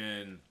baby,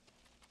 Jin.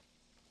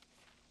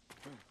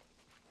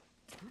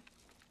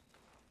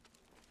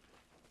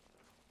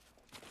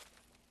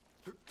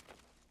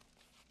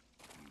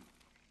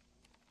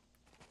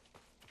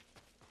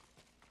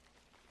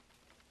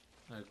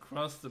 I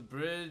cross the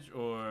bridge,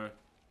 or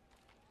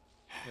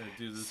I gotta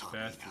do this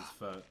fast as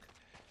fuck.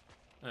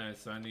 Alright,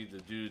 so I need to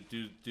do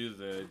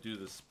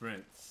the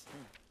sprints.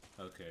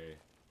 Okay.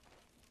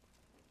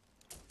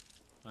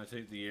 I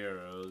take the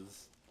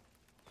arrows.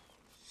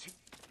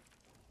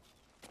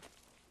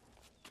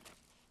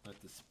 I have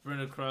to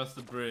sprint across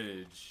the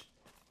bridge.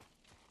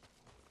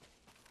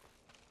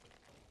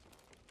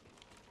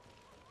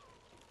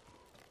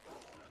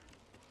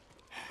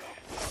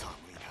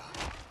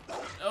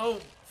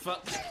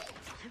 Fuck.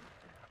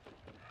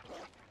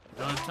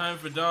 Don't have time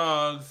for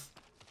dogs.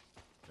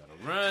 Gotta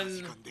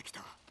run.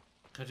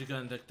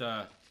 Kajikan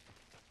dekta.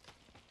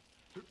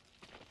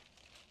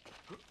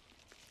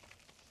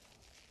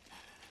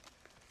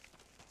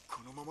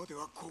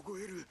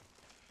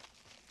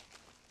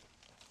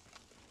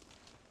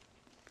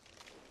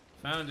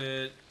 Found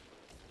it.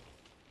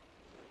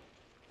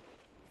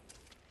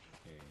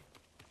 Okay.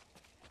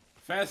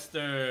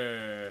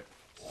 Faster.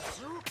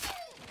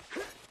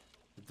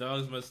 The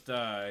dogs must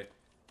die.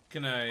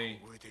 Can I?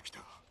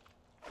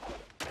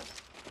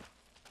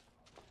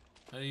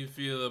 How do you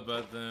feel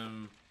about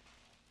them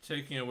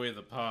taking away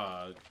the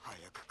Pog?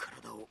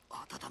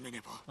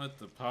 What,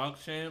 the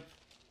Pog champ?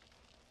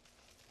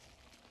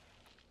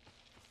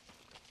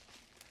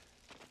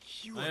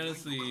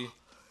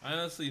 I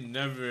honestly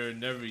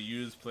never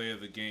used Play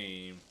of the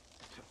Game,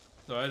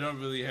 so I don't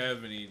really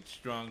have any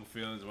strong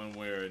feelings one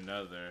way or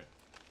another.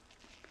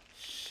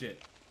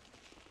 Shit.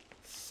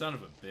 Son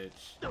of a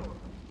bitch.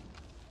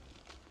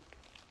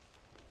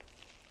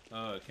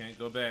 Oh, I can't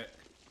go back.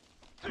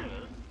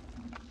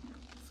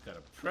 Just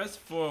gotta press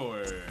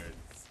forward.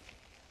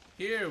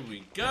 Here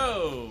we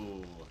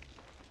go!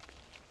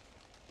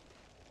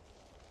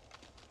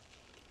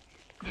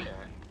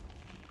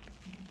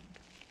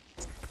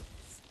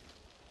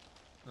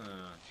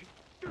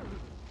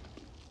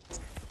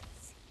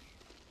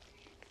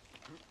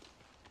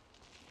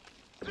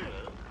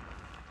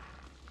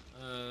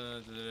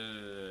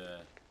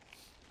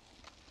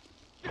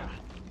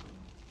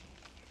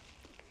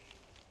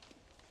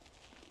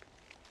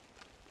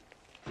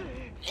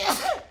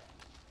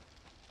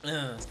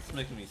 It's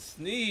making me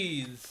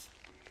sneeze.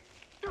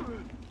 I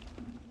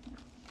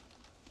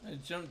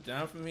jumped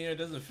down from here. It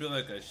doesn't feel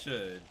like I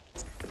should.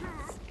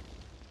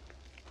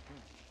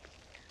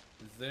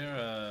 Is there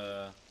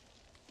a?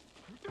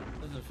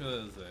 Doesn't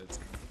feel as it.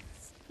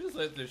 Feels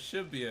like there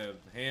should be a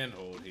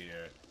handhold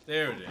here.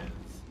 There it is.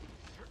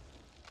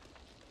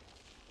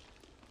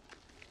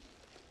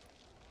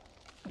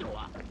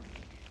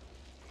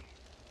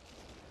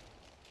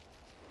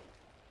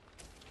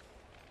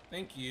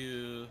 Thank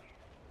you.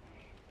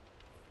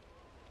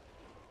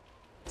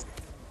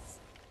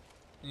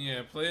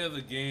 Yeah, Play of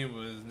the Game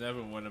was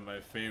never one of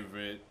my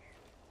favorite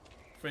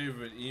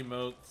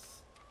emotes.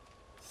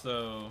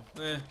 So,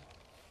 eh.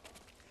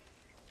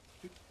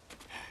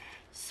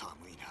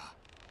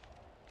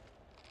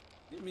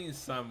 What do you mean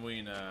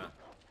Samuina?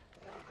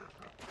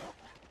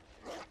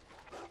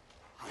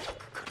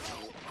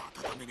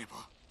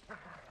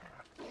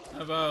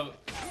 How about...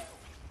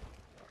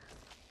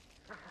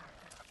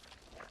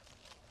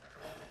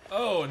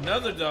 Oh,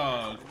 another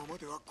dog!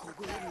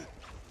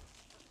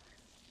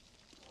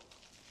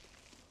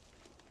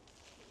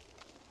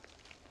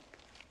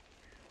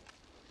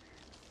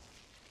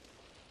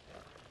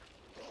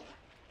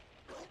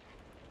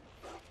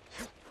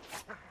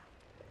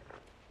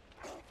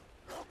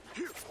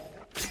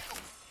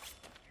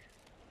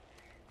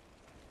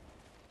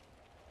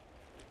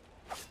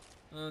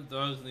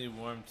 Dogs need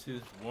warmth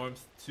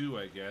too,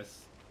 I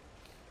guess.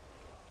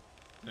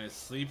 Can I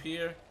sleep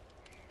here?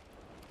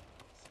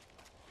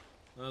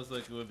 Sounds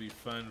like it would be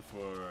fun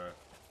for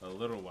a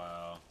little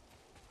while.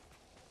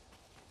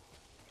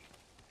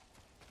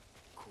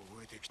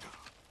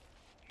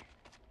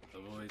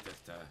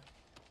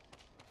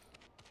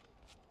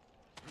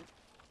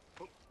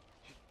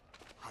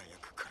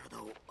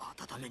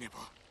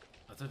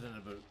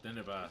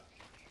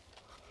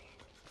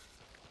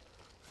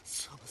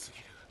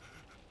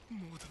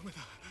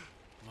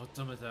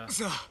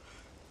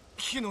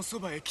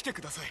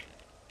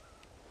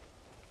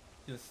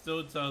 Can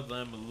still tell that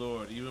I'm a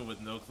lord even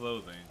with no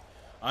clothing.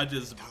 I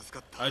just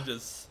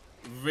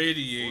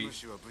radiate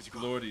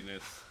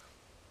lordiness.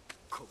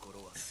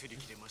 心は擦り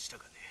切れました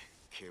がね。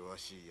険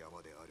しい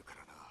山であるか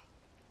らな。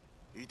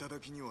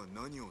頂には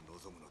何を望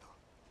むのだ。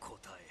答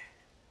え、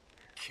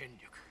権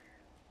力、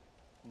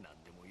何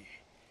でもいい。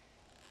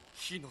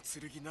火の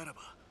剣なら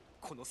ば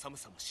この寒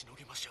さもしの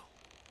げましょう。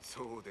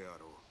そうであ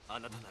ろう。あ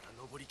なたなら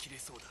登りきれ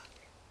そうだ。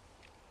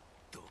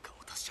どうか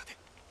お達者で。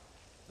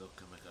どう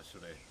かお達者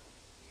で。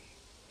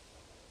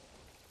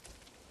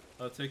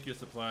I'll take your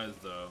supplies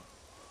though.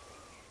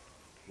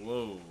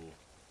 Whoa.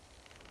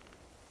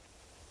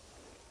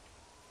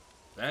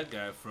 That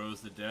guy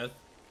froze to death.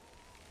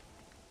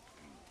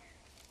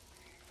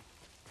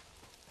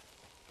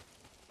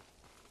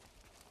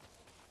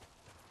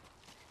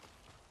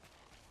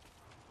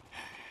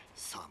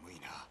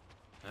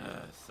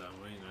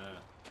 Samuina.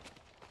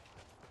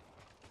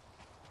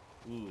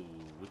 Ooh,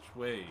 which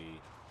way?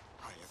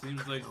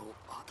 Seems like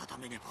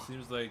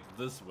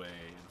this way,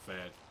 in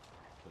fact.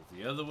 But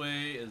the other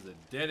way is a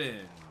dead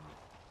end.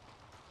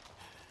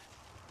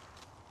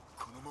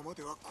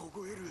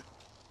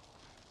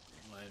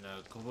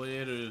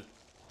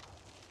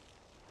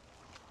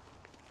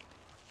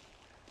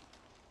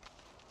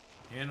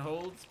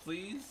 Handholds,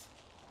 please?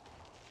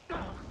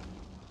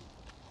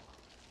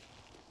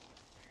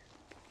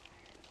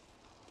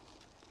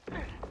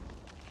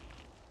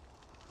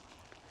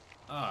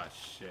 Ah,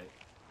 shit.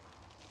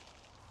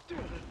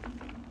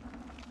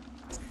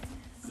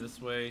 this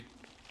way,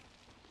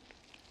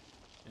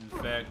 in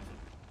fact,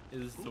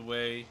 is the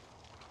way.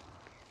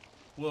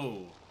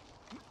 Whoa.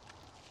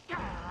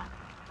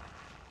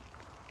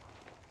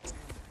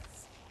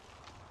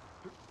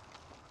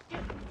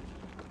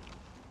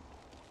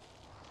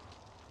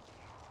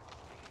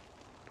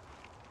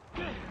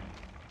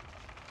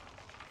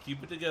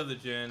 Keep it together,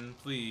 Jen,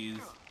 please.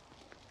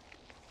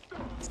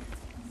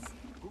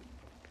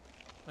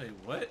 Wait,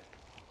 what?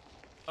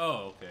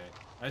 Oh, okay.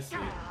 I see.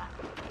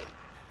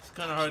 It's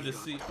kind of hard to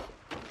see.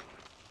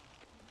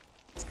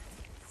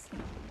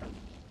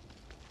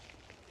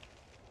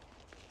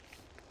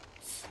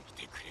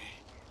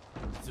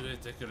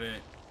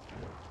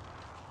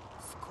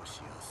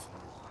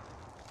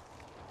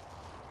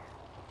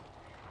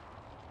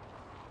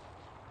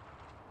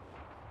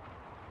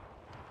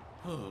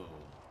 Oh.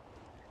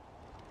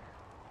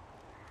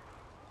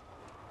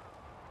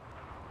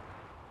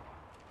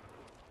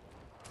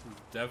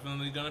 It's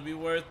definitely gonna be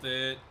worth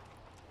it.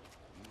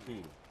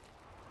 Ooh.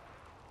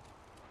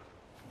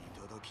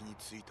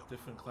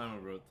 Different climber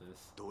wrote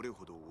this.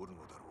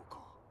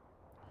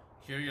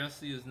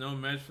 Curiosity is no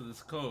match for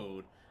this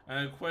code.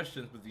 I have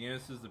questions, but the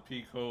answers to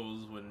peak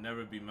holes would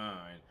never be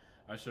mine.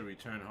 I shall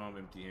return home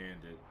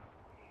empty-handed.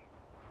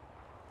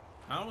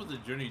 How will the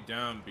journey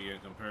down be in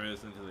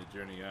comparison to the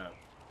journey up?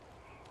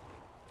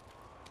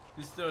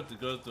 You still have to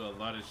go through a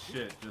lot of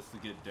shit just to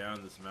get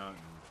down this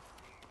mountain.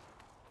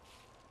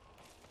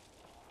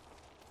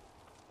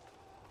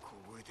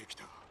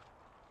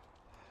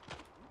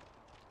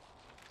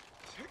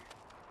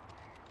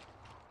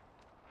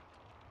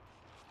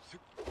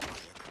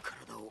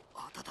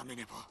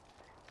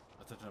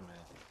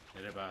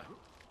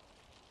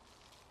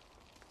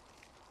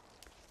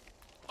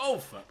 Oh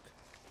fuck!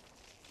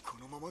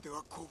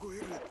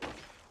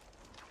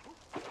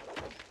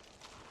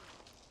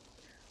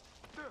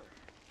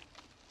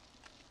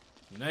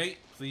 Knight,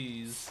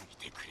 please.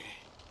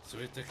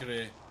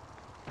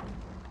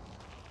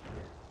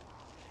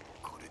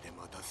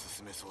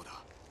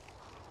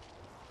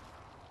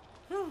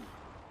 Whew.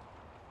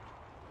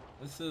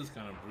 This is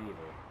kind of brutal.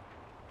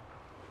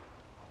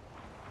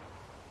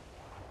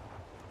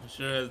 It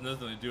sure has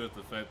nothing to do with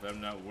the fact that I'm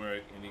not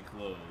wearing any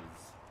clothes.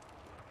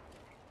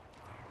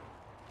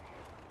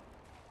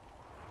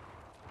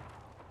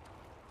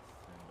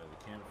 Stand by the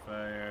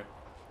campfire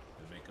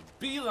and make a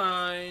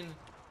beeline.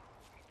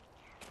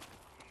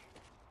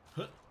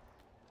 Huh.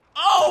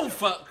 Oh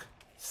fuck!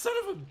 Son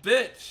of a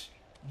bitch!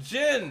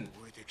 Jin!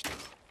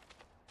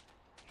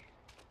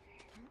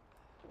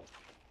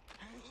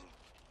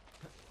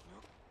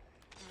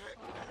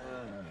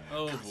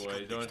 Oh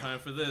boy, don't have time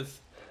for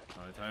this.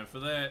 Don't have time for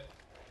that.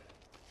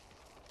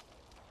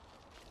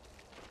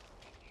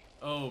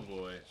 Oh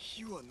boy.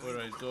 Where do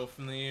I go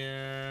from the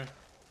air?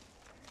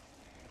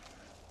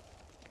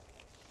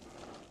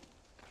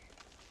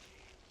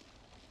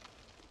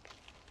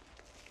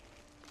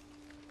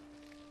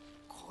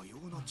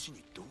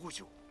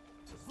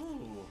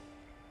 Ooh.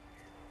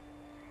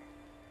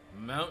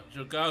 Mount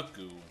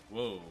Jogaku.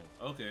 Whoa,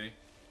 okay.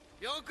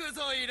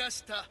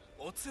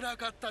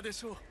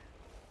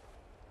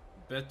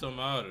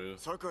 Betomaru.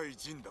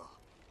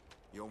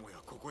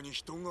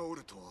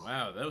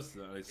 Wow, that was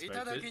unexpected.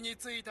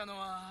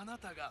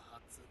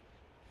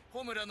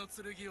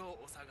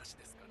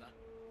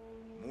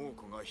 猛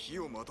虎が火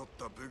をまとっ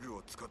た武具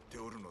を使って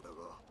おるのだが、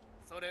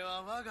それ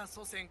は我が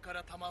祖先か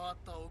ら賜っ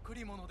た贈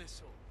り物で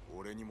しょう。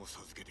俺にも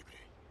授けてくれ。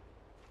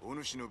お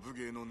主の武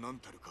芸の何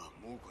たるか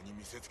猛虎に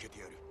見せつけて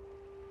やる。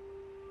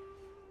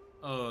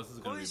 Oh, this is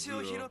gonna be 小石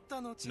を拾 brutal. っ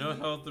た後に No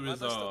health 私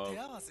と resolve. 手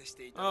合わせし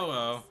ていただき Oh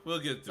ます。 well,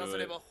 we'll get さ through す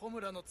れ it. ばホ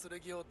ムラの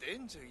剣を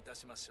伝授いた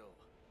しましょう。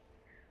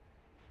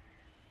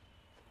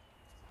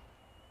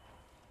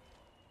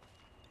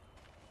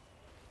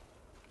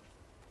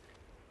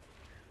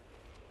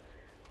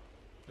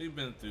 We've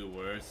been through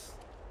worse.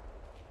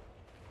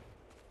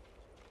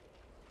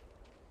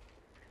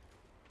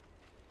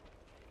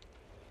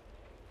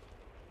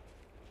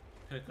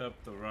 Pick up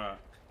the rock.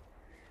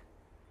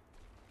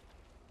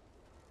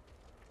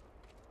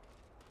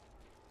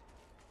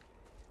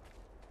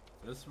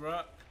 This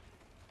rock?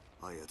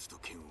 あやつと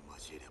剣を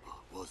交えれ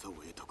ば技を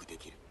得得で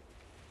きる。